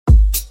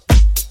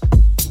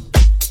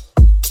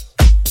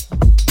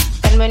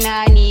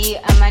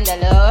Munani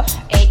Amandalo,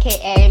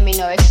 aka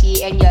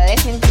Minoshi, and you're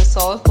listening to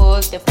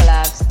Soulful Deeper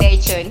Love. Stay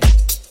tuned.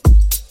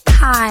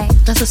 Hi,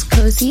 this is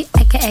Cozy,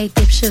 aka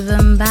Dip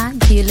Shivimba.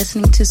 You're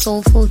listening to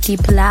Soulful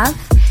Deeper Love.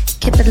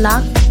 Keep it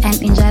locked and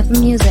enjoy the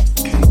music.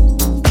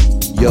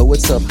 Yo,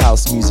 what's up,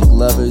 house music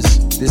lovers?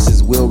 This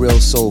is Will Real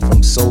Soul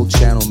from Soul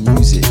Channel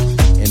Music,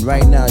 and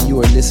right now you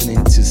are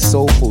listening to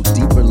Soulful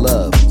Deeper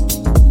Love.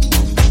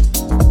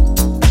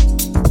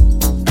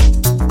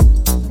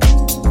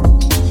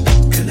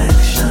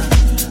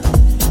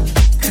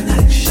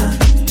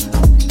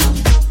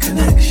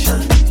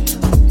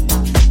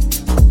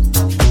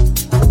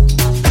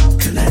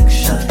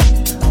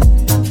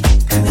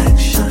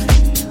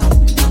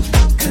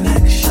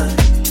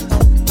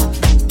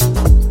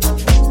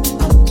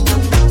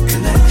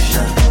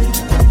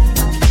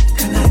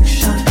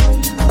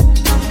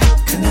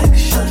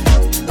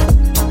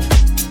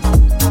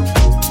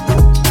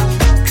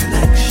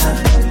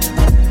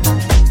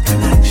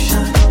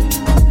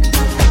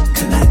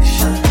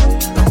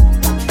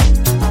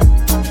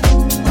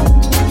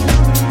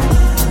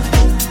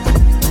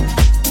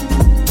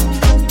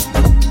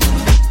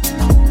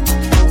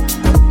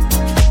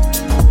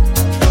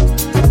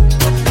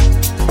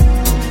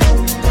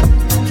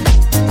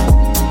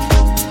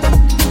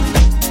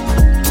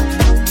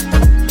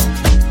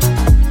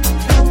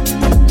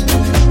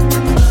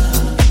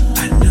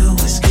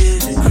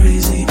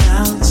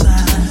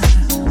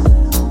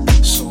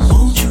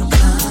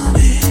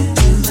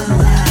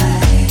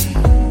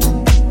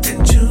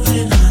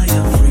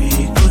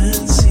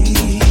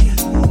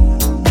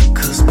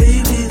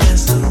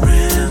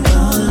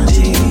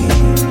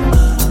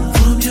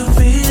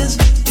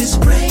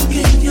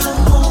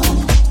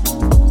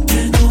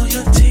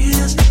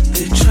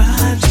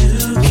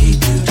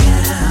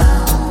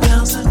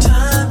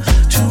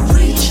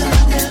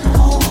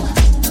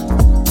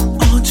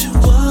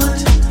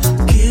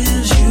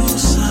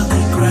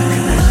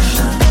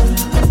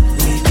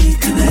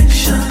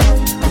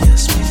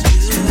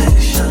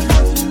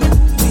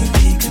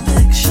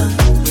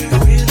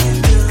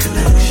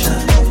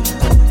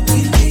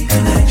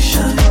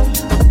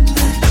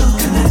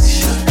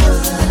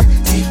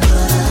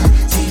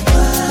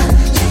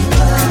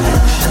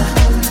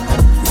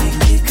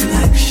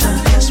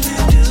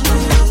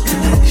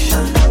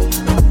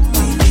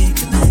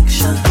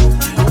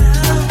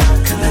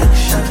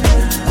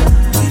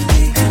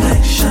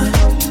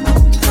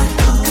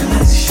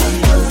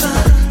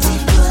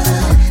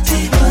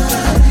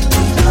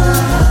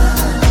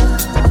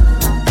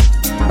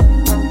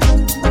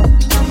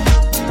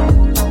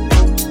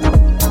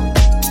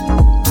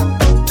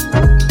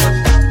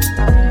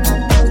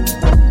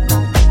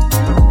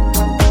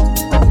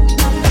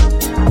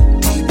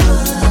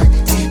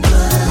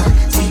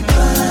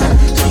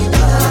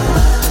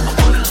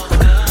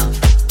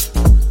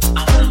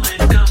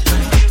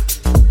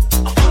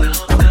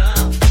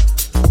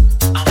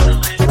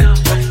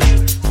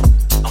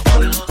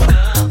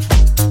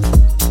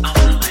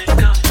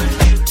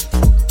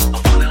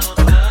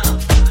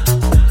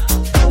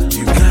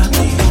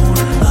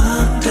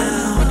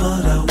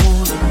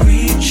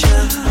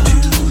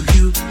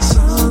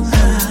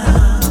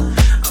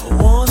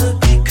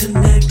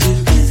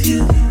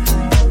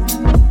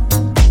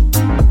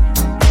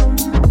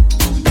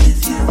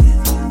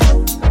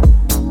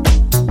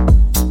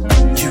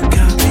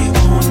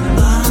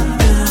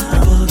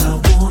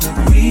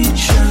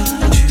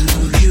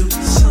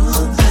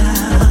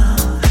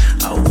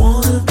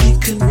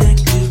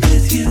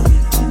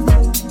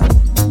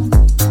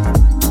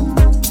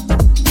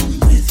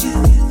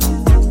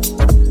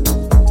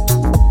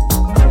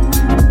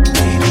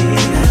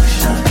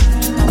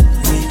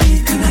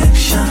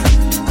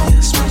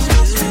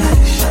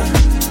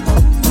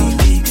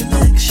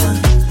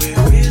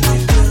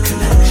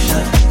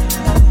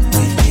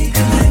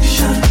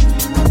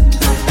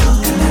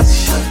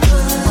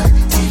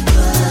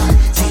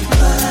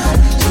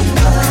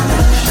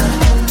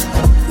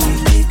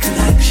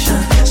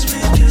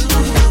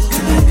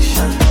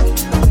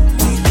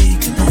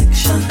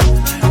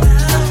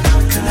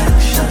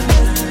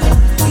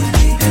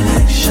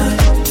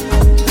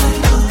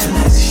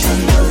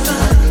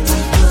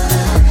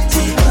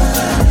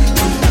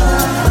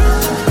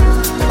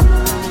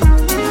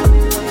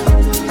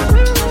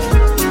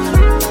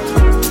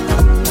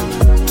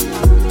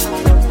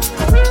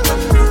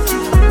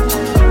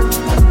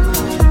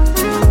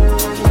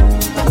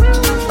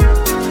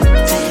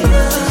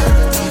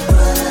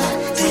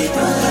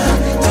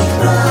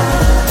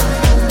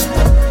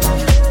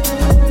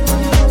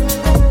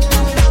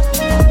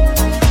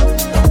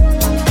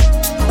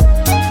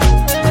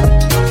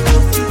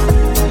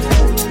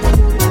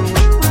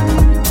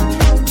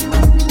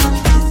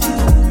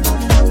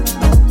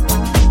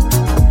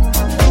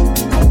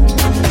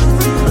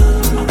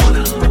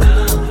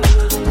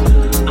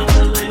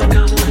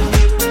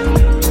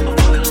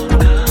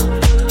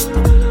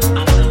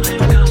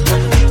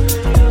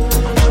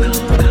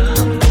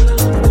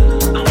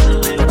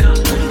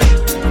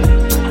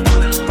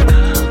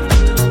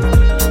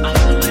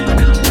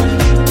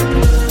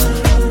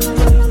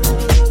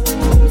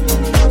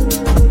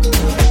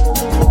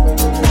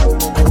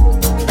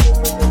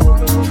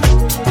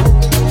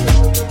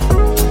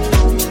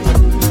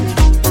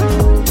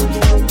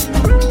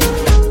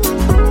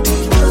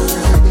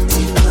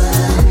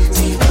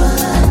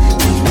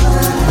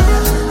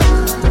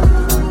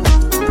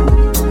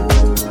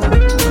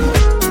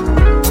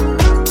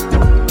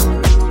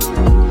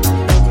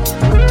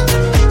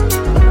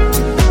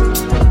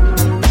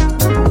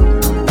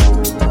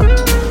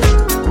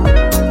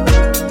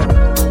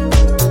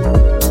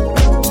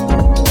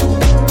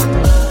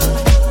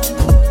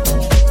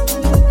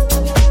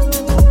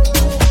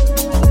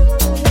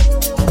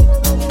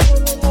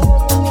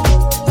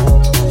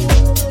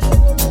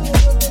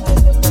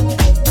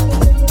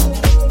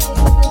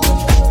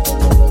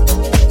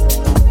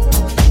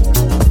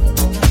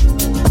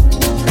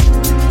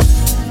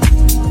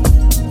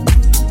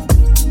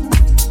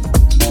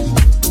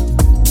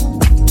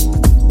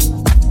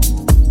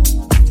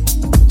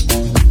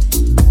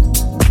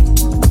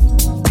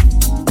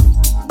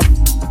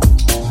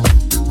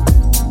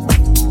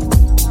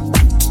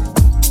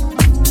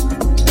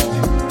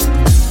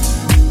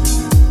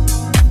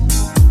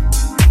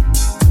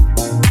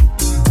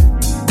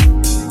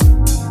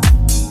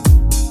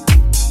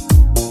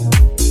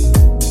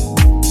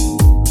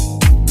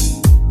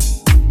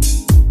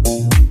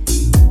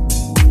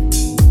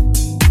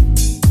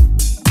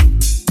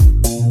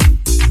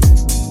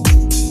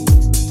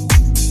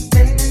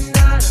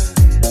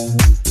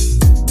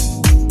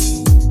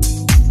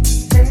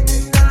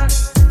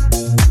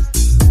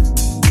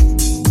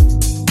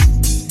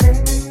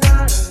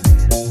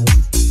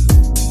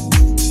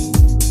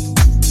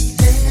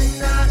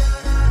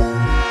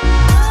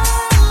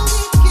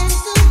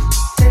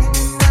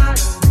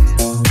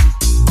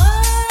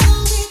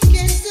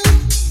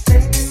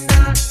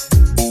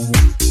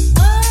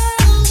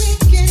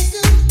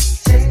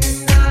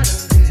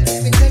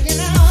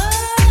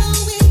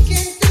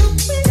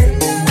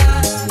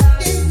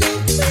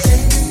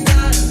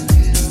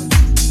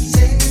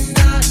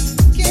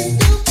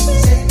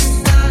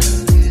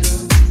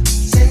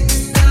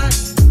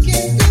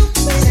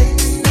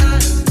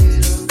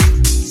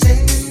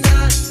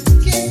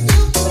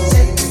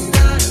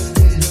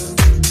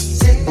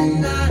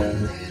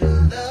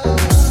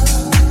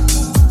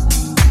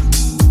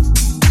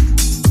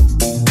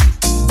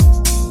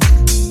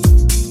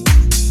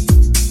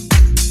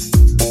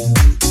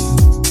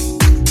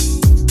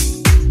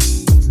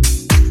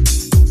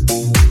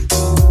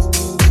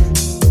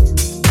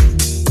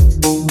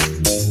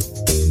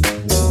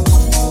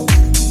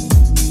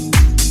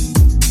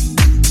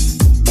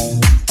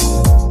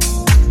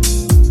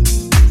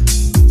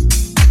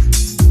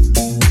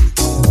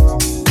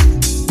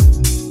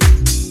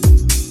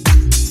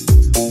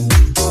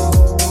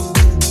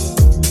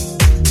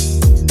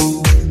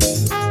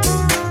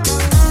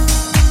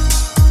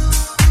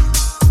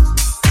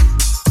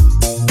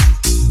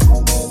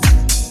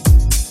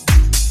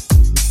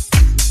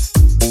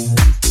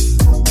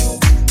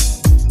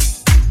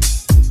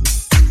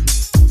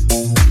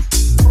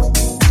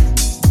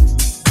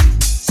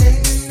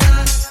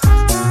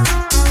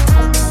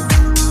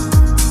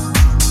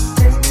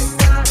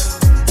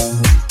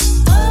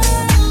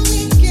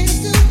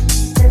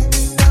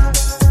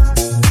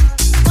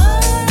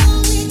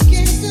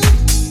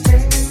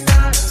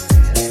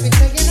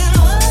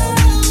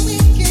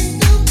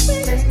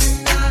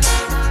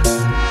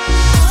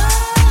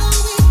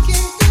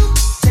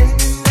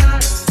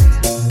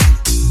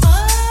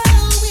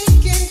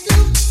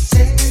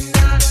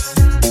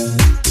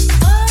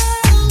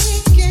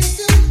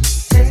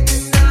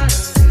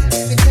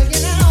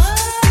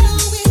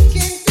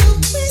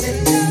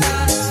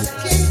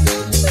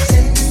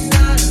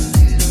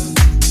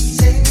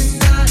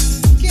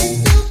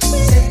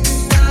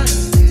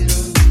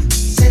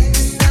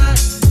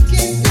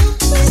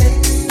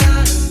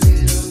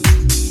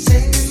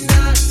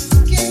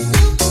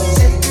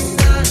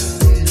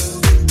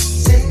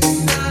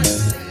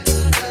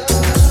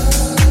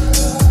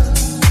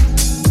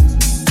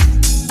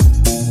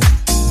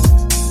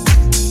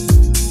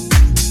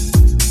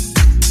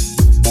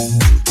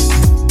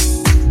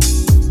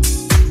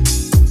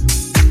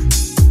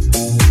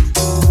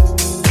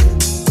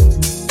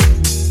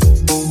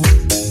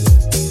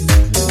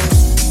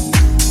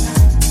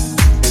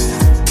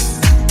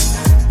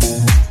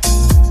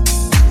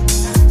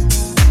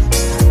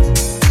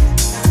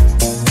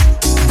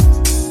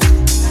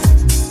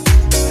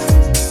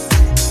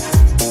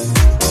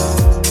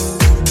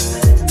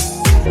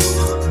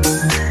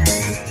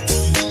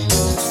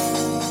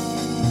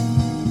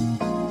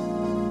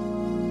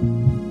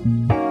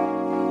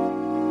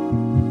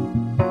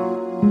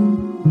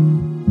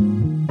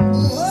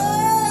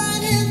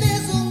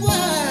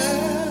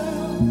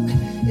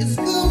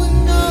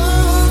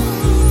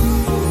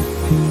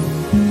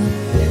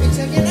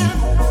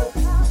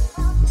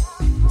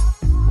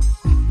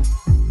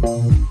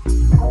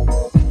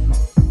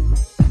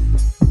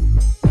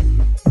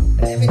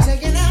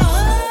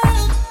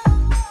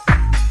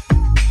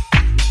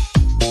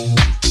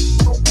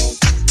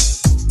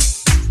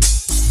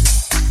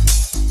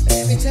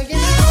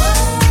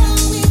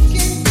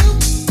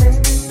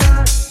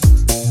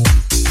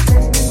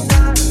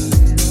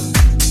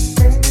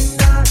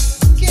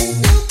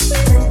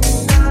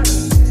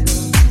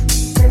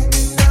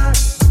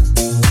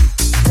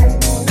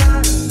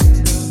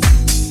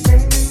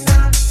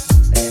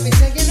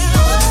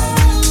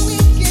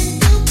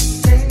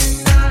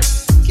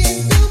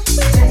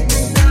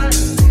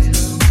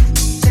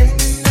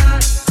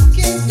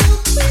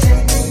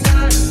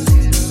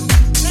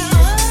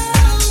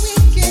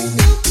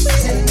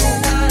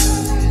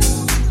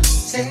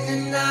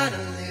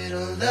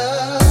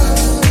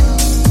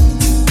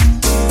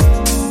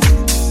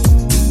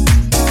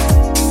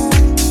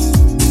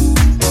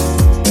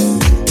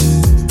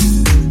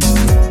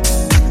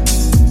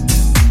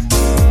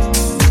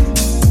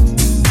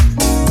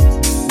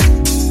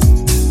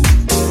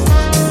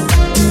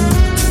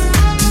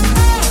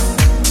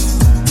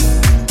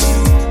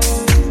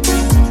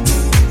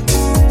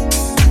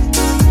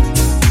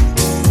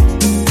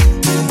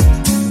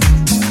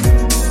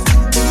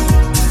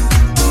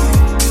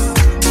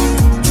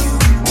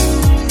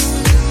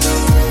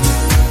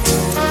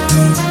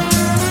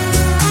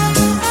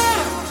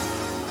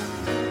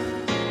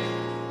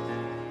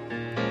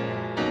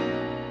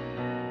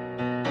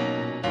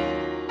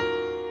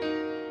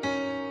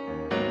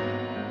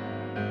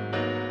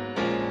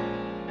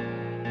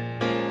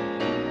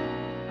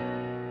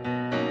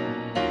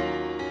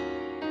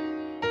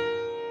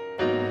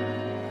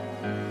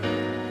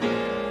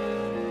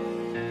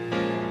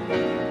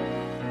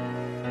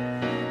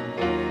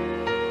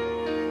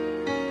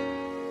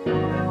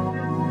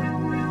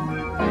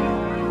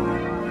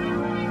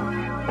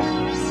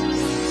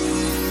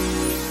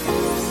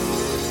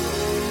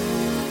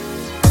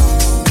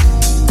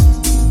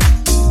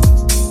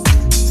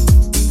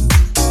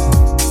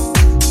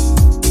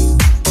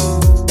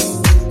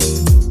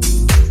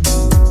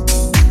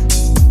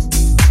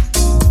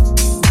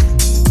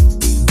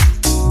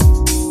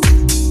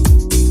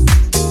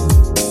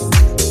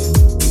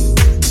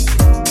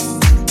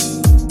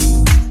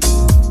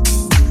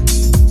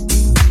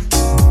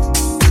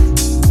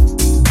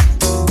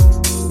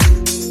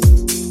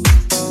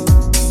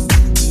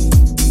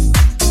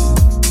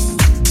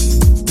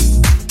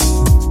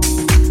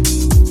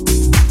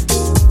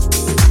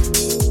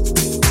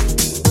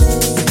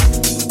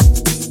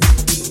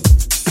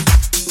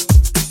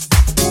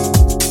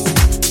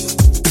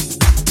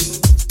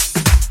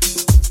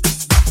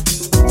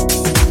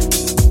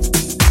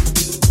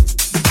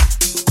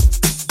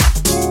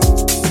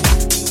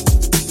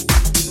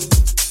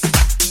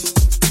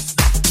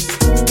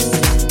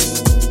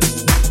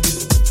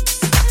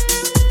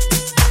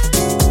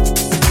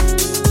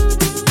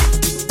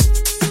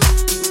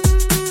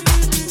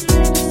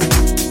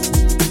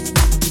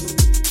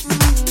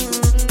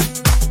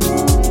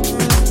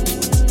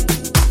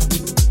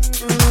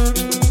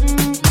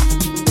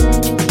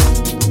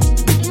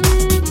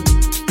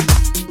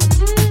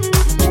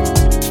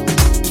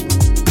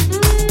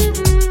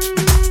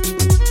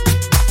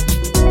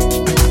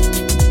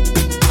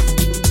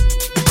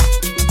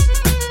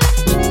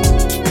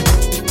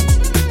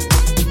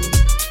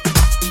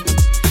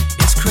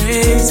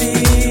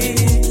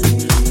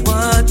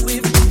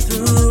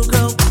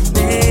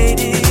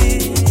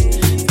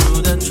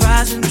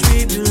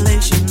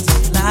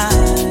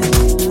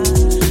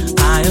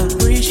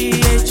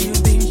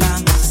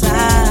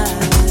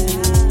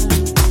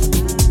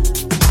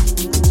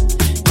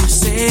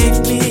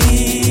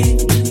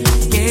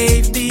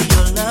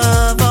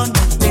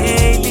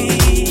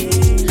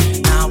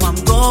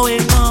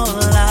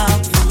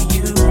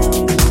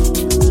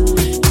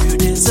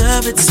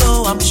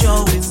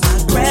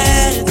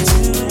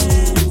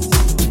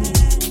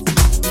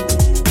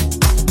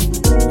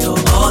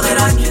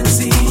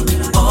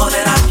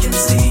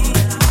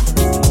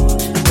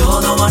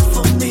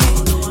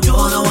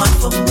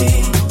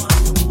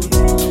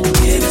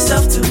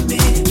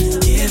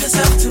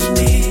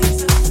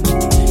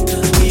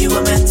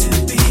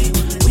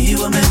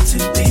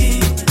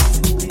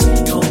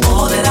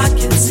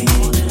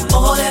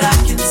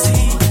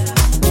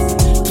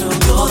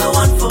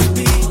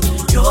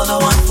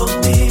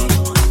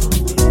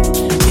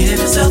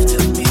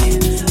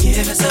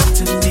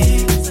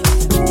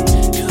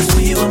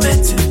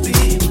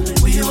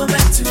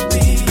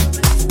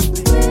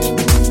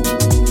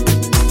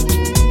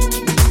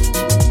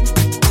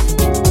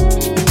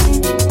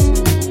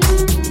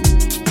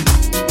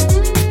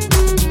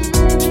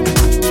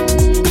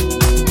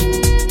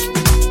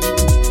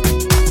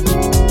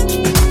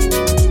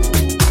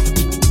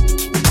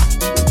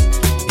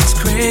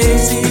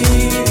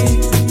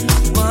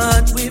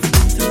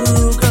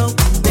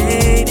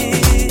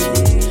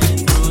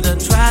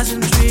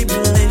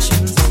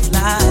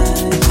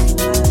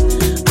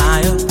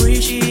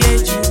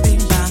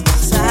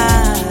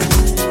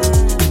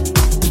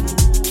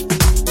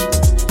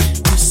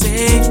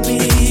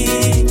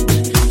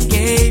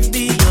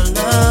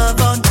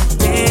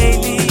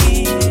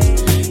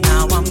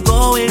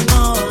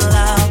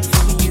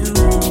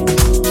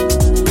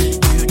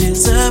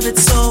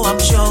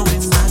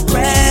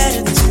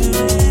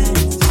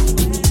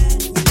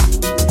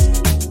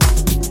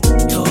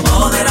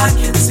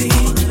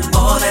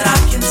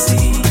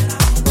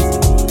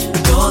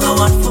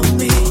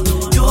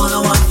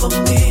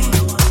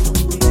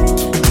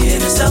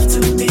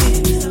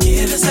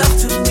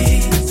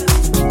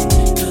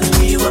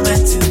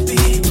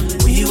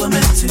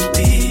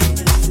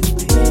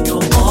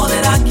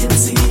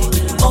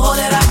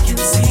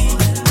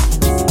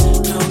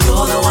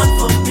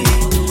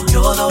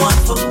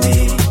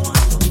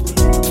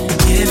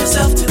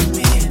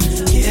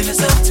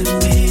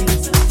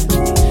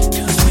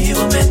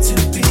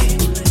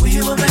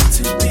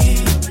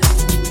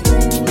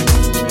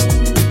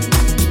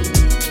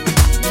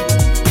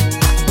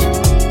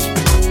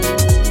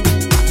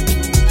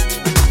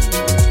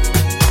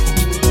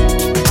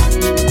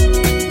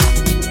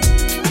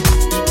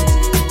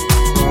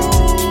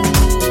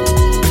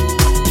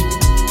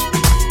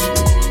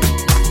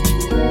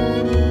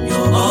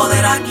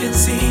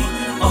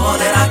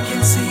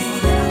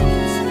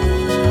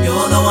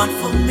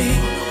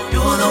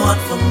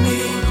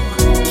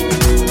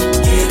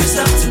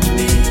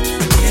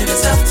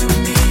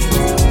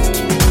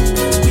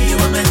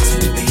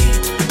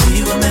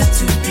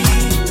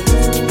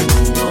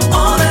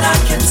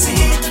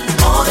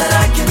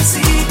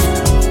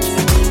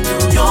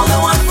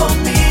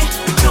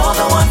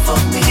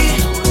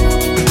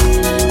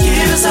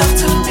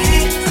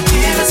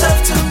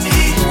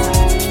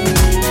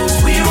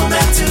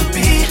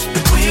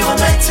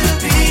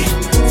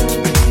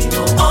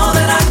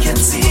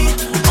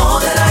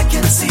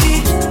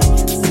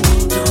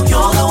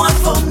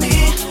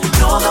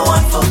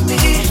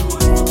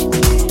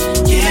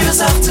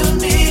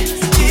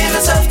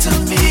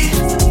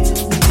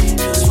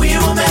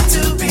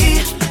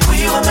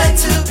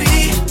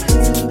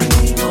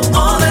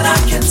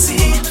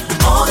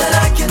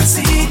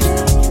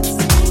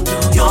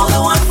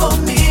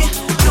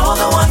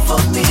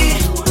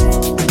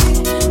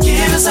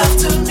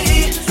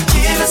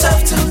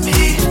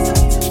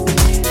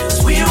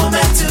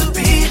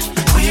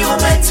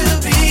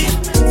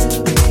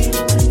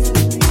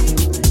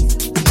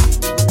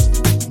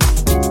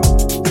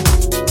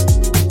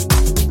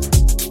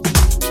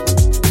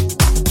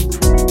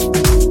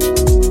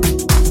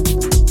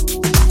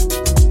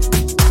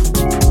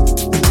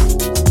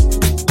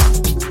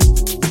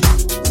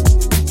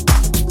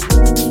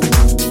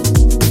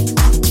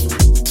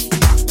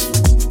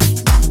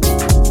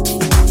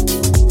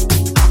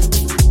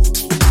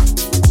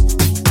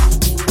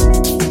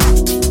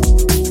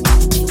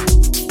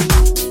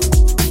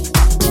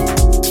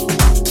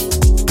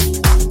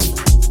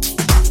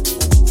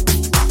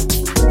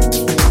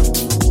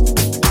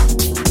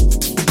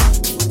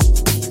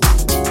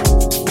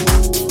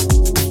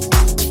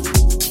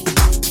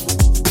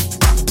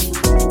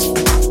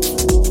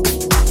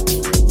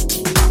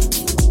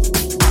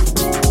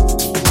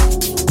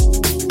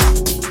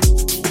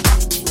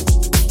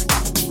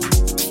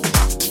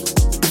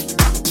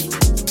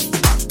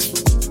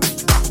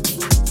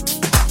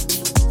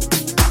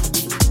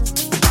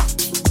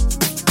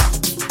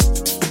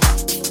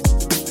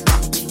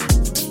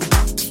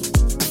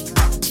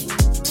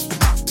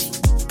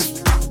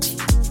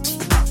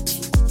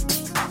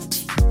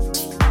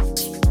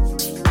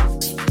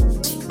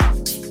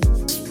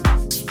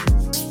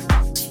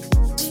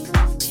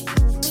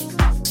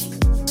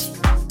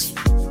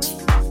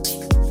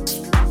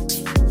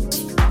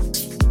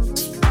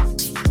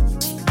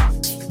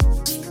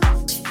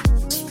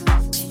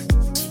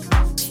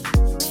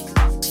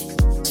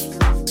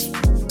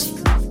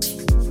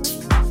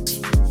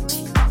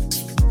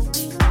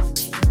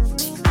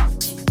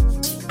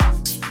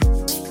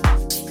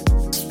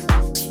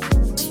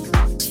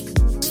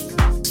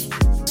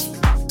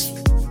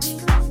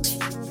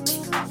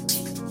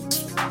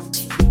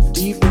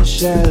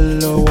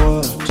 shallow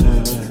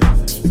water,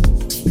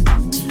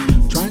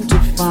 trying to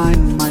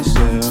find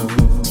myself.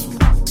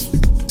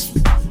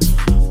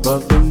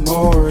 But the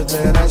more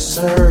that I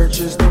search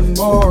is the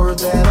more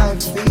that I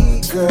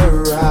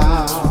figure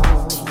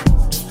out.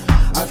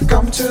 I've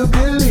come to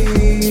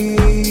believe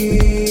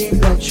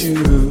that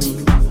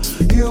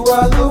you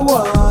are the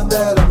one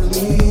that I'm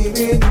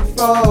living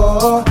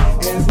for.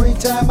 Every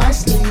time I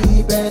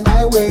sleep and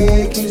I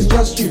wake, it's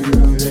just you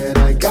that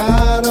I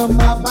got on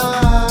my mind.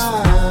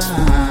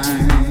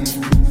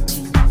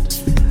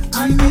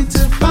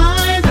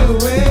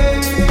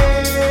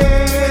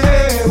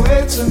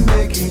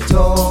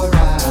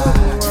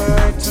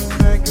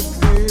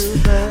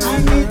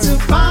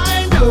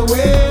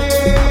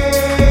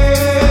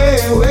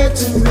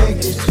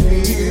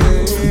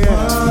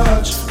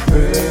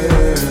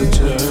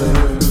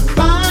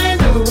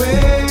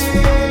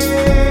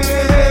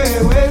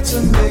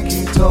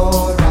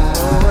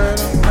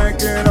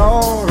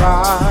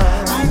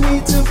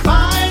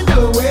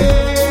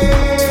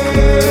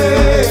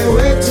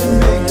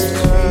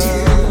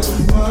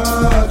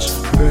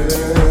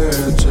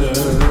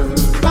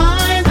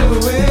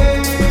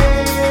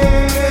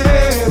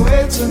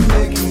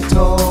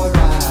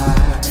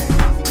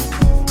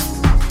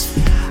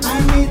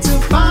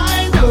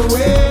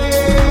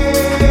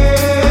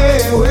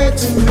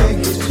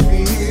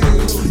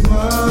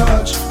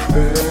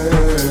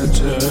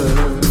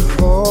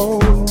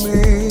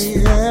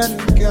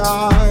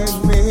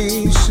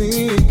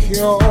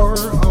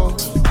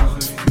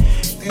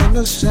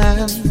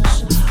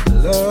 hands,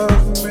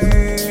 love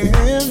me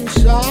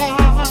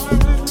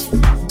inside.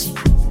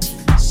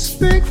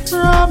 Speak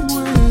from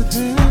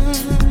within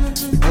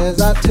as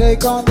I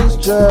take on this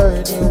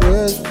journey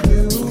with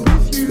you.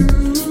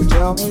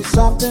 Tell me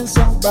something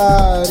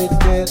somebody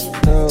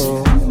didn't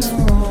know.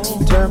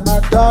 Turn my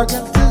dark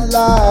into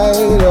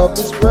light, help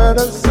me spread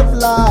a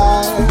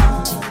sublime.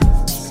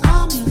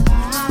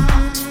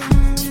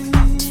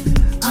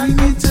 I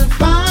need to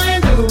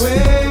find a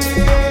way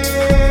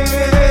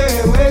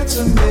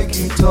to make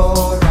it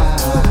alright.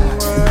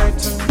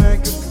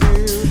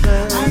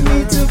 I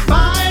need to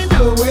find a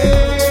way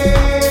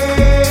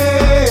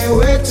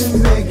to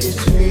make it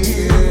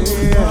feel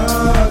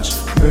much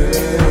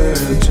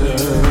better.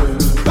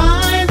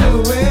 Find a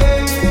way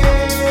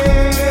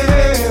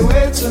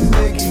to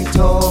make it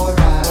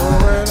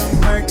alright.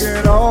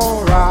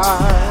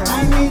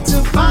 I need to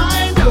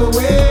find a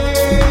way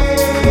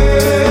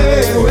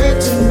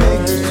to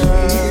make it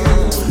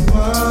feel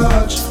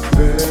much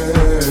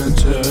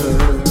better.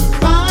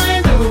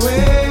 Find a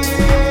way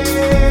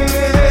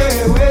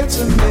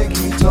to make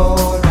it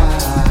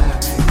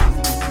alright.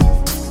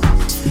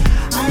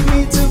 I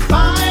need to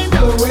find a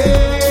way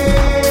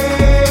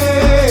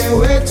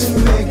to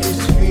make it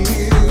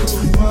feel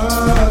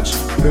much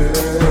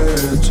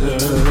better.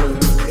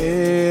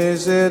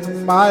 Is it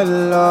my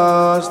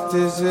lust?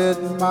 Is it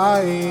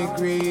my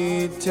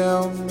greed?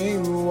 Tell me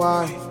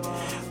why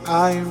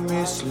I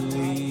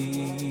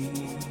mislead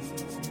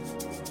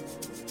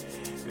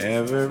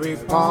every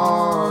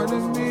part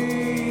of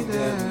me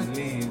that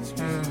leads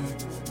me.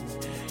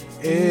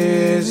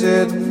 Is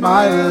it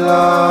my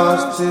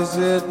lust? Is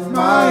it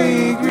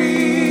my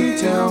greed?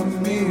 Tell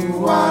me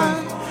why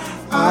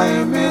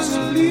I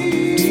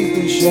mislead. Deep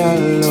in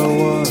shallow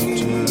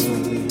water,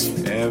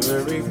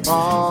 every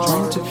part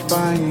trying to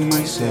find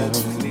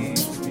myself.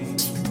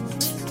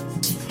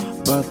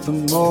 But the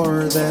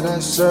more that I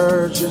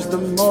search is the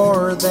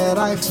more that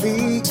I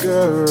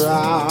figure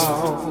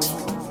out.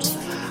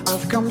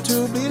 I've come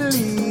to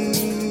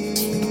believe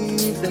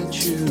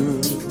that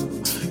you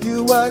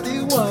are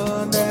the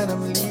one that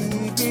I'm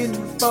living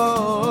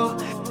for.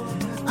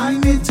 I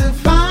need to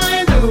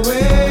find a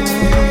way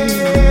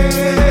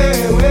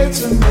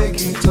to make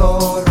it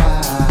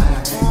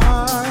alright.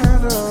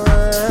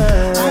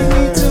 I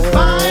need to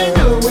find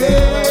a way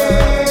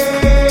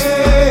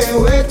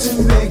to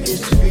make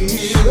it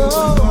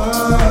feel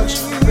much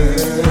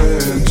better.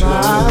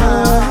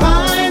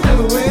 Find a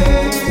way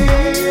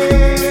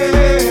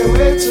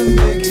to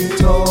make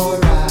it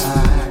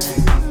alright.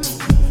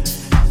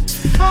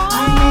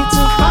 I need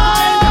to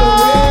find a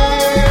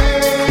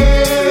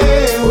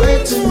way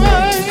to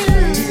make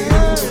it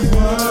feel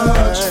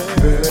much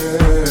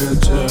better.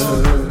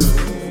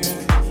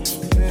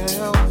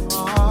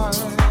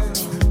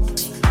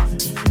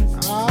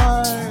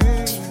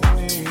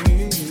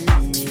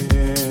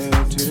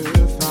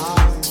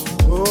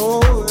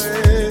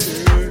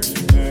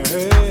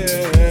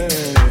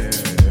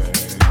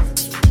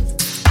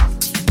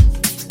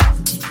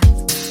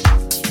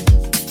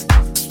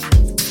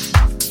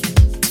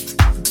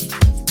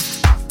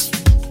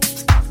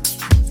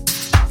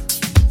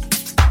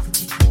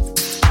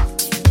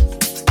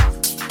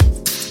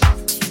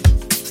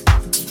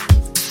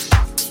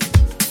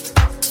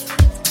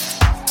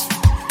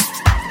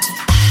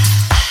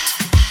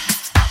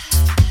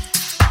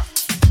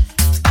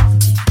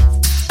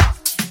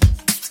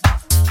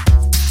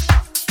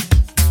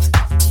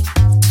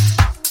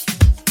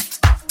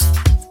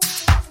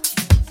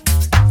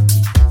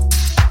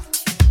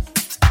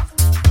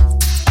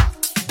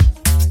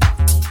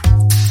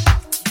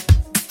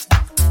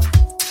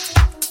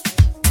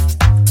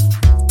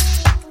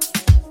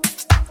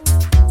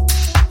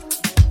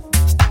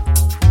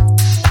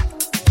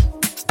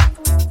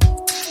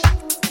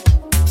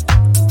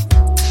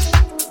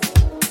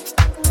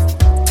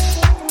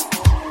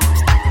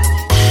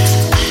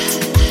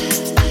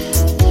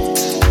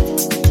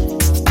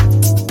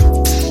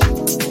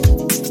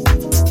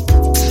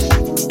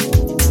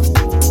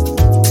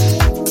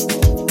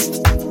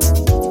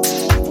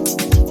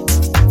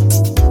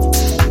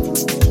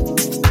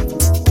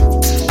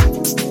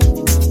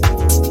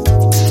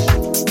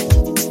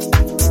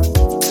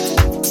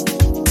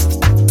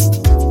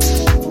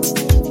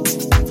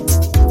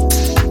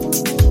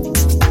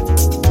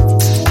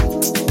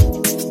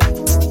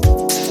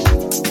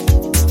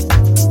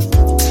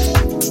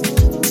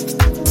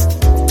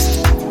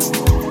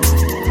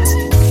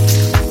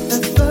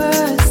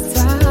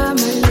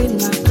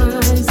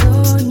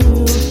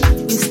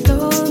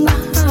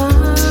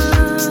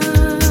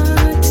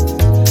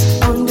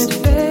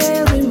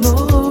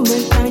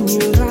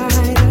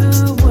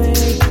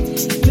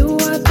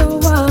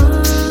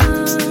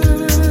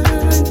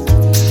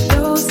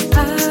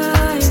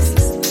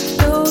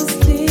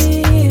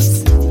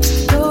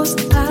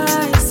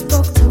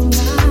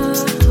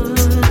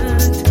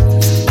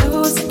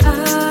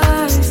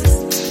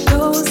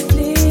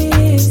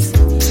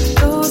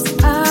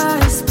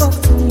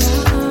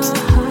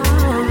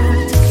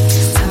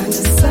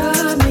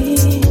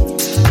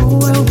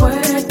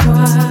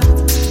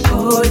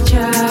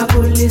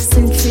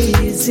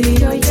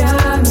 inhliziyo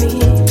yami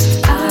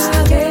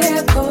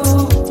akekho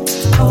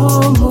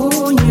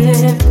omunye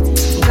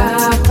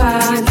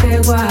ngaphandle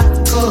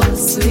kwakho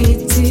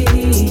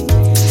sweetie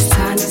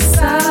sithando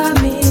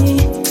sami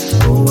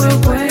uwe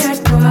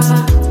wedwa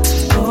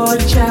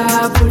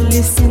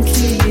ojabulisa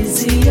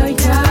inhliziyo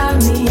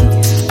yami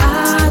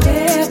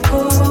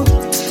akekho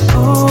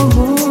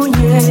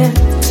omunye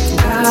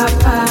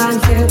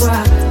ngaphandle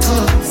kwakho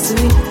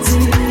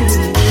sweetie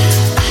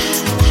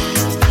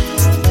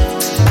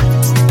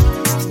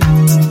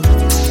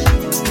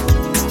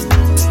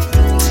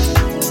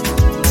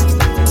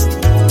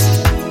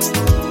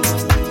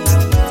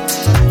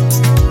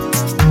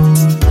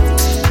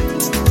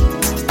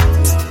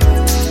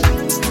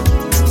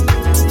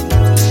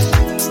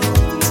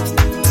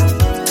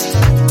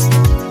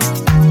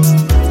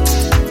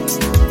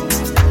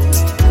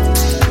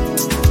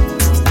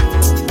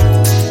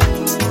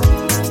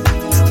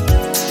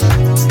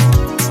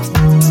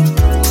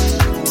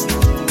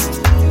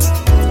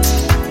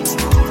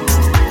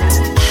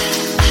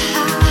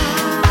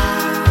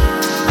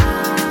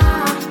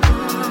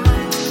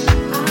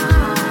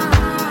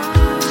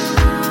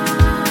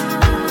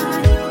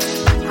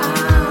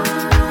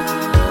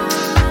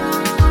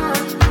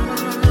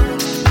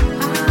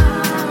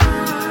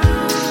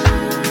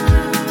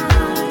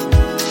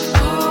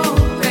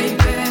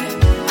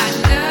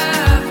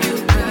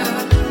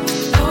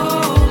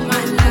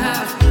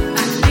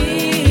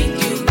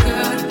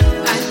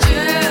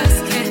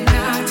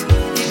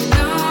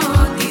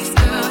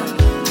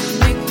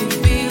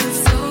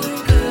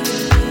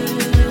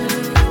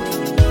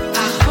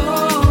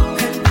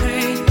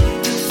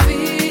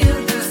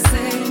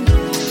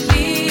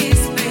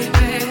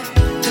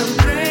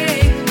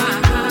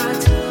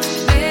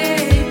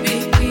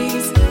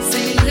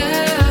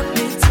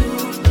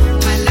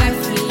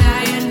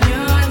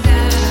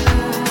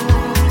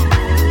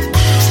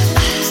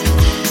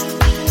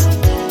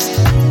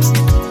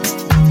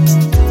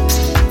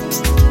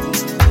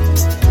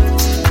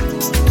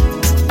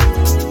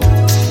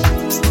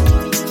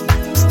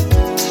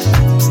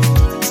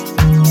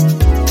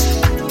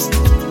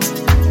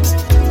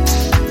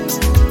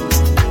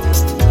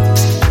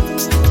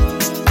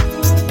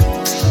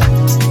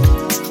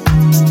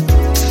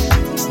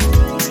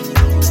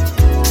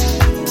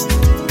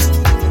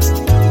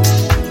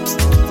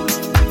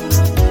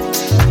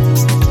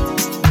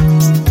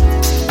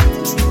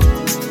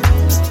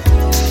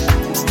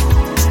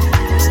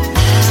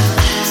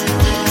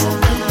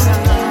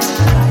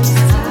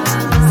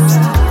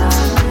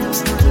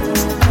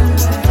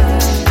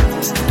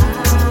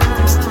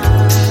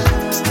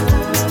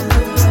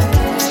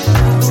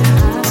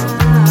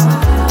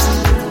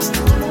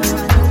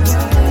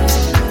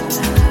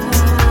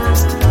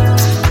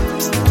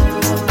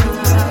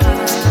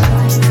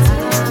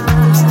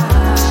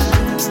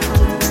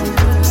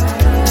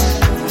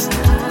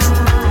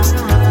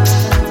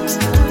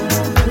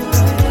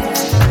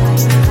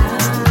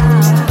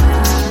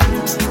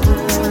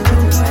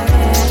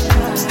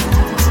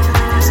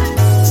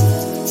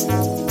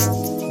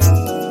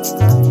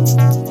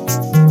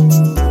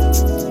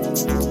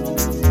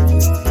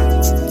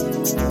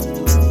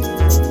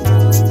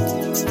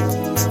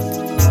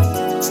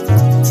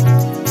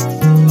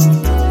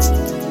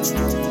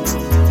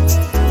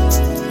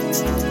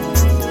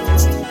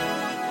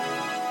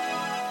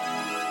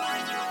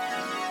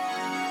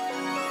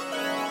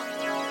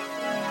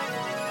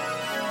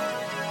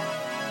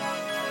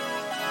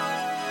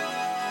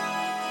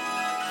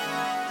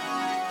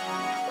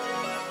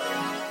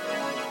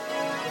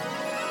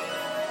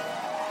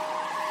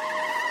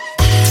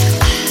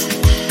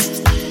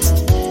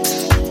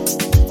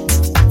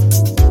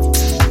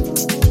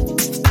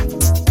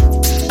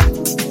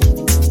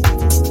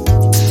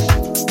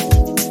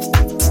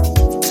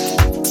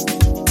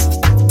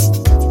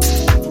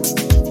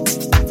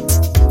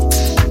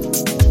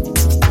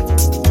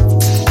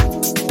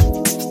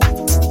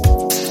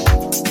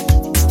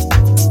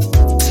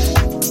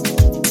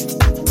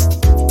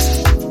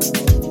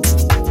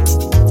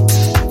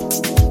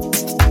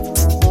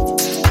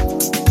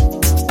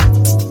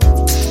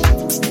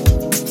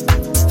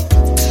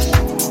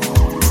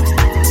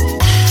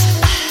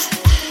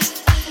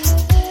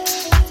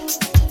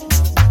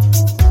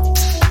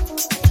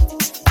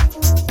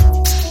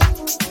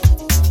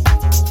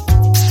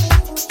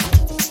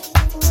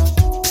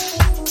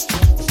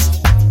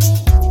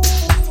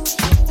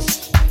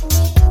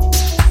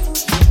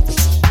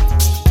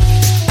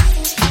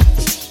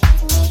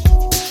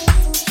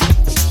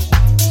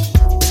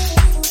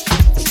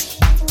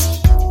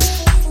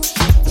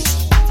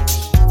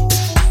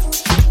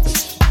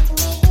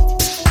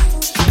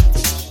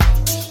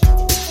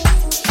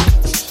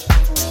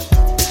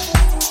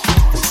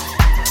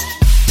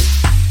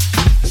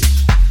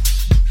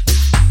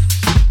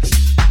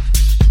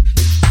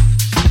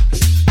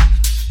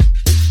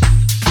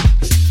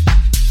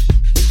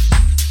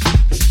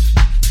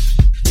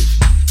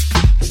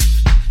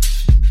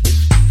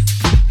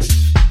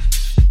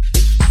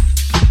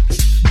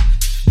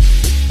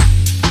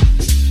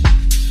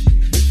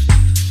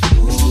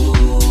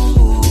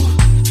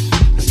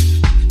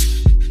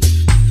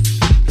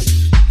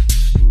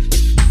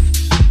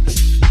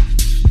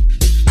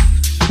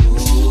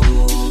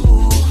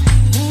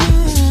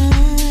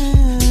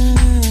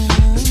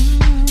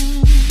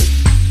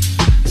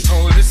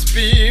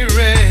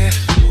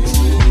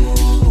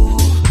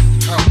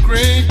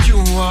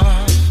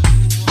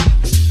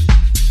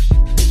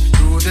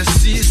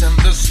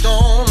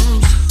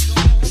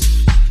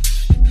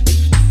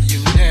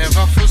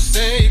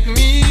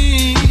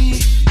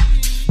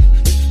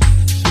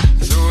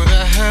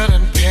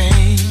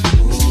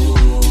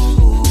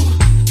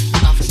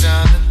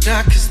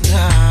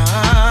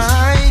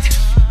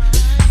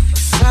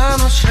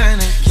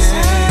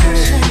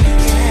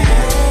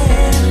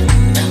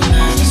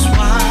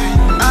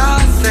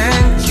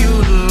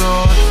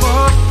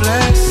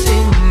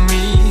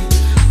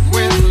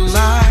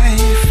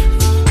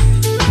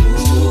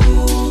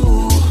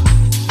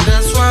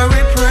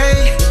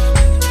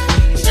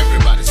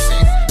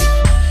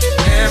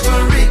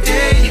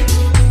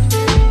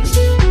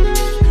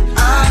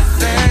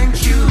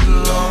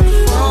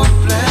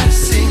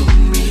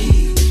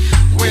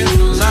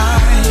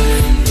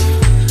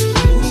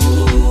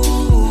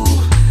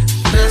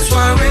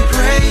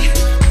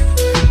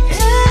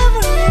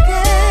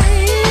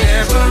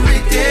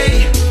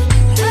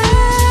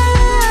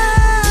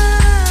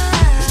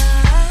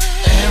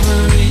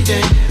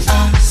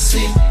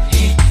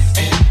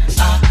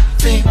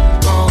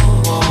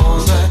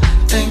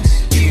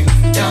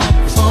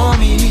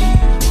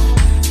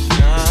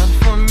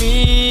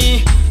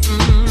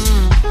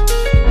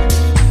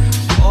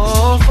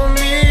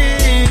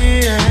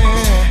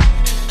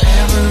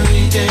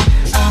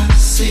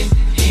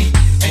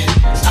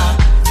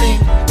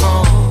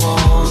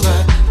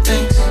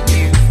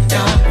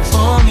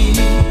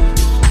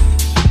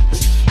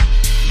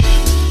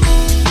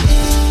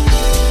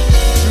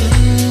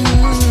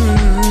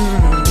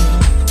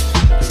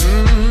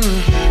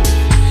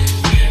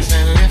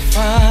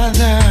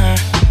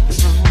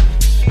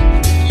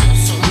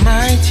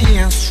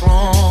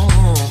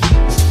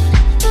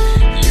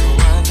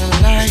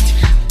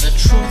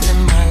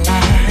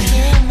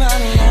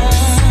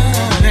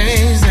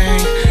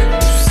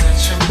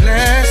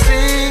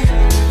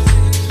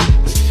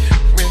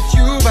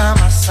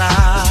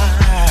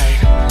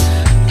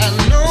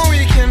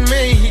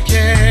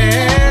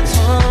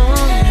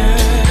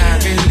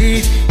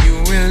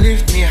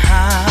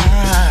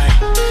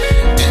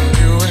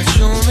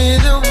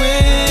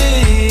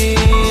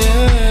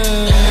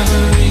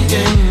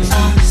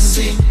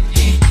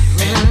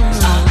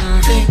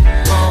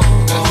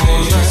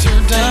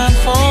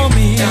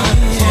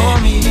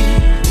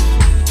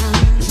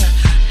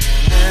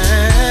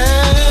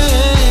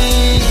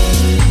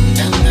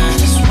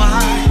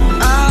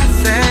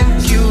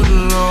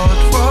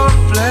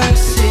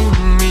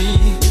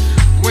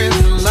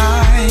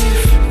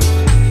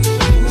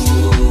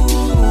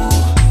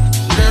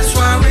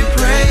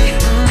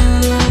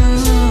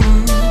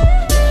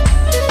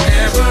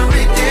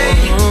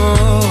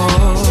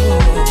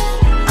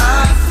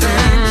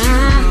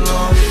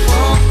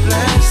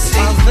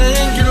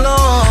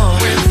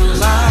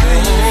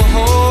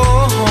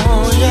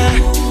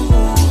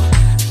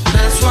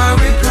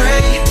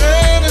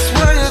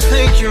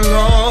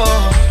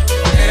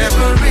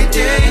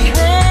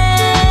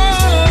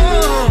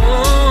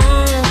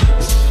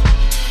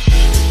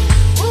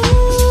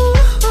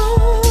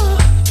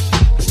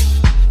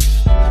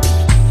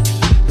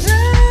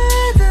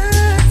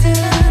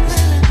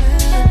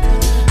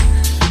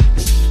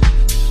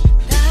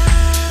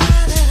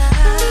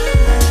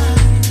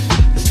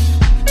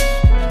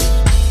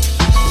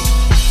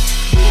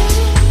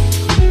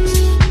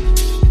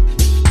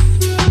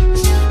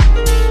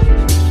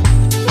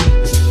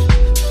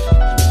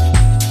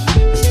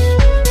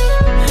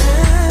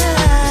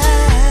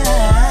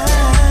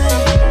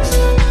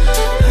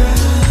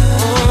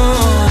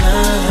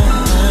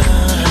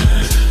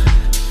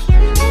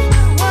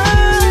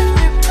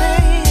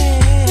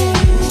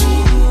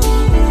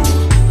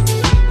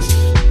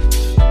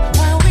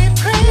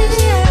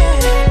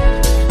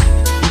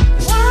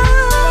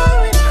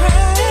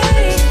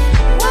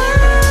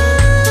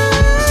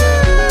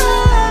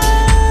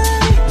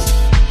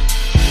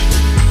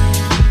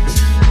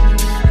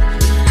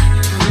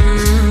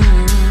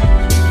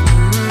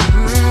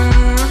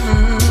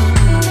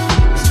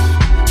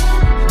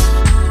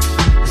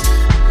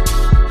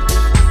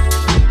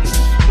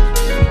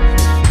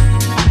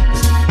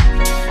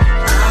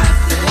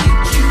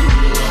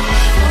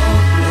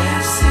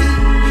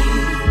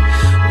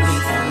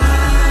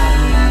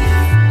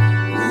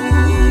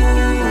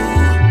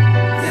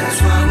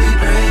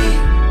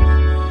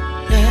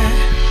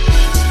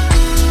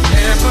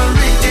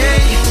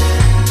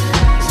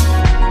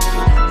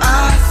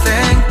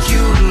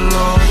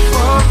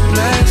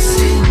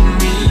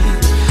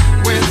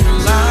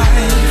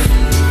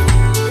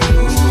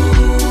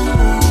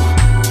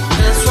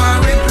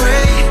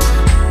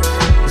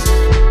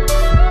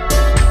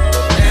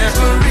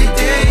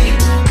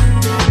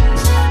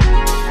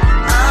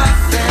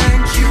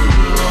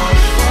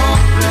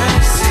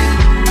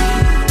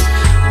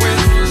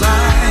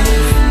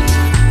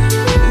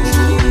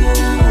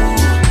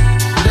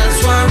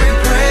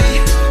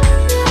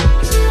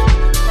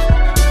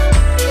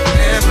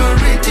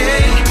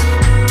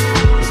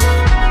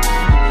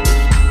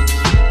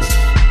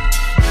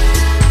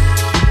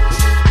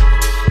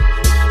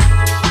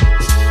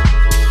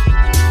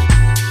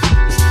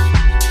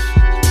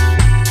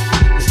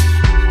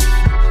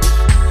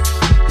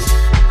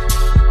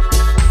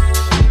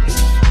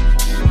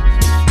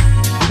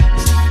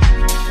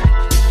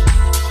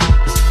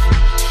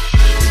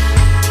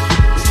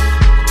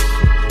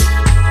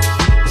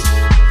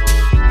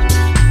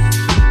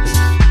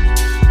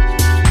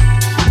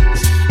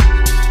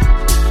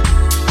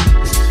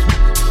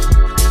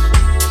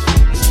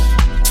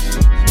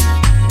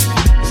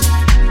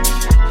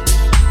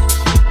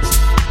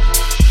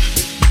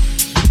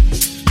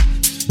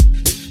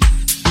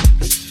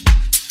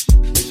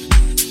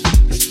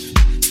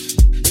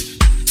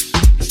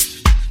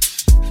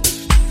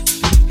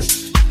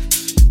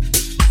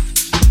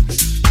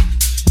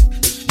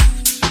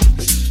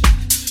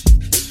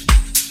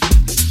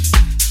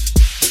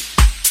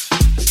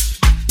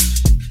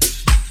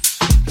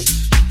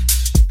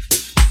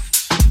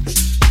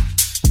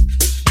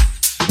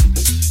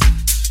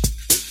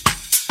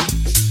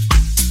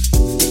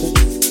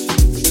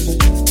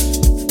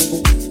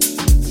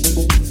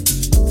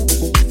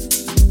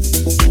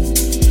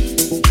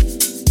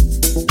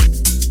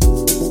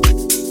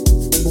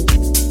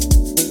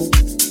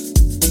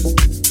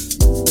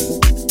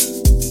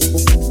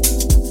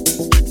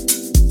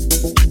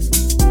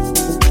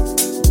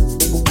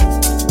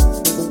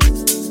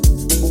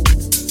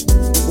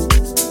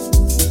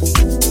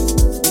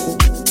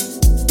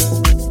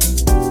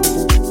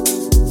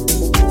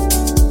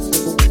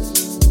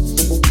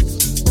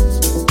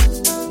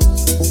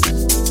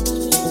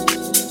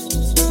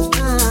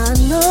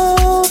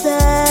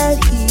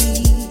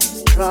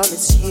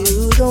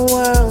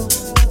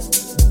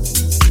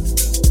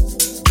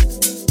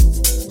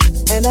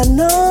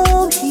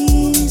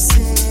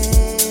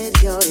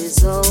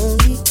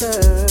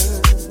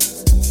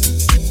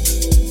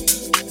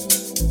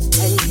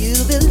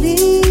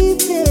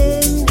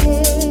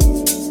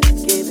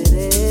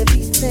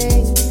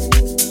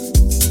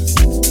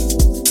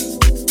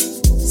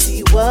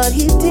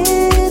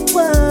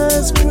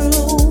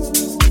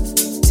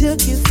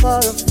took you for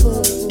a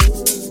fool.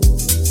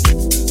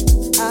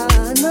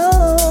 I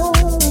know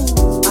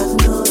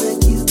that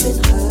you've been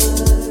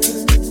hurt.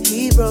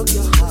 He broke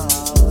your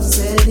heart,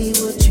 said he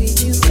would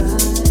treat you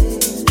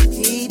right.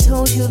 He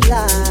told you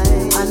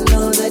lies. I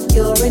know that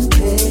you're in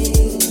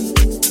pain.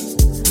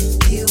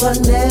 You are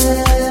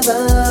never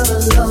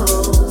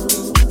alone.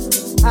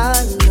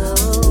 I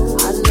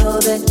know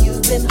that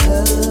you've been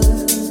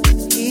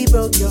hurt. He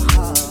broke your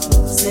heart,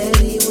 said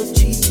he would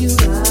treat you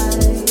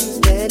right.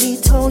 Then he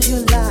told you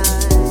lies.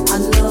 I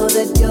know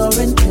that you're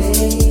in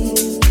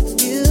pain.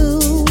 You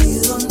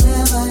don't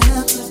never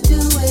have to do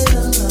it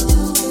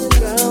alone.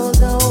 Girl,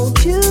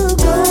 don't you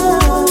cry.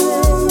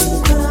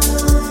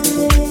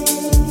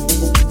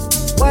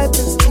 Wipe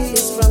the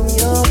tears from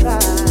your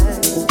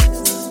eyes.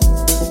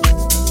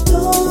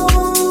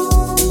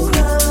 Don't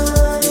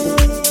cry.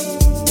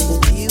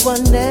 You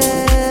are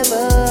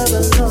never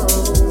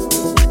alone.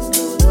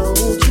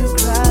 Don't you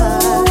cry.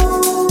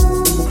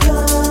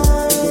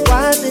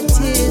 Wipe the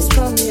tears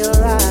from your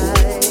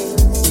eyes.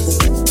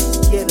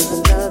 Give it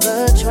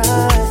another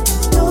try.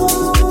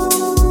 Don't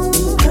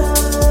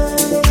cry.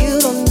 You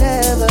don't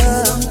never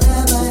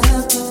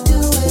have to do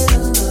it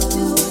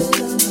alone.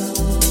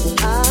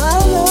 I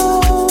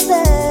know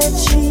that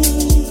she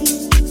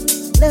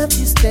left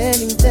you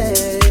standing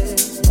there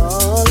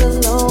all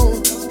alone.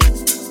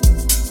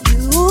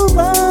 You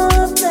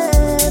bought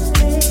that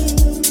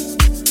ring,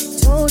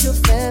 told your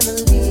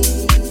family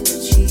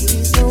that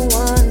she's the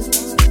one.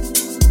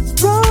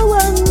 Bro,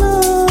 I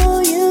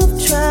know you've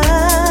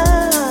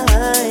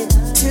tried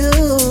to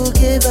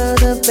give her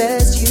the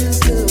best you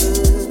could.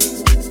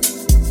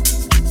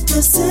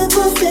 The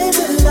simple things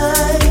in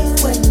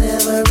life were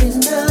never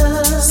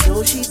enough,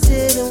 so she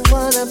didn't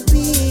wanna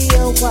be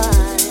a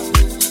wife.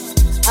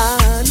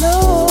 I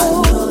know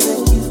that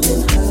you've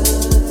been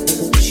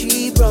hurt.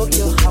 She broke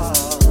your heart,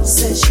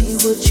 said she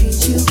would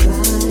treat you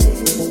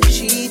right.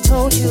 She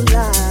told you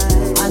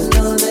lies. I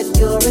know that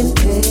you're in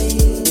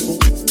pain,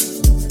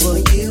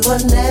 but you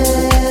are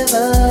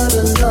never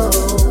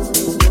alone.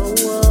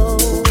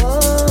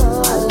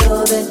 I know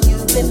that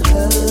you've been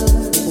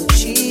hurt.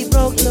 She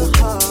broke your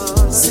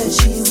heart, said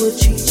she would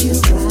treat you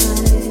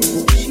right.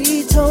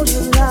 She told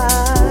you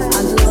lies.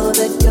 I know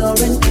that you're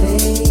in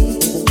pain,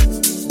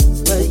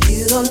 but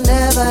you don't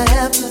never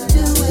have to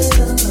do it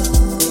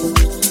alone.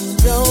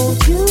 Don't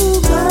you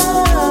cry.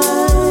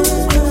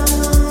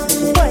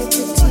 Wipe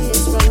the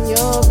tears from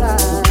your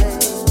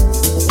eyes.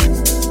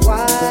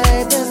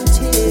 Wipe them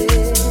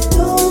tears.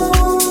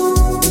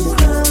 Don't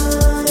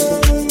cry.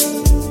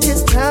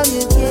 It's time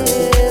you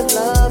give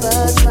love a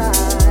try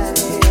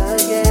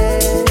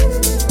again.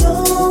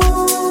 Don't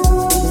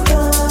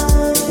cry.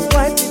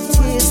 Wipe the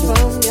tears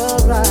from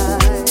your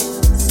eyes.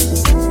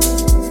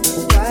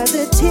 Wipe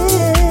the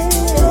tears.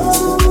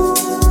 Don't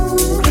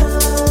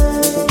cry.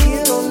 You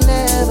don't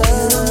never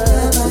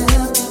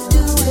have to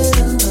do it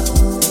alone.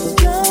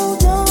 No,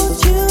 don't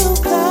you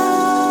cry.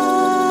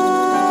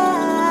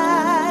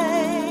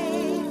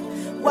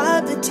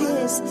 Wipe the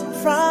tears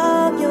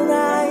from your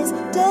eyes.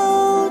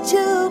 Don't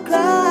you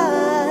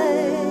cry.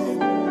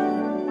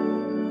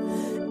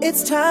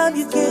 It's time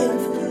you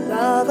give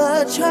love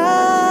a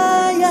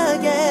try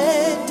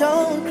again.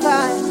 Don't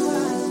cry.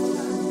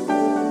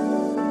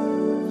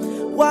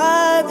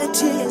 Wipe the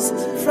tears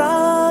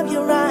from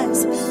your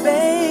eyes,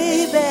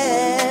 baby.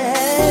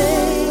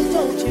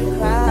 Don't you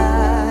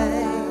cry.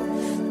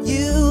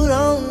 You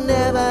don't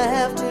never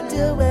have to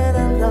do it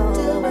alone.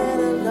 Do it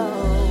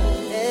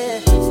alone. Yeah.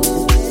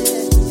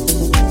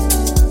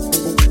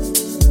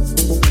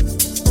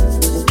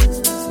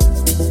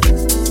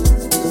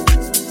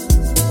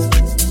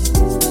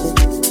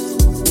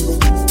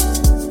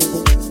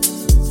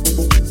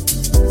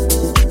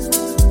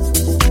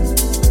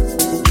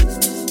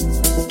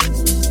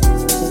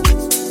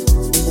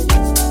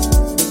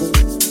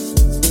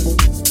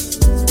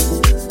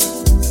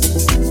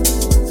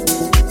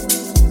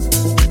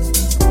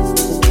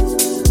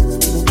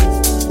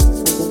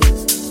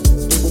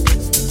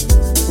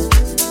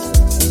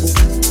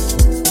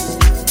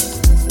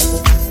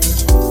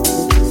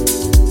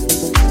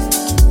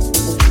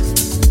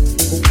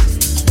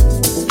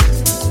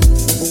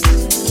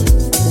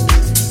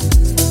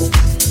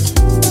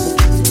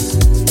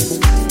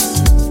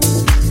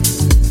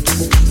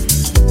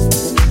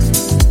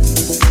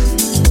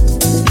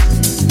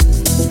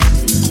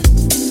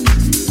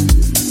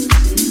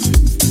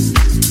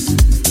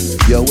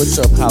 Yo, what's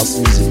up, house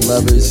music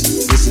lovers?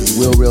 This is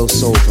Will Real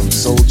Soul from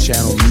Soul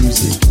Channel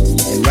Music,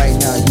 and right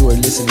now you are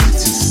listening to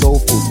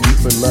Soulful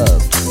Deeper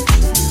Love.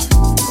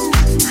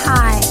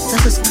 Hi,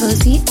 this is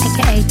Cozy,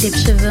 aka Dip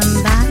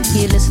Shavimba.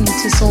 You're listening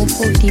to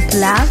Soulful Deep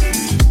Love.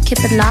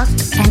 Keep it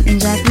locked and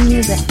enjoy the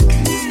music.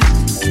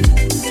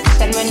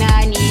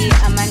 Sanwanani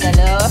Amanda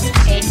Love,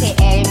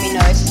 aka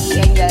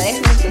Minoshi, and you're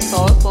listening to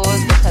Soulful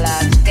Deeper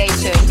Love. Stay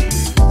tuned.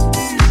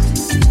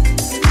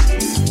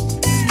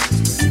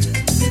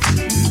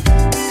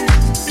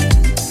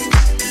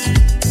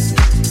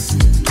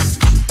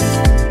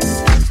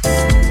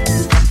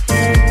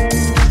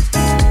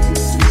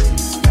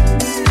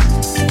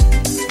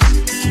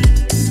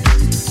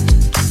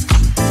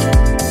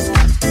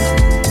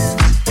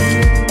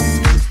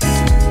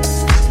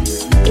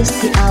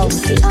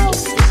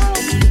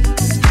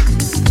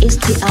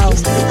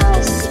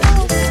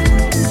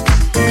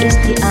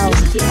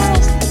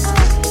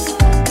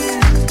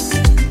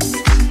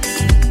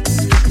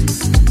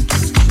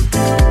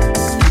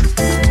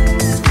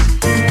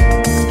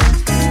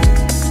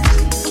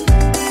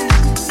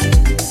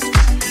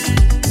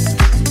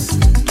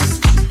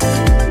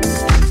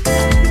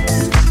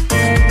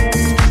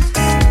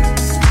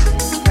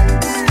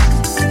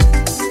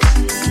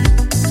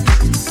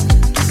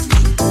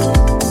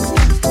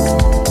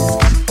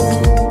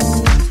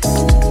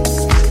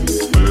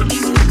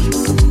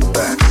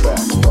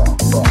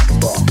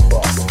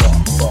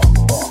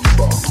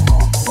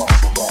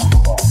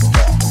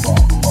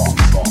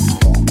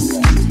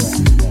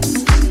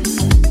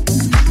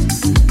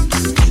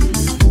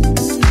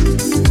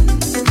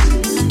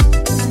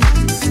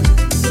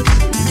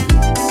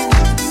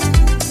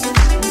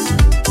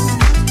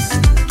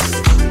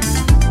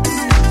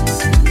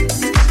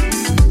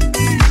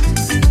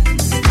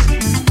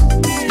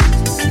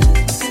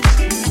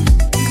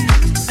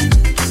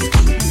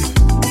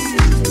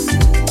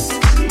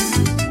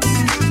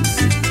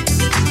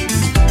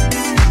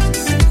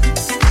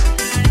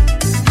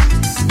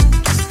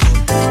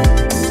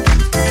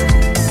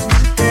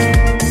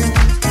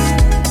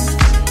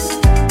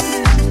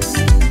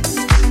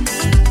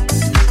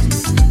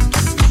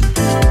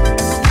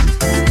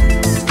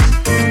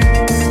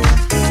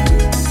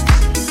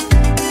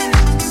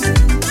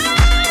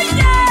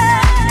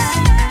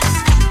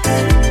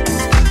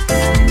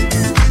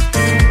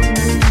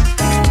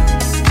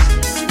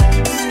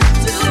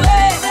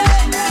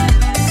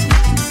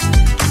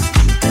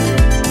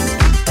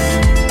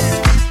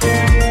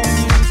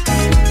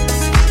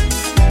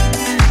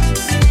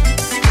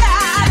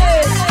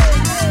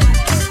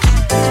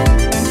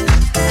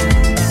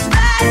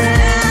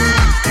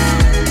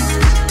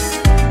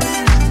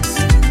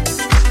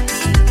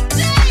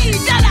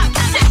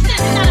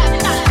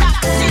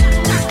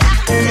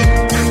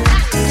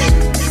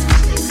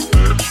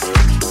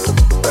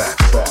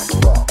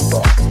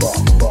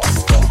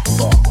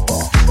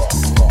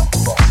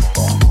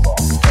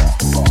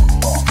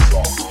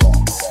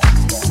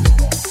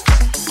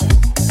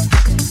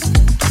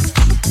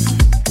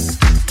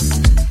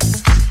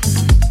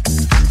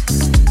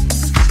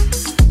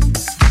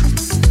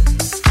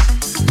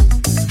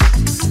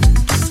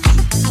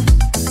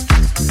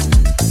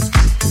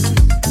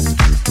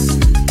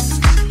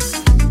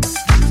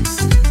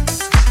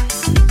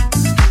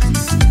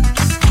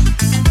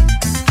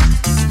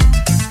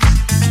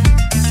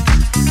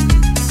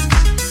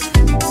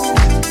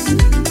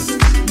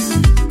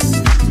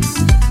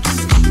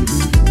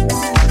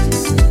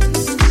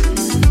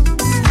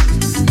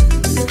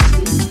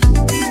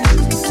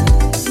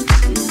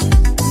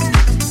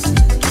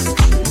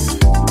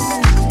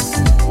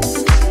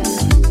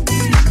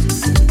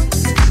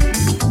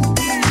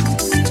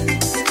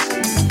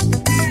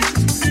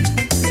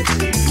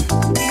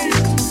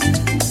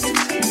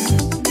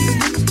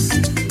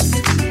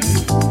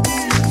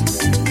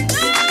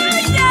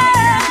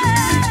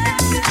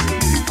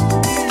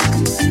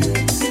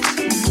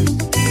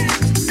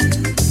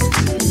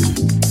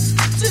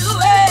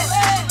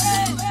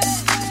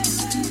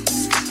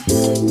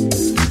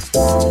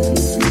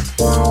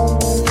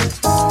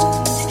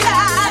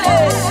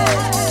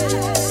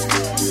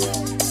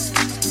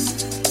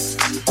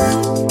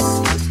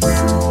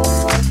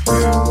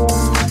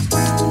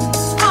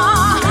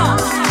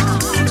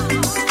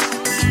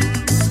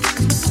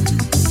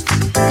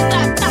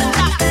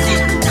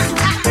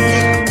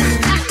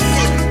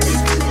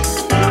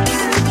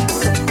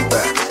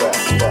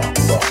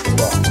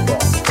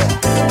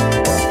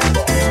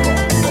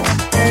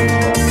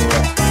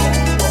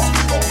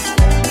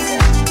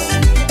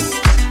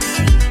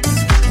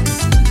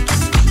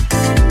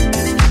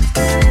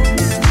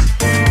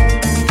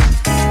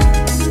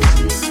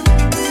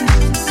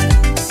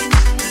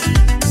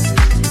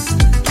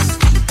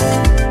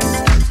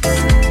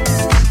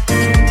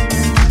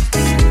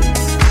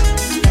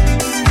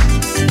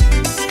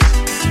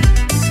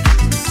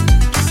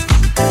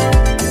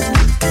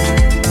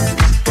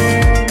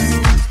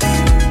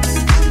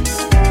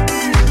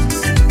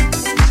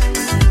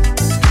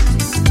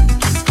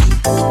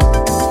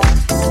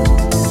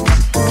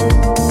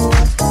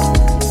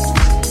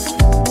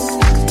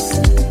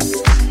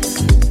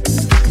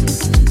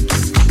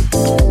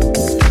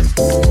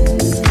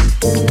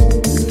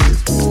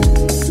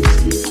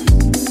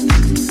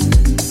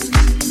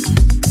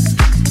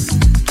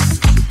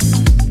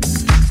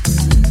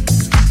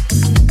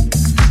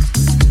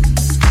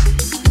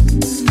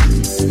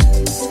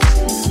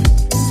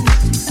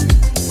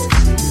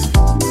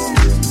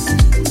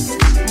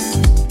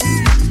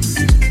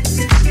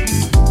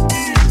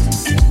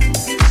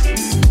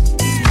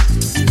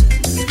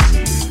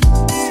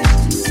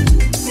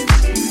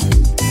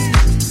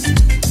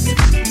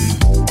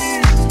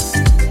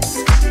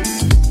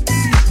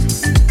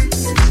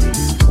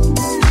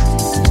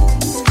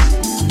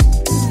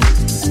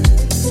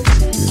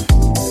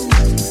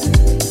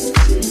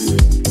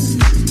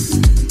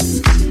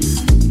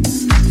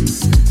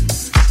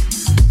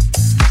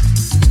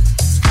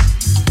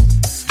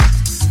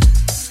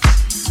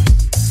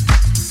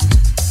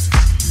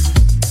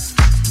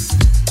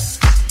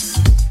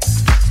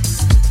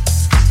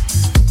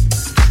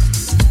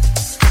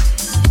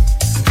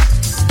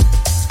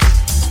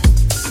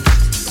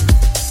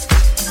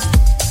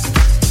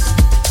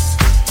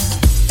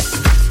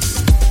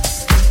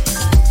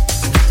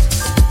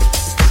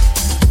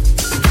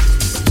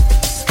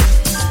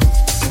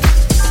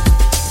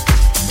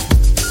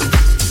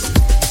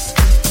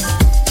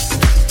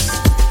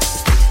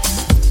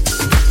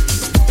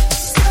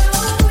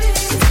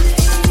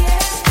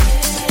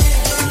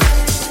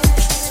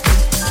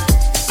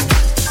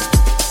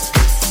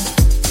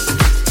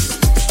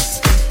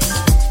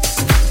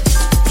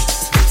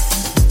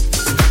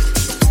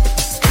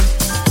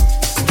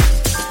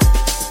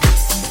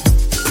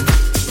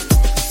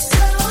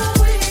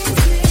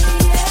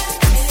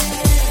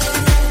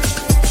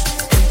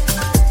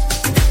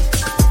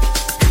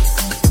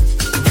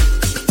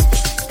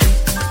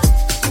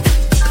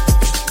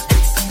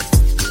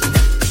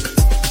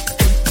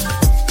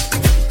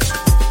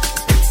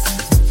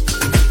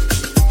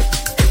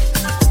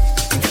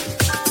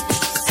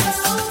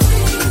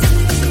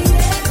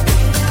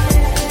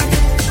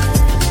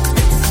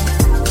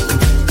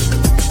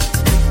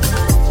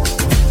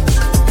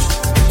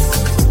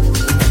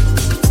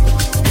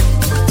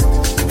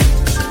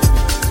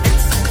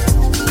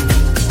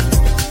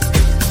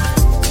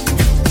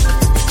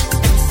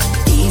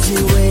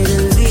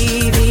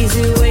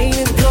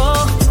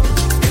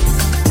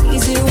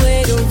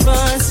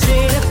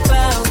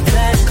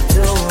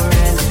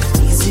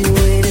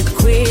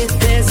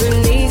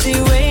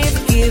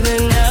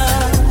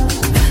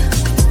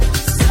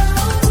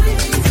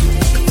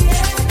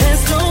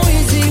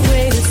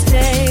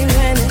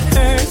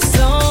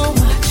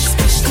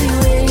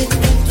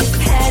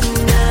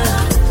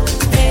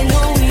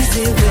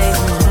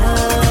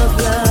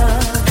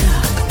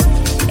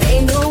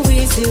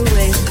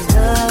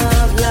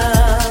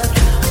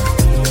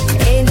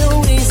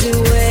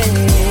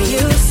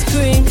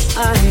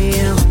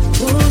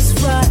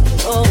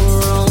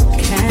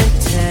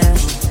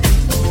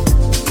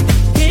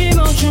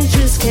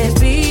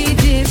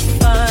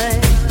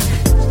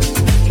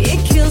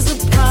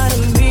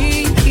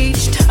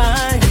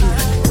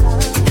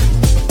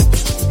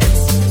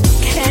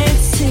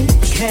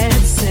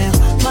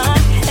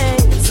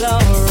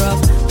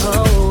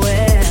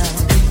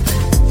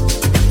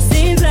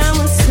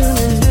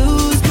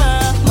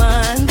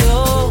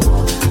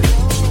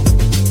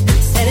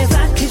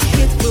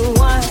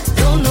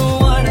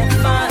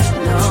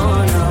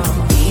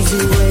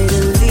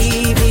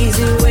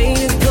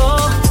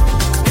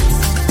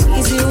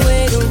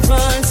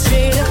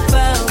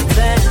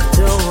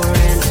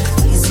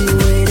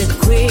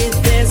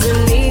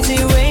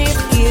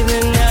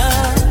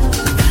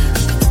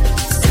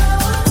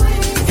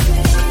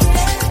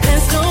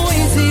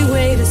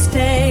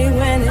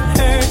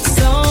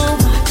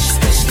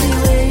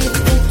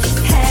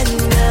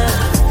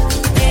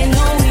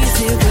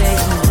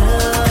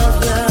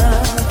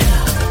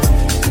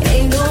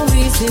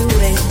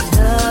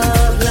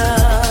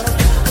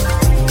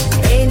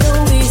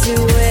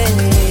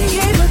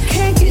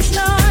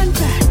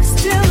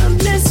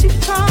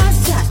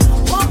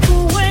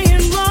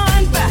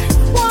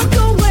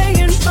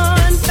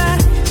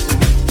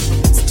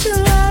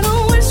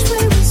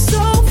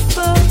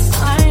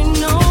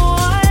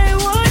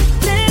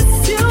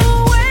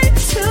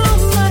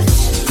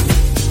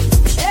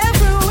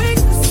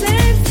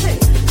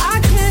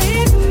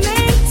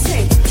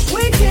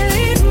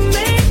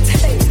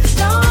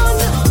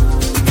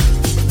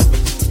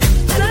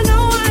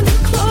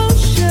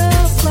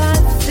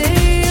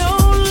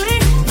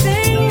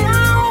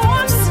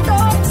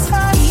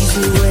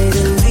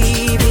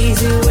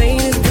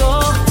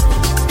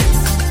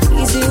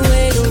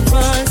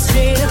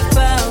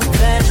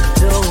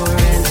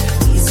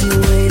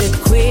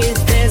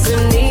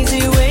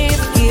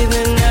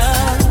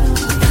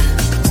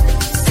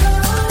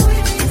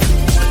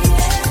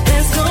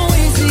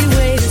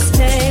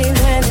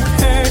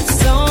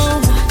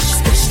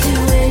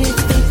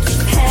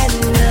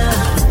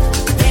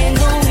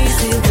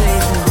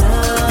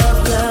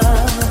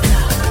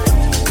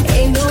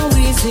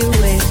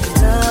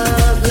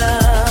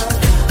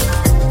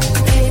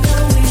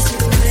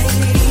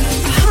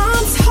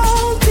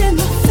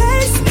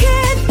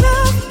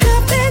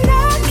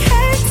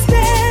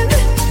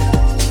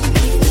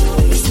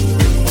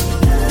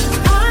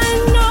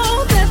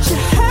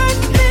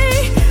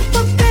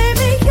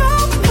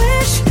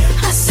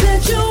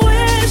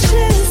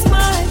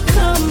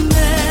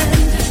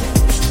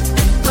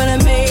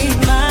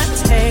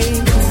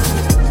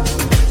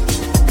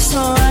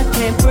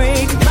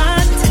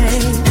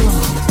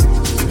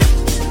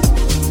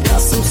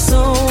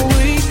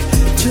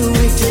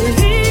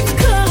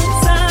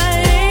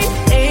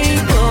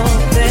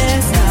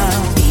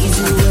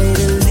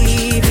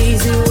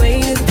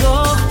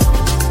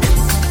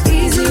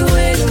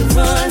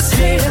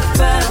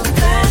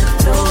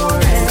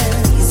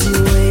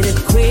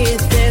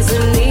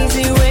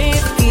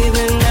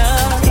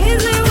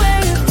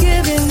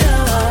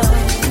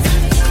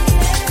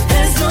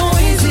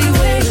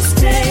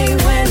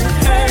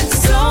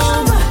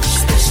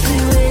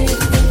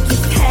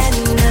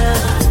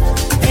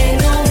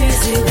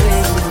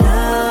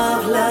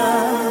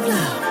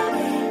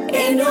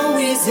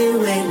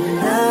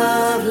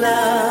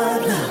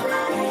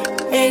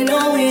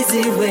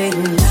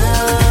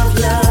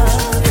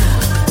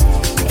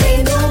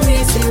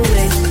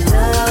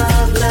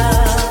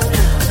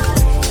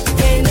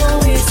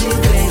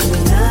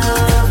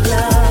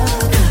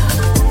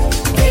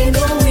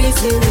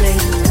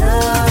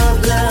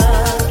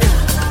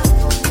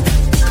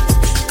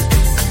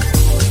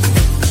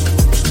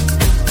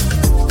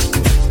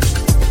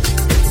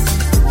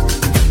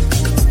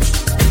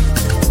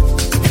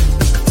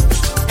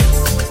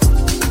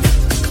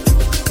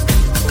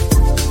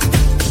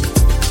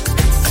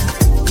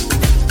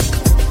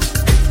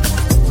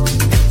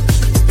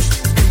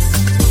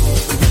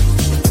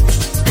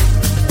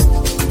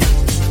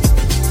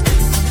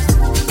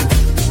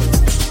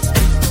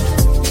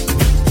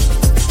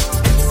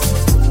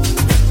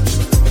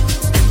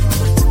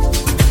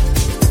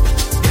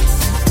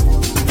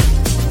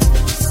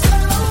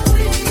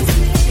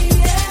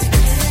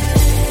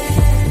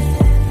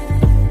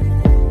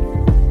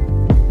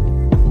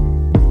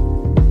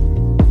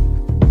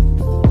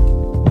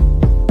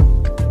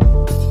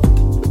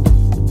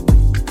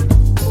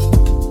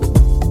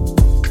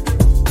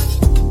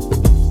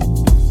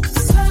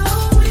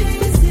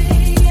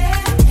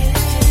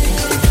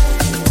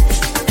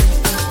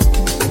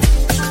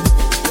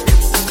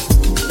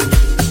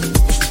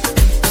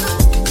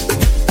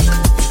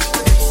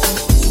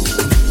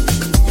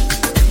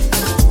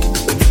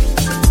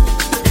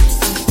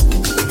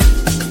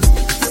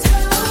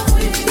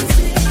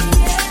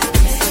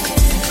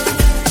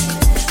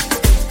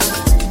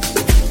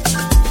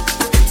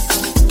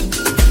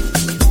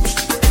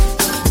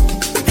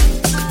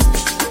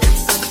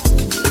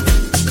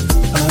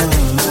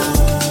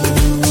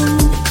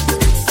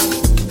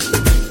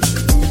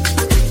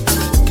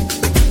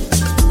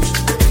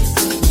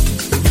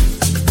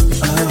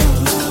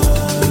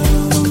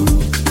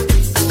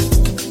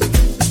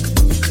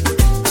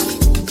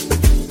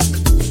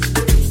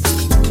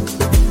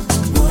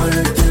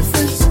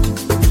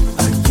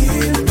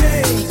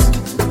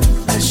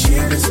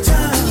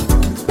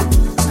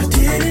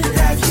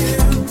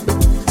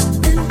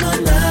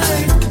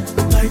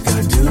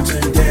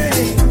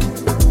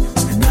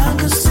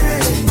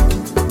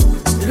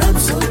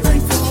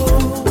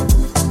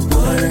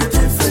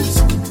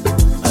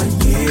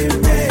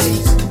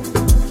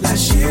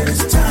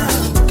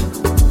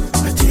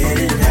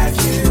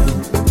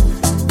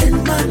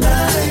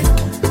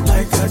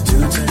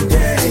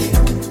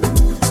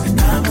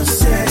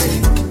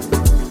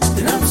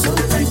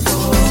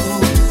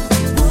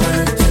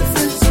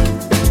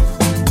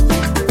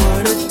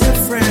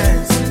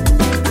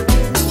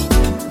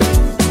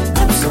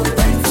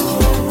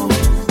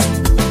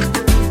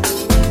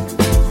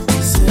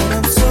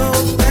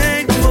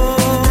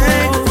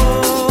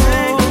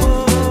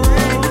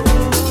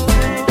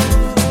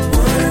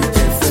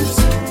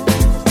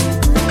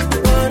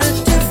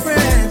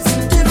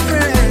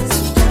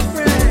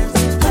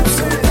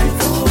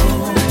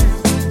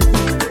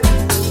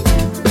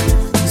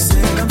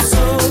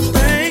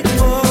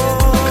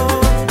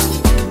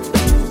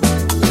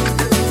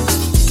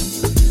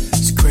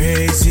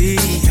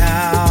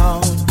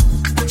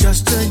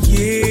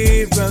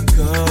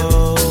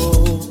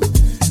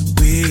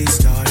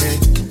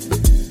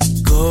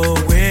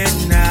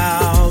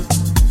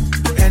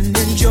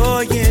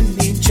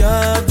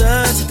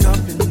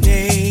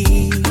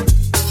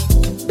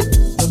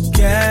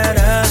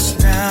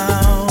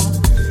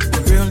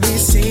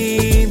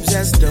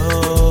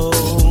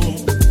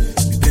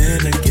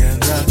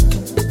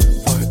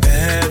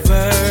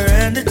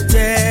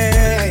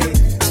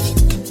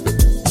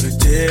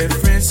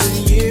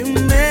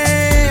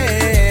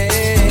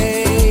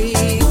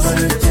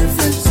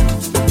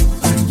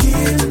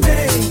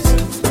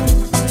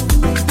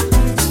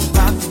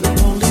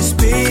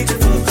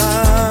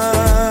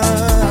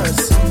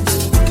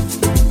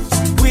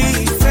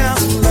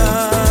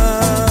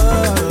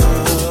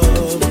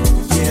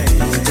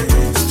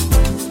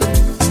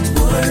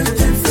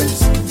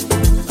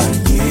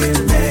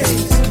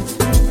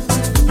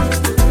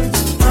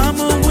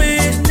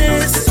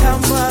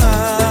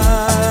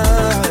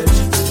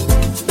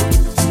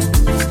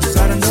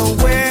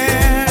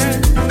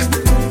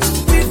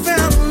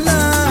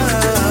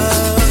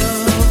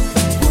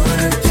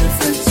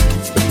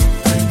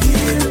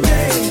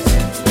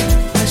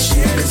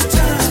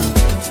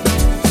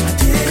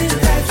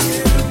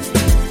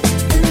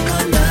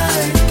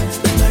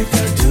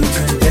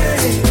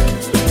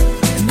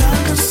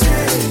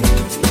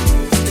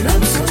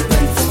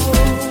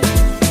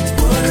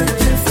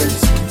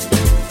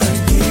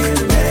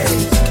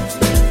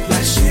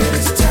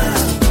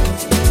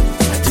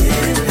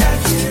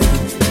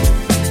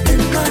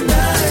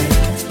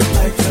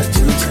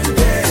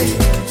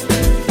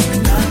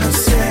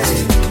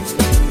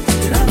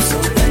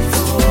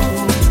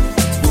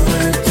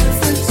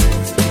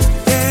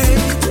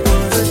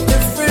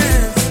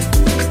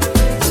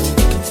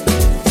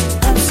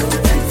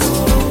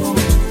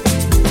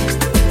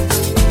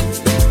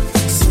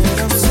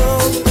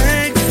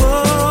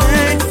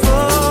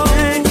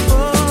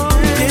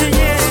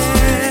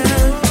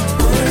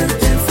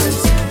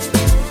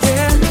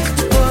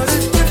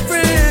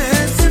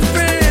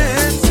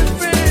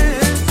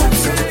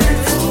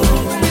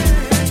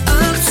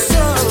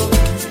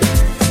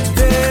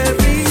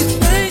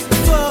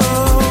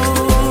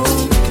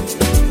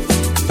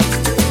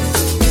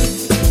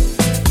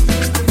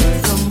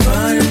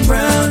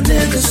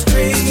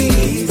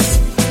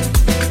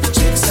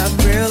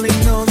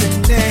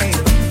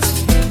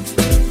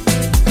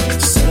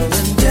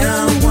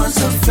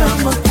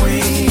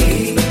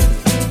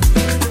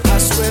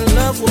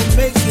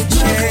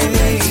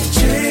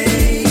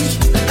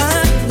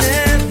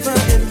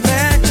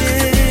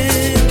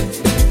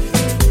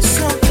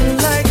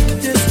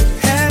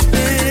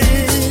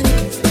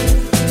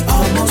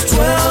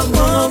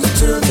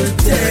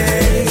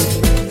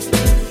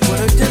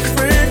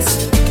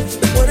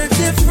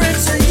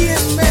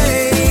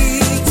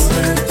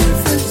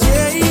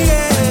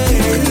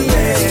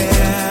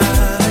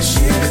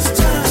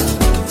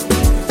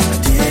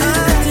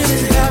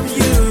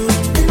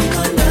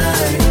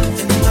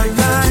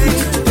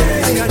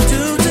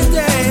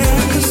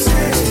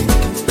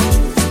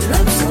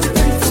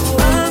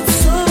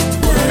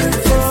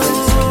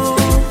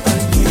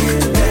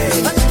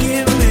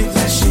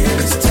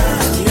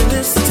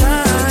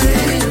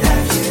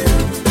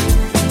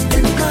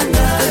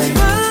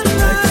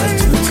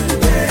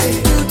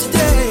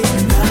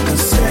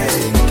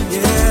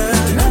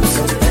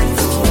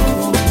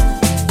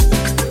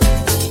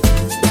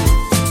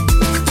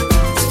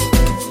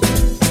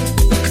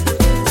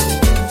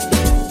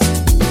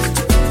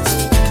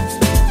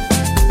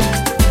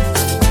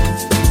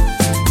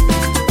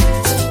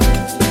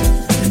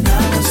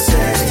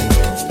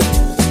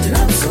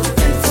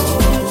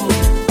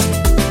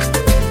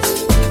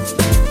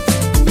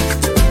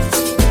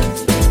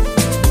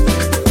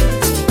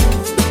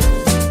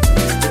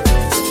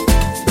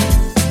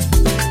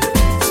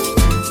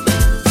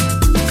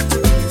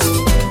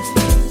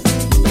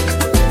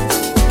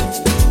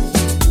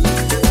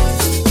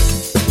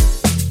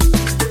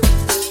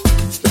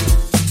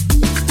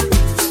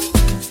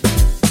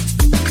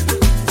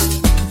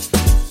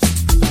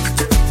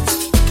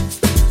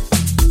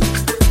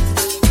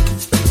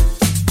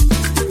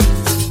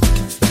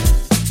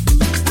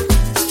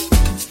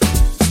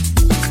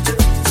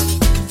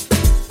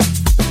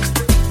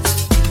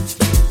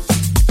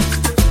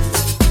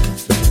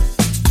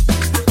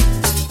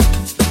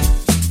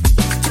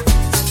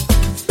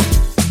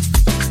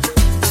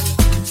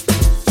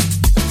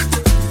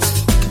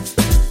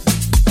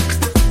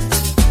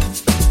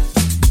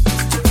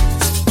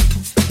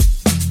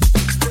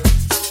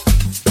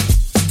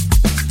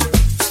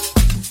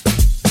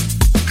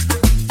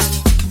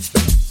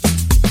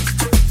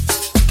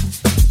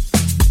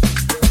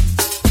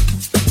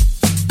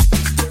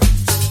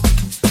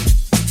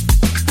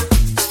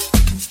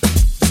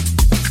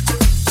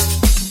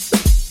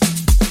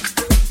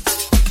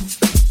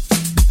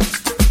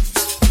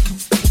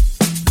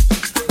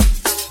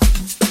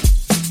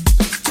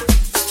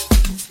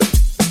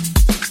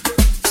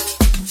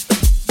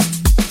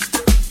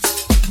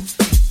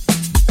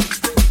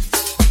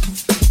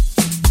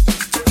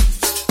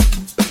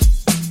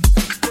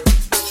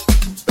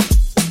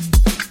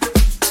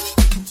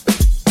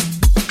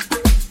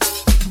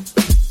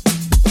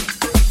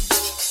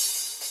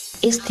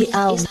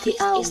 STL,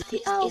 STL,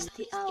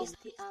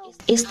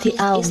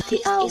 STL,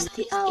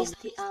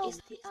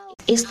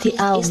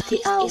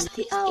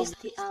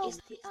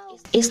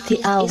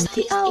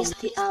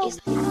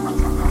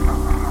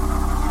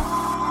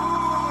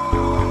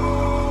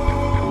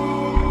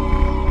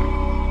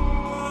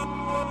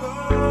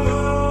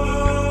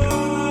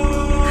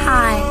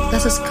 Hi,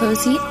 this is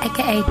Cozy,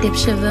 aka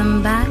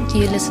Dipshavimba.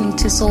 You're listening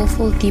to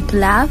Soulful Deep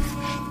Love.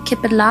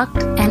 Keep it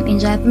locked and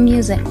enjoy the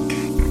music.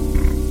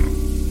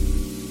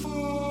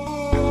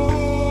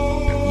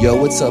 Yo,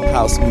 what's up,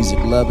 house music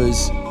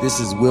lovers? This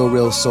is Will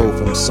Real Soul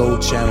from Soul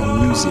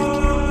Channel Music,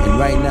 and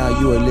right now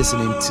you are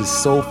listening to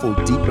Soulful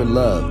Deeper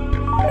Love.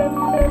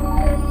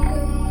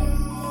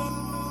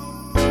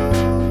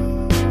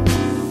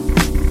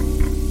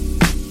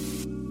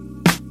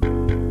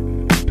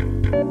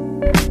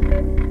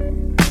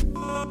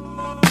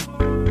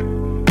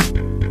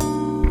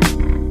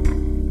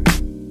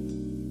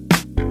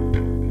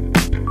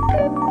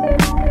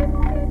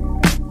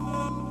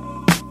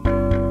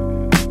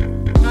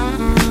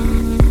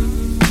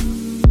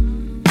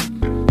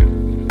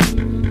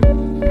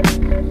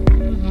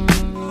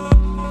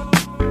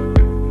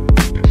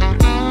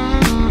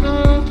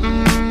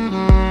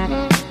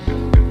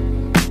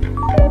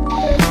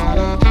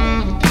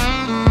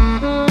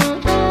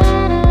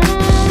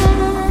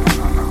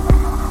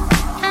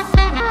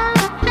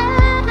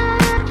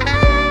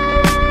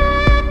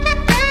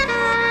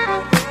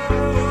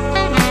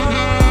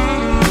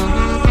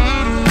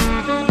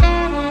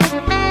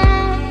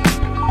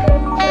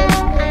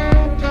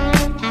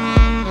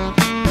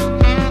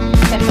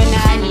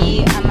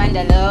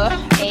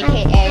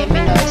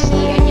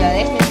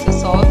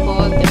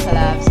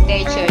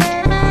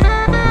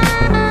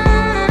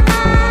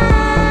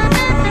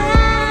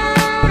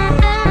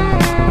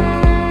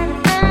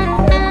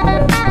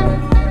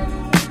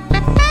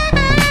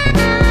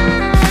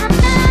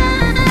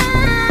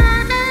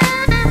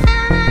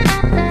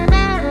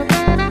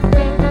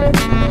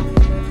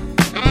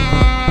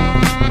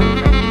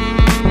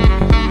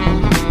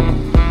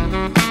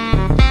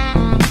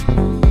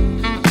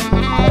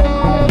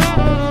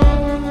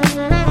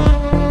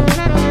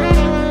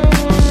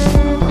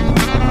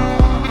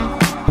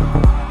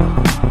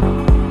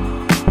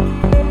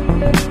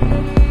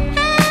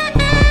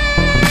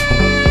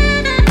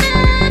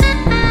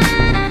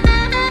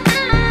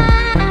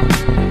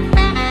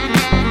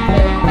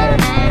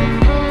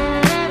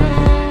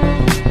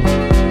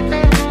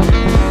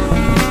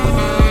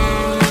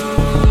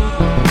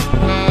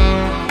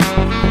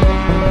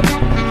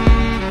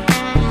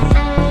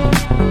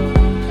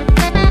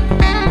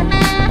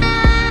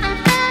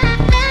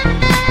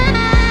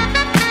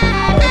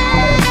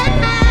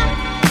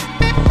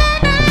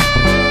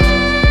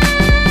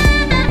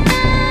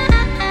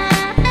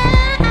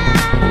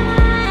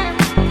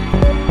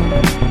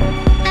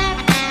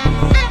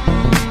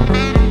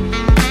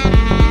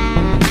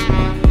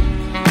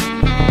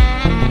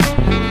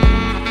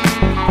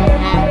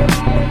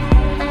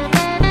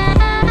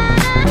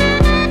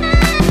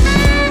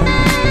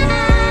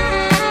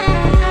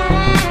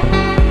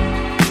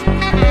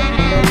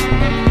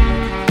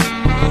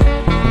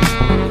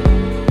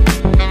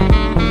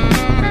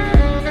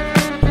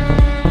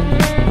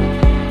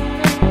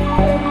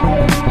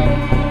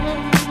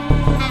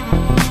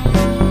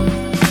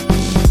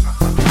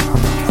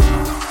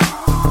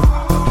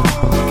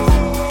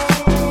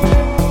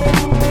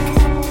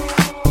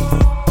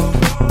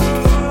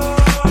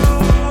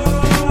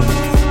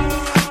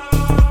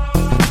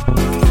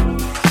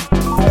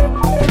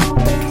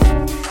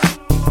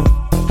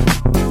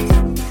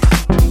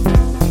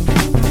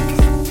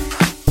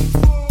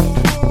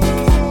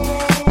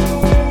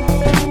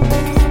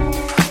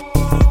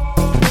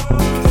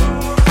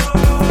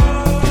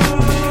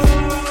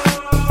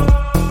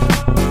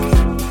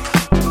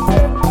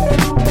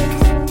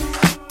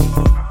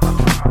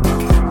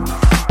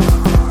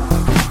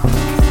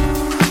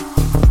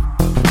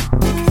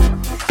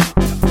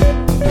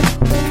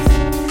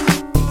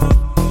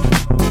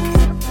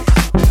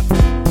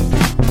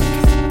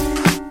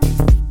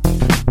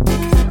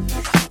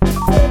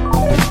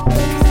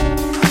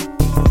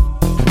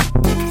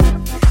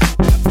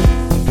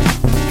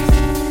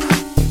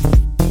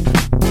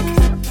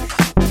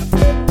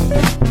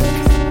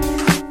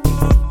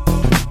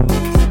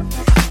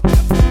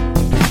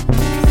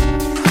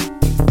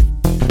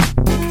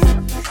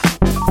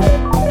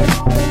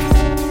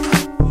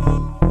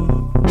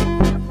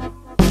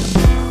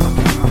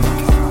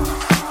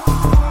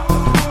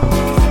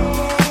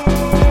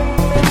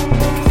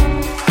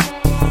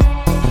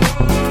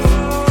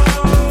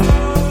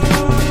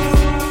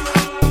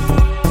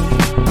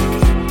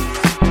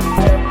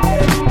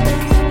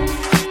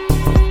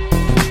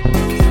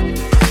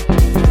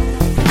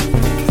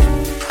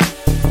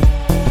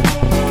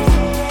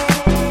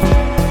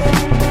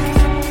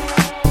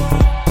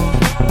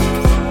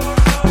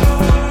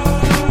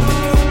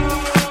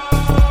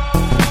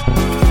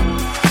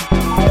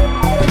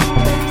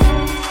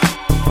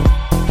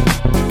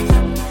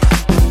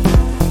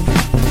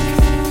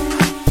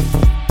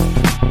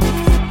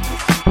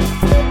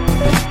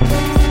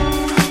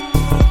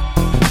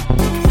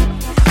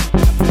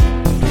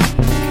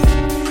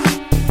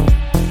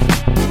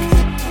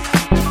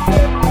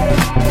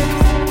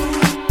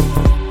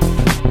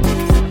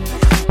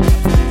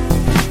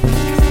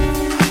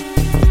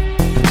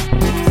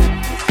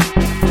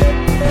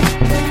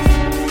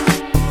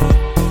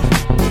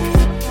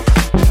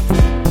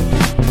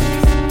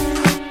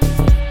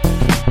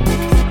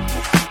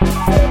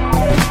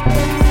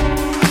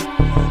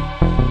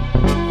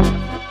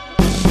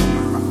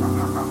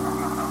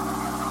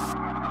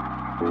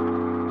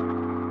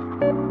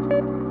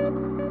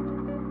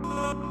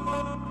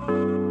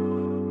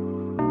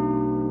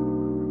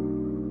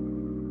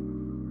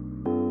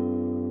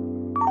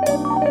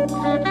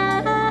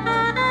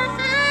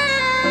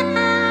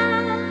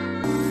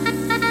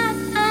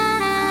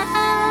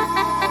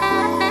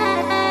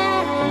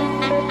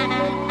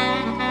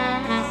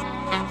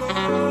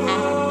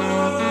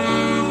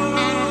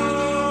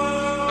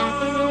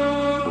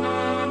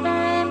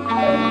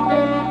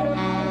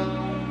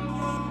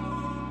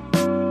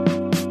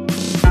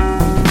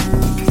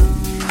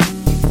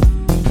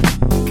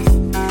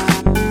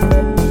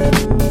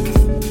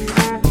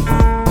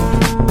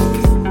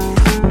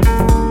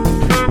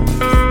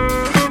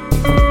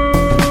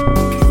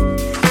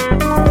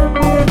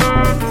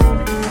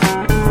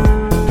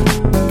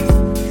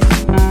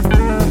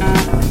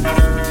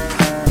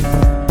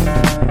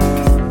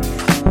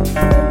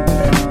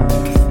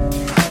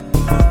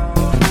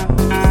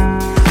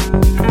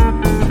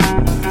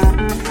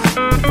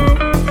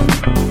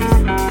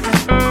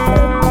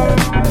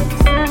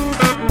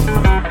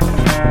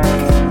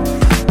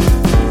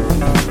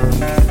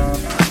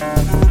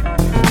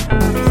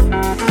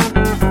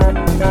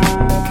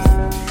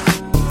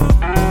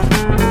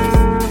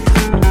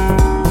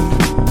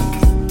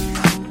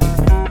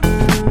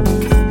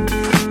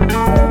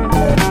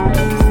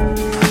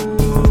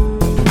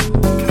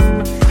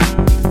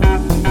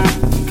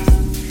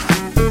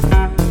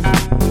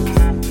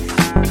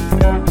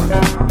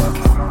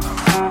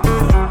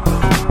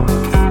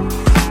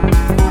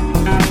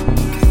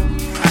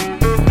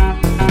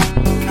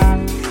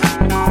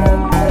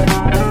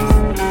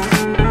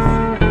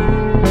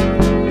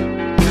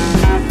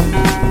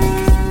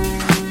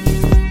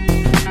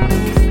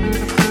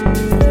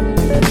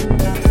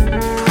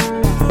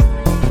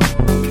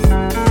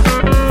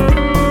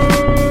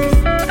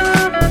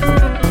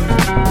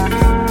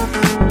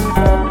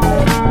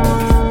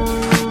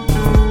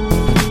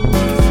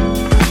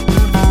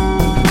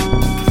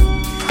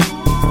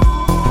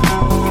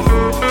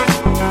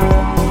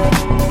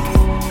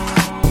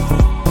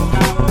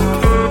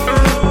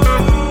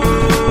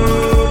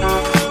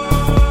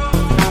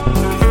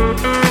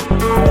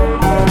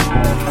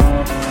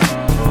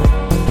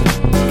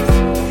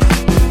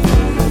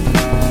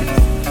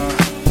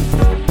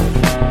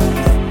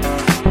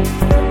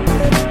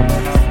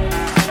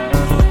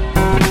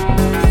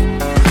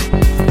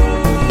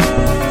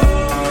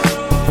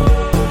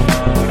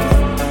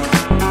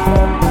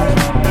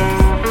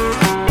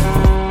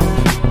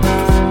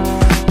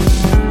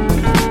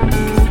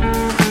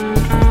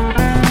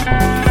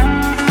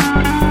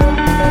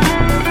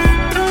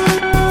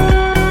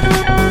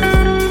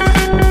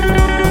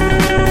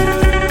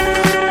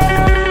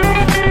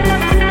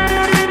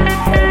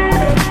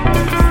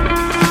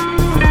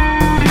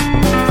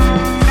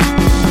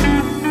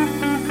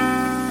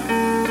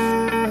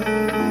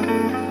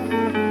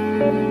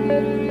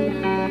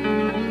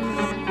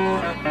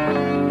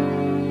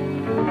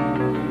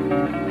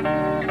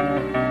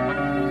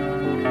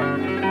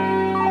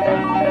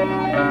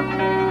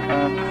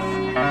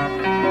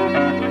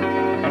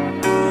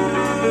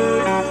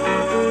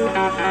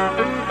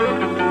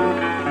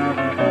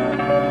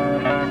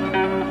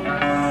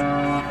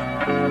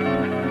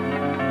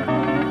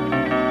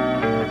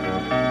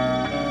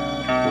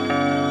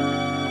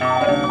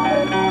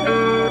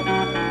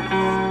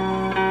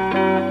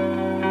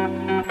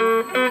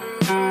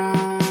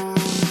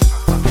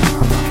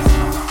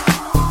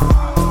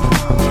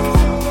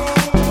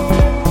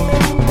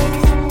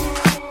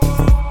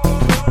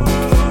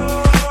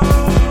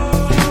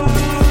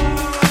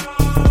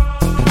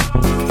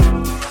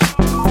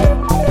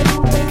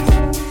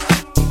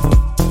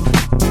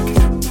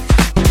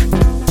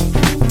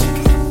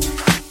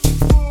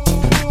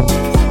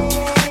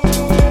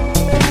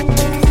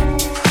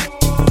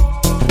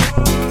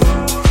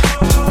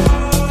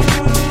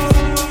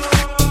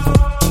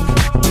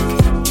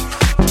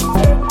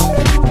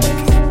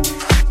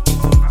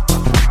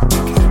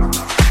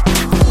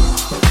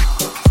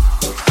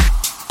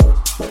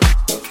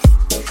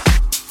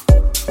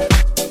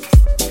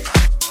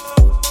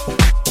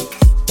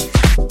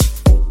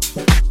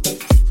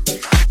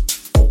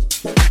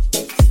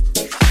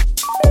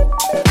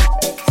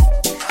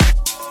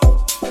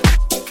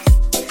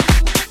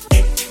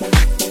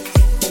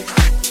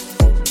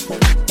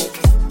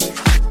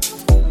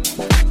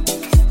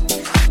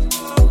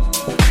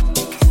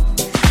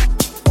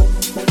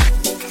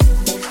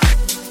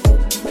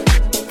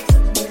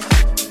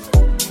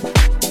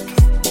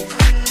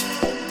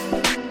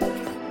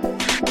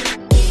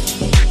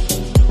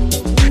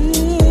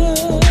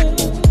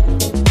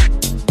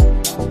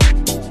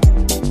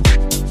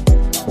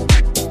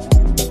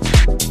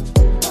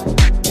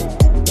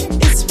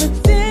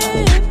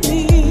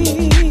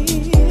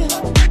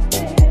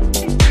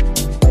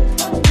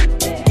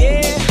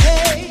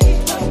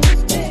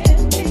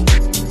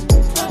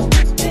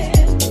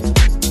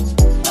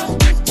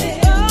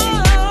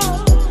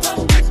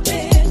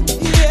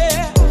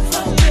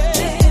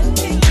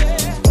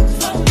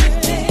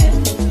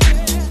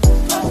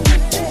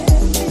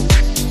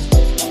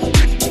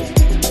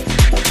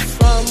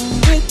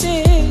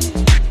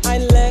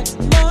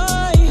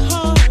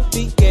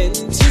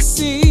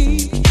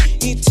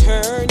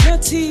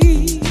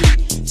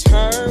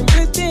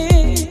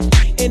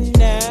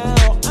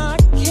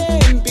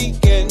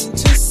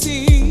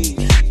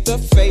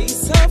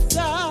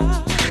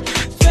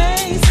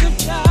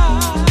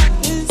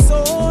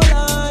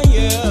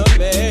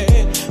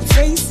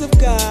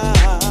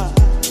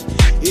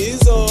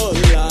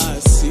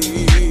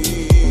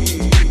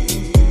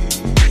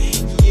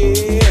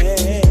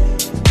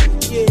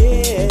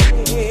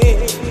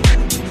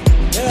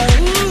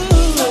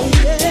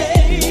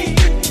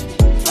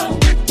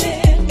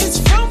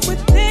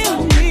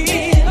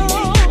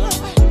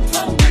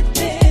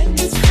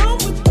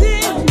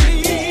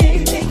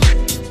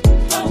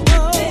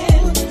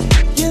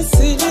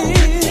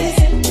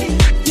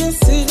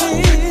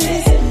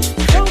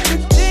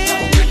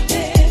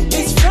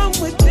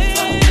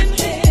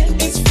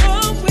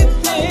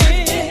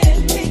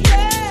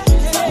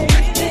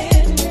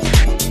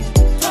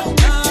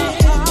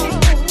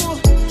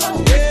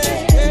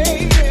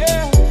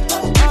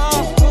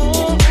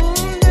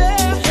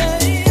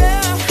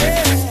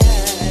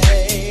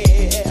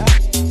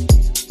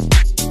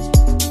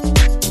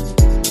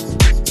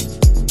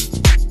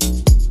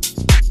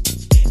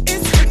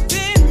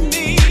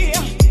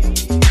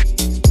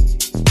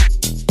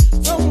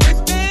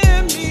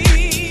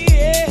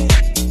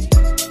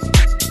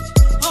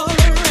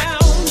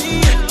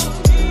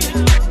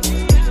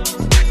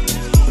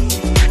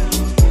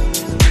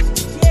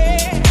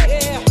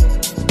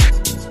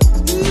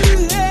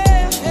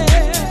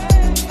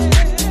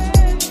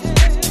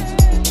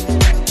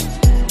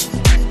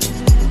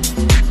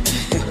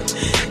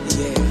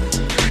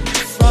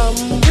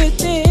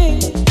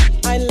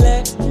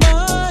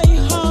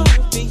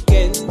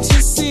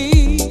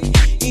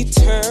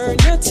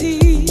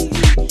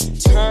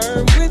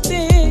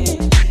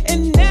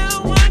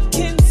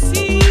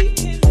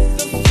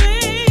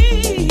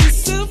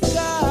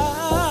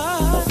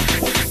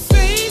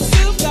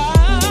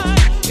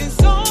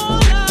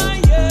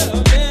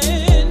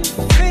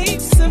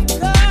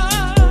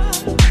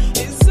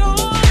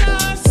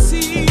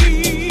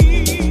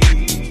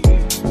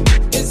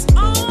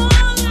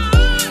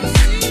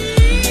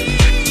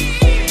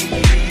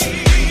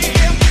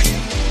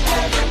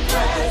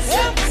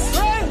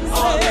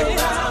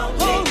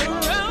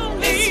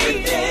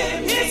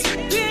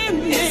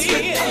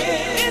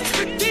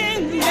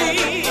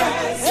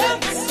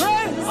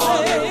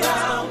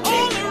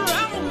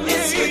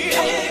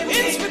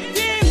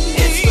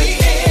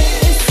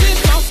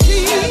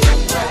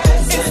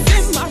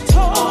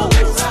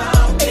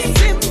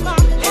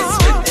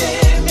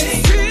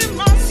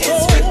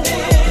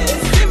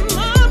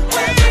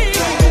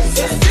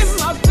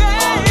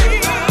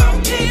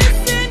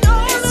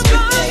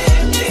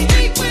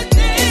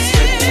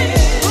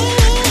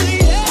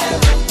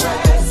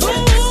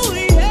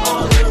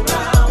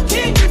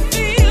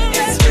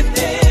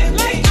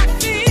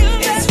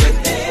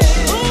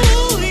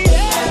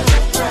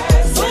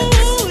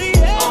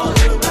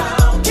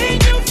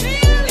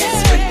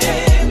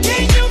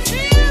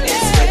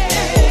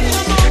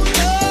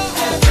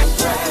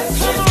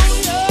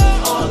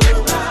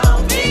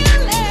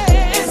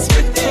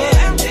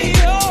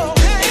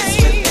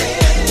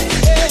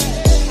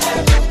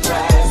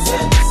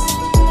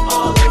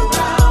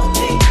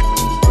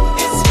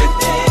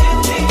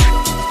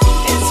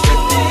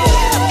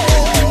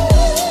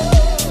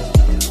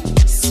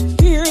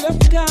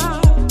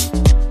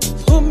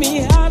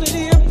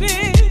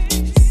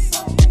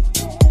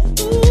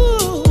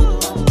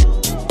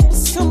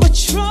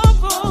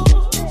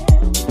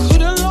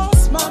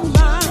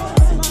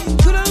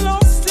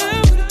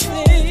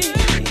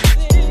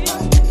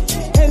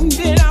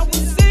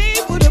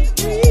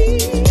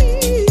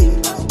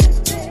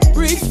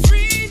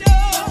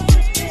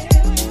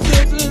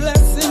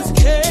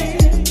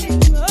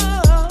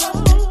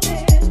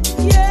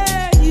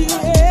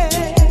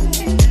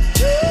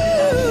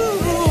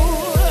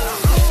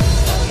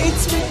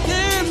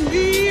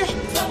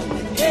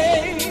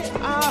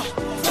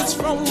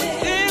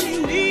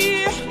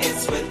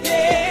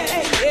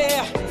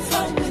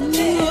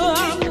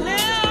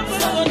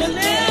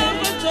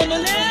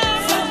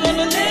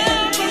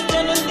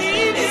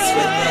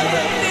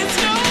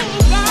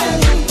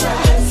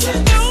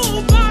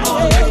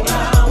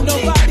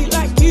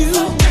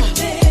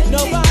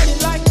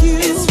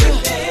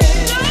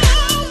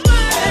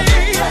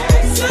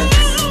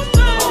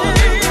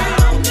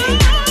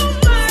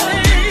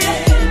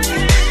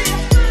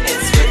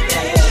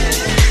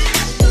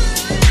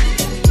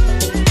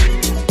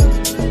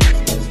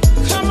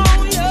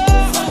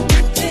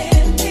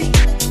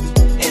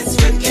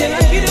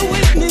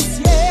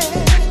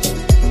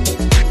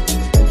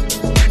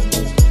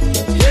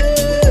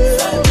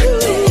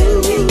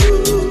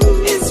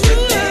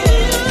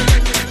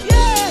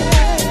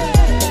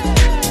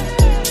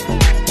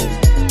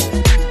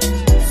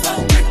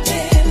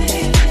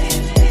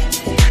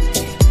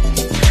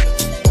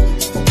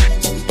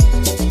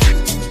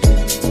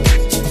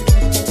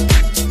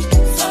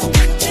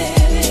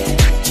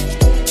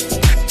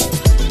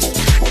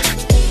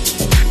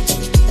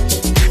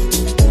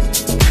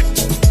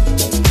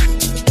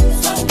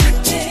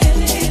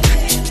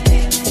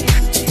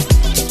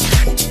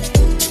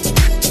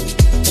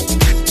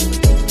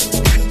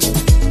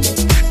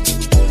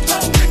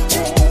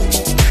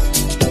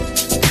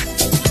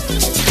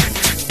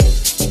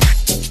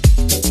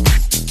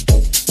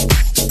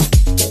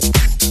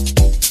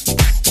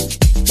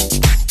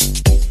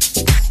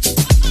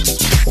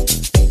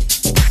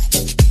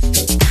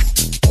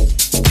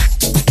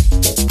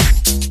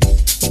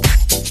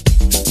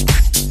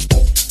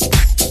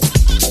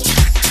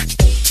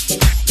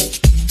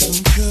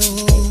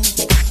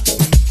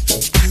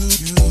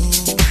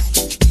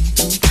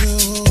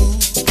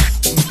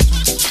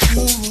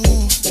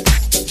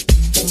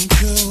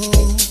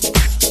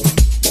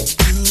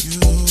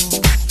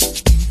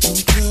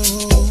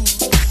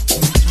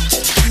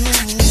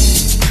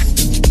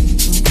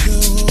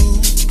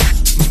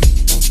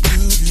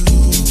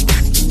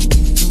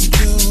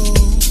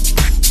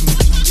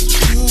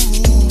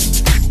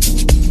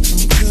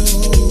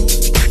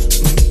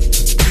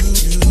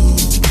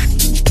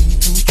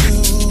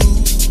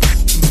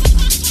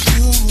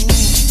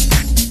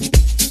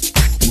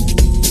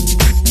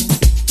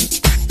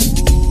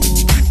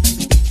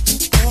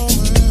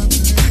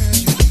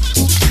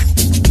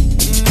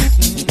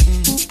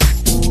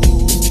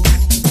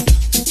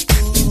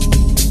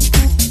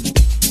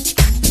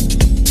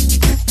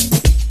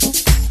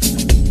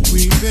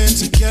 been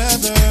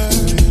together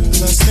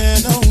less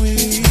than a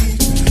week,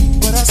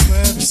 but I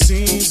swear it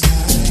seems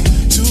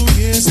like 2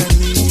 years at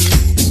least.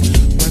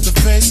 Whether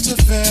face to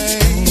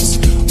face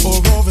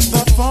or over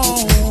the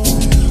phone,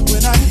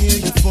 when I hear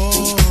your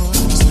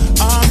voice,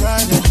 I'm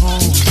right at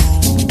home.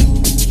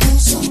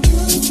 You're so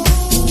beautiful,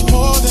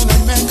 more than a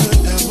man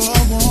could ever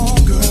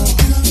want, girl.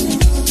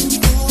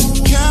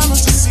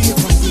 Cameras to see if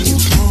I'm really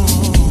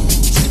wrong.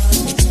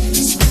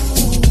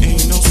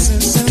 Ain't no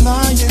sense in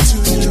lying to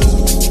you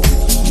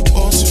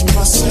or to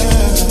myself.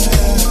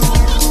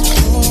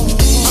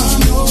 I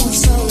know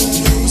it's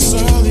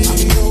early, I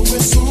know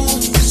it's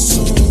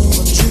soon,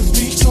 but truth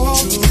be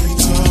told,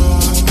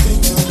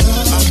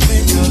 I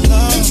think I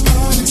love, it's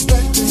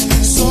unexpected,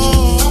 so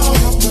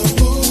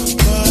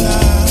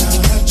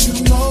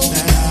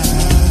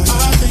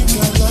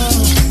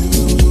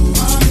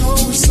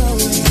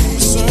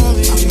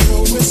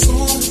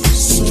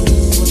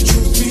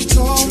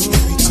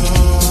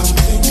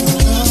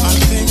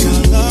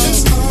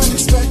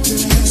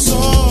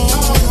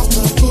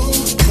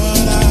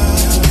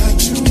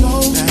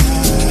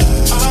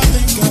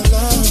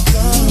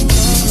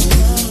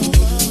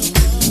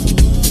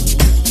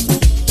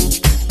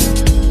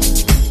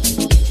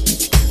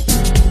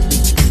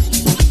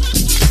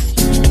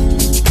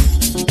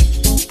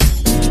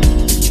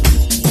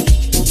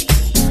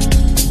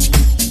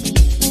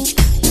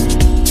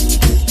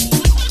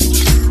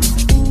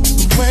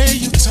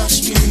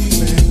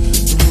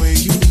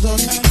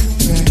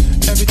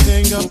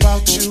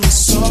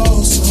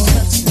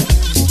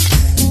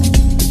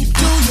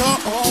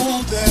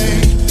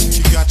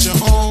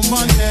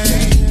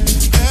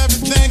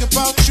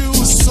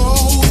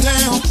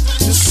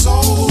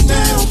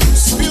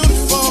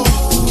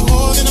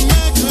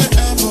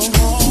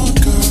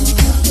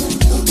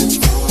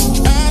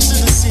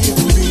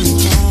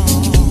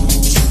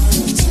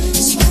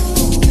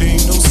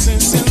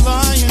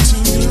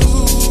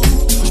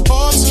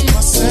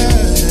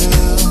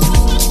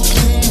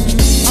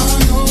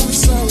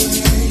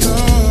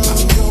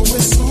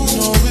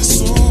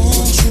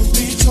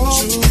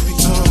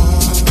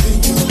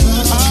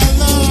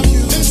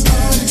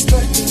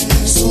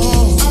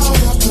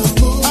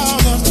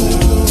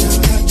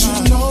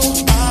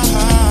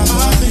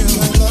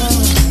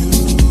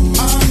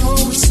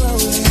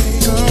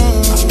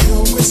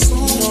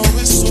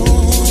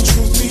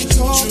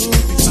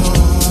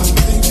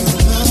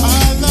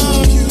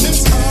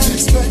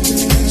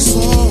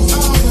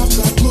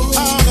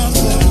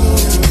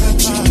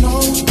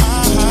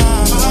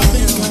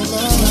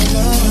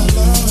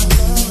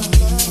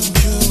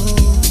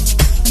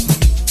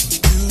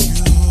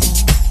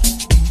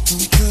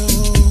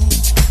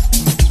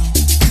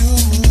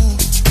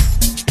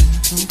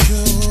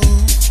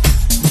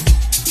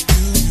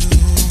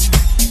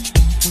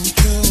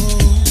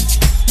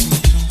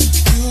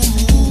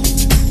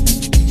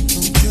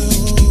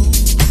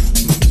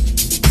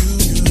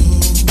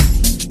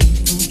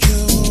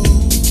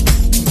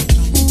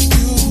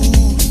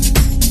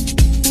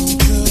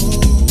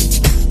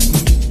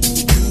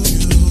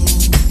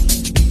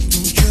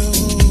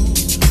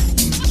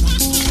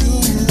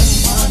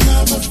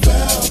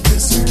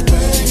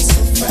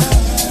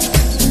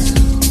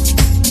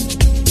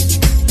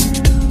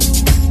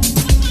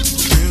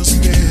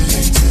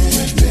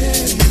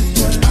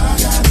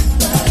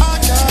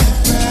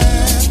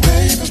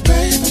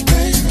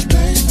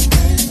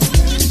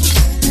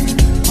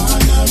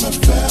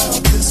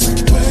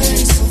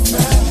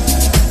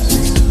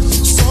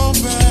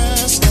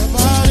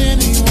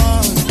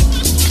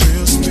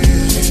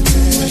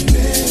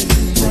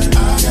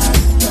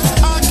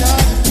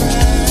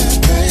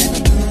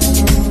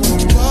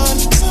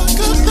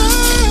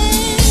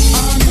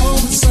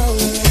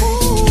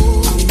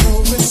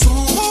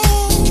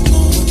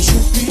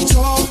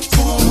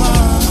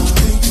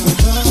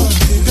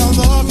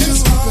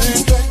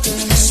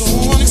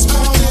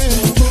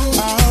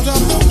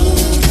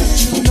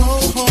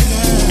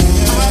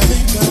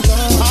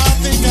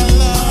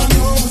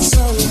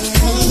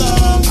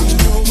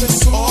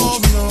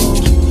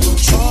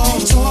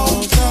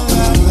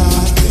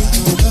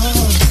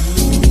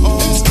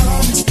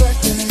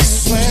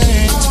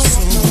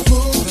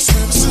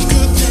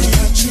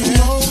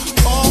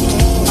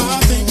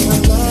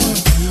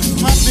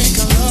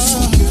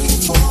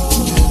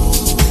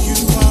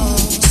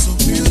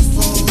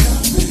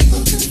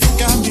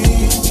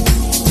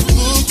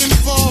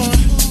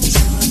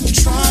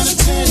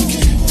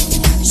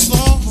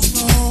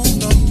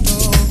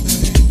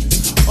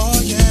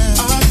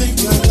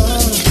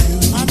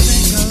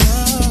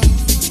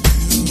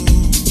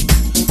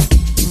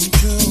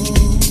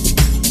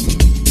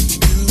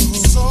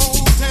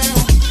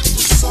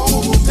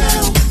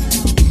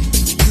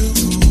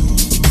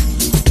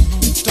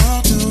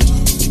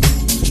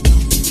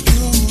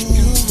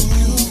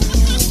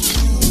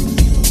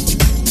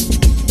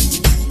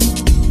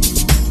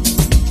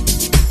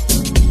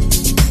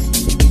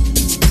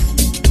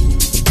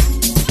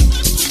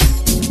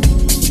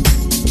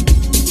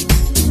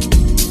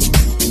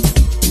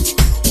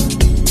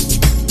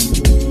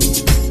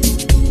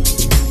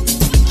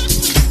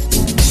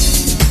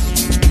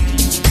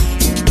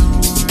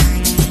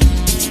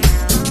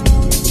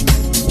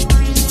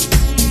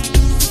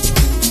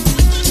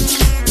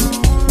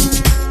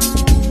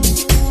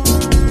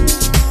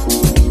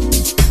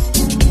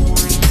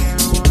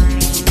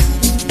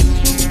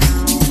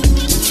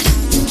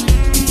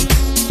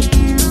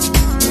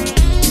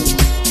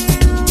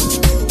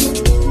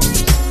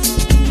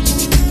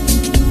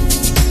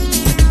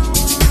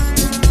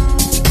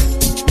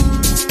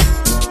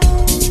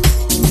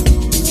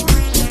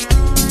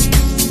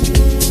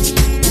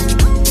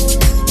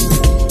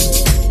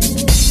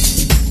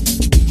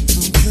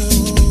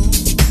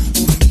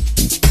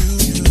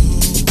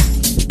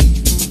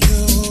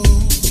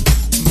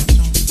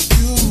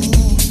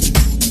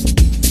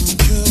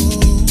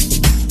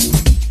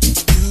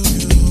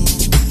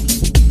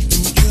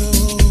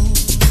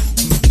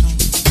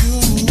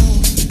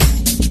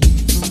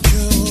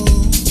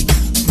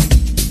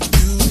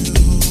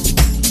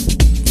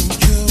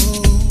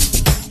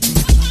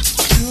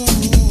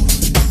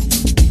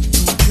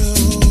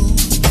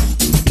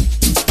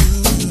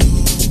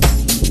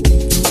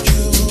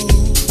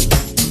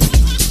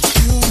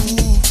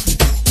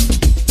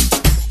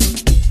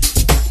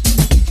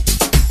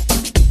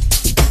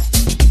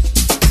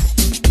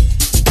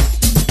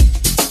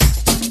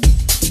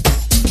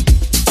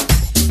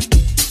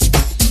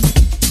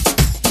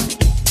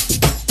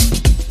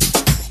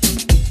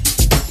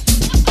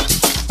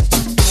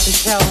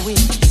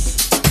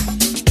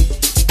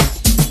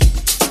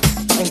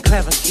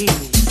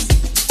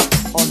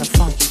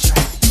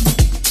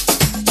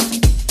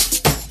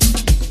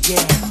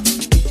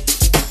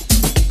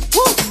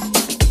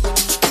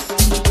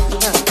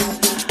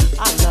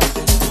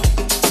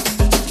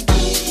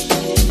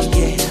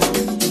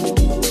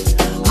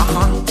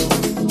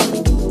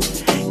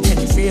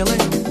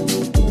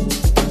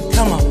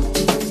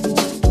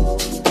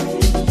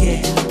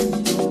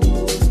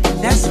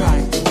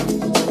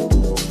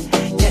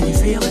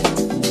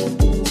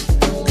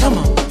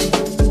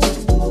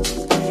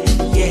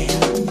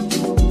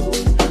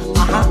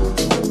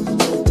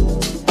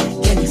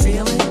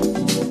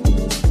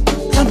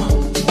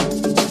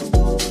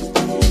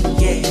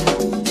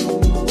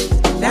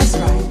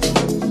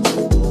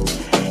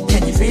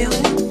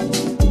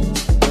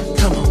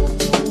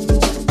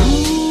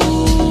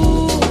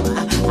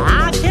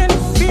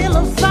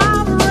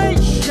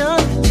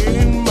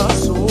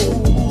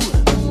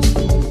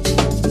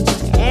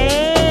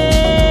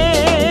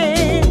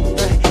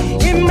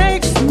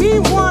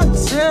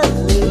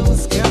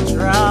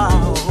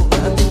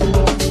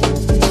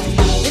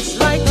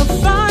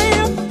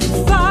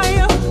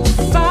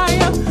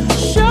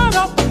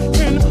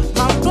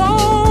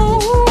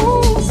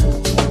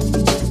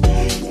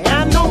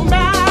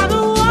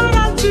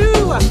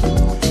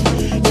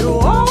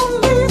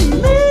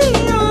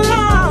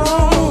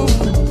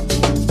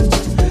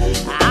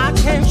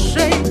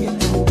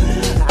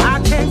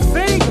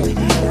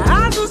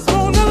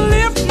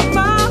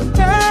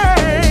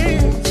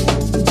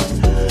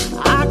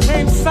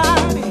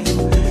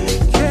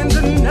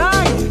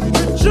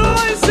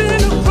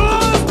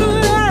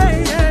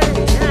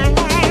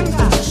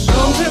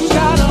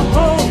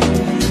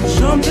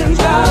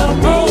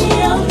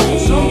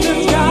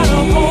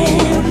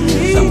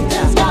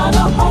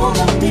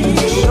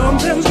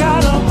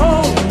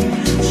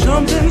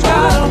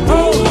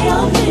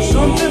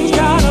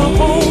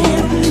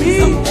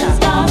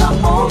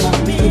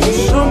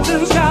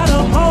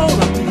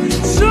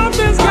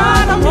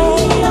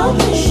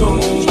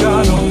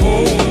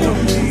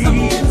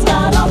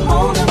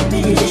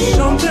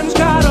Something's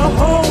got a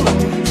hold.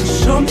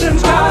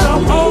 Something's got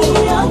a hold.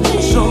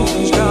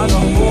 Something's got a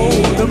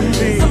hold of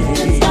me.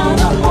 Something's got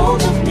a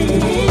hold of me.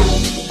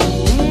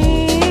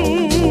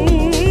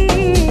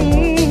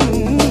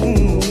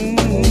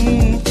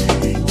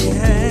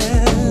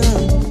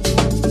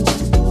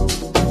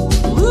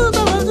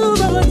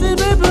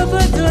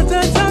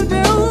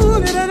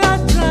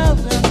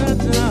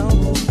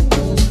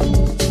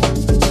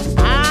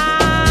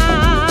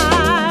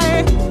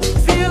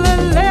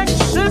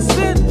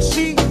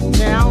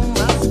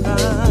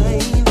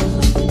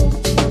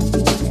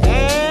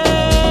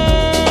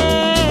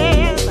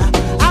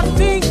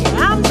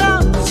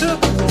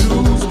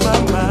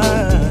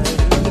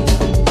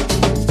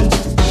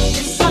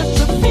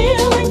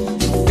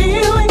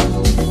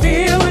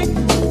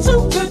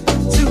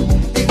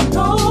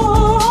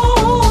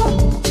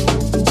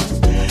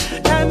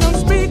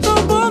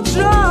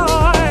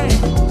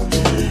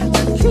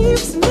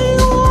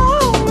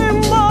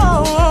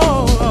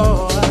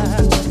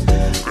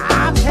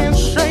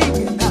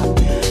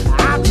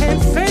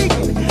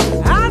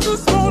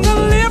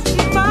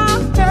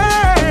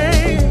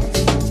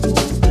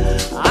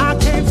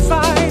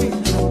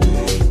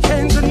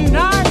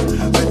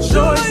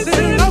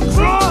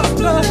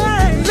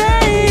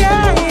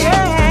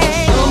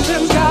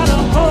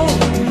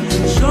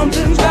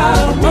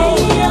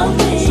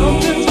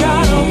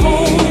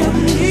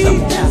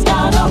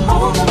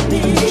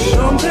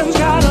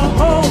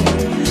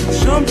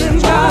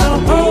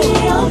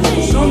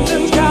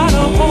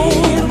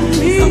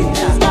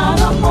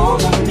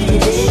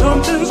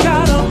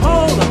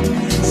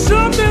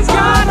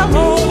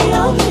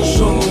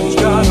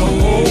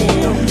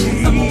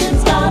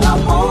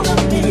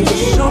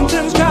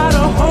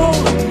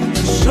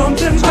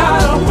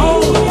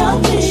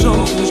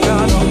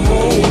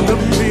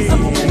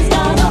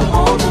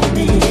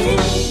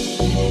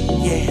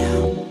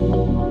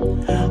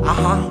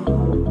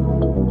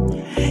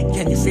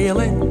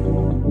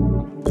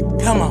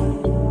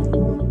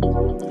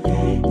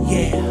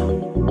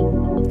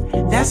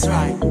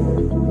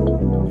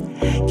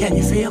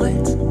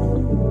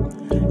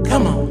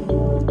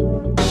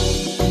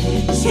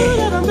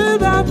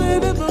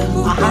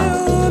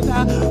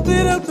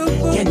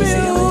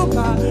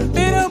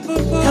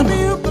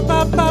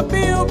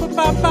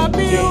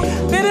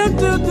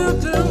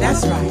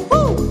 That's right.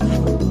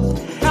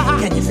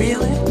 Can you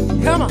feel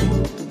it? Come on.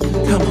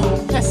 Come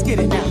on. Let's get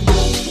it now.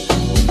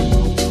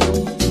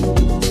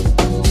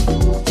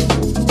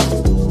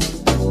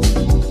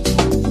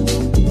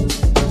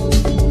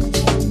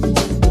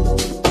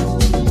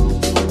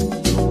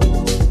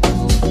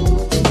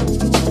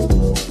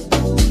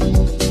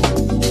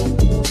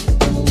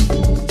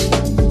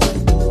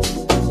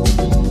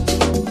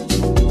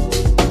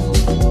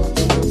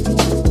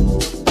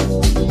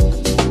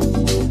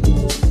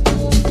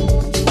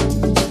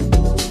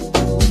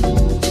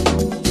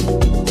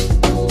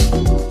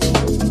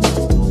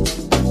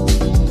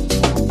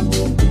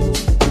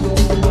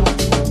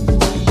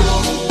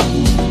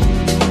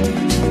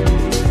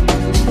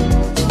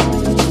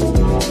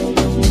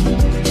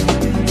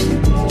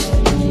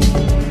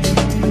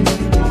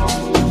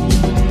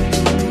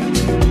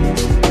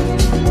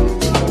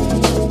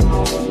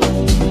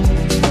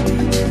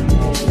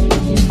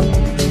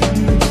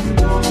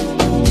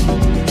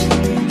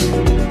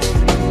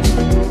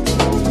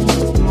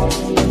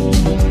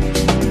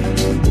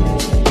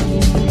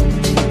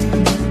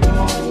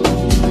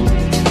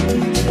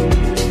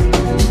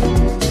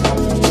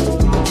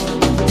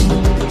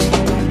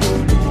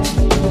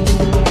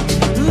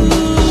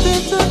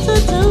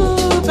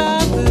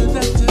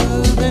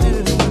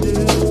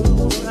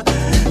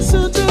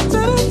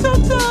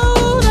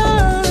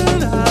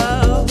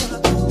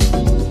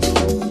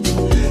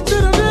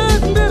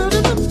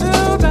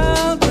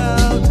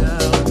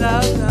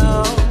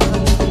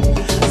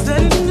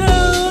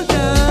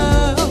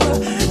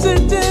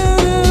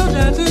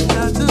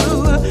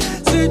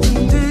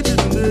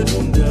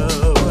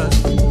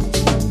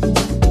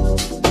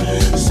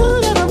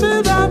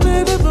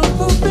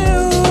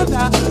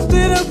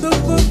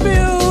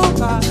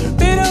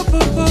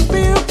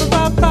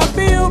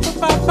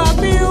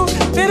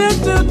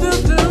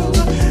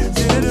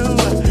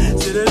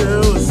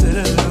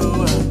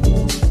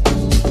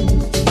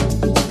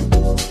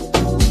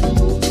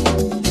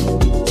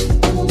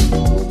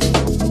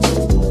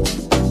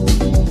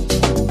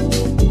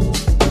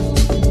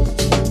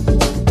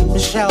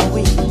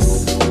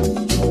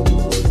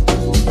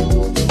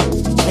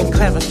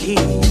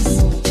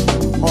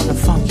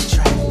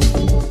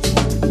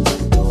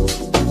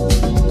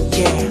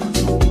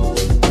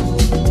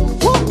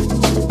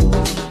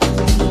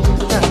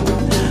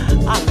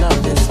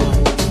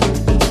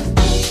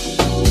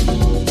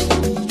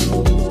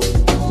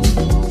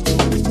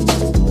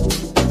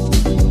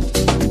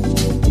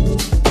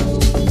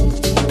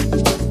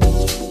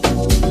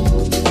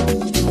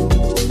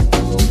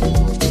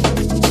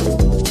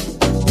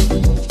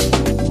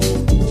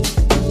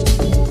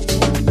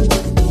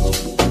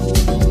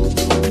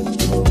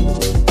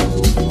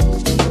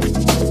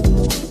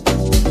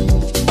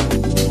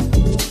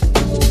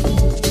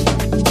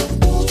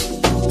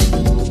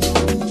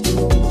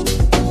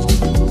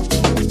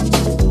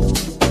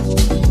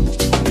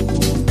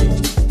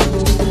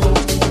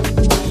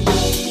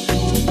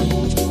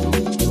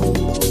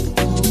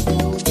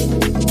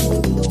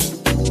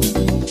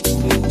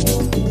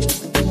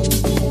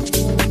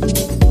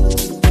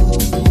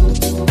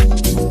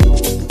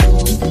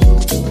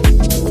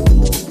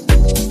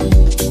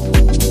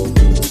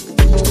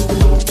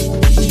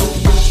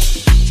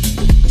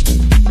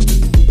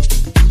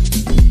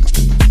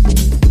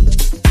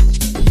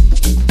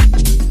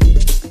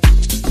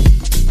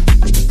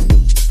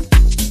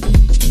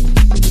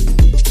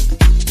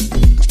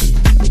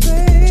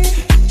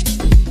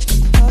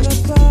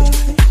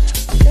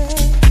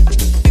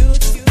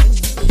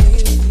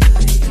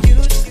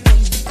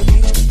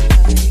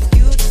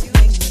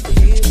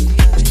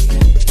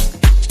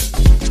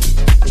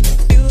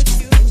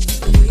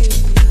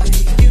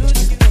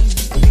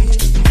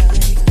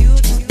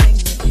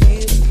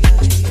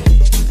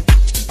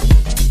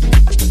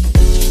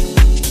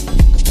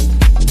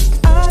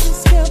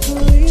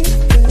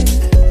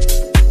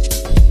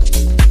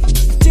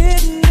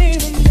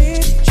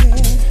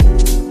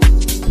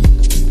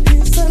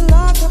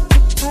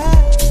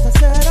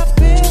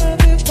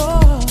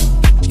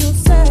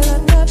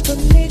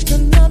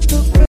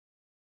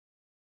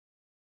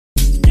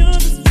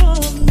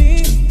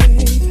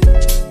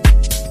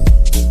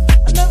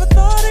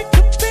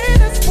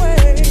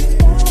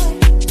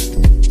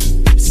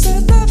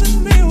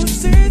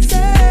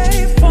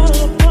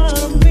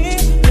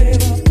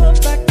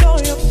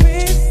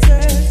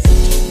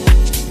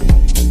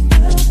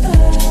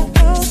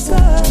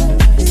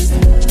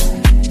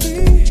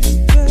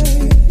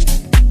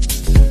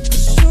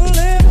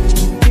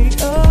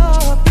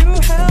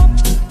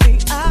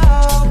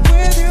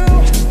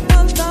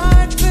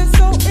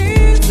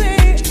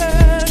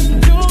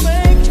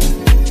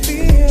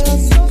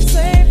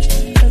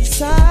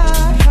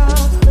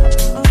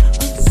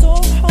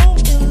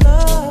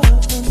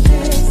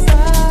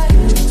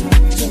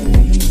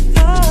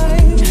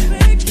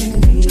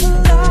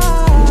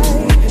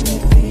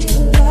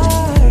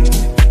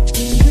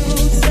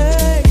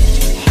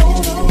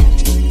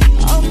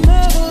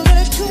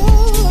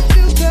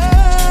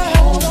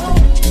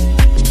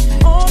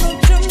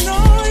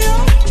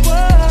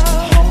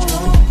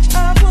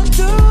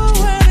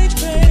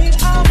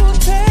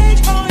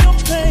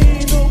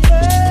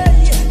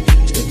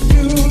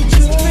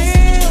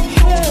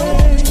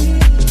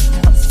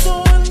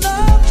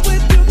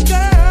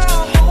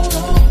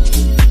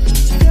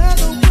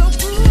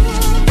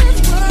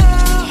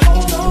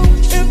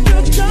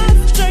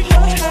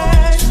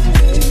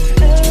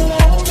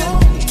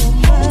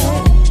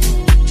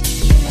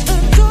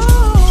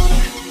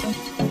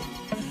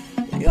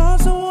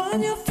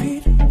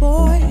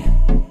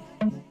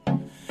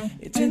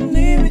 It didn't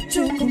need me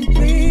to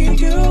complete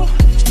you.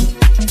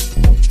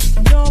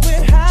 No,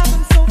 it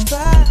happened so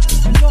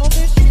fast. You know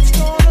this shit's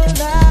gonna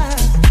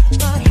last.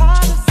 Not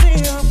hard to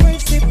see, I'm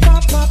crazy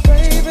about my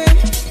baby.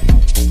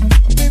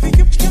 Baby,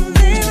 you can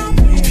lean on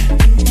me,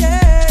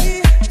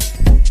 yeah.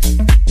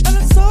 And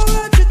it's so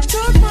right you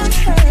took my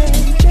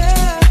hand,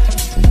 yeah.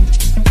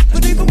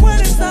 But even when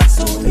it's not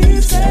so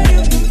easy,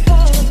 you can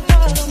fall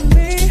apart on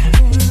me.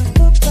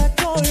 Put back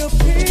all your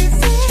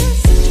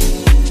pieces.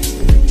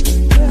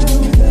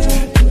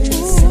 Baby,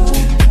 ooh,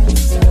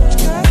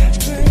 yeah.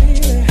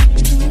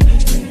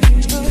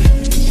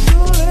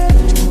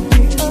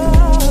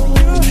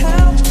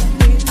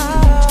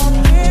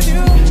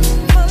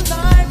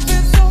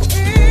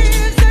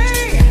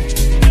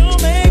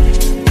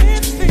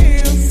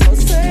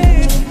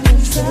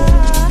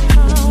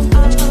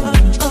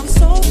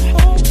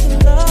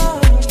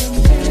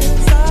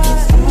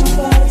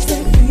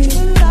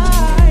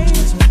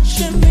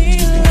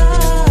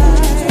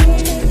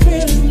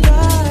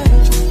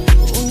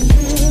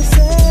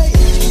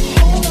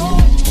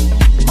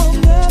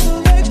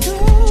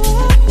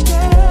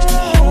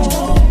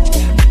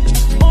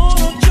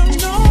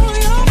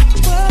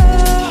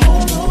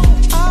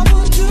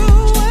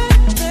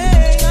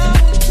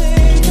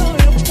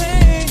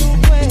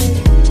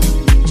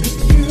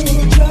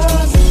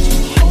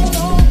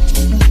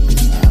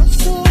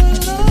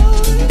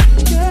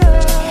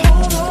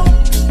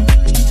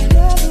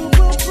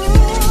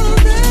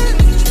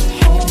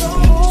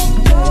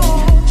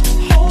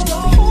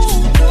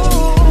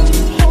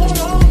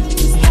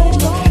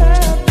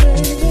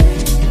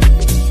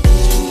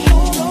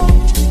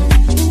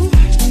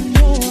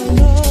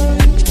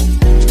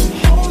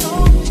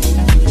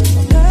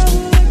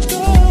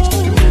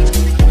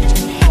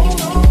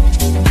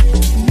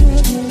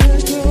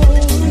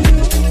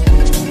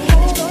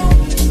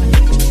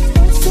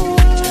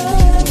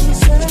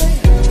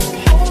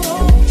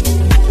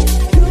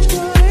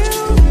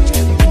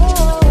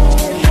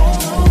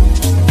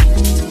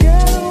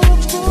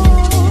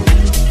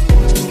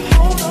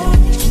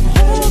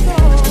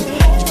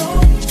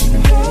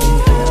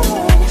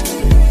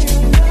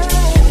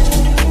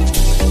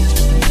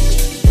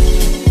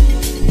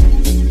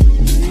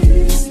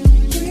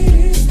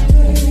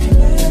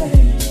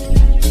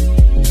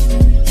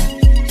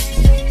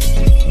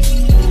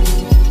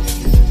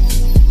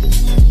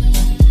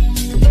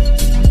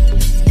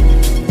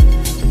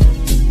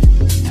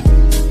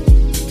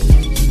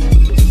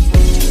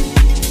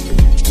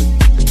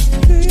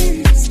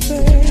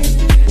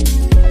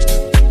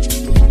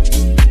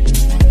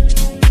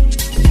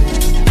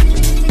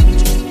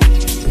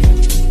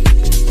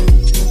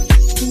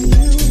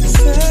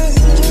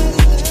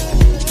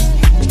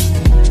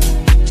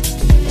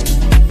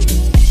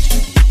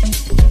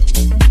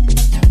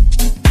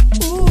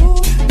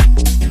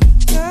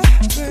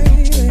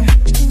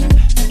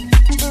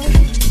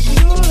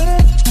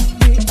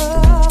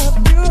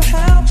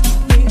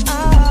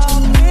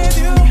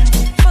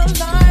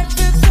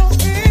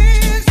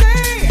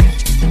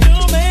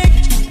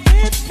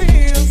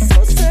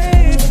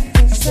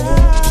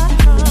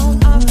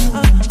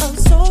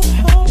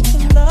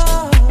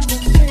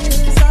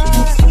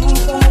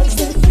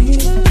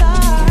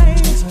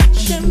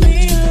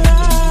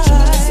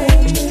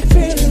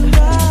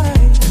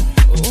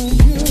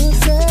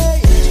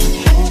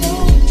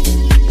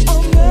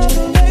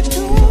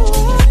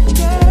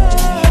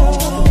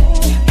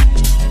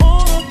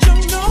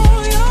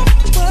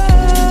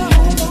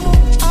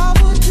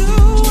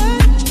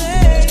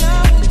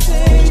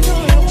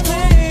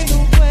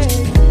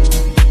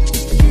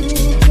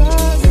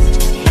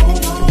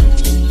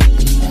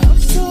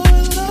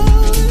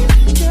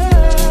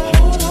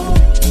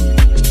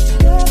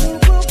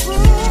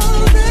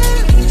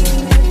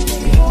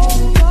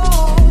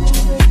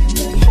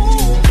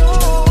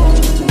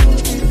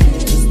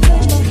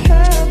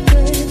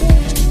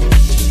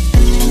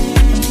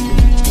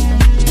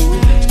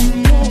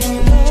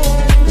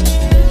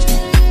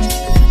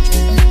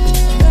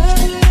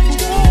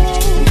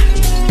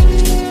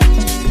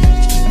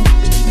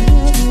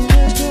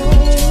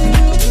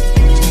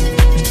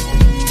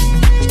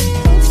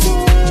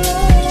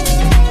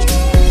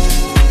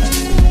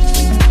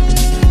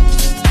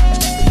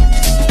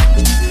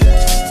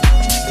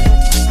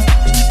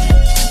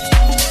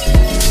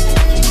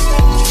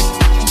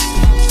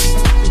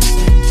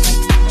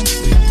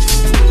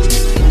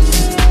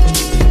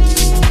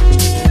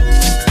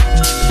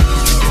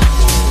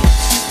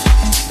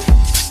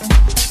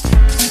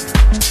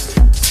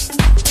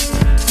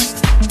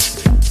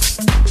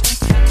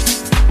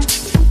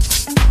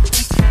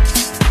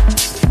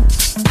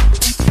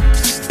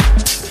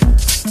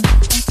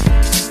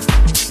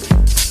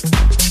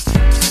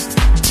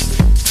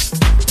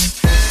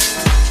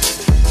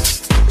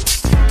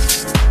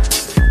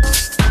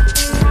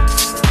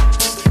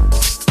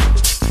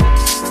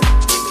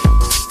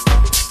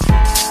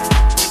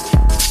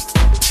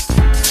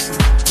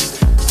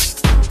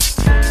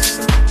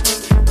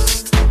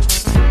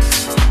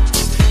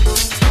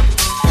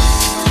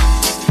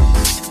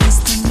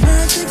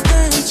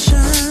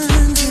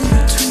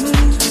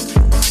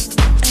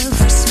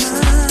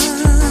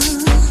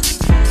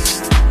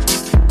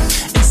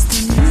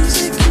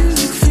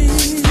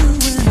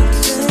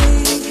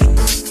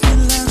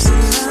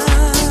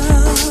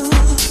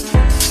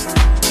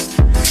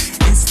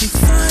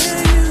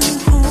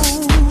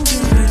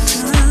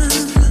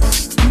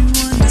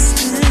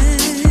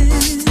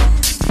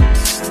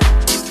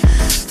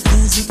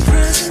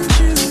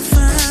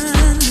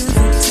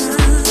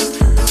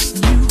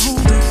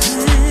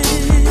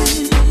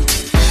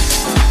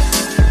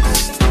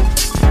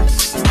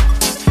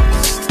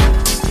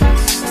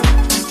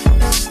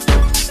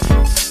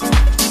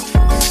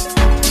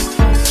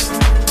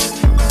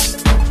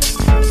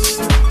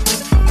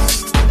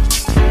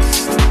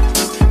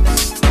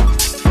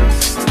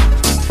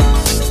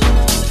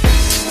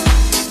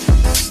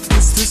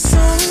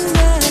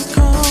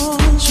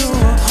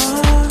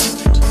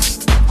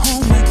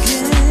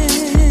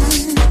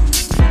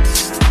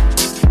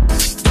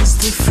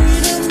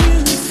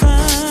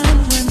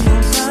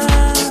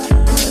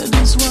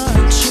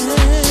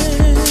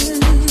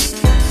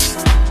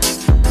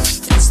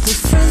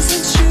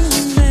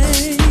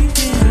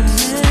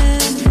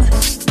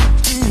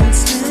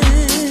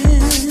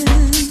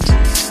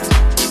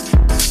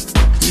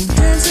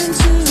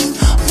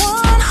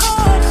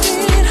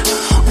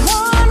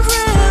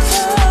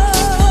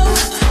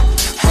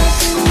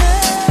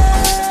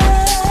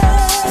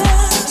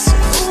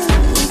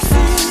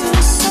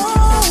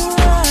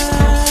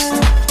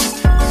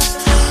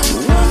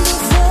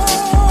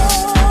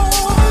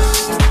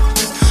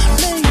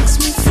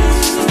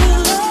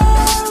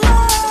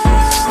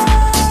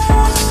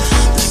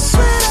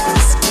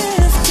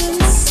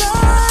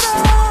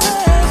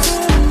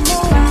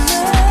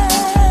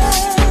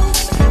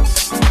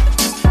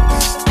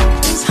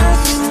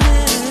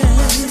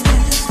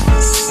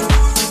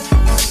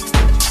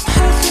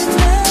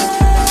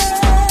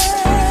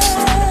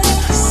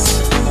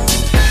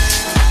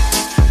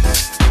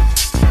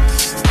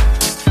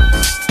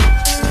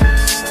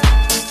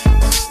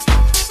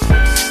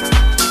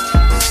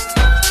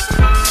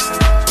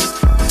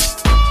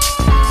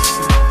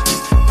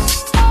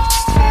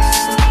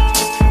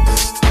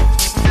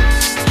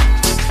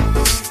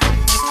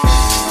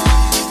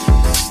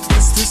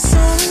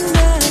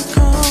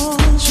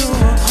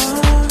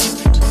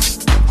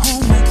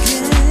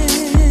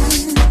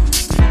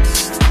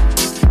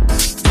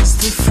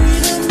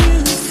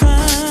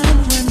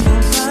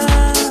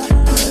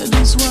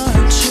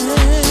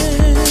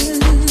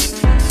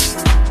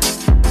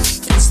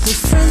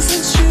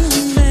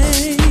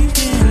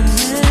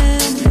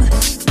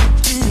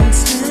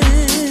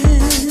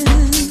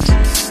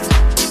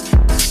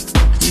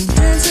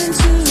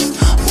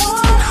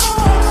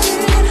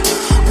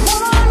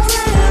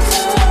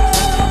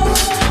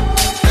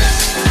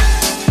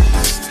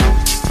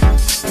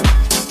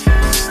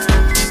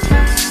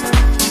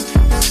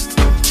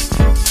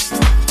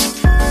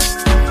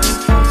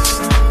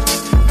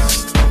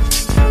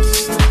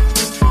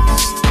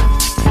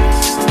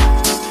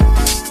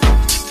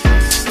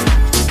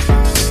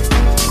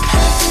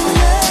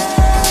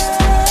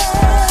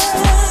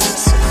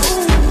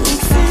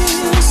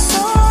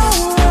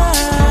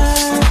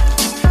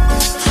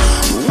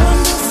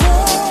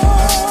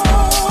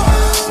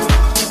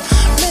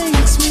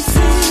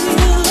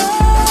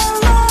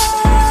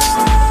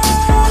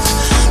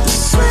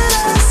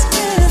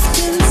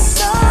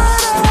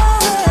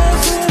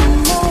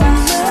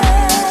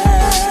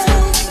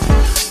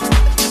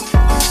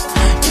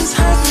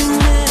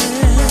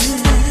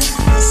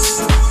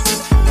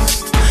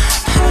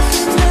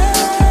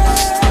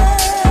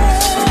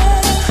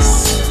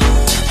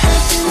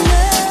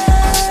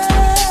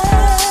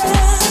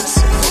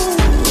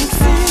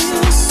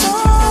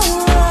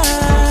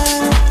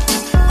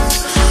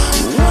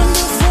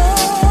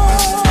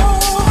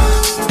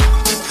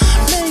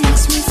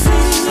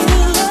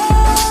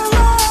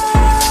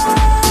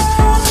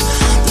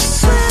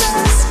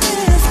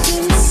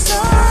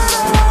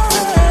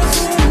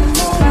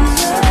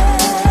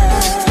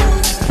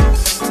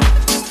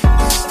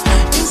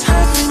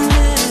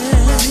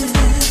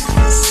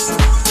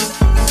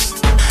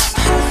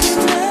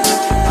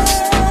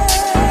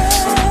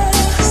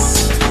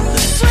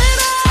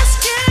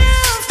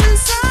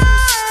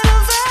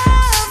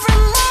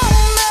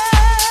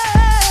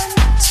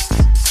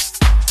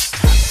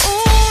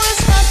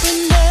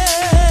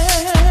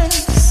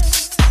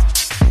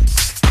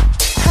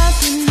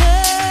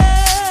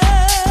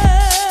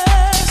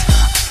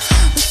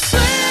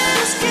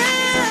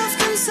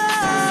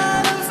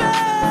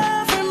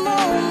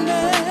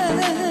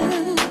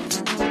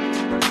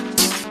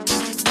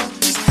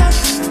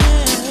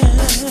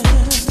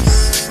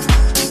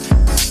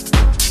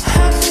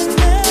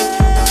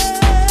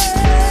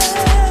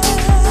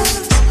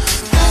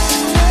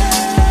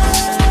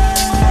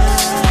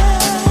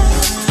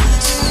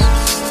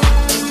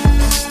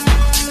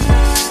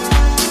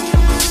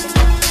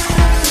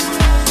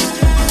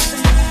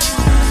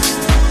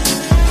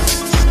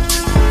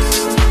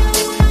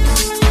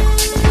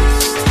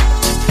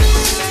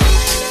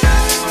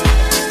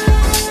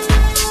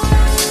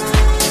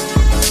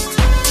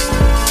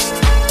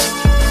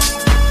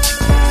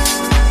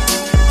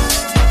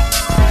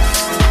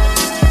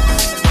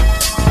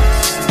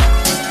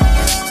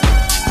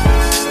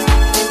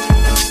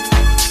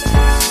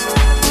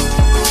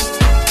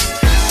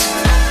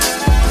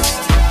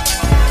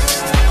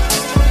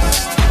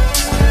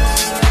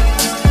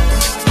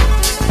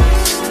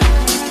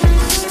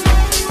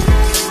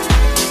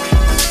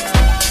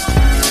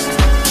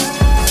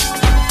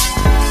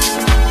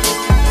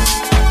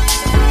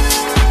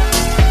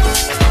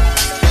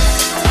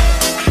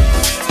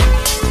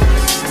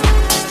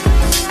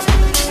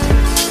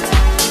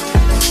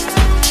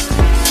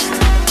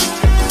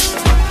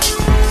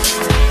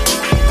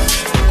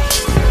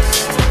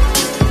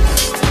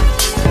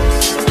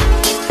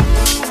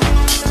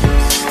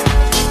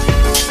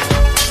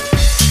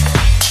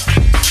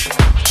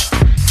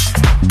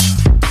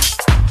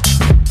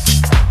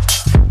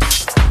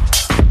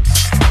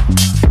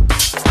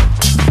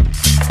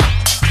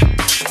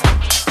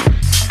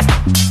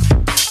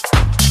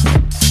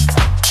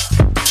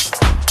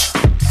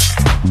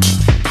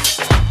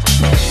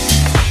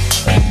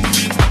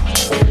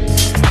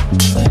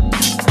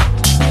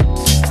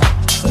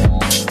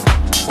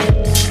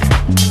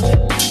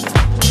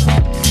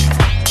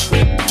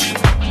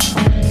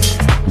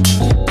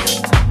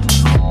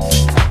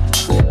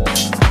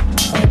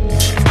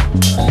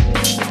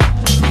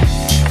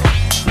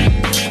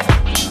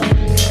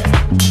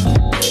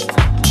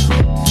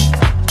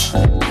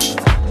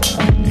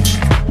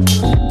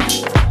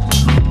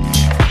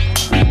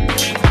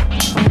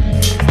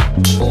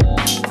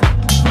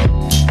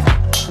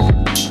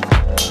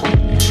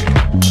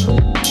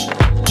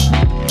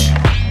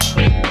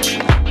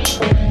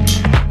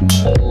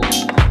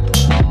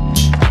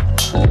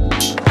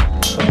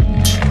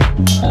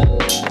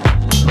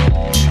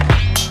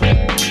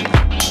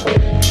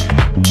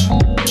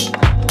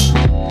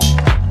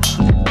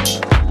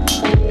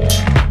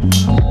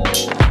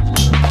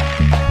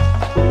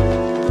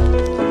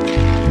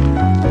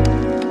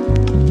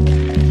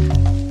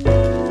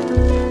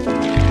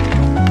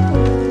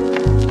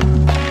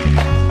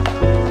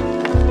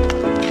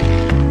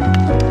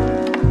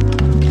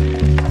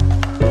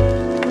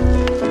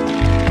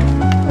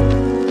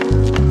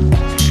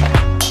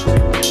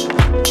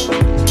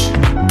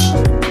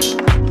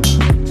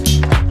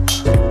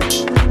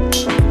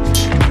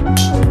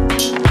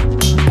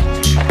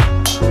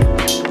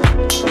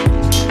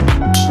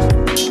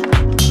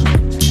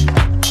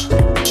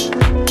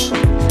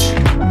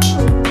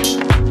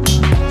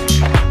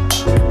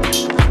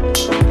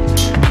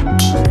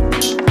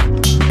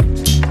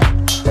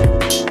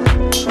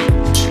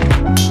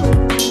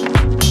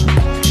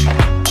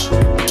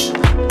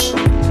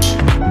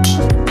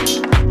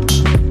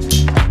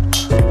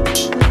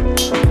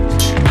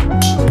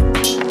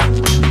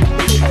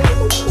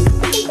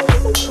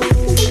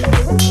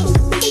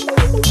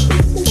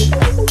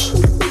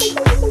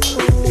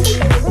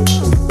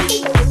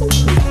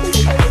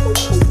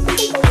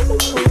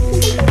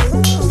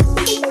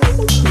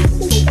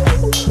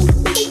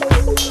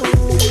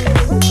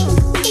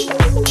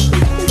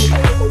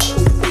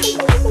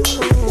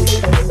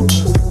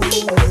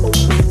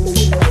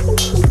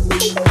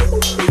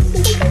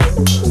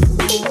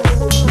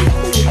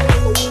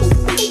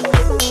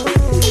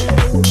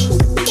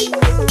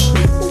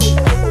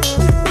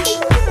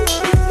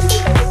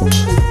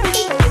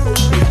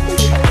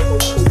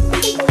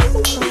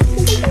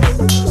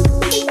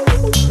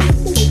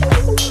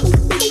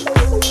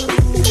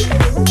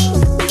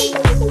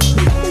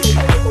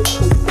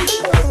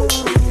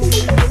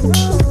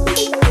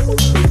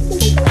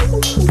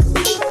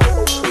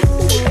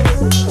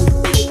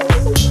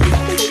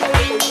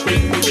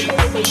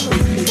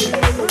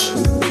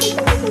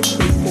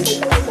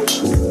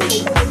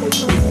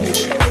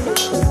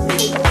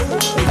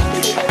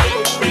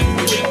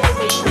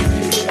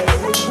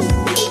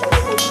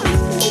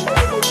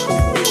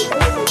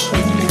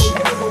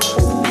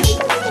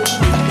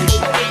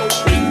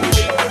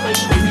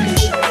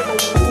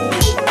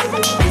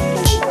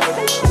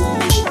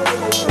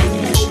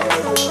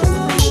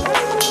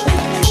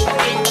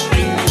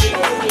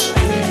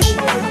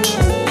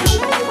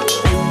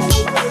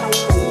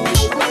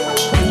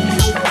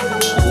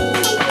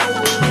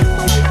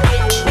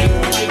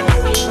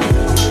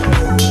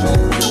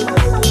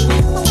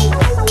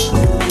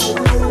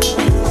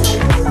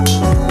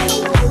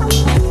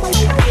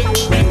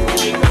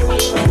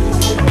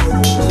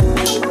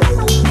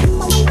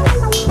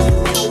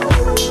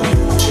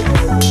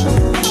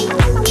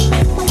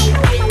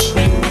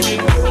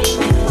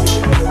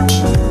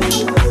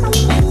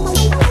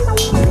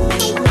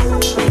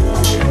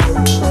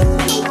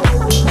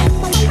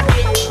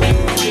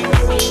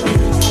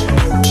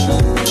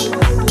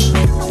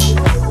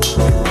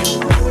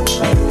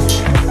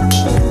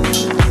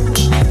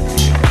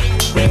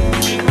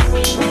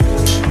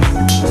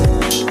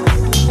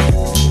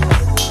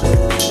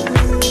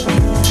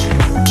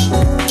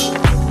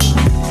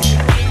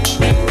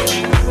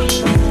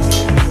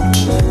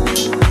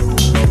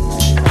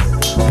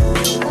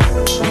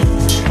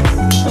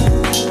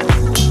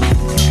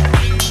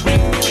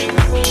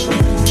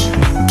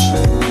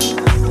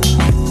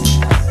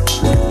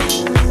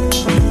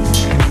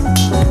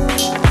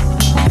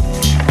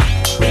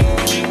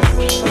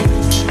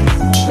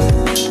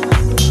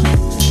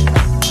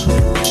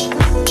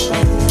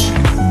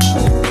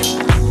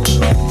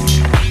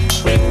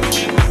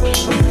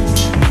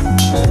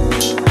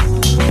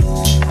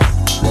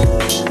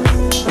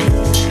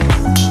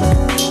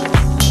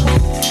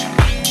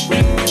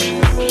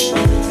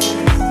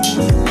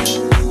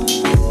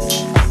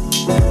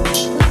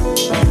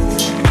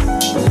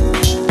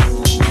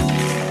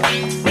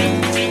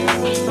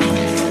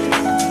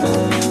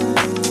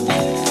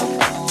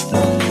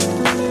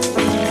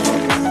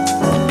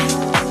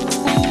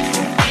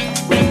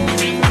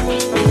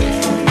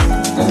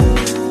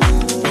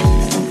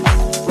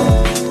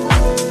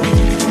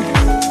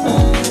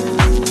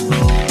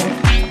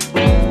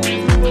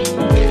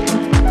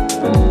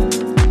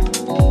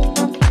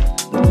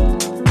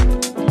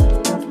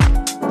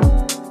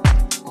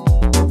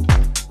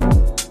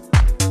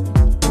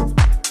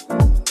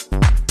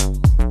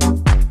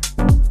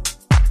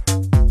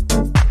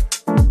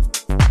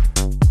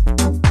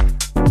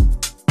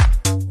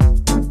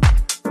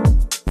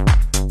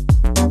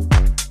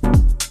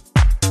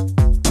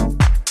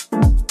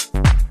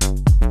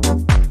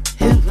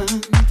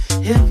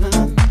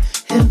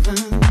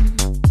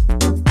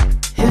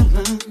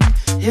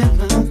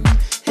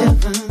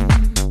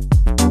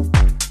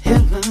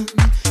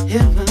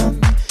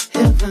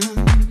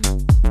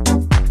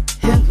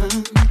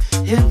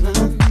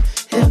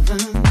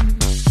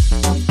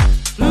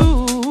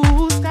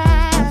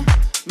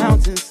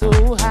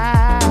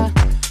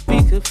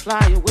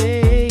 fly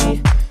away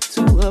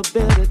to a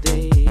better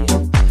day.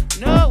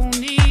 No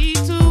need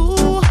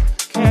to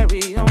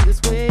carry on this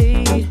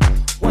way.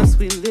 Once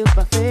we live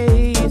by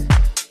faith,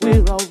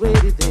 we're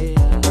already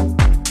there.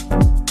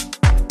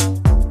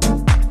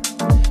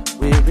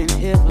 We're in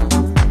heaven,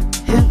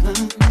 heaven,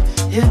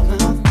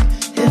 heaven,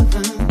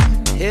 heaven,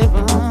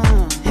 heaven,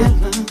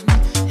 heaven,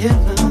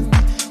 heaven,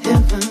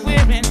 heaven.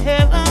 We're in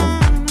heaven,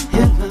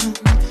 heaven,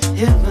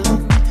 heaven,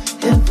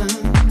 heaven,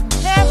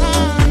 heaven.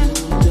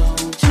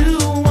 Don't you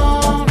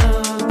wanna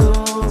go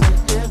to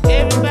heaven?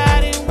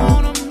 Everybody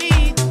wanna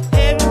meet,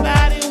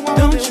 everybody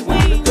wanna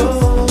go.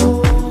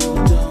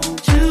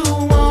 Don't you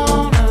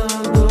wanna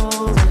go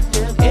to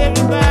heaven?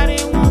 Everybody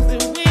wants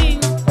their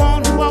wings,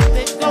 wanna walk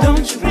that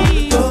golden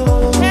street.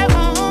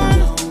 Heaven,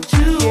 don't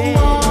you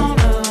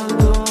wanna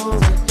go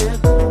to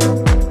heaven?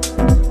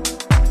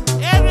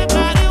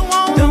 Everybody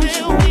wants their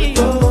wings,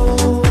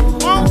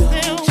 wants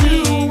their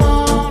wings.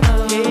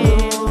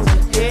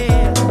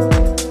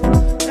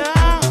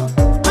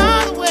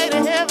 All the way to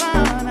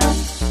heaven.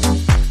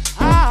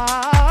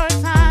 Hard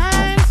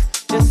times,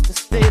 just a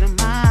state of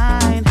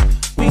mind.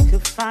 We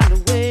could find a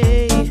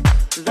way,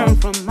 learn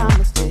from my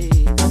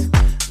mistakes.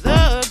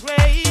 The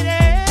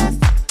greatest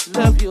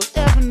love you'll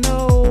ever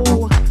know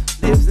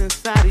lives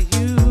inside of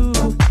you.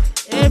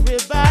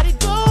 Everybody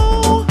go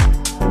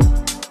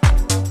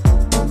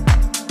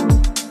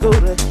to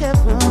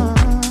heaven,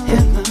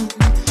 heaven,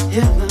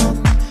 heaven,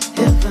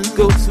 heaven.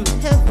 Go to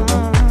heaven,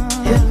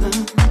 heaven,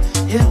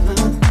 heaven,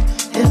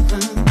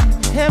 heaven,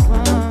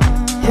 heaven,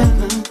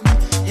 heaven,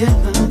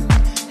 heaven,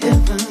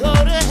 heaven. Go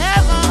to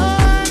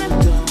heaven.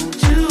 Don't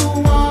you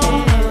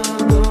wanna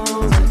go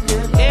to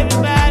heaven?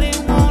 Everybody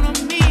wanna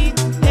meet,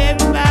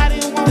 everybody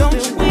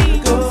wants their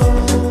wings.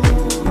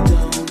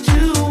 Don't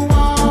you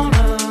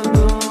wanna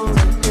go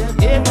to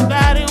heaven?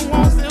 Everybody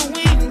wants their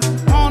wings,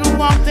 wanna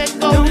walk that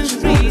golden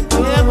street.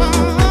 Heaven.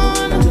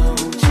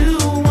 Don't you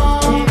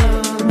wanna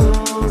go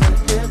to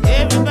heaven?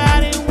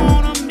 Everybody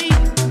wanna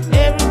meet,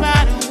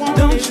 everybody wants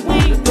their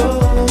wings.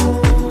 Don't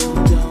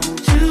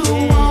you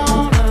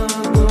wanna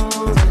go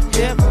to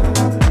heaven?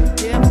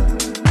 Heaven,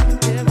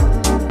 heaven.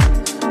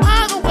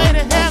 All the way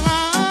to heaven.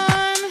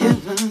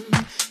 Heaven,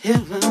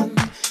 heaven,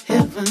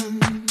 heaven,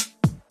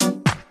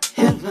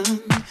 heaven,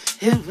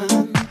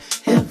 heaven,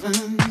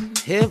 heaven,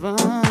 heaven,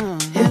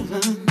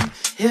 heaven,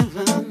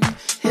 heaven,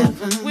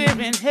 heaven.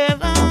 We're in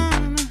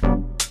heaven.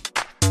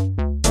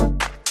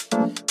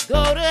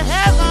 Go to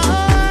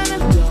heaven.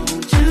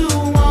 Don't you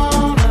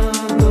wanna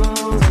go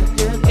to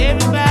heaven?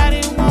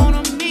 Everybody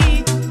wanna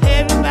meet,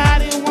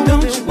 everybody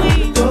wants their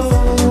wings.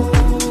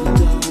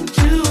 Don't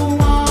you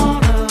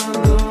wanna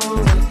go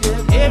to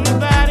heaven?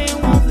 Everybody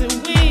wants their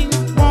wings,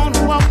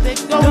 wanna walk that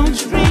golden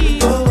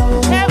street.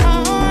 Heaven.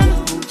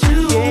 Don't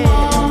you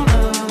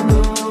wanna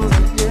go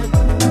to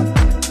heaven?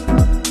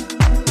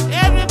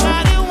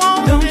 Everybody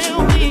wants their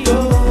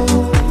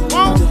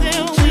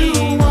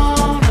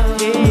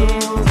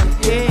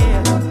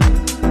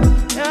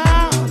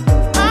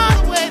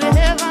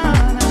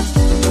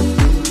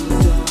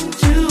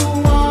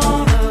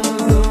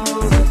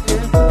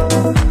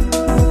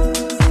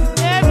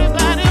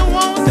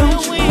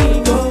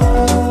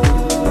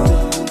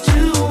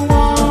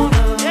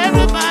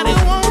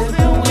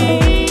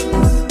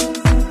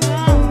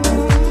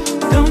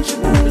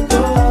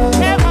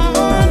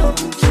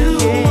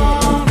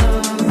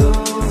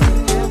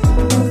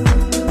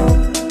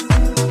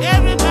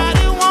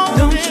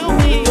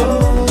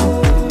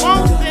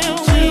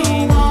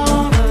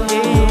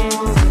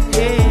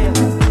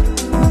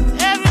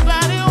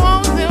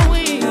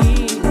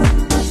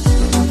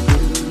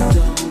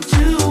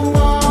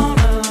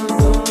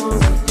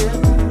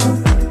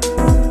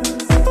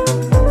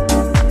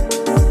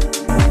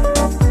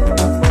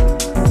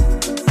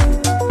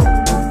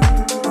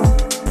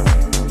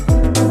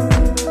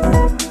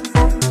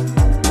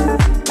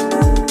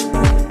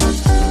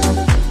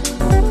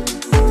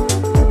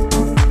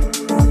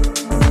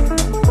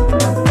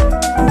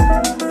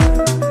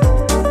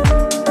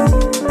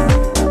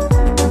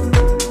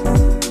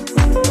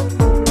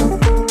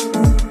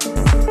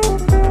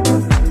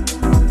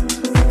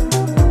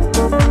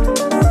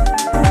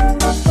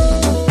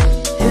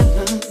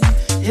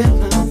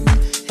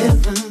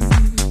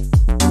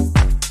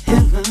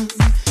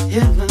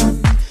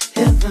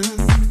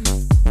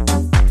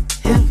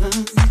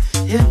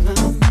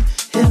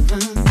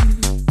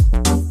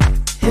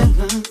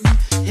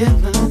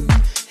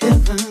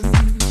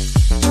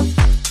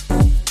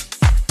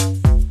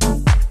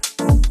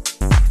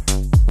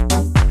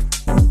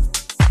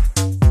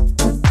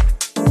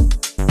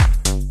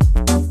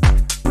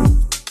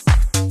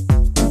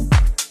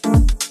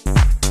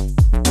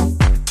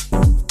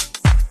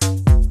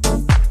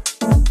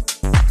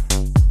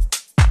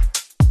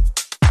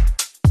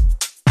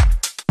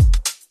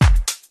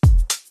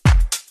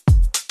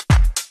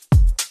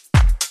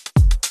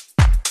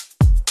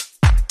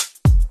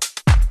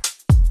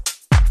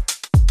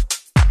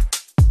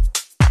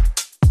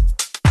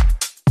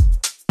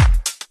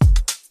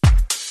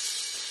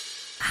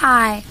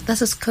Hi,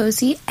 this is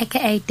Cozy,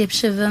 aka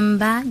Dipsha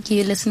Vimba.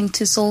 You're listening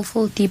to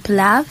Soulful Deep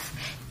Love.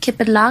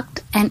 Keep it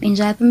locked and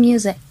enjoy the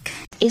music.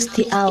 It's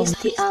the hour.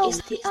 It's the hour. It's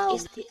the hour.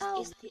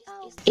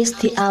 It's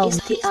the hour.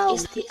 It's the hour.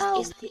 It's the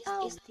hour.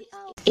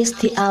 It's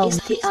the hour.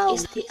 It's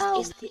the hour.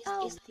 It's the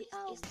hour.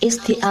 It's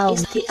the hour.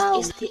 It's the hour.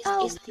 It's the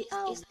hour.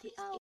 It's the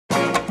hour.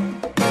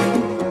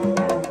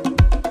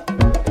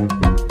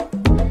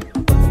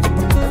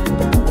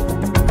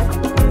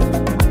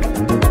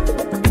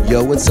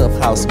 Yo, what's up,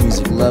 house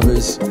music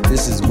lovers?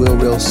 This is Will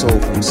Real Soul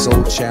from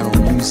Soul Channel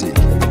Music,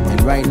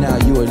 and right now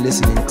you are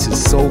listening to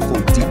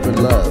Soulful Deeper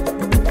Love.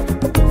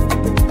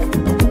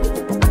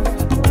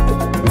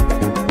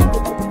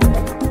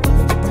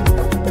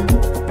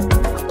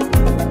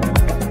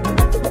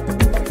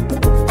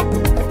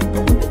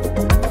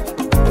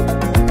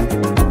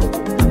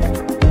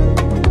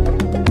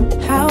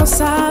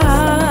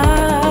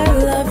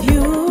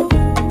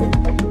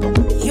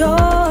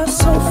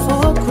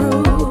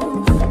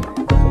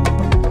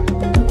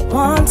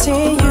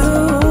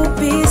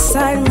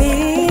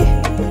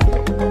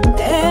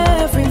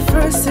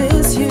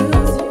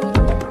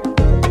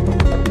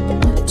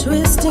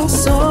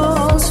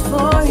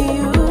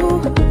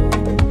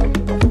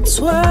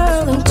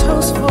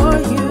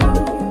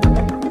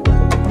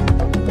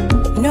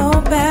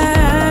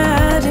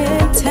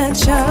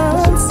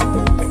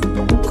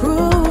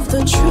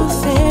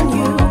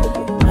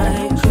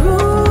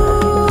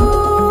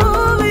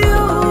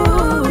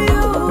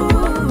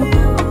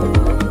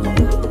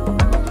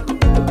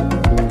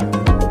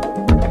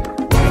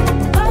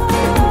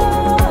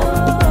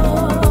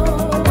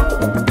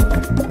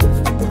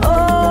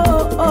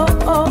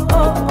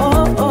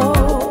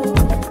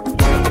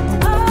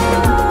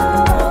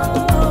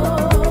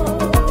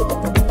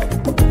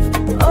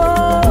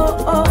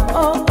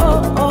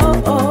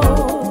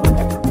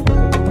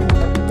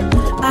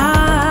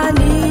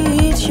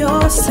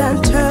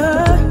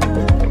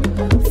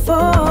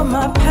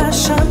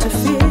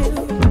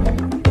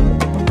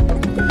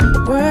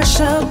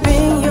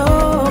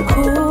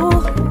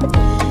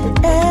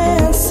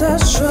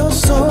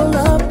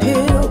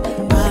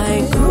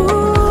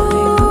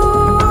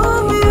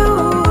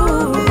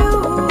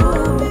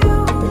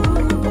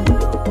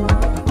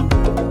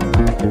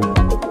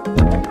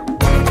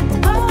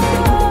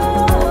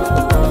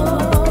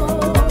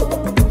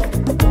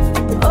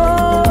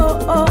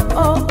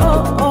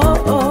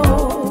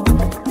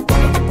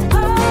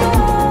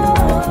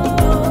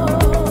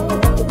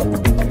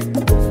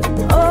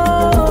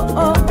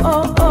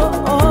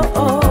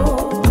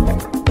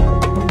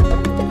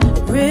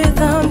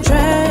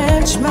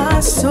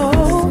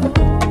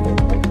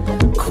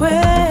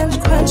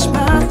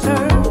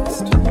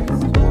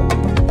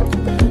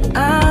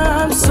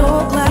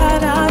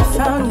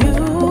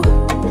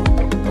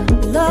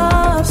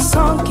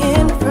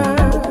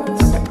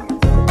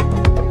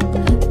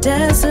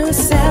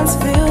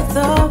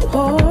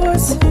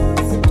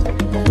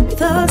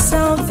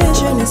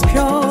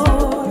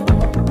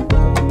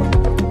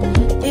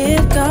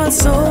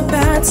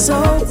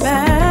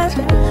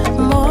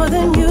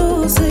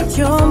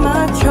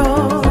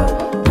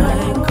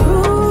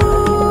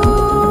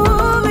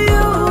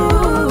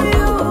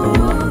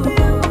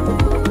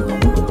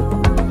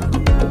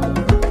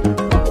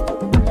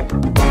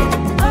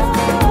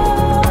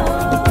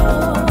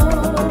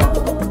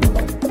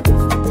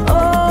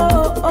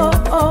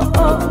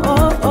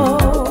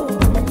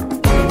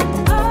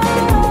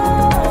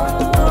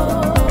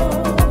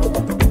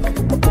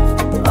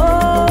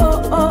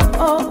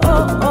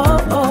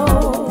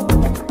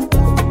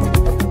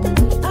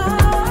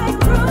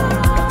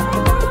 I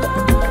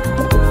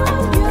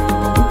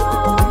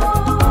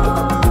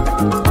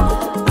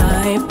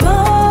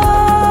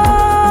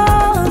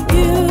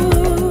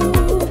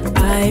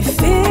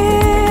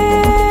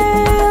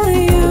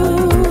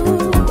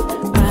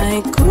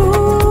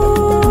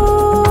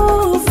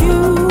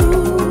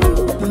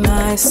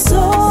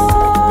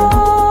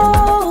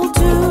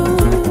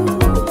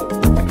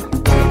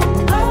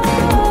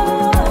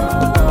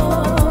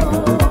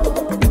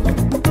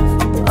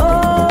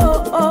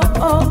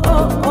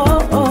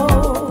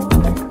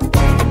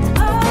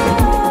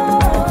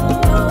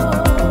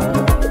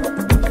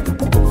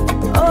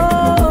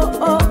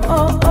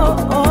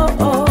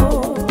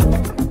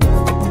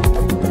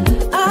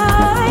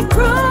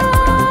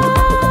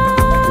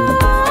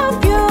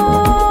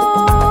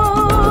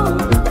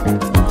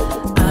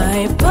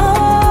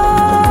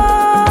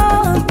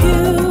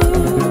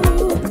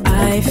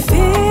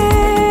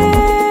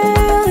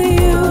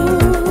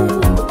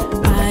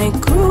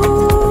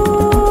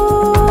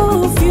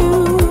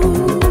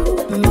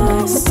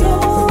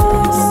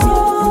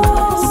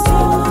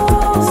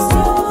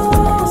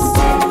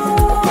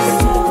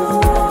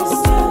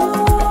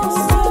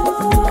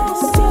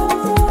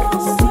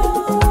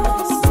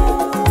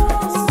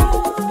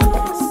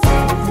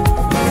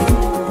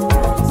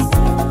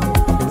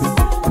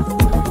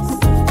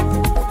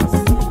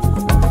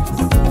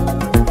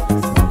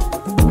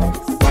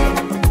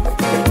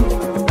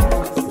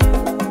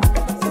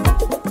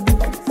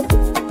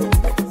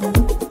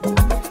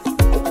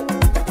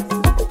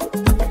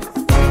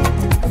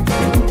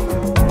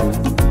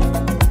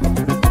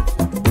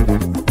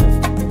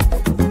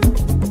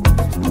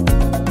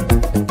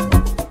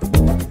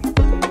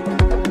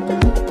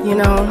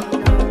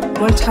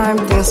time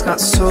things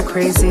got so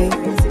crazy,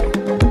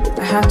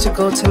 I had to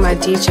go to my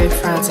DJ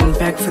friends and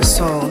beg for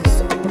soul.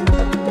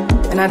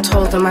 And I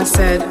told them, I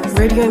said,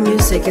 radio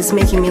music is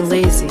making me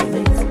lazy.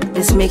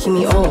 It's making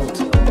me old.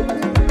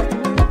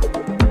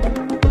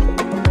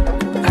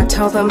 I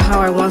tell them how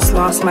I once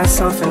lost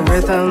myself in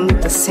rhythm,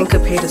 the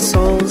syncopated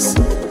souls.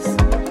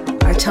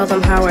 I tell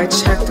them how I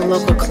checked the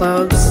local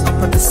clubs,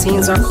 but the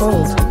scenes are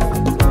cold.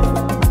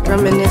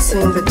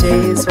 Reminiscing the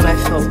days when I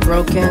felt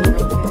broken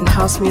and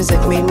house music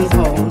made me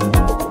whole.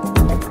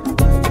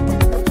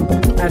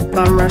 I'd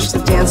bum rush the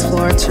dance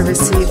floor to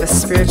receive a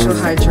spiritual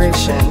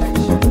hydration,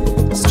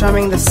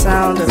 strumming the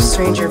sound of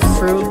Stranger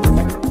Fruit,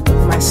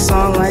 my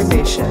song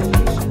libation,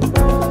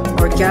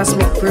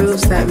 orgasmic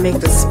grooves that make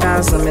the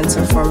spasm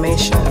into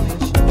formation,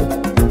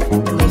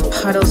 and leave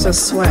puddles of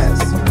sweat,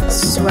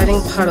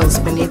 sweating puddles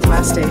beneath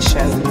my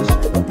station.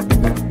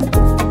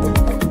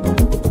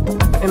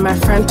 And my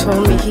friend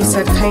told me, he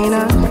said,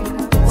 Kaina,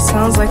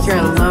 sounds like you're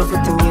in love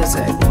with the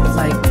music,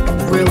 like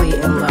really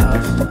in love.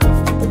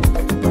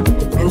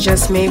 And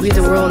just maybe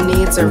the world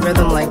needs a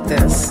rhythm like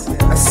this,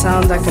 a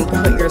sound that can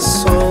put your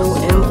soul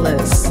in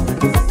bliss.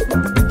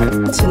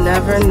 To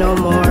never no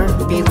more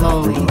be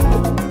lonely.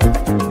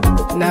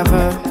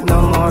 Never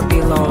no more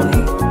be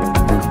lonely.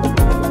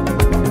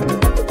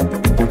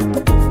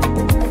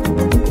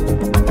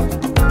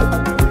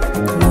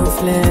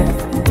 Mouvement,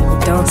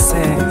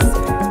 danser.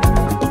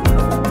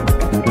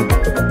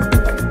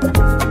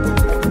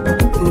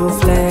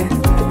 Mouvement,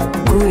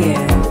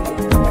 bouillir.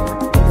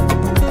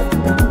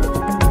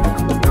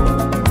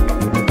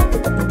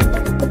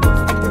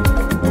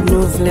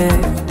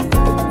 Nouvelle,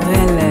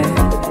 relais.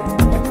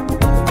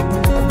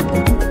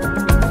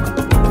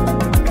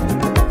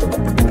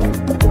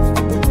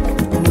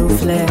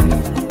 Nouvelle,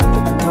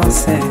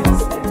 danser.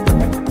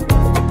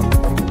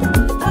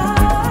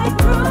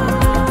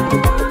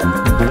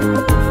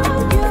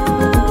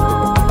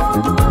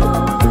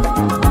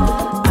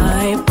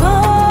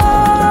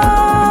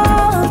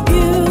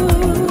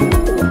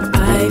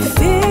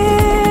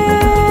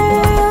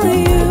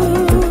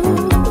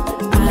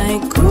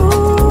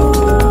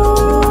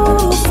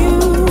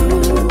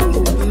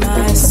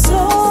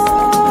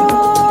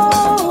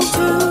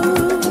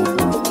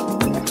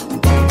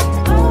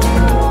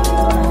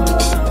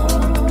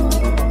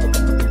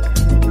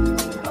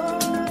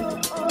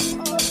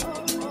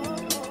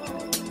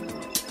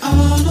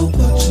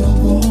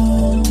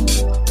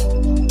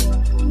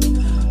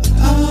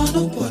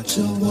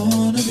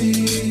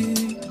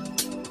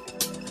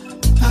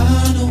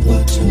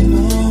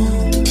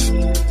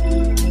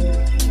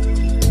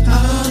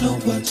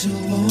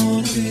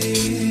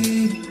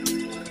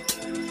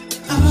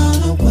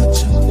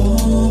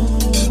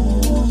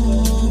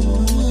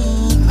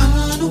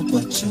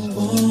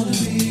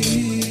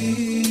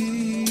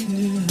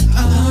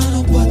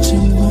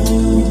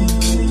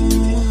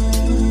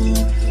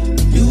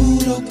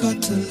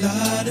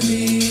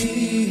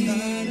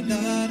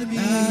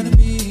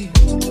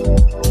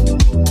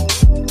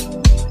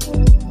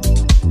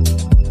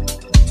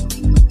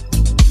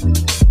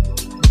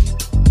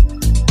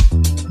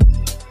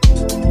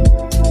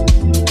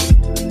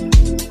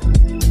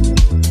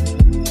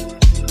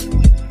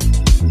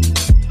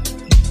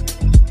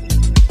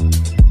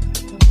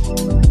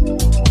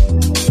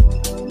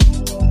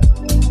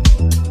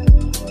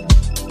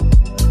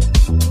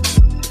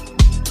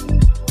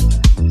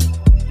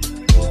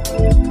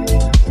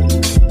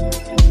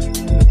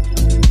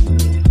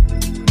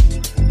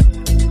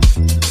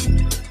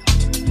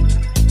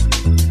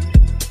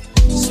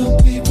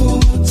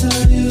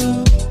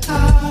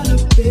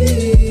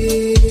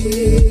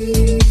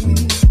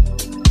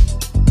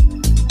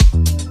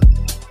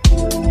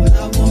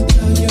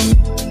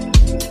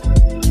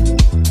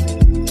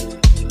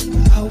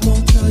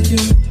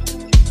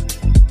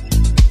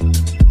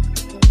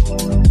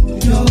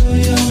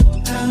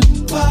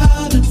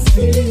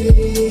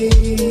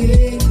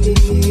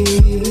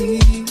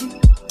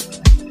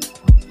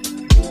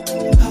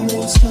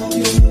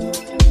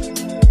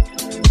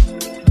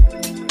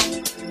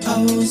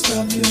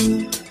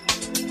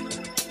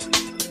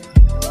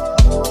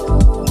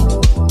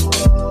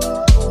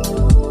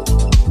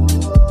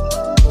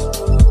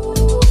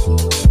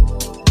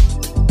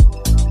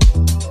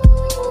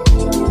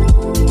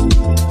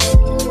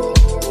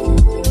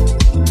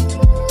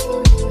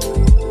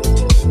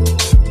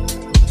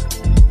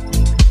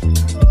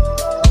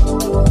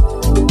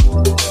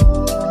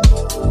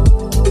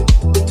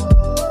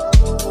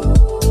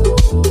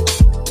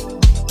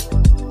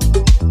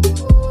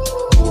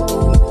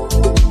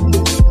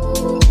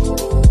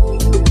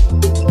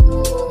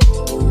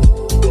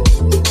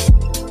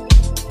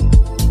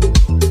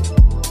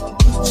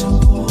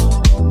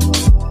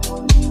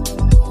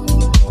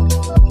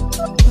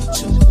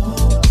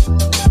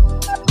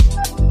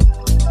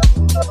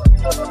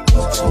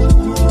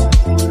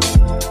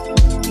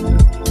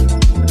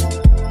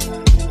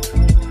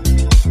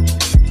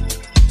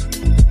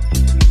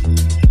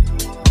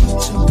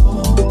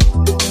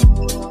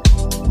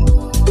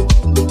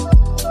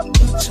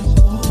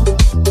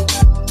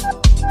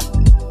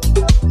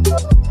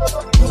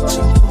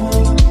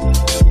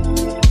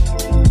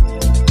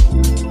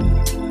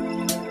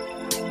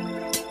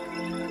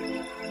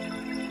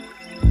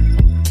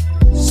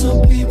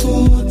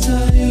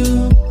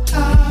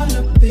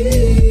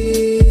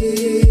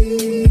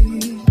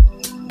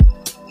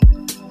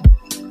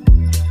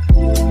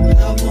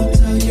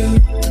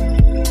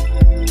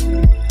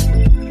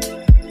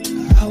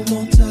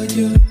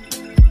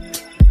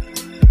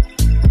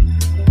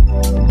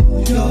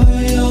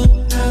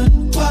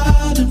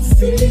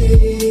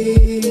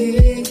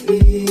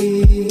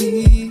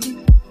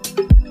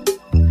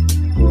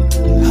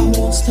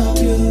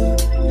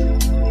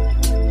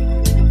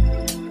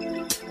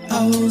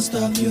 most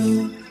of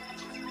you.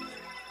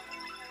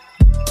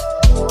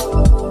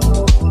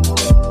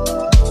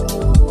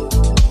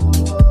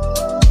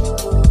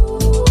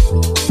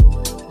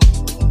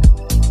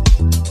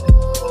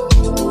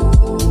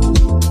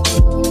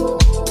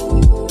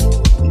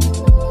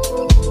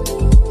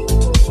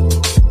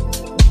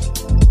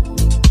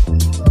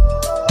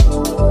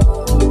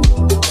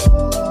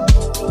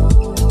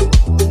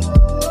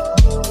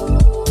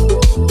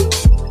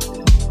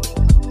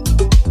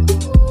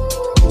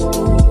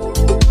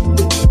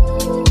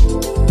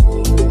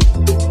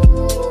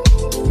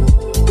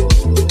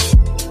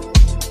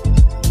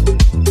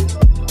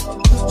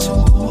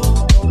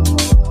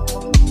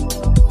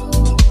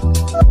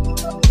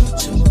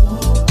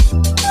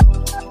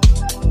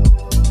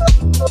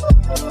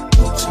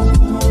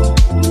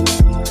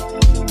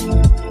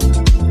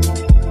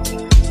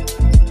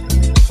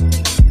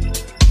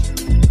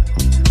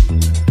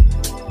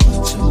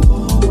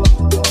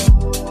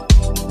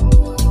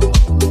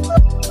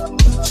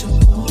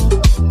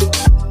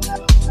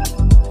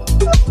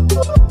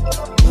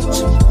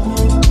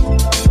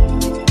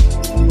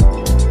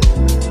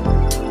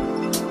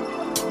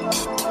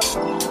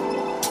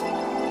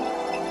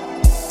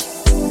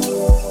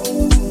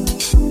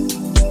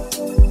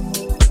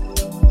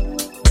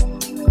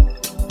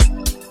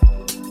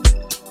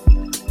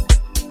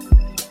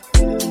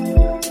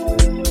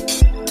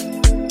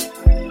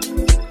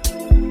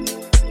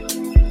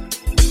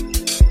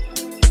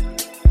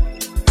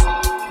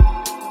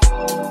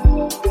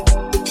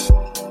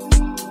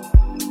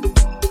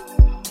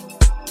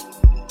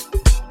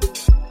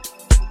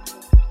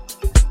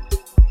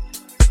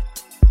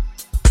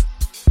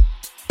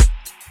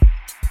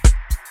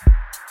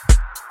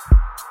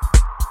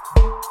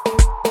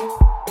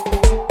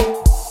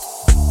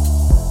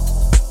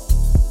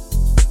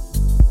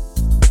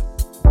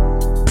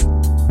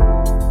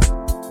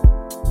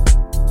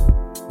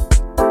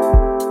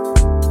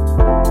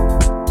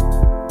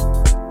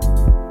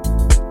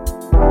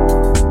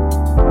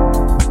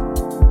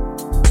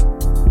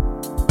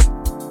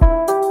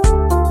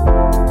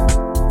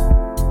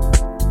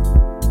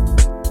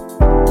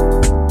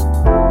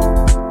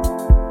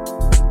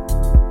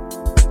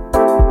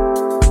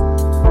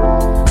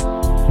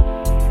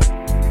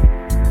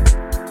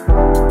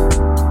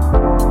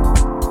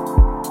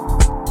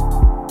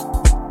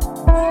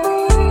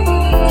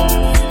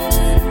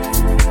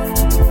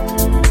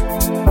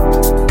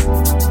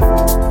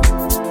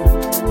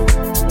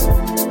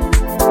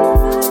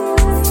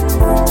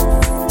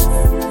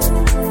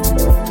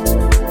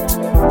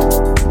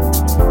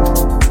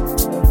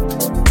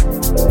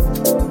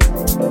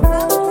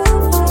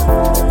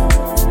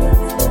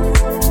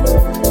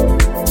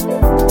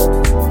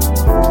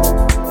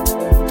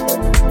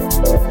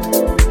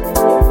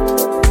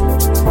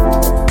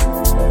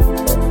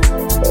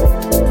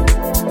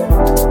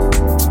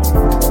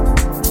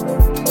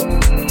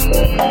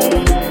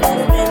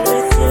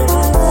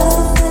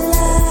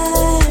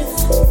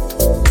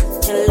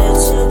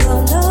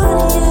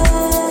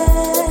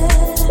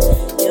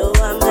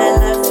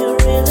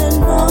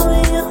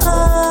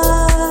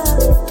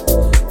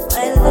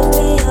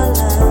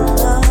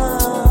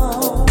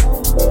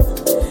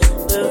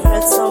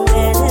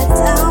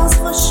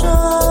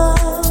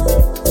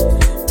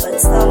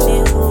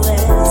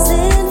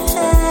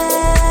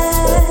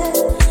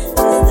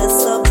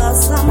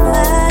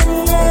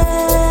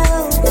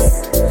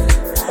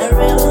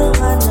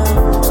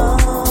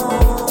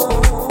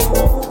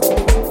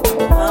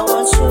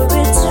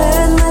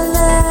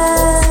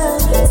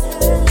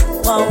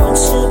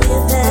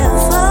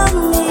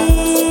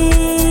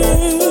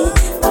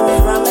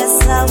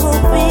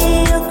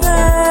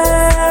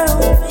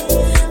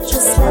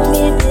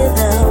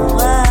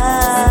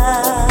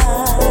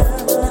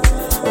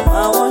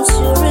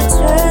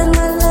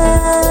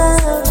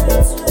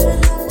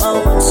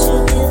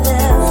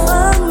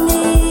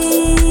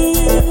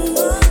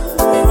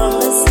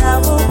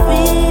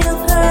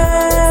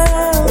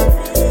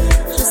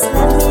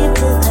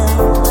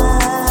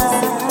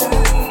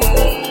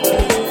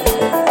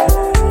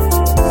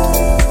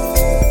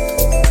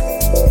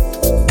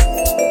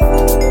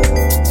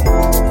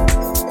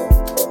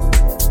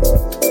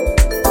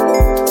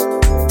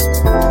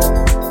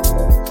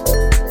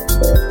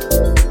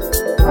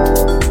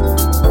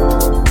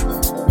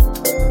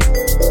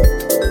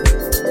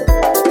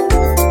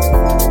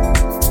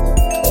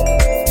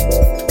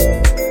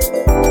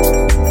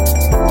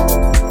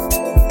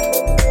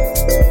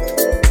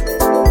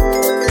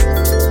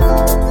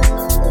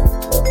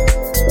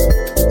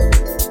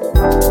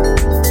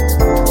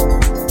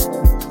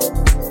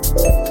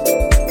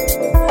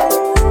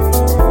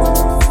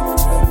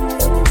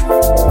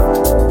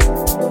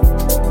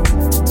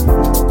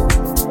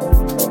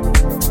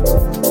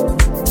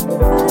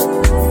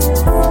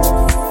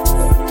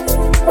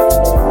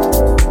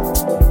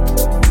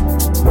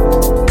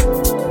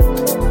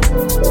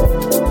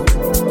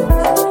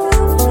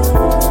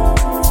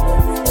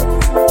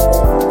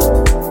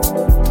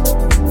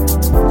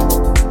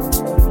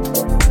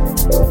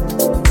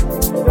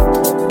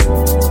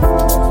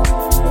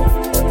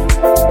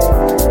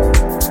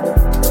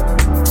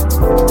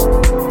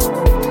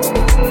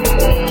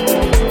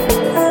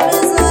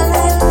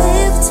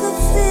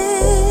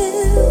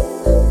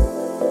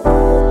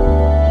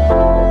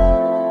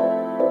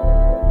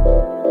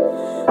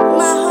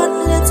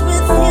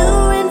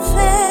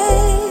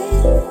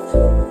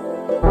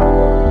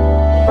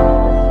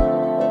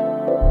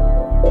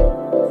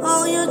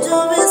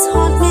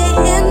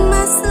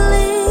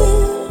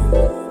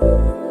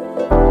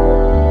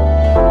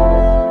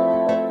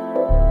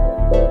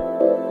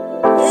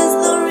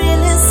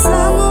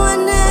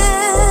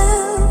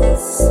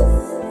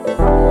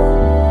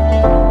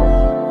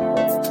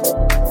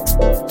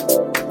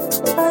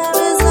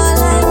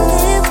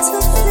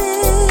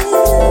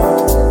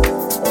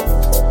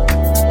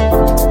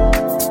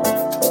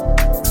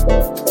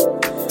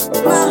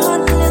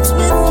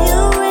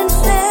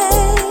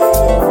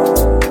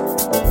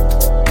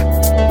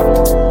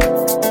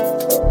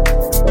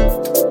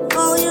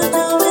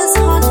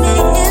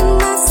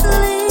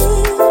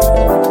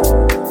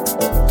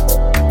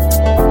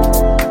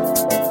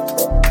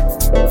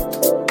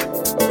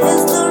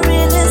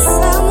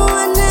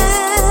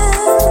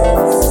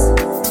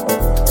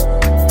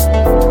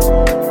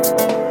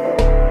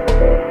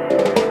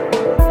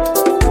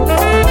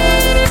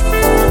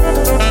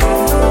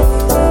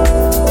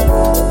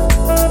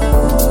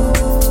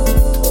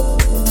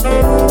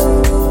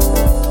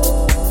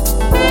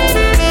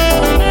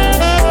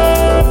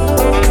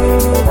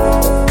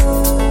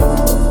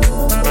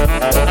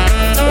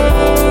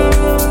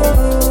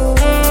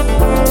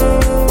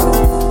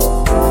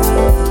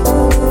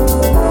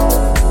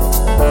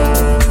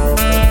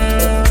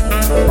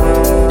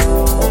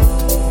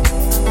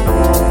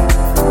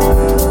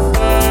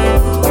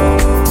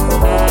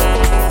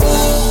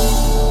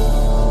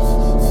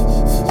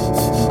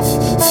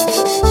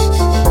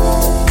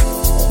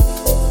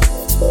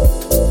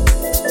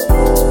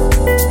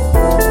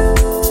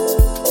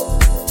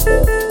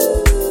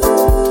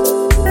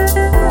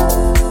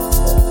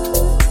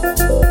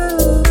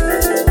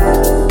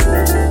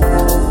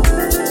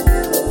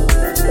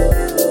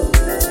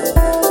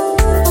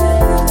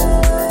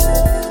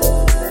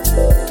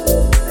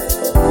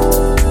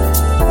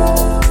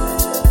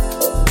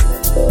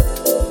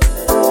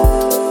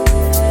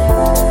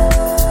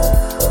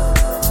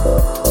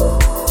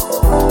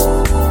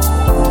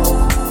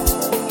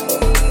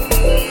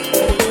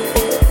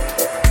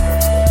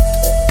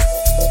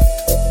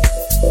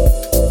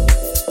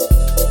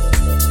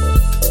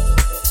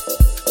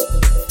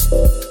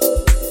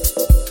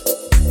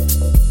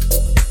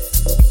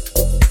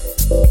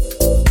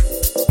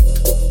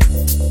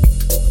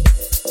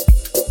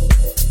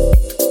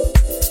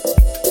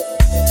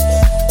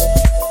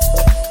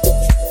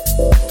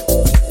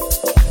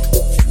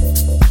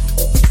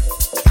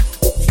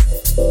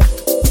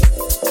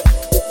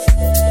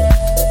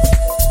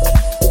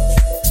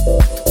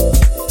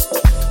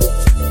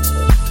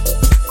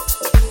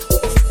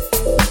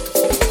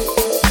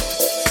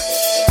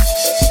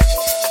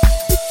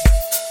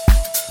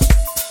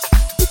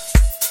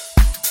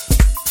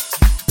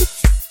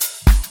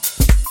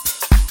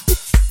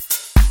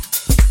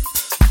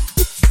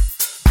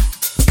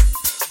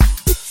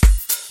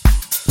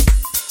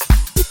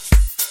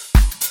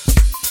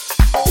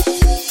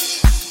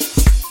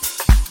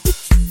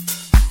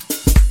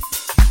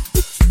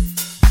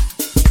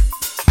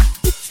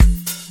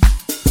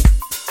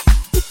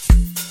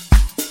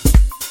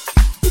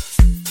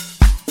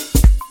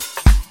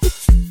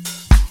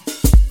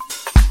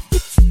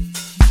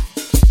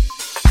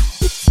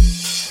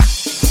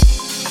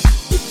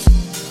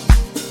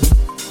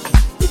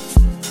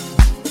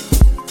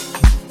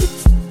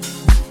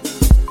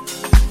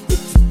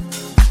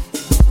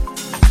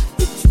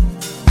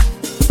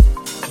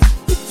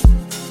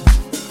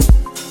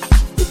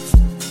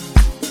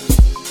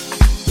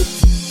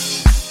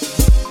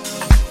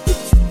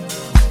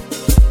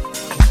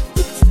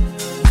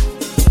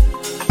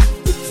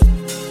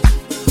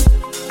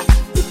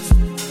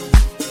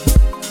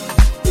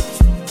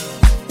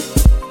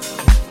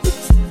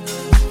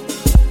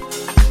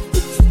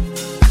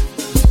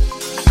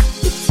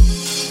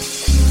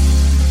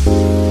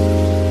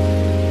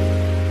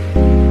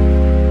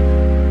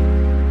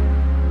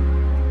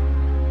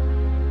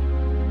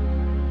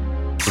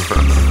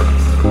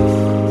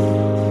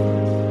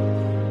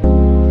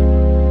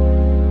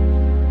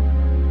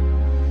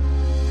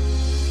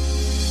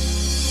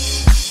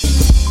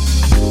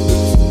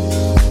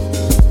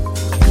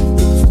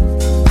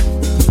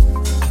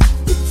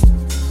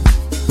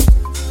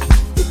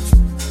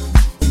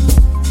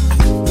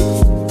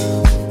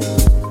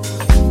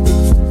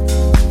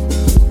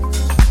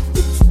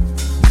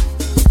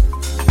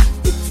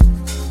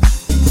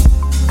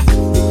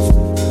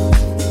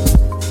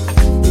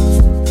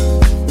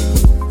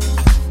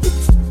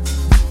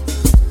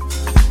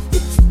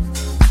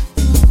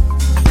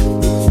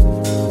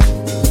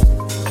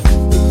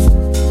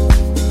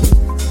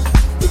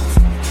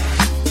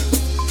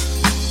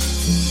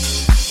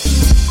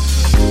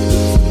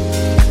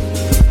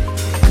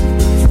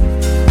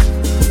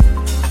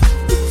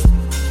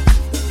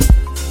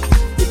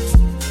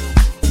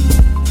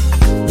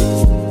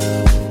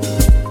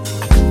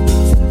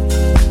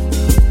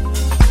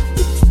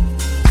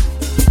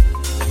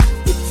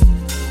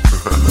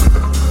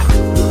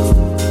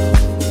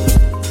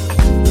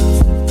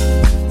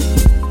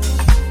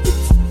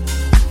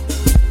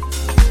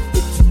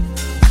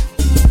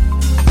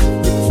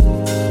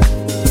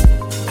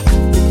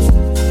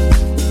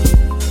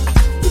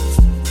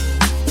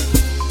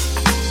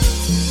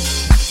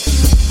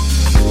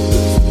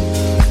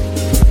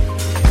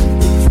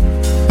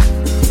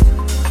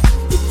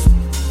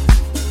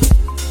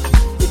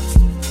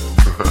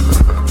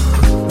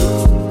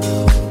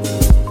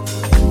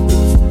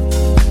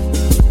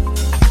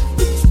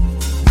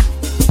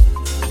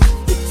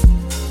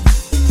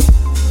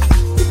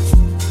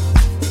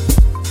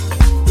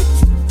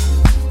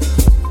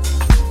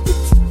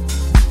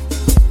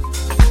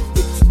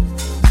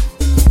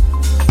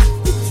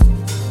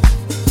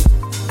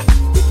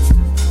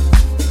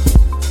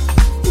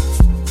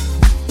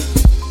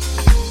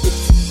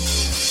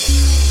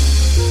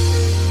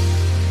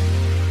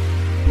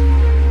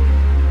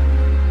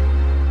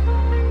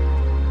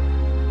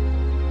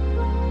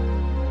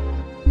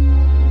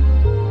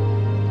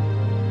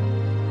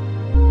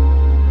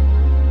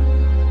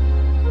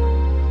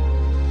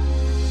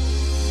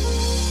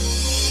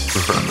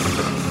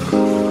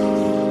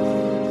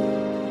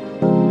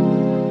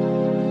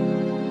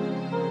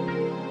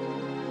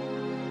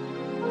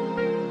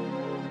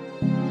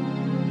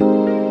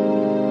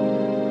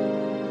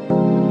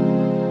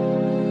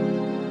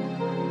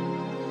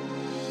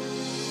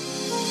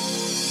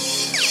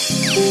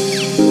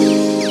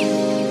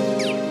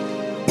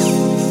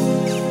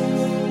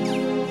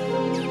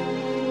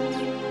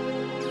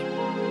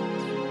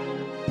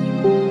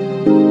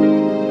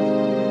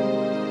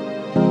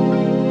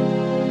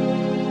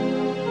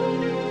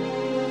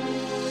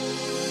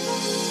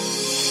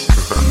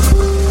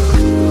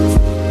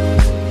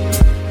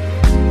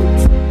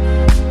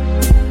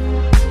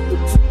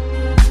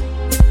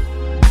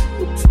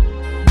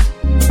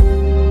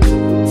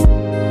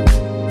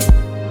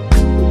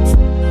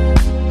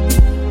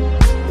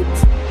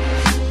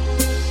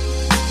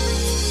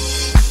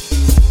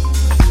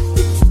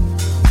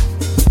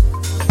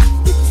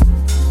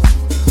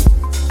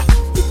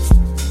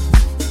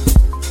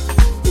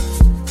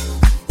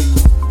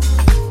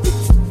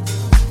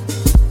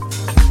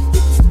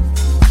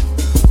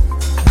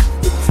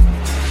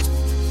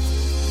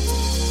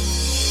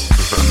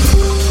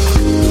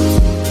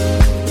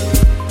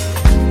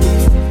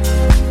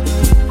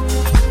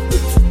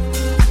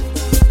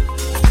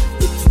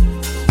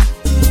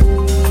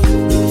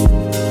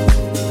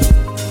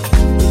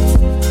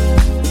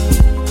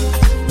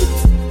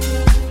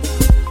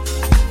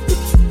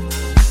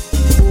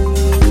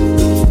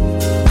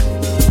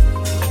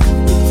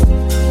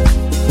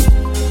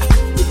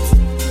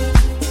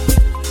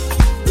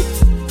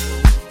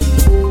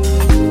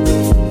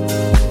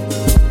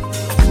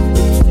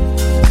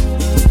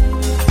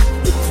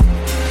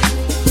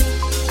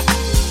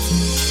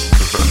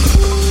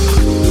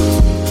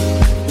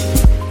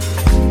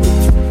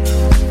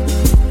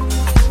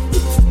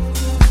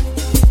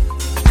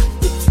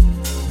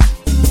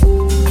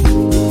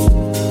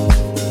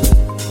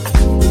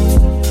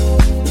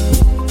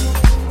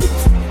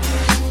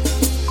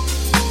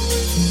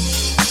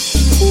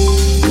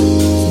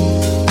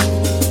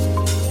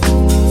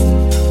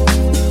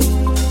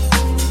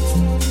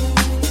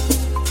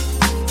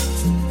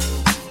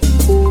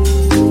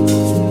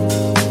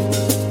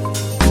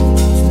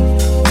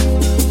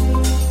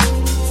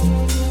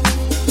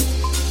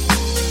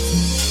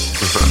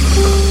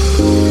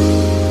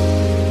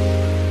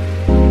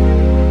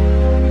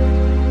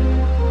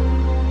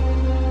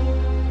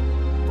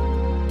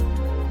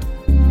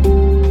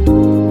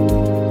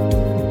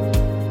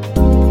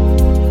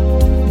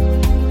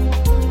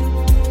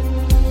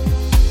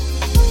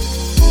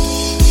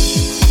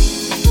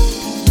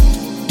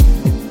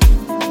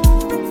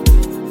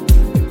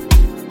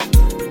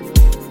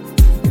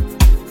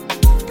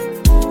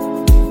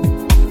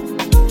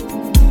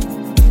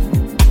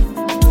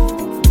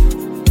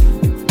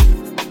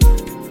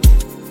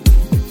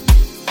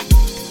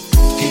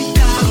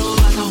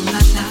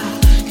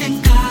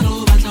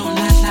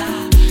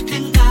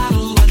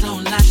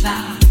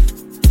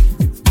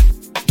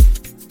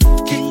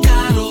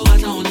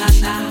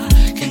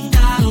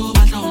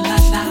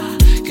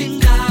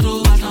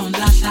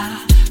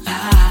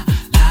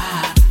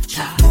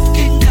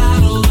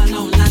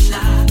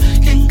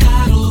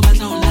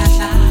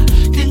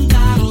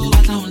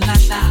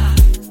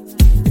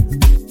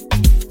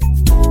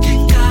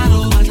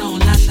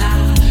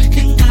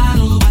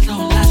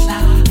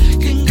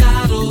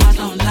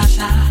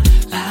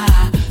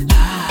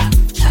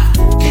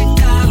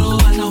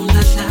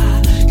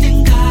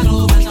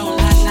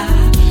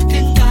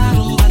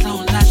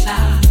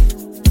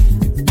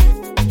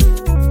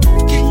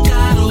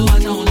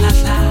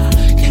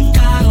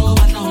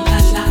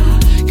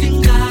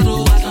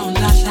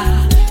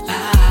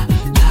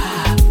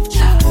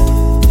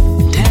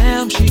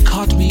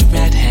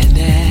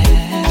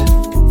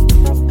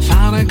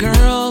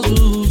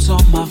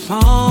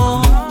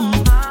 phone.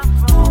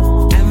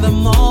 And the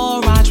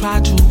more I try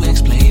to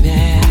explain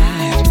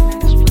it,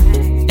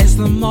 it's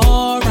the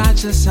more I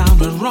just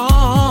sounded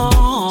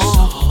wrong.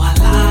 So I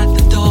locked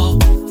the door,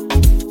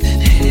 then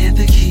hid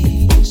the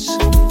keys,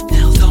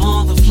 knelt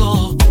on the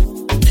floor,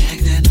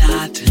 begged her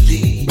not to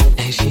leave.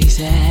 And she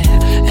said,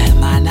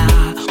 am I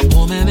not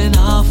woman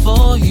enough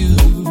for you?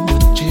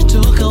 She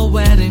took a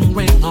wedding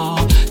ring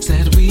off,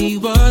 said we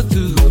were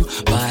through,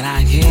 but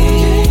I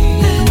can't.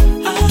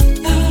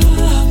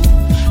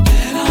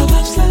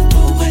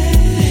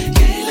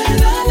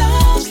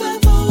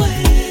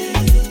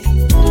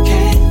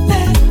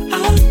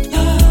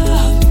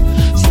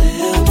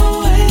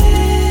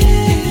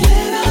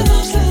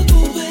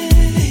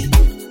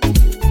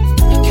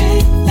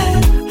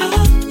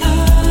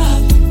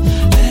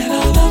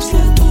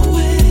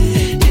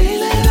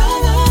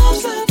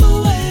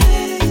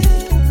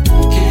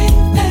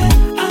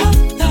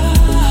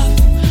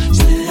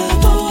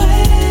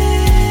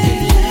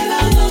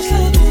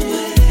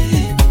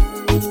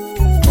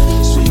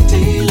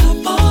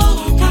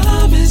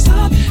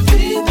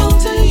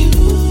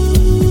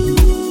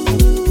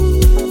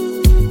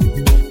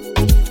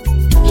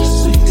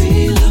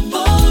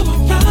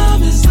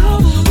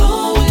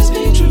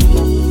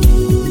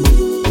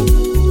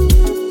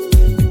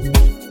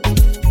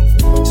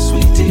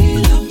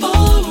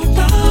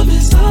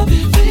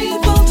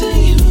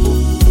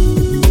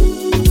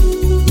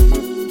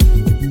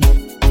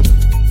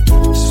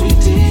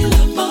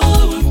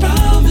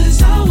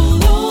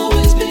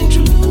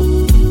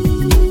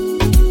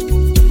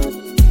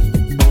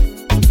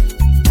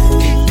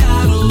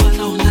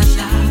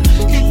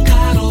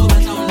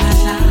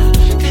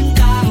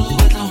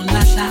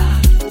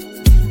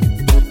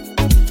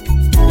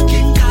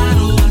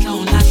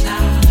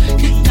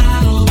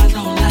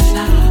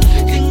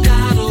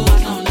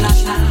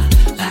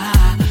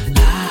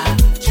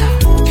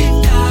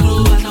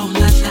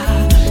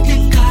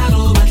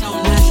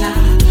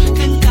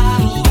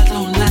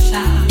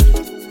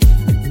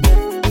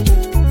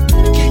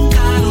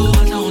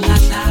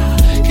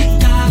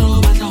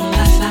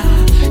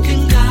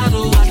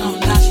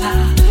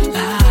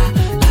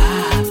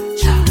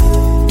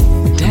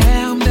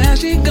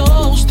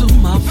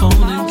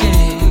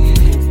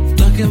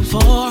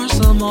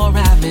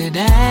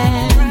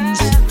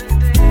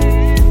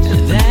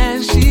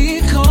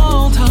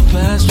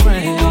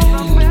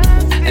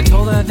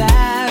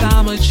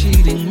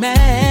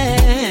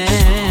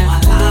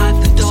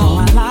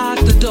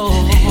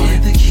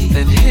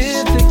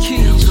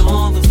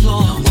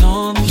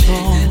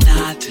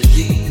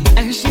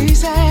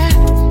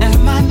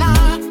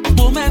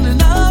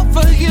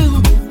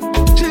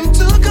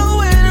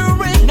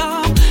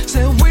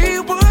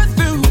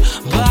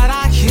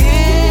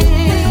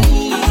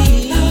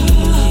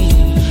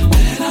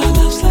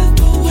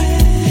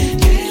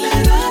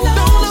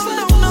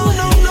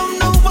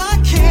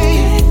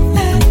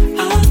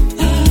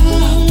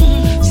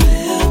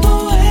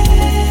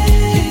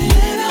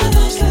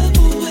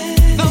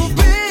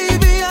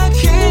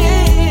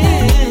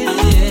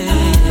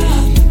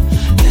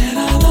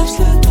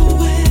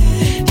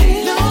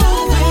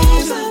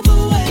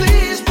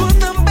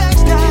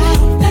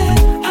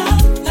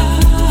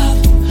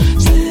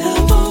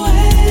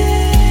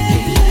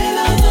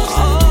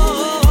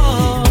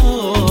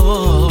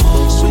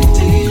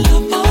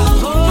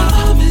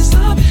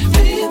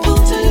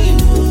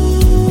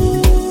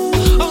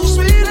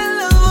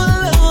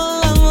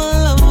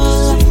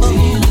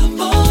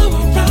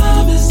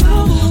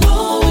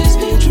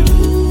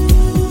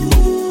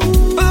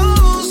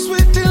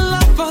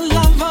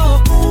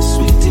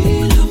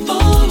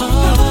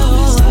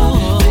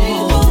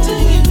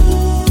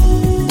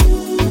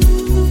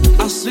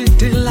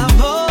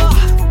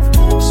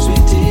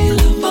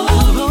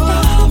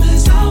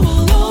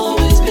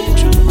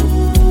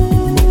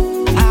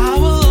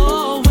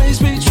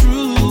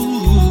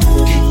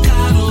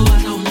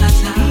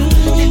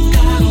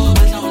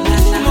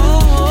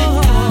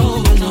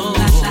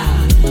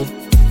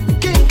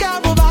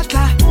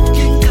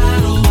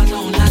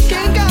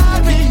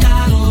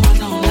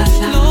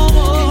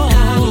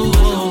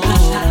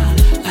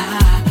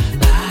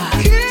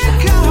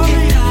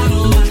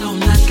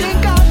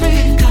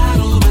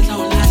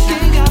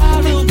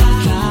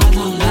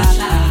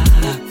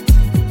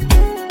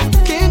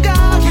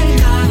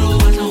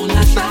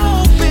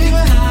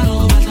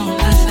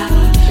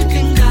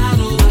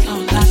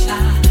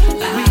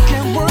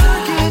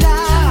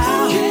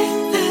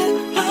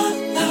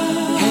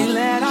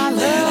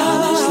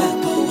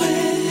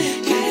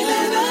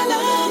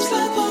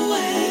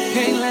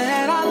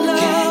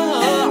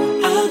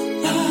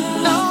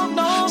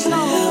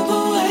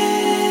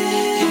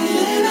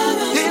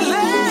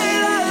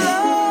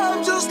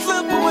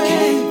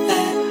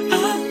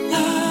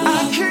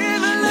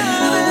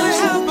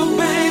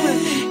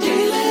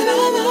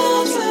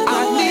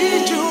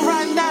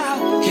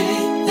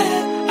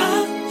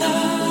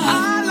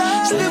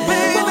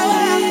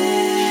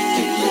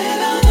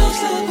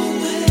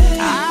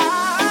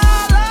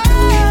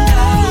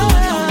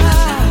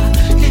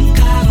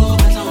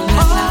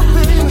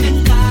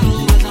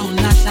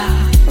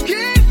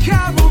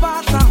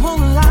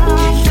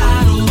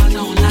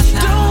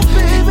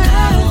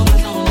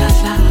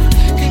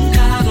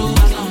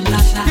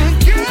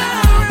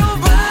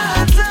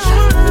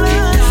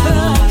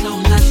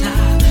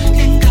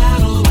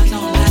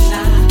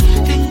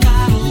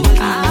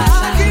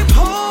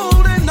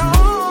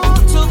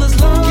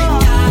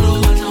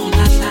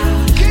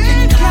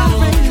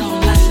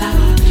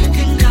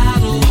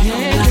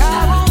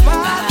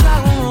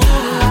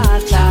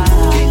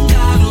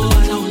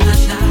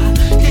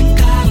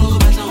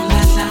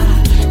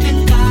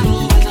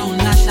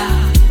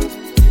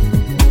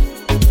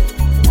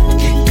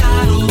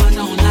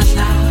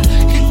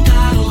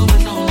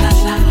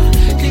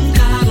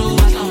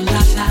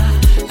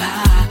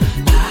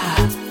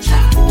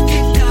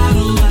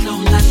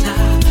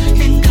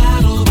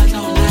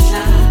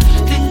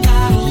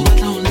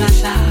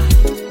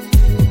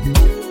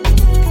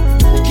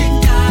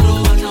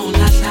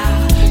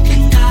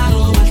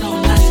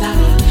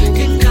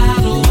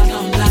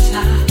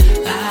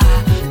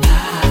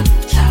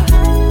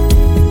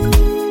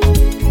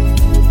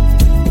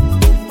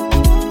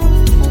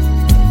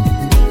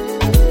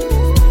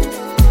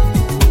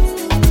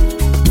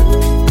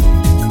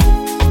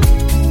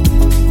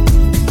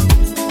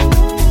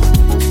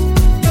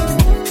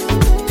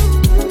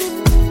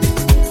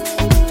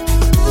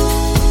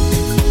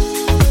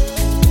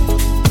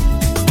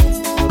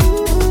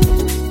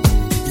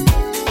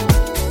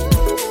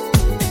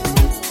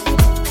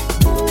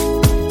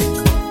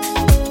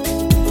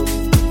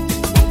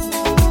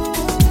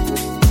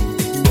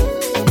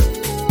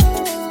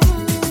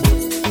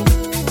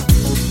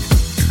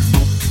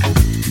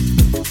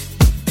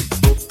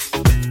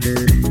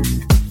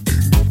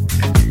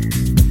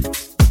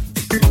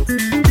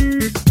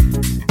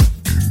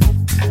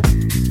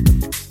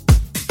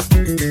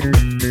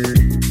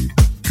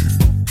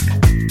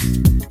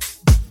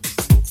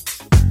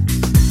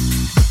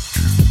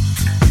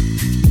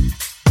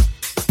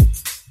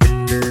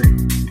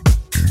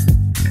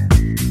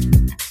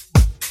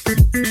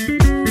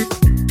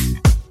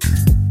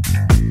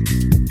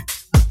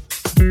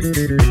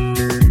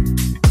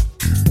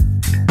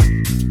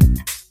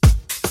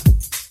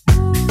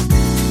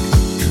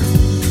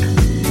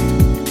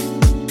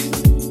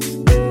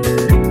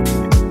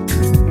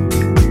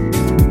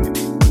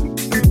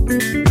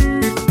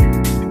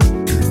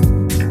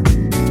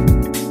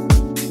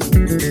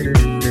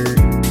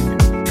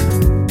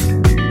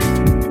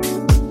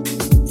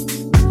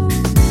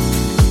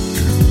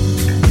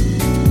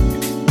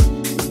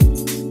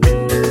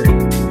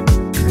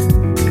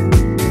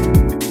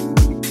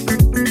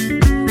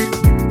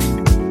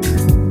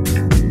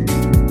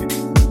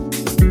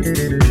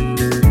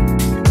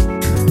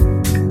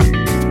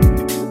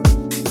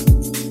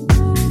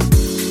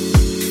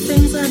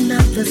 You're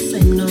not the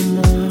same no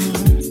more.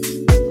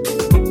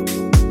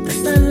 The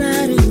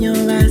sunlight in your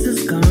eyes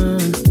is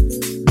gone.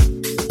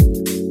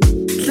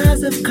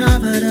 Clouds have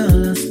covered all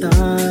the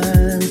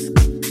stars,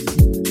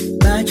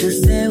 but you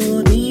said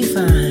we'll be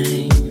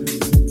fine.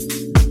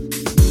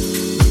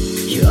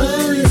 You're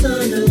always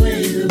on the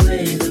way, the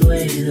way, the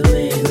way, the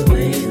way, the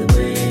way, the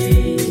way.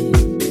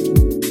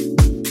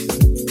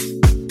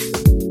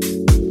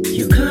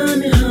 You're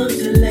coming home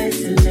too late,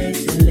 too late,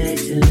 too late,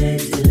 too late,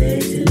 too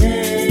late, too late.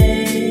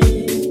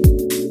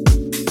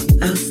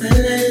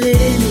 Outside la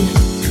lady,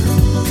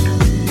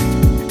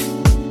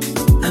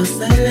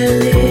 outside la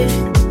lady,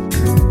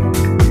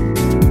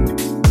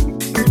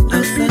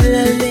 outside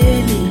la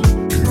lady,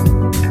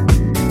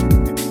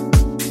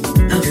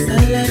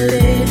 outside la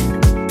lady.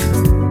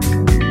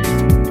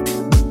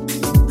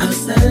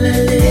 Outside la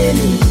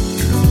lady,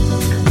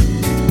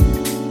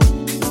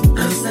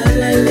 outside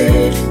la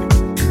lady,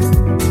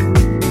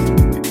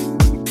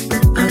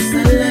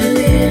 outside la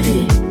lady,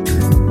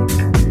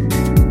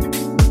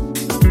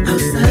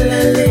 outside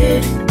la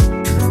lady.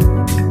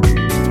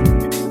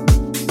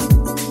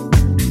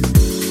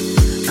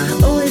 I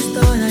always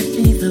thought I'd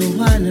be the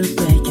one to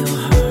break your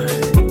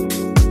heart.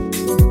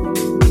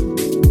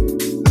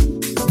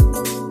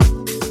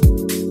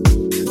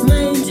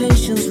 My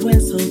intentions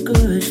went so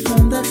good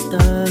from the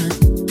start.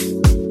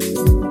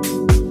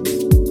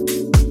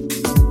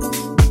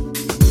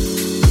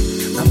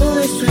 I've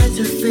always tried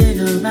to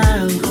figure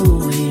out who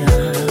we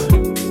are,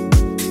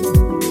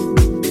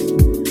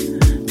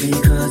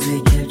 because we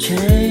kept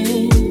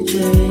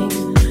changing,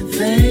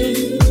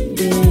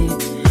 fading,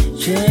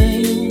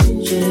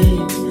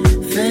 changing,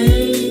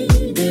 fading.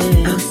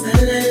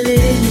 Outside la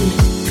lady,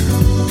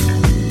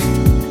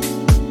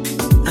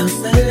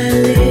 outside la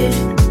lady,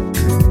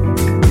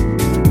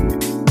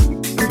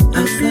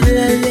 outside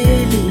la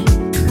lady,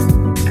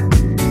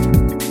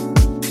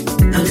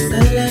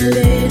 outside la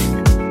lady,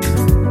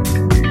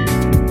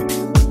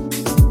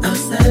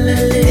 outside la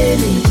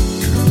lady,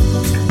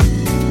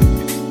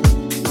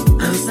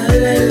 outside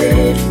la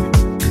lady,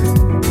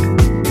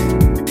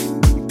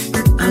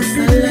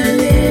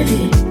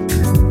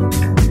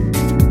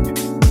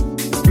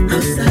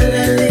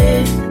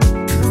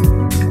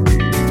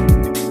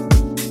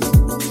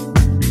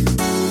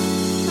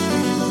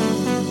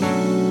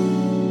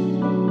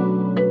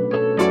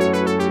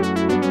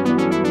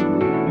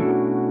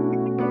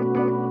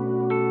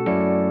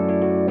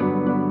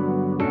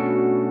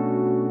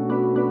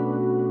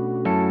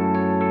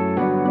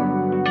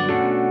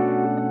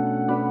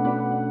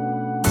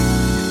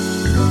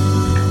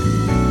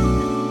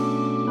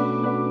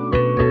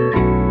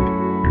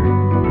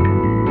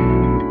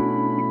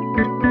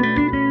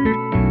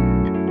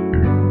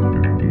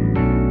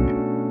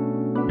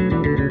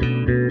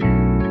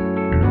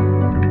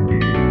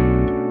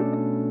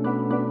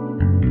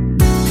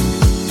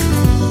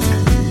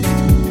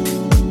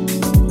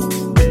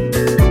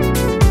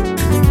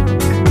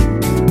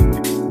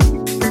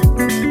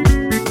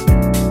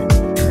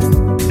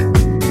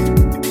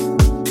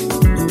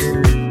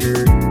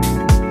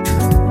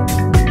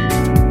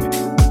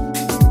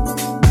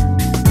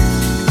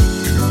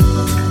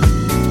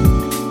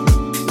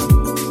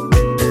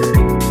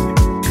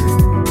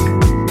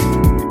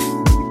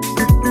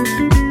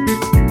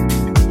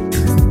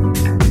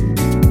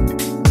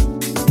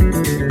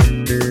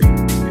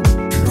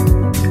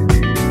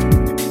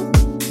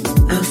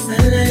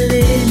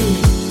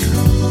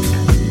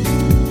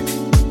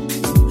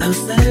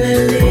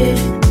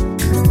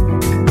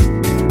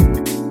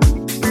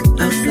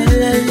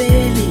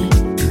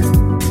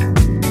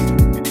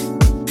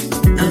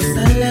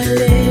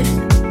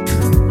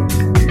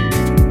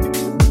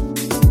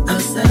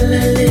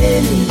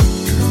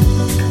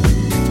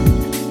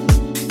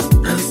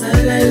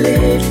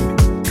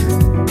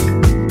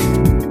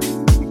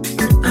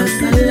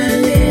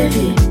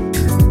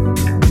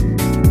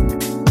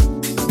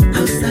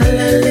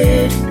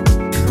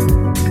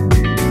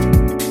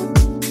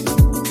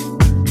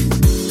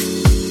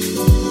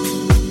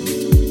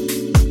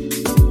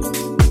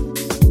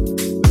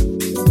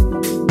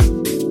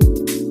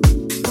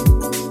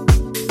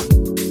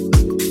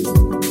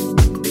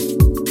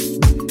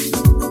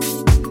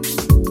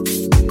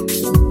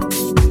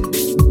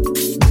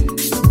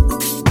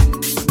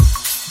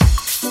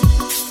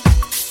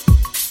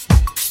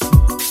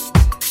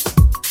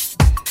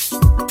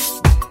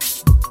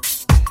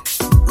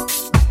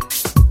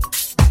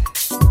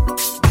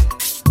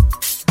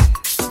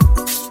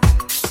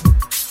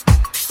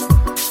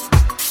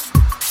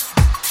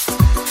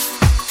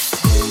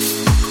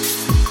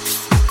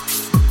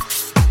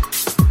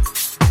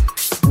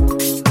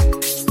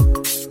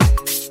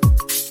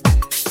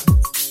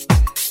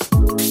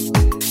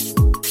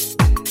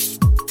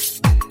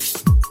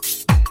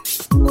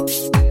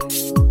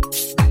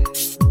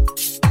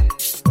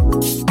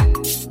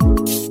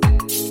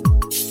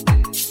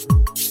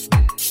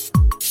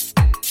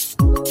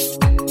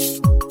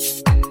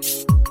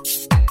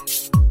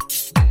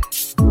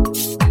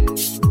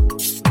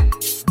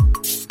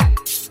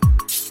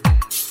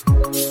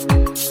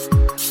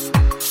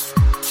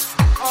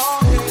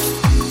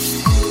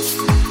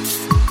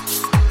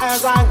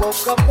 As I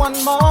woke up one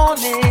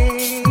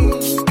morning,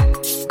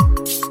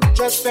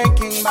 just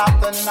thinking about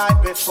the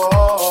night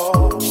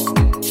before.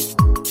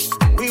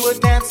 We were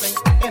dancing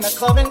in a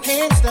club in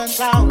Kingston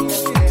town,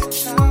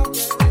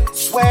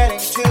 sweating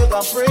till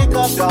the break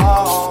of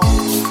dawn.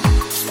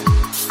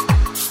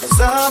 The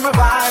summer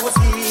vibe was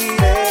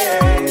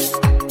heated,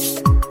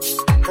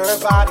 her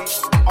body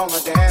on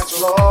the dance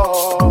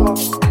floor.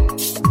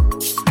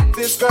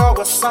 This girl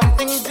was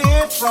something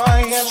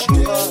different, yeah,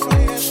 she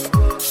was.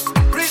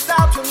 Reached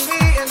out to me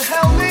and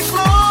held me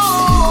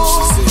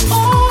close.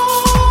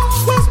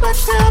 Oh, whisper,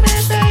 tell me,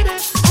 baby,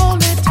 hold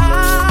me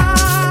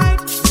tight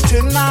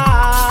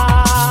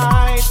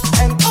tonight.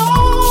 And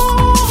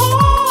oh,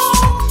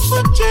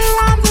 put your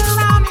arms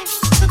around me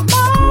till the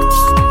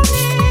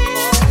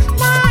morning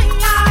light.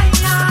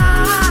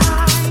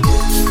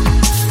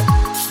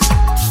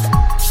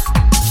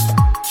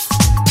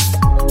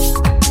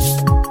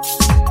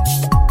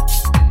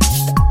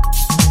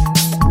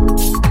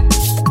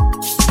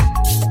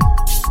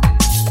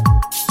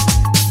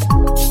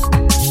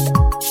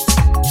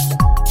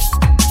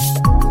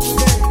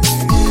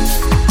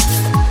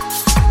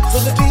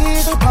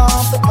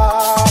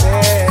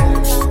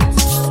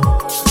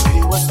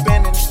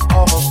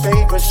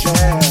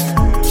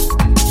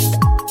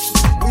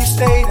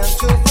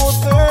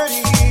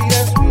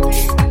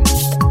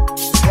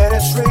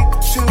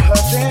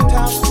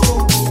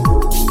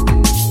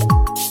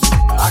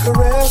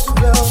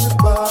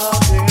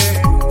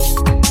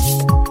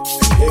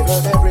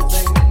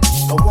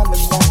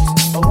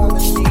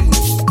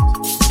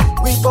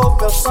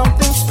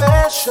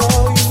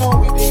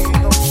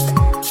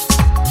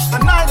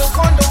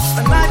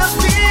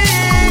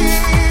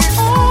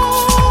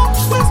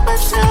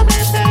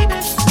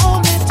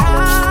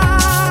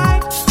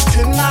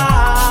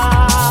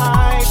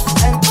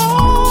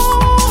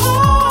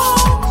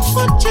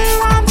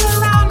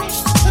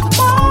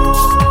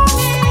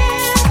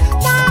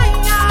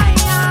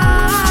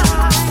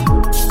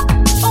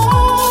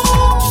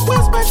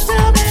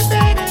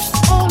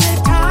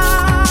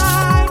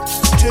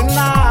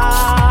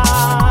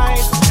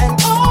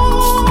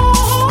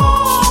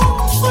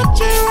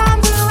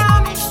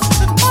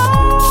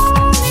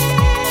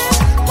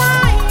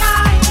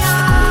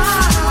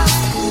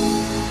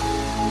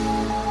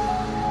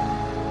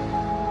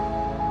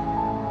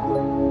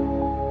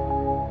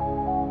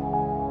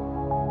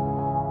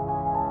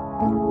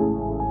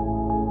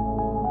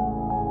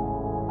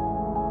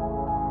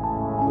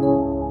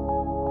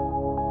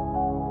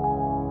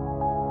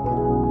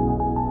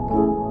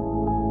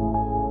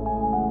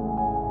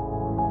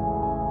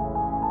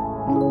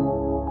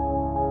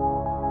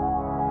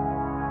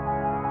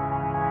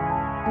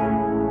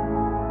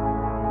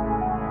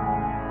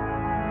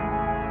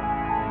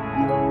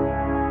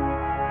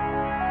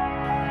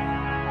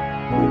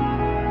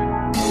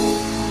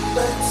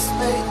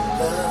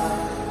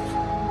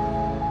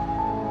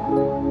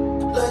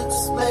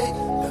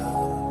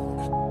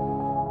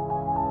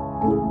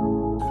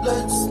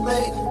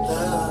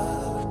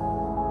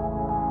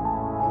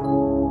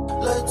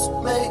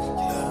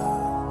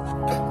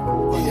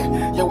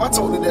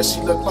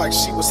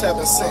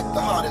 Heaven sent,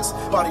 the hottest,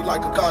 body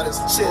like a goddess.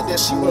 Said that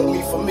she want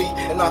me for me,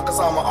 and not cause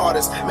I'm an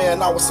artist.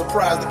 Man, I was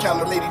surprised, the kind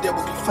of lady that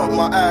would be from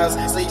my eyes.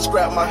 Sage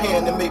grabbed my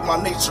hand and make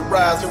my nature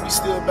rise. And we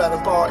still by the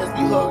bar as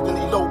we hugged and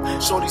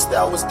eloped. Shorty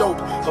style was dope,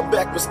 her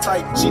back was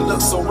tight, she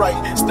looked so right.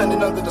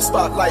 Standing under the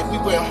spotlight, we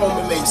went home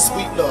and made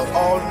sweet love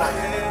all night.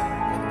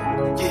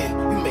 Yeah,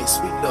 we made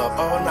sweet love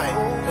all night.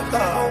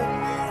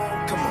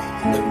 Come on.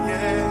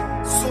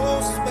 Yeah,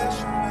 so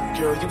special.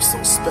 Girl, you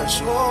so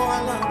special. Oh, I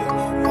love you,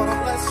 wanna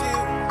bless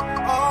you.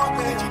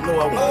 And you know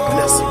I wanna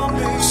bless you.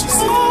 She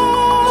said,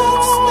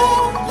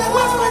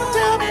 whisper,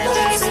 tell me,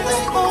 baby,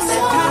 hold me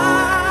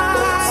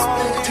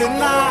tight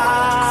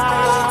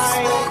tonight.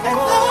 And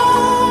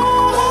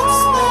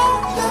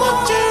put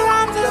your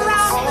arms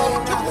around me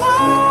till the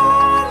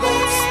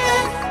morning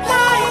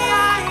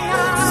light.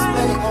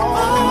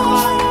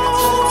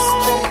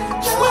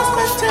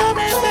 Whisper, tell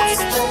me,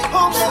 baby,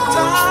 hold me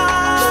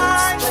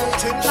tight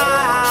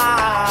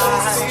tonight.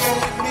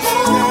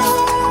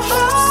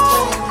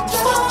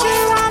 Put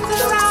your arms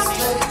around me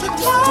till the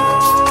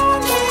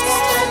morning.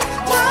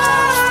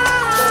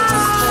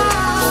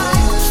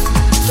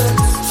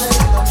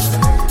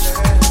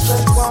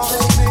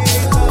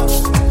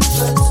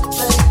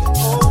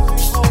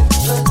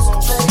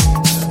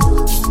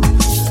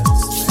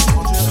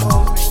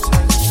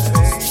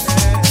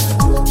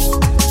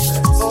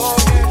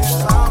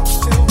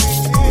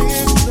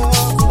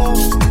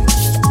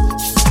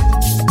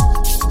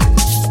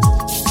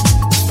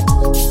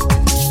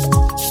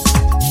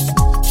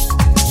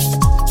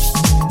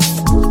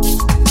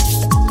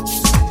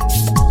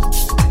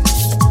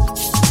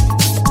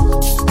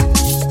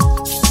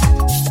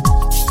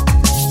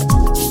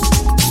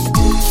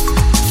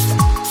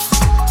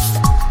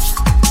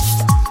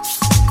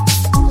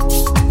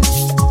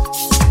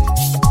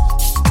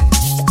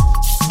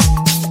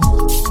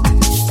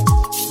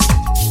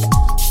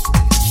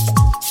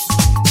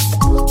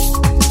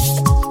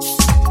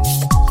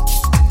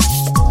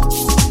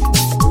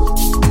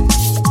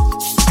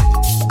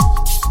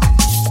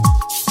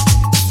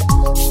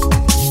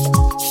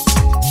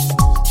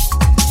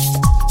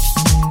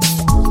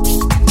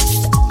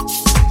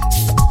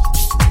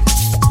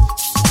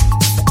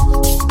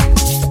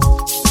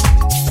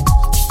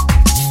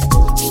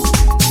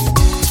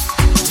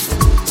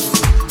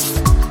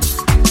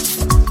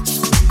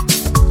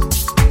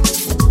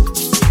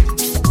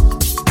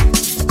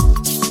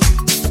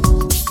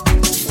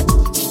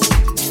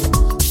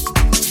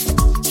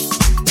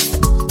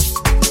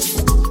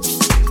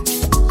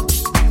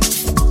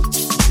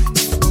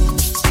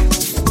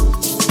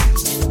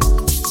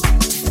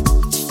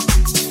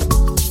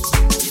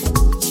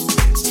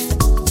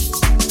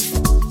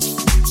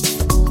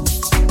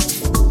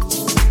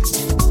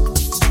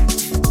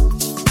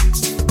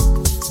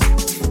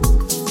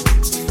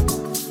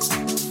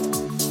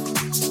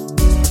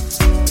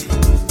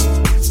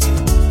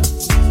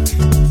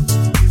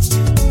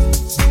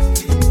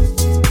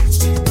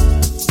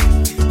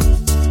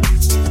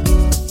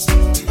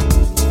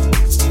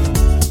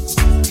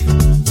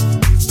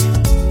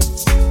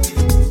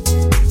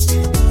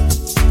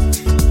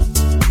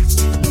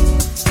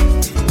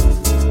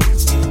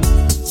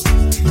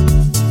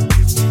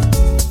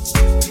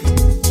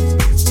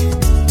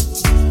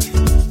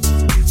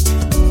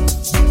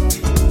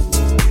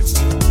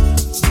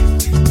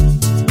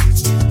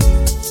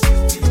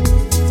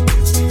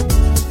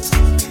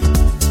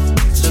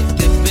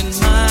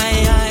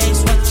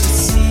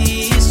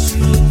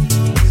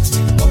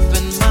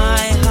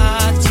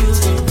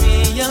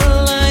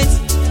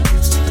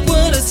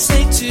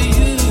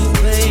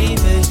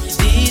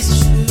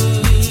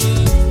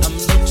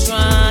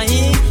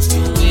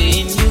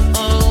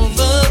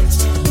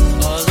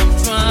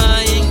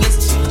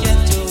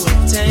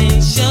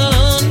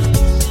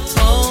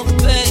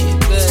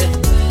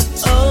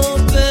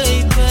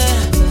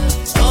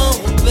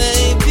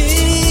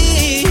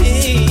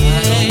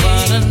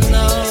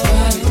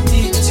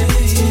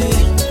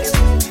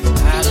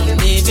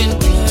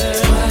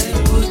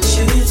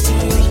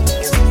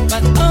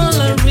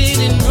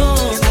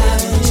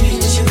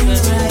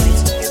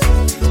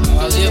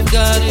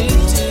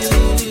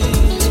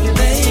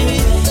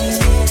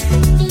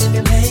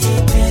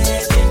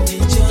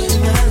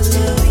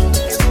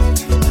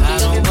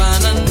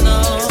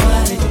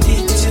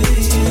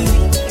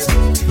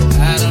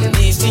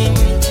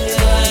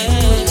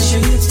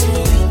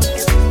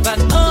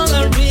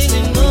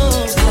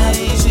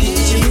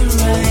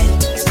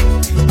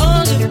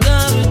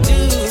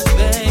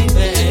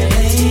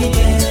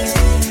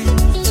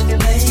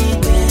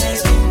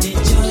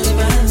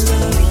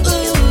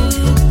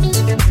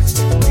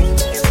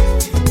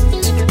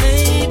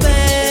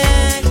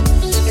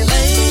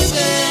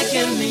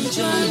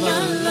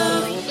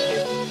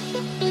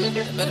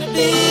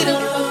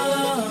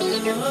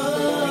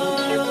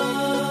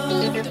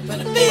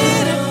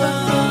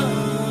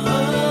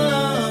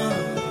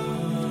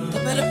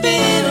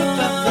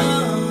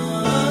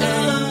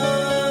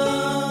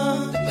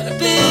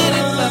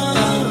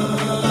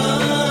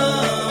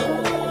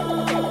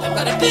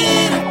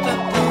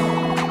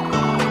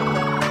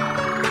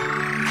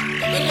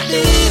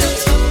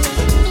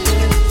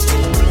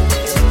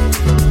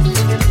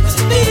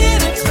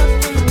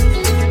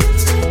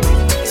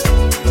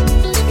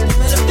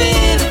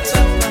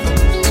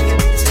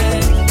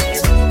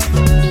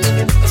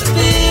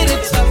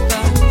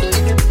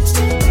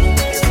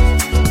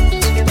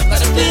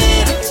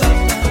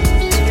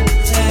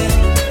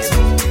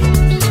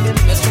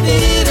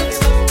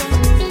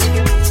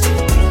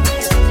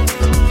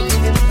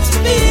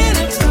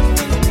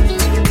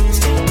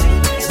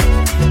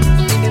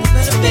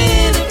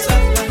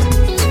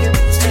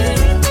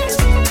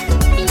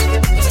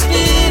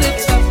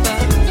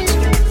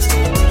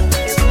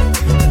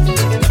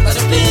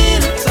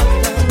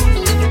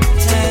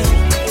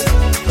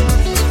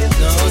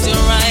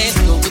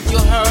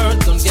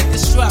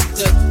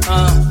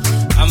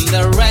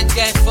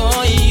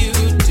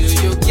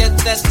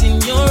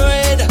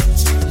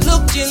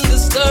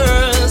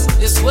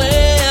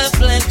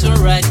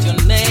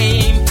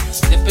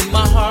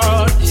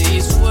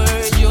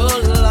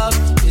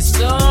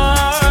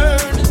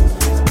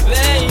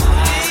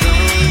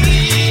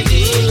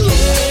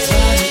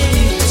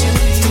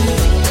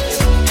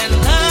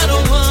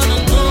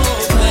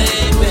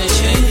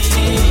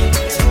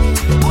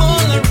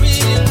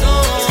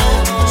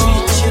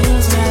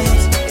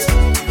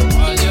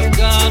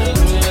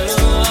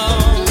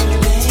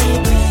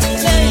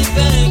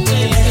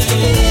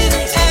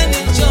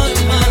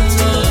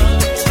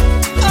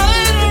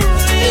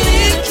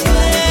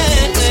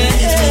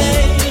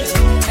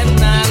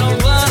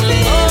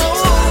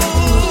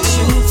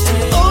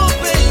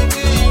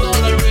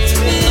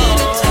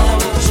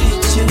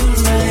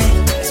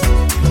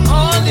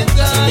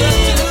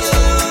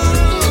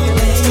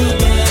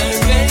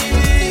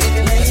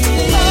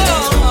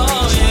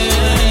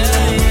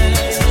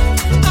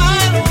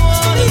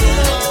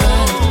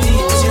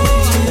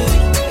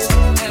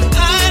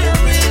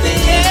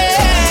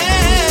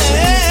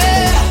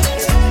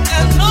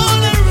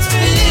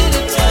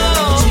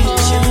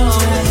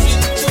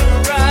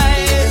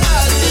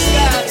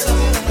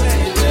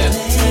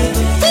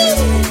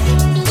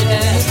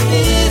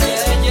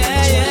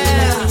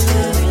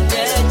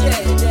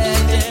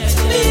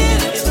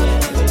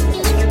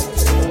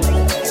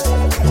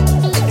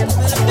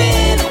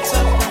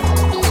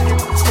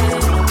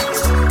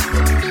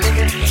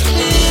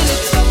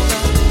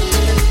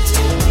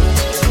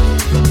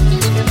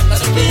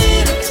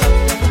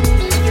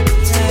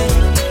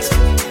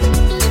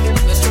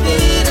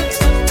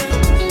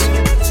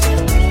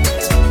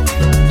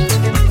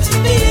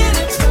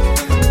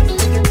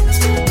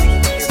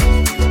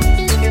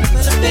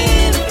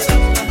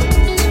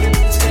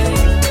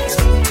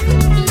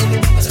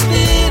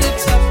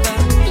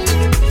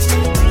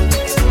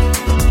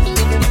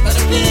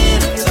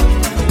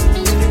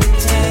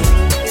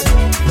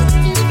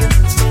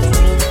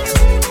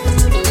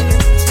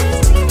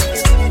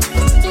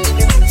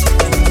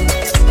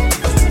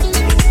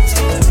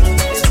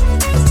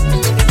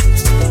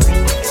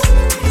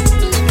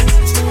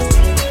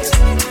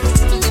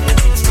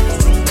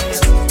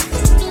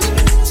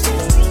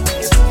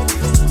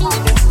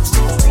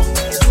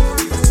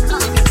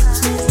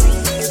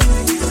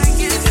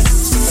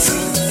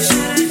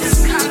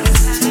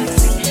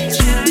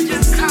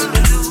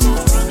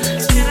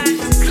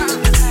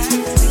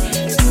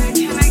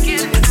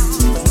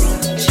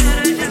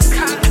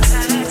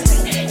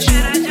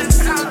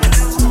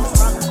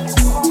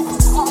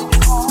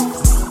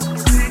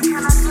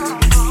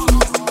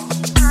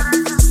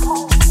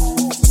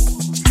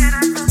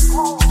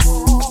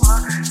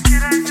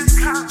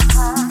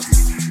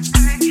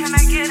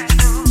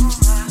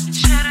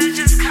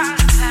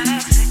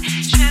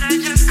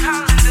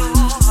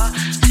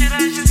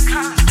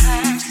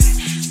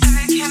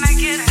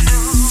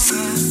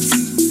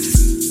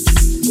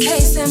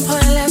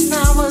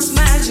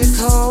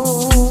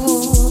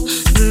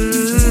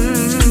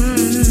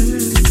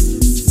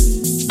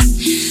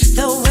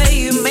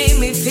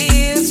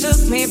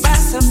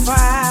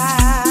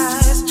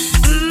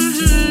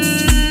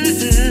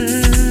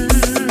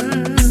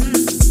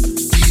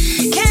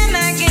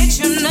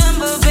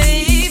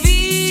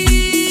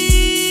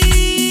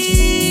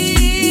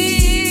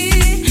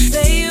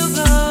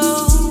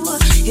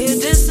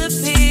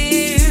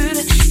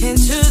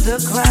 the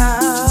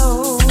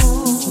crowd.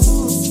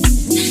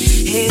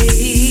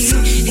 Hey,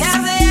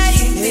 have the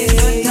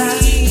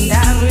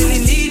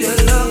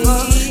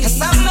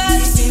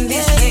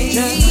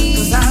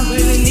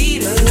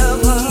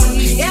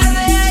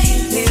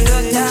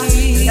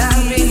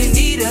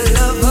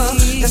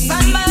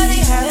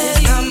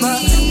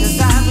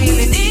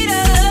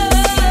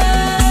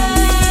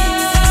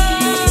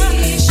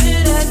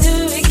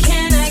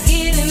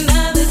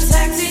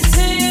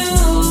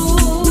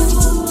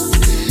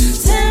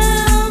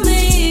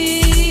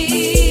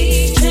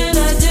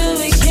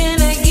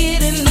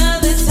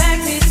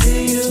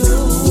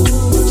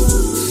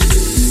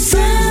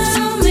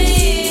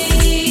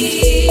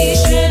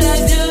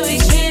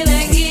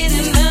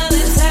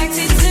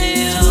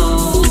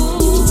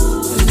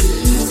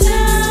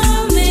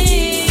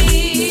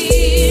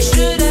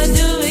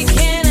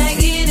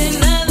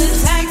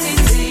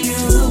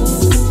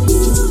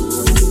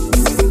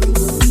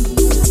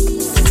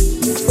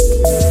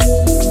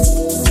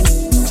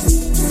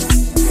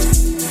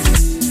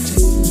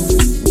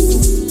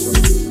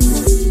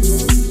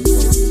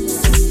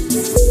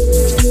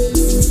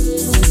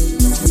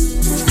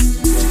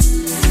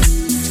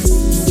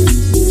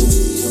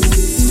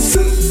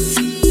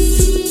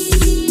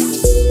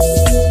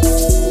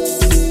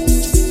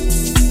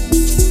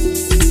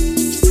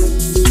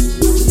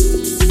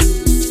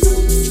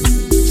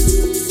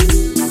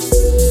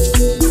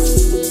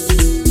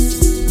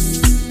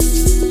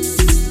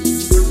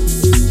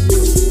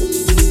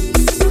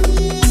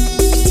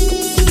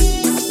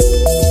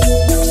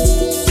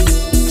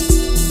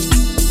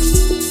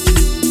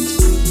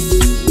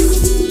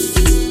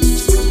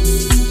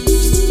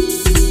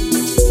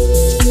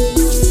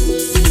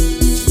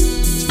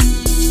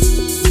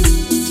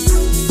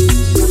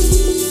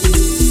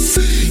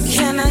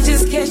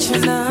get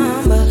your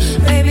number?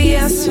 Baby,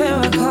 I swear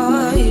I'll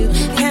call you.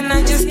 Can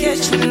I just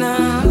get your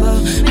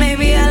number?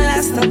 Maybe I'll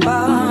ask the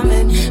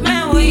barman.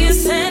 Man, will you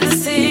send a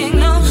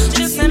signal?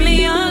 Just send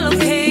me your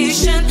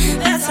location.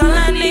 That's all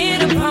I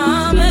need, I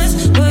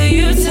promise. Will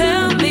you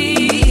tell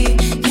me?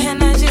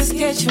 Can I just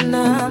get your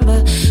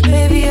number?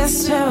 Baby, I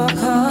swear I'll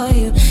call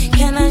you.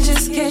 Can I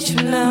just get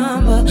your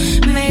number?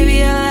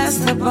 Maybe I'll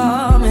ask the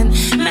barman.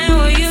 Man,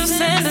 will you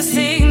send a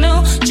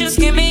signal? Just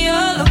give me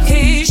your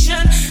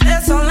location.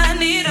 That's all I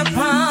need, I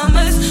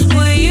promise.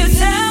 Will you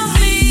tell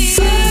me?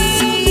 Should I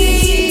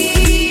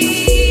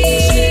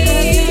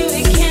do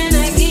it? Can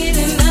I get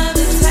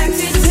another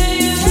taxi to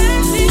you?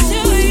 Taxi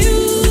to you.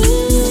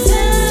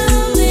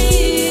 Tell me.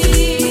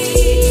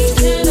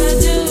 Should I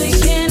do it?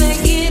 Can I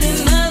get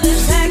another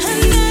taxi?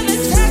 Another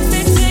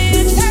taxi to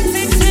you.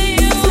 Taxi to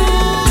you.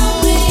 Tell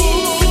me.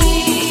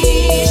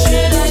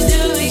 Should I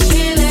do it?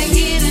 Can I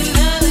get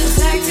another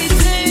taxi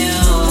to you?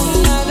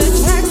 Another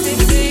taxi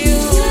to you.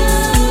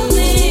 Tell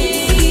me.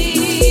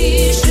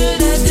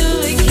 Should I do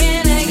it?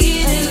 Can I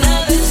get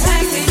another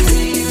taxi to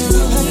you?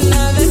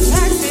 Another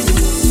taxi.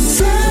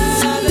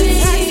 Another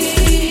taxi.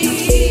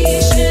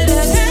 Should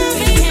I tell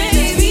me,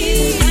 baby?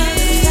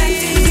 Another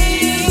taxi to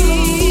you.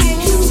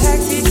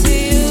 Taxi to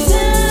you.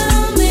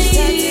 Tell me.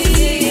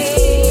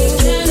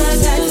 Should I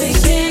taxi?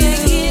 Can I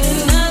get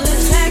another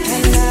taxi?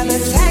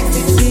 Another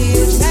taxi to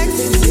you.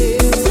 Taxi to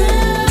you.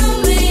 Tell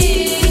me.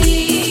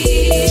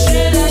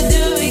 Should I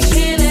do it?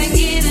 Can I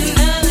get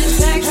another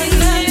taxi?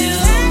 Another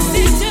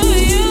taxi to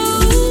you.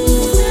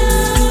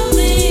 Tell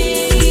me.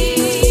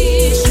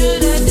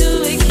 Should I do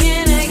it?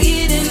 Can I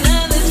get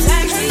another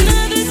taxi?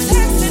 Another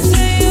taxi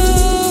to you.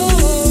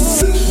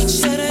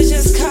 Should I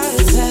just call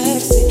a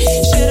taxi?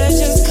 Should I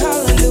just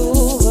call an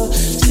Uber?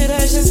 Should I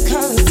just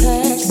call a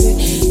taxi?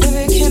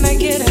 Baby, can I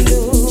get an Uber?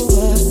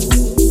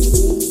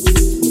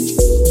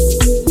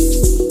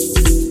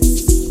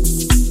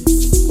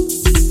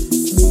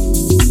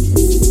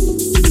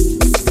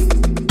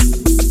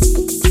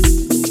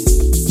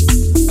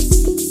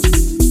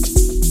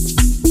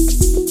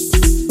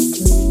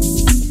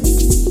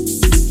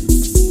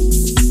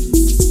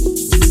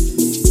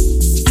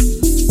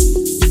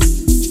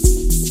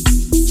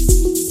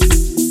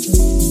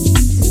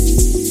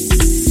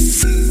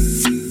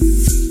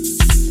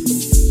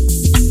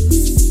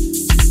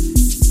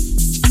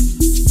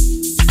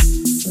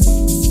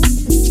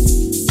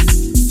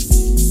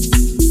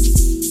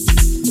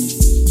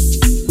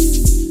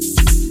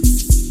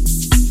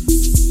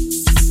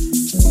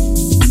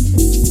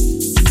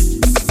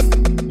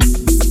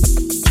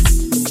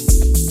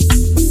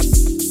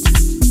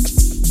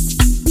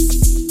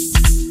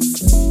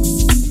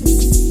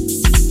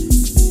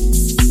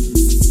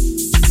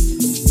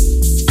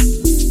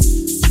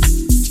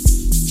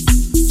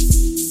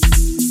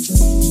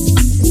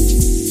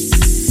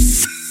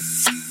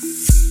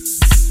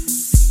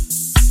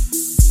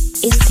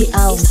 It's the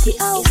out.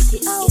 It's the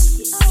out.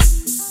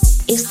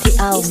 It's the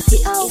out.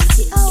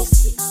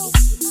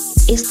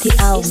 It's the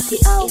out. It's the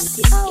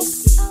out.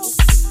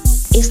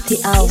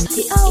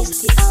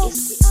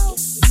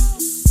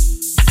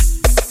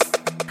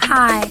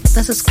 Hi,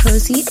 this is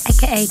Cozy,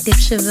 aka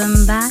Dipsha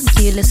Vimba.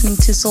 You're listening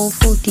to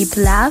Soulful Deep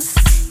Love.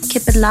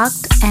 Keep it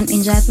locked and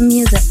enjoy the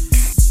music.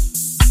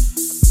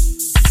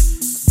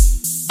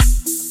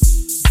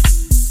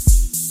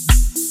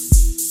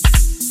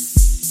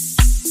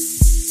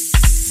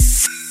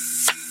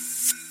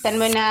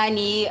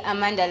 Tanmanani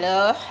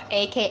Amandalo,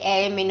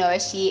 aka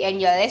Minoshi,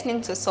 and you're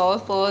listening to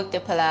Soulful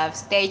Deep Love.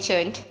 Stay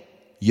tuned.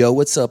 Yo,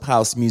 what's up,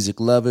 house music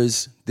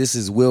lovers? This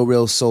is Will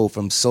Real Soul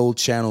from Soul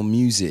Channel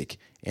Music,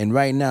 and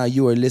right now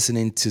you are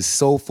listening to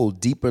Soulful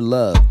Deeper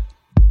Love.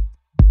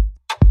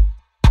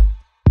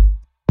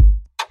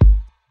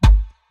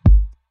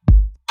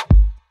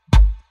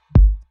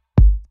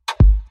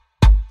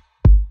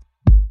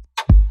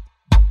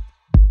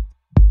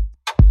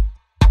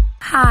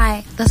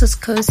 Hi, this is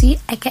Cozy,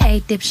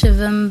 aka Dipsha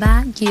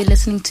Vimba. You're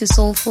listening to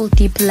Soulful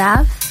Deep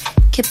Love.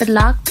 Keep it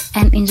locked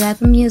and enjoy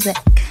the music.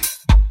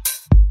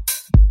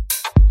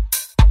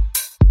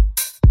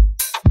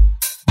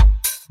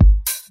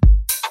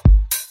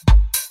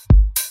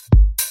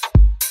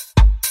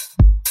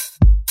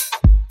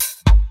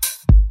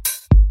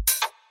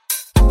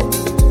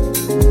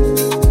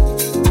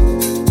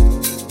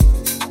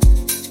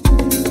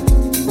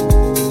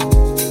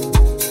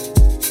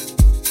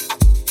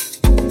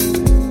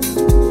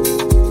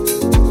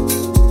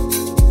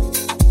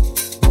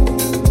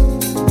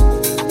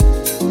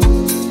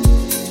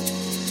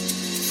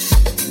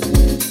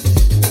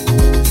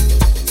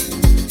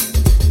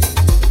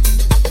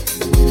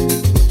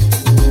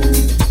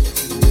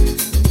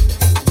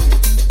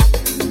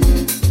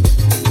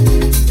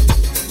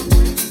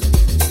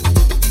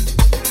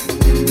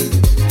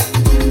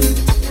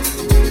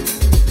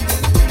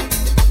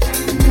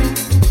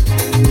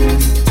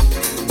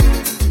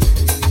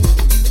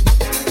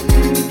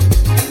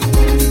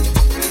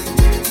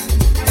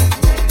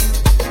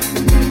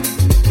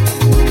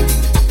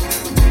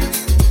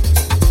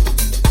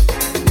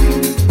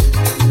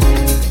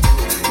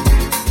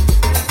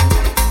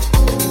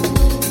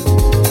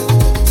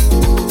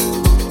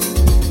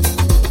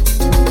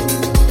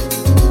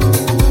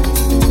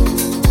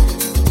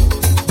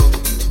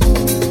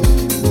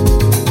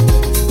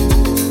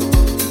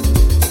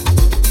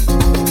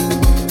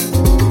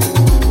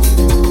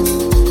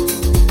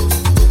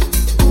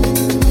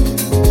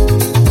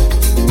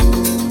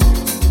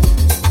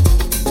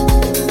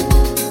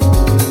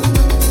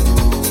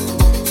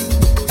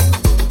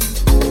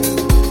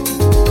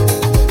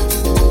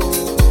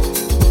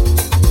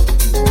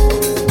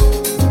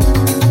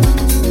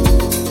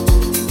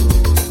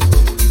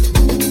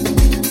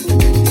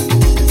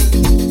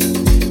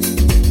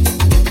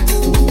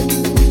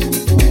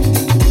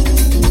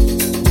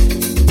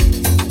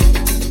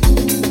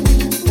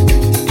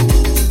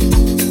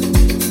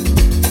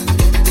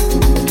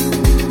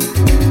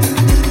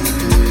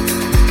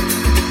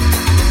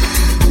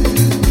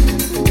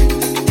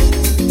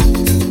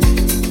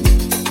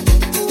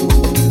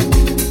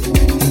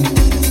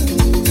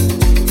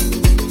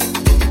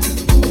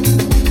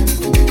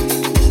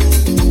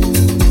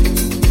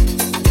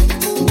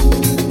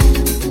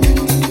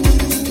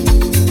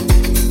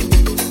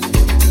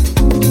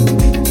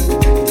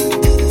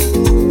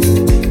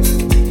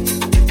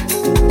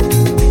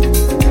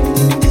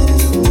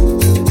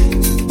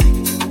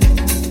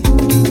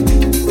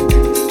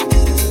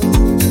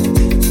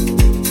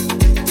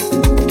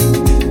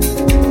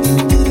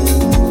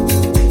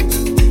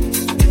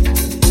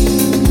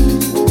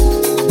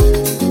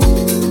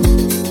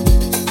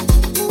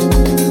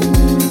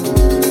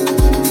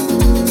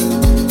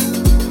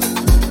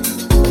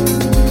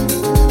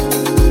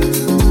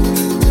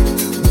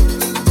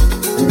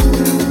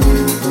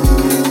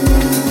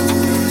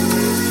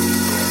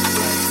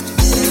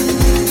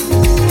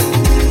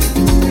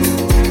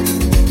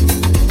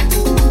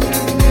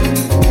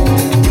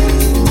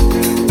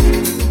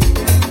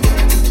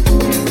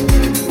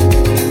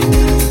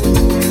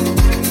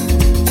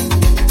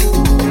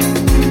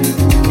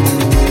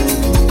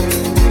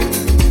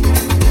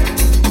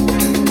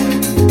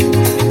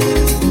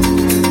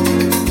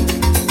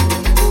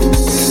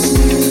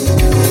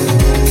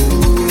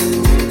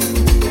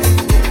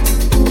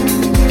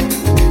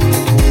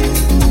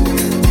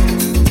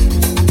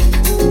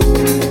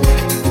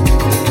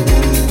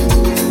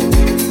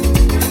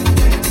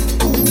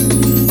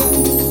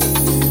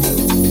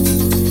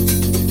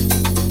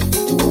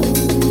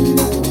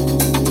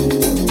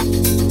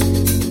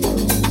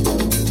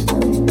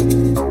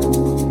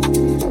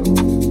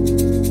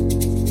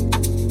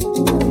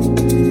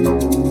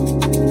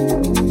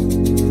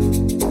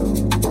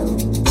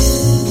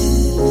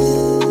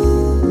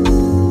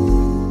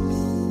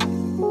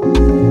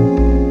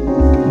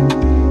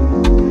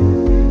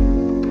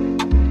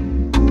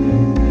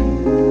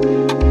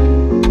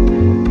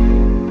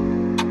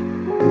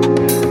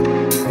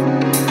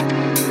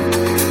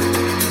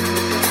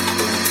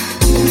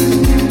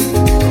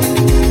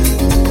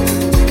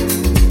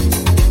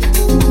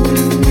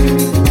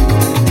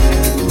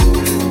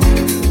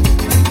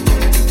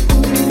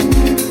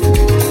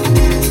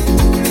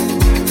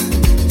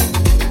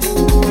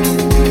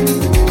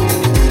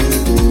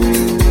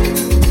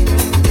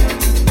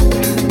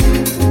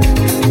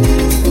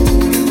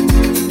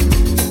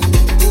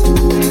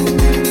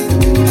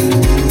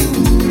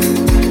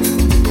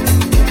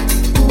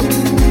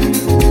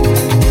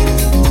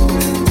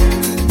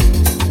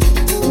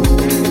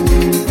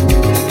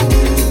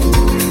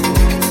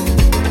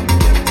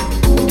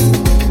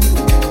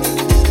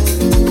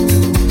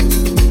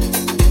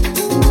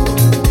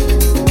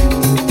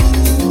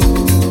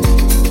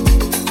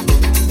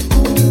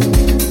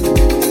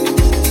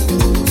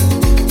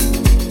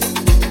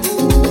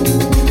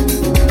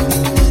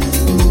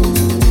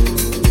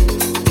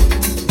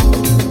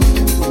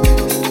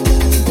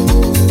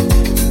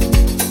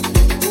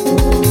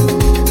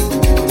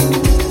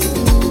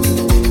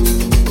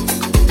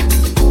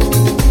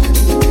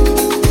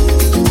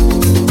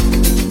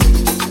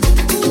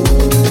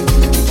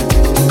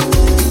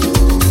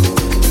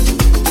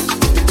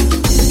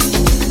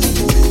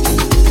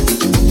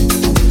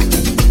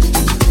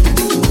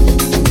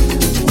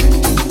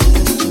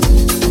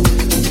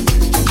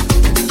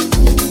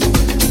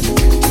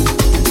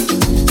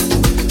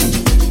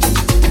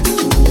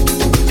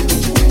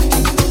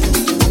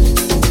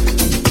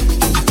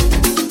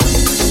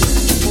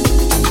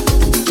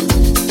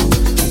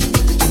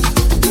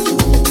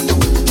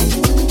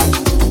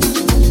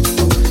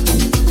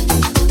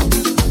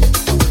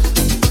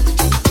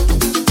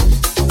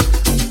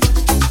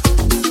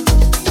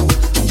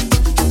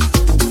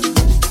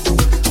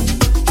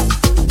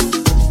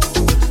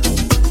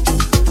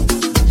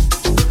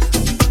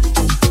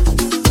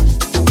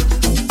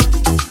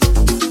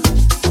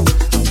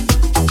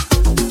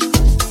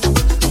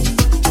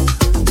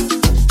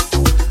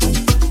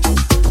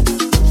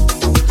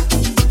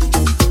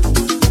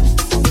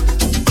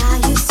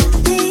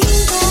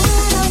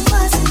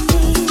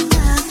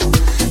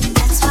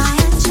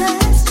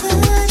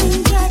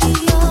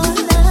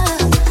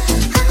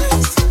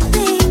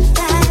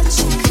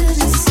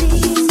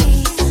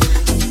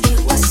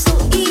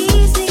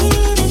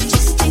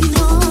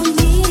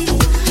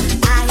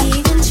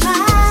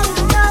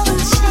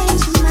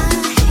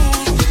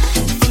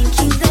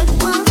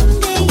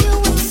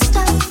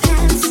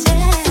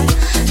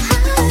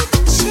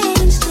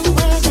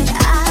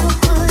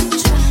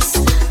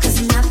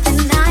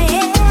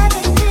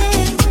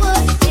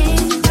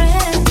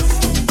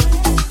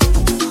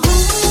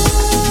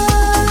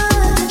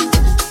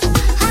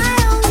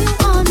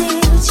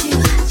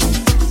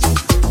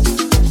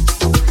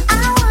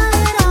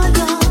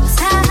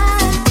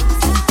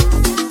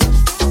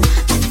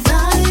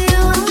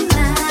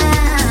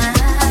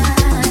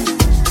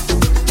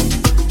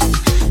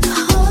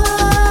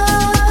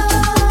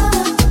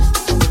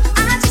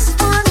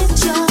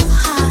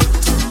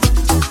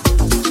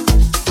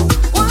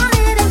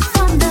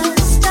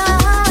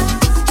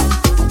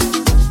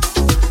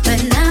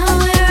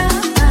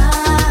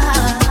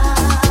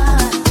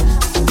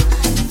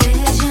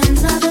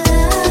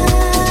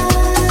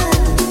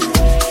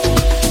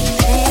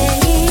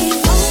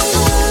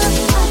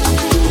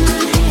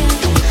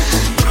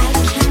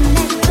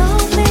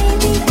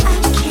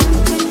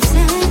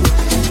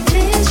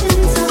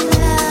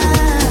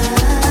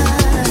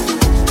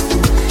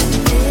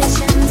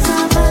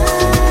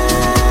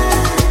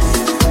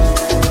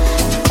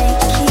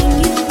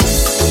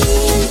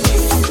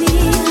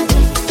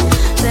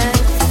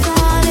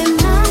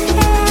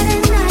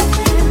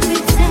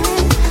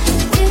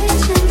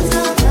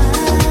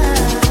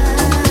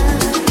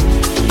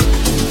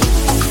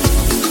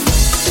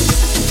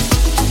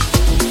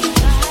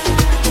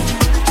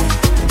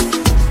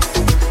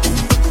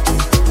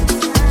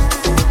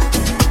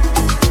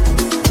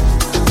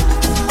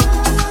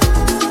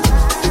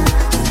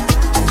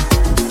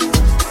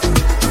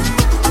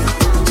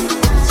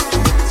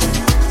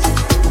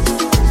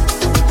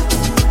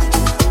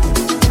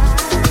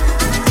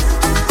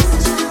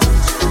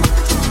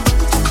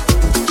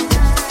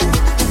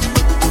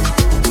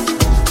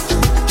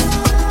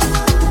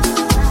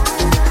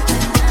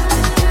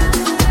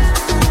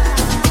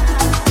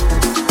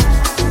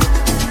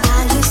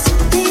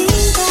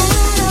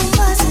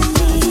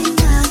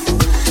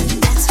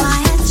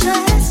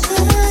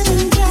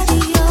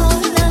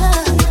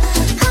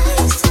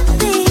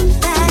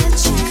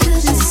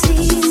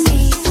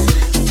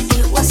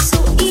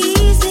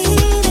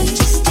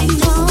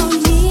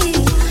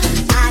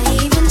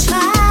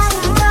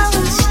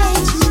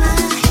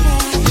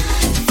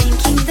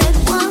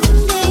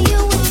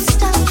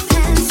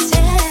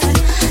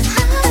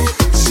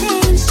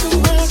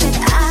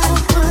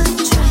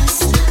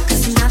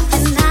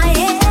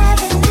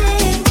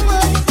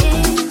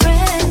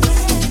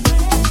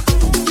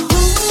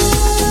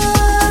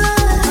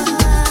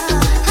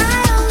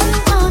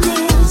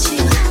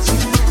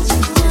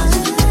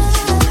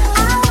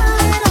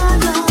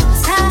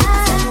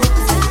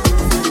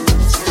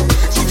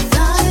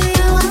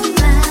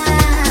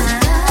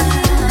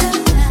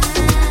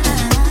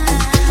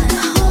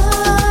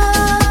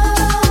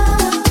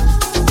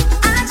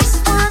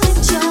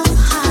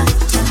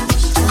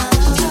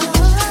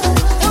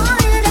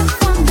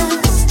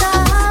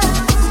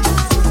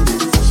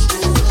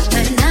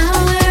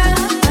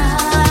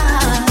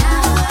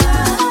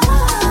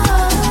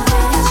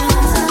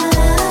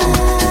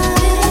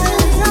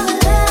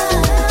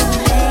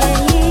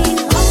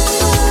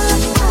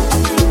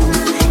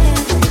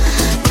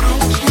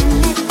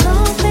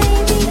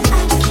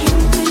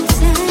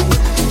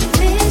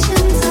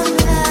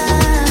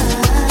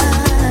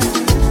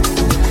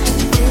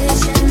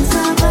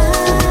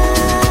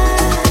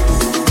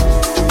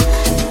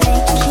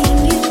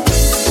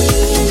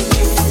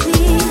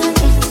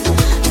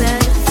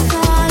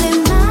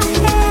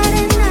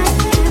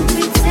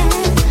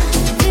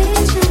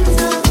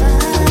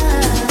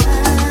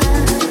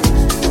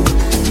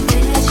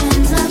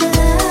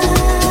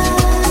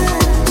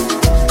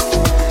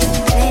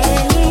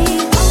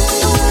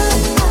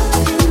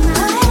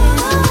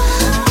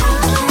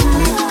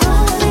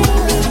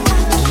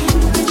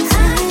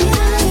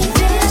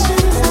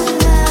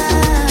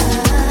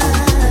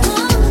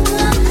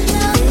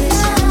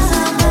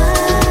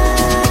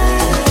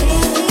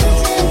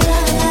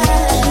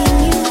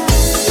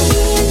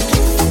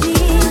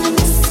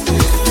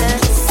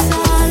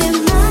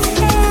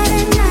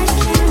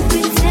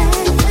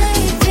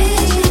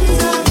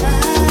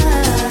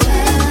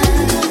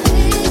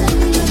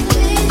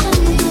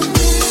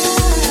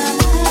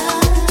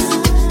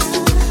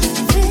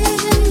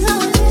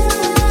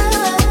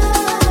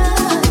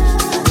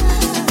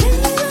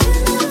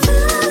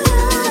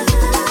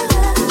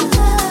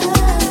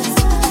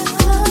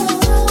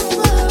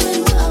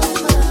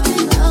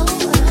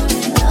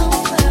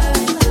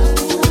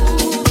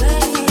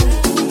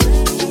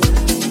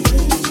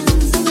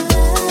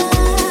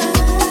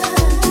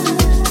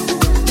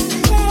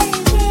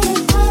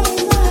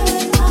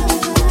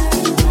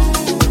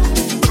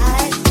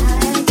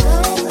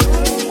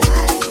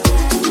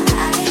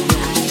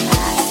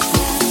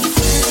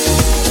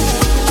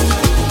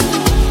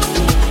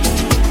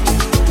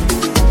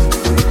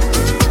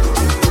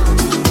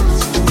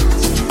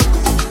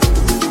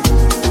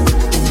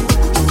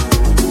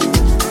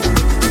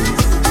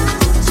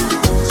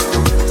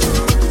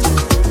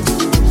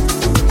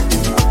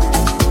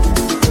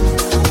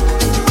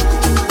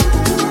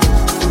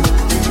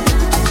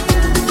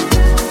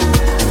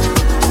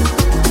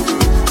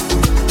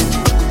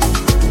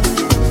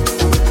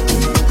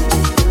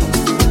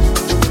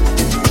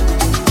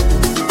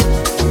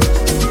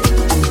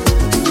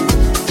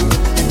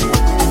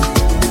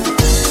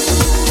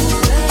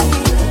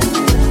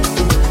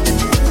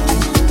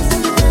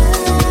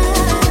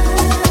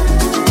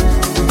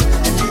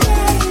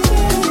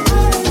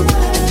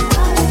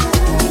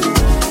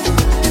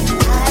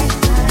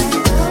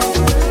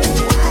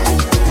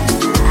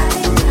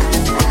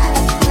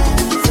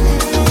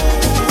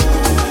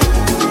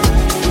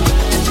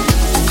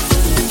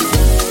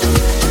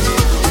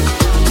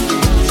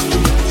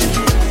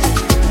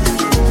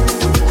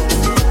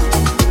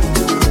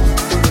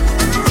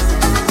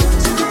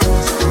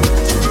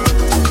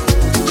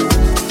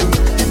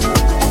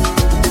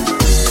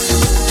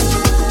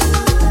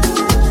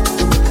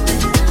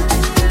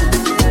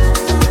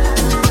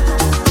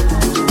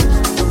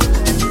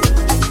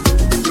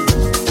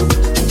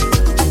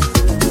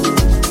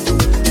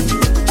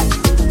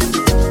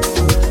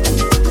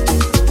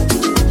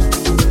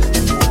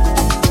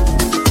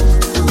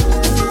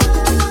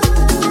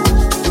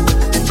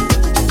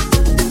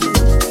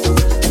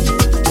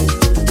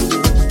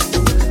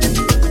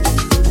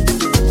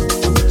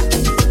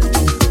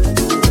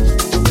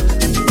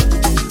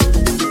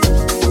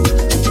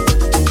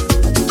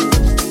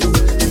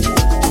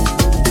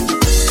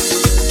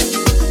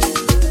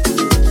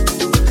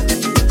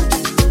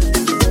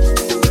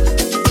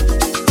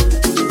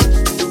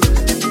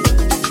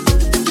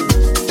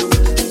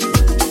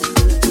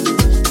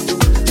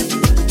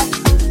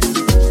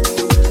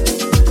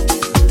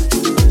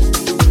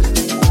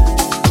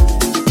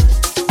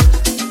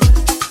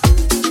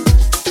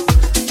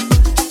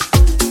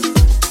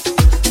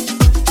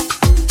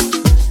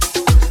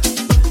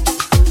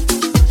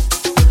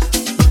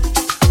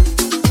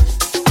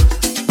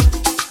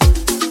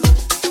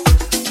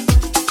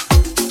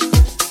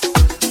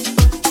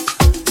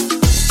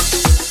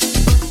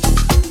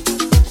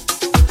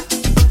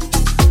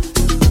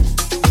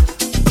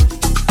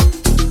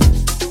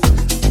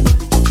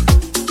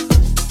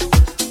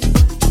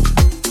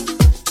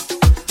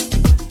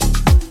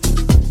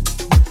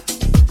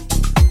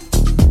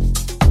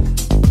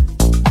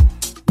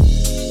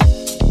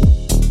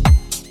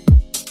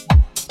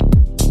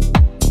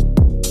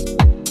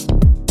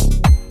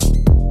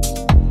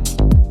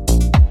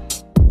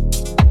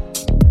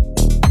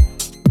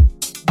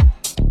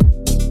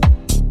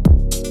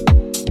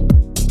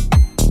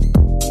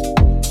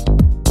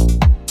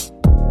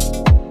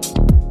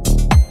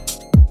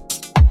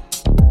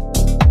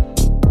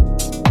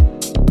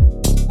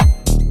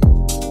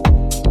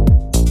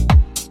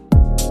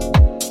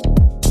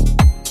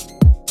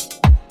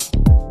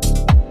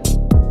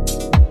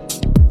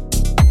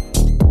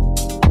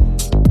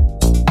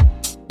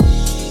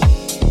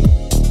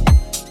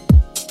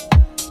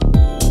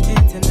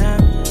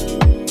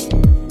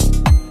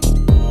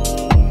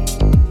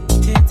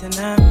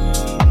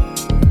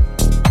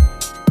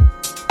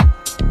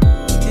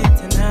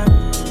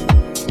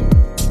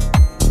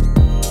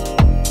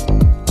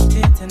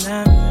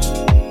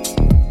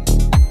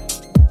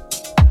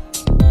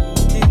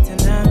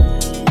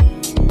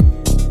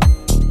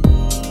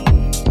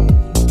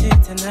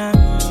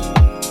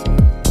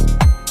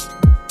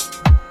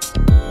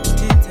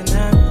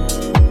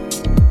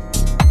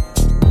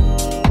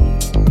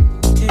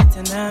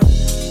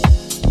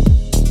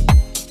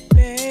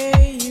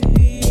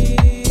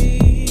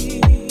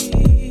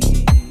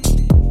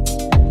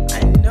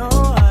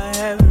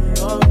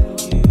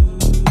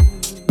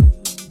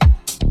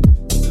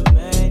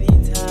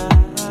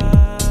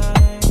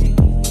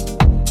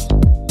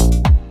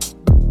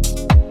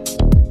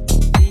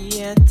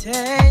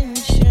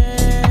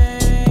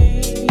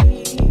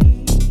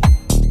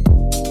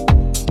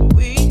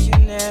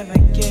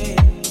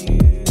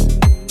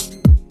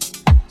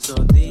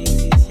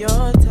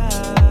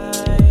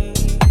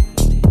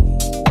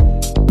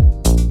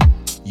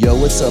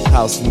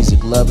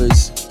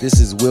 lovers. This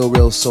is Will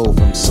Real Soul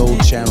from Soul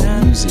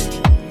Channel Music.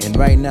 And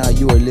right now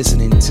you are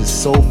listening to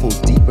Soulful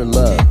Deeper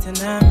Love.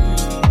 Tighten up,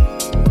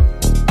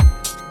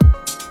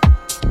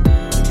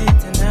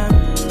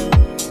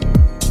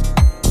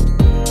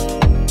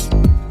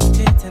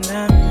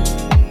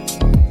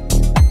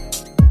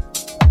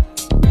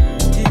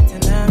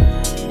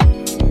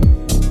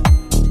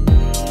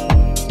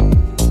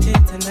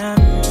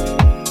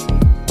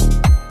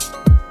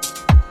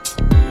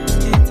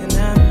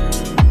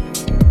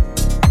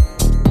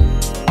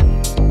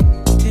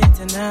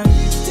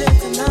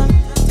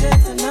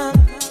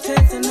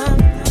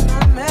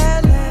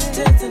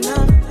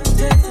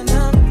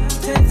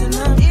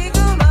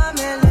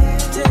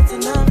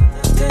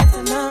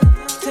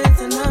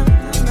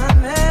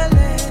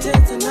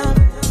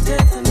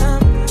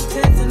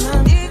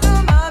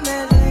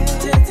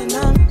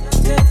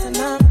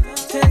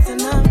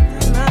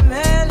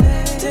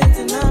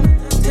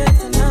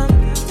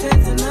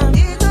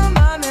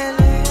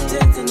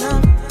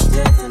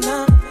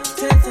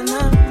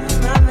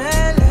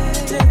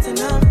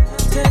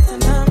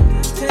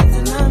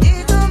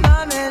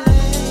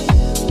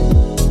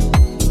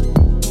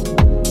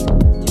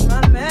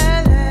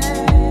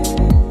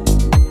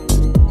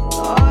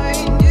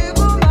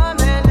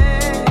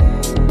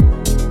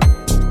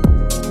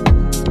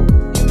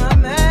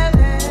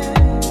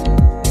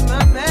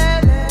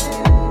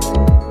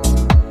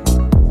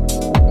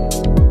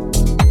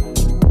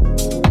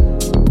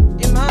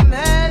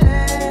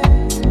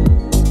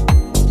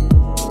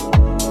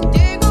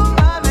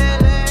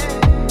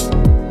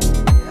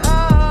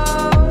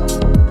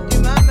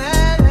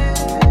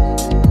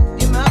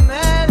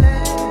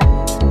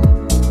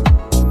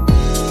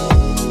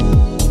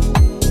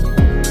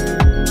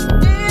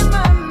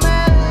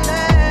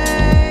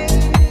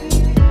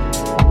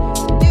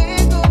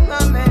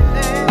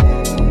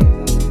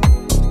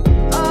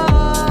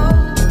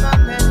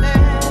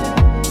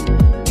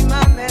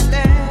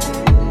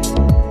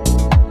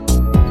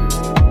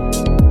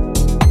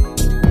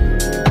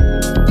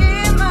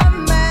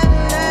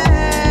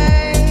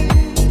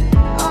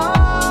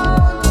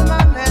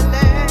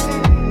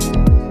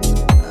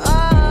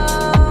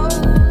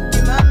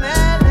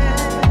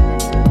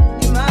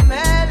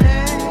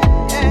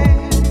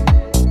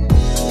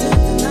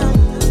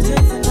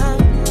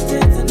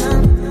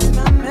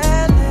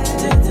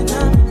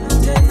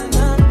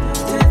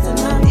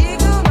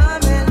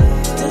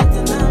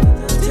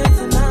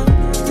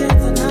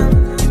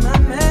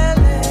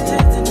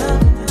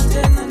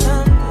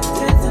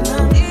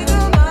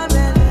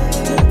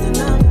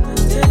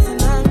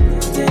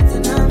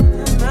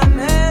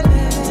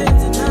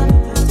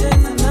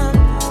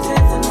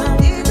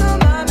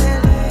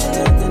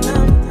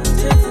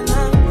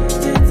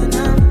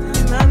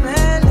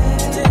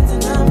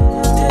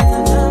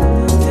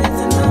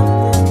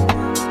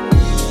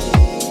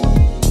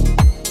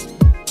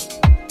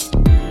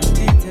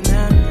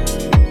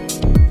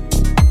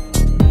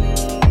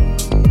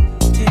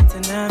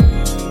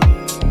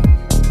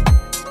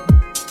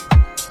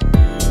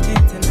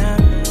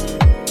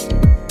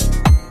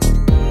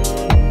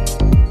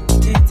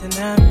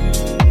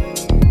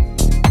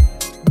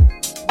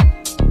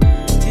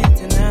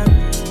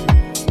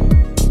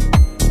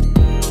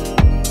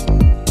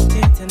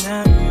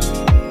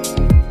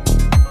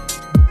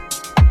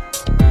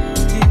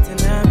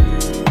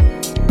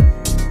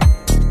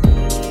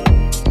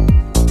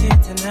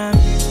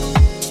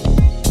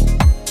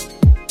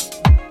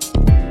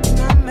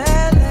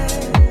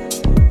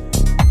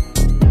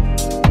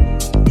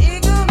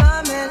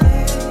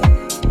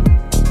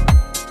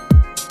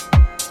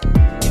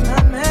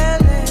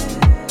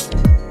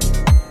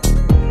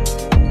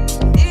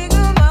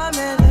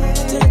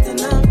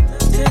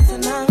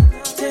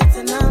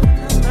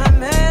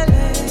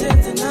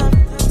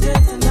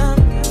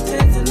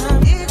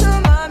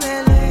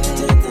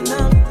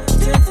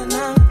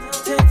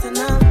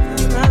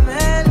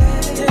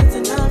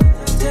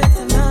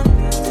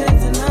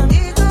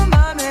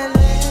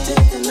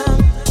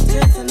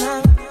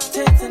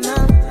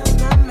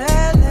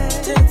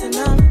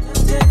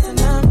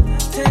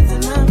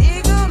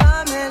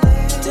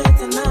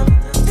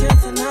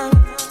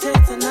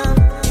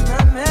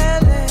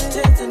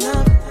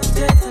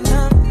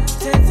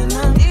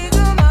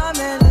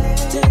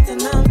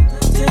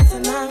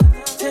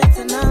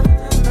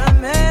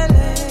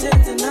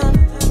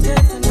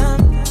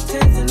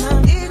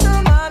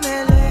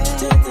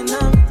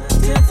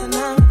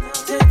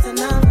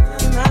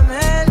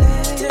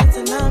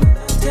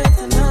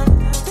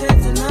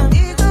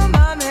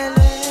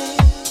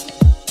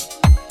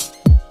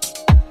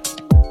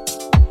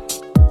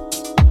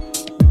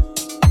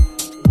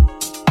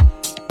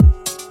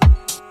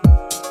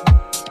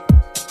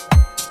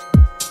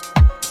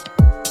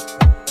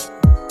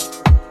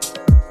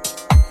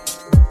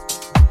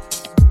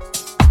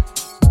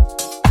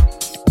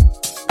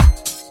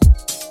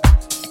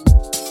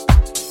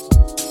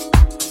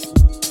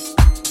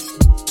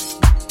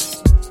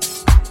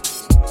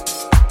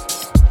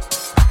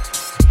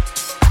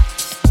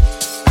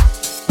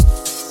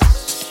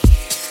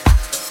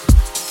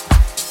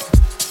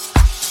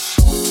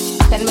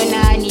 John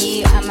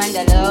Munani,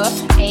 Amanda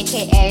Lowe,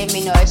 aka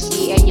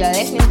Minoshi, and you're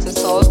listening to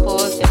Soulful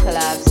Triple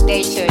Love.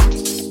 Stay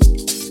tuned.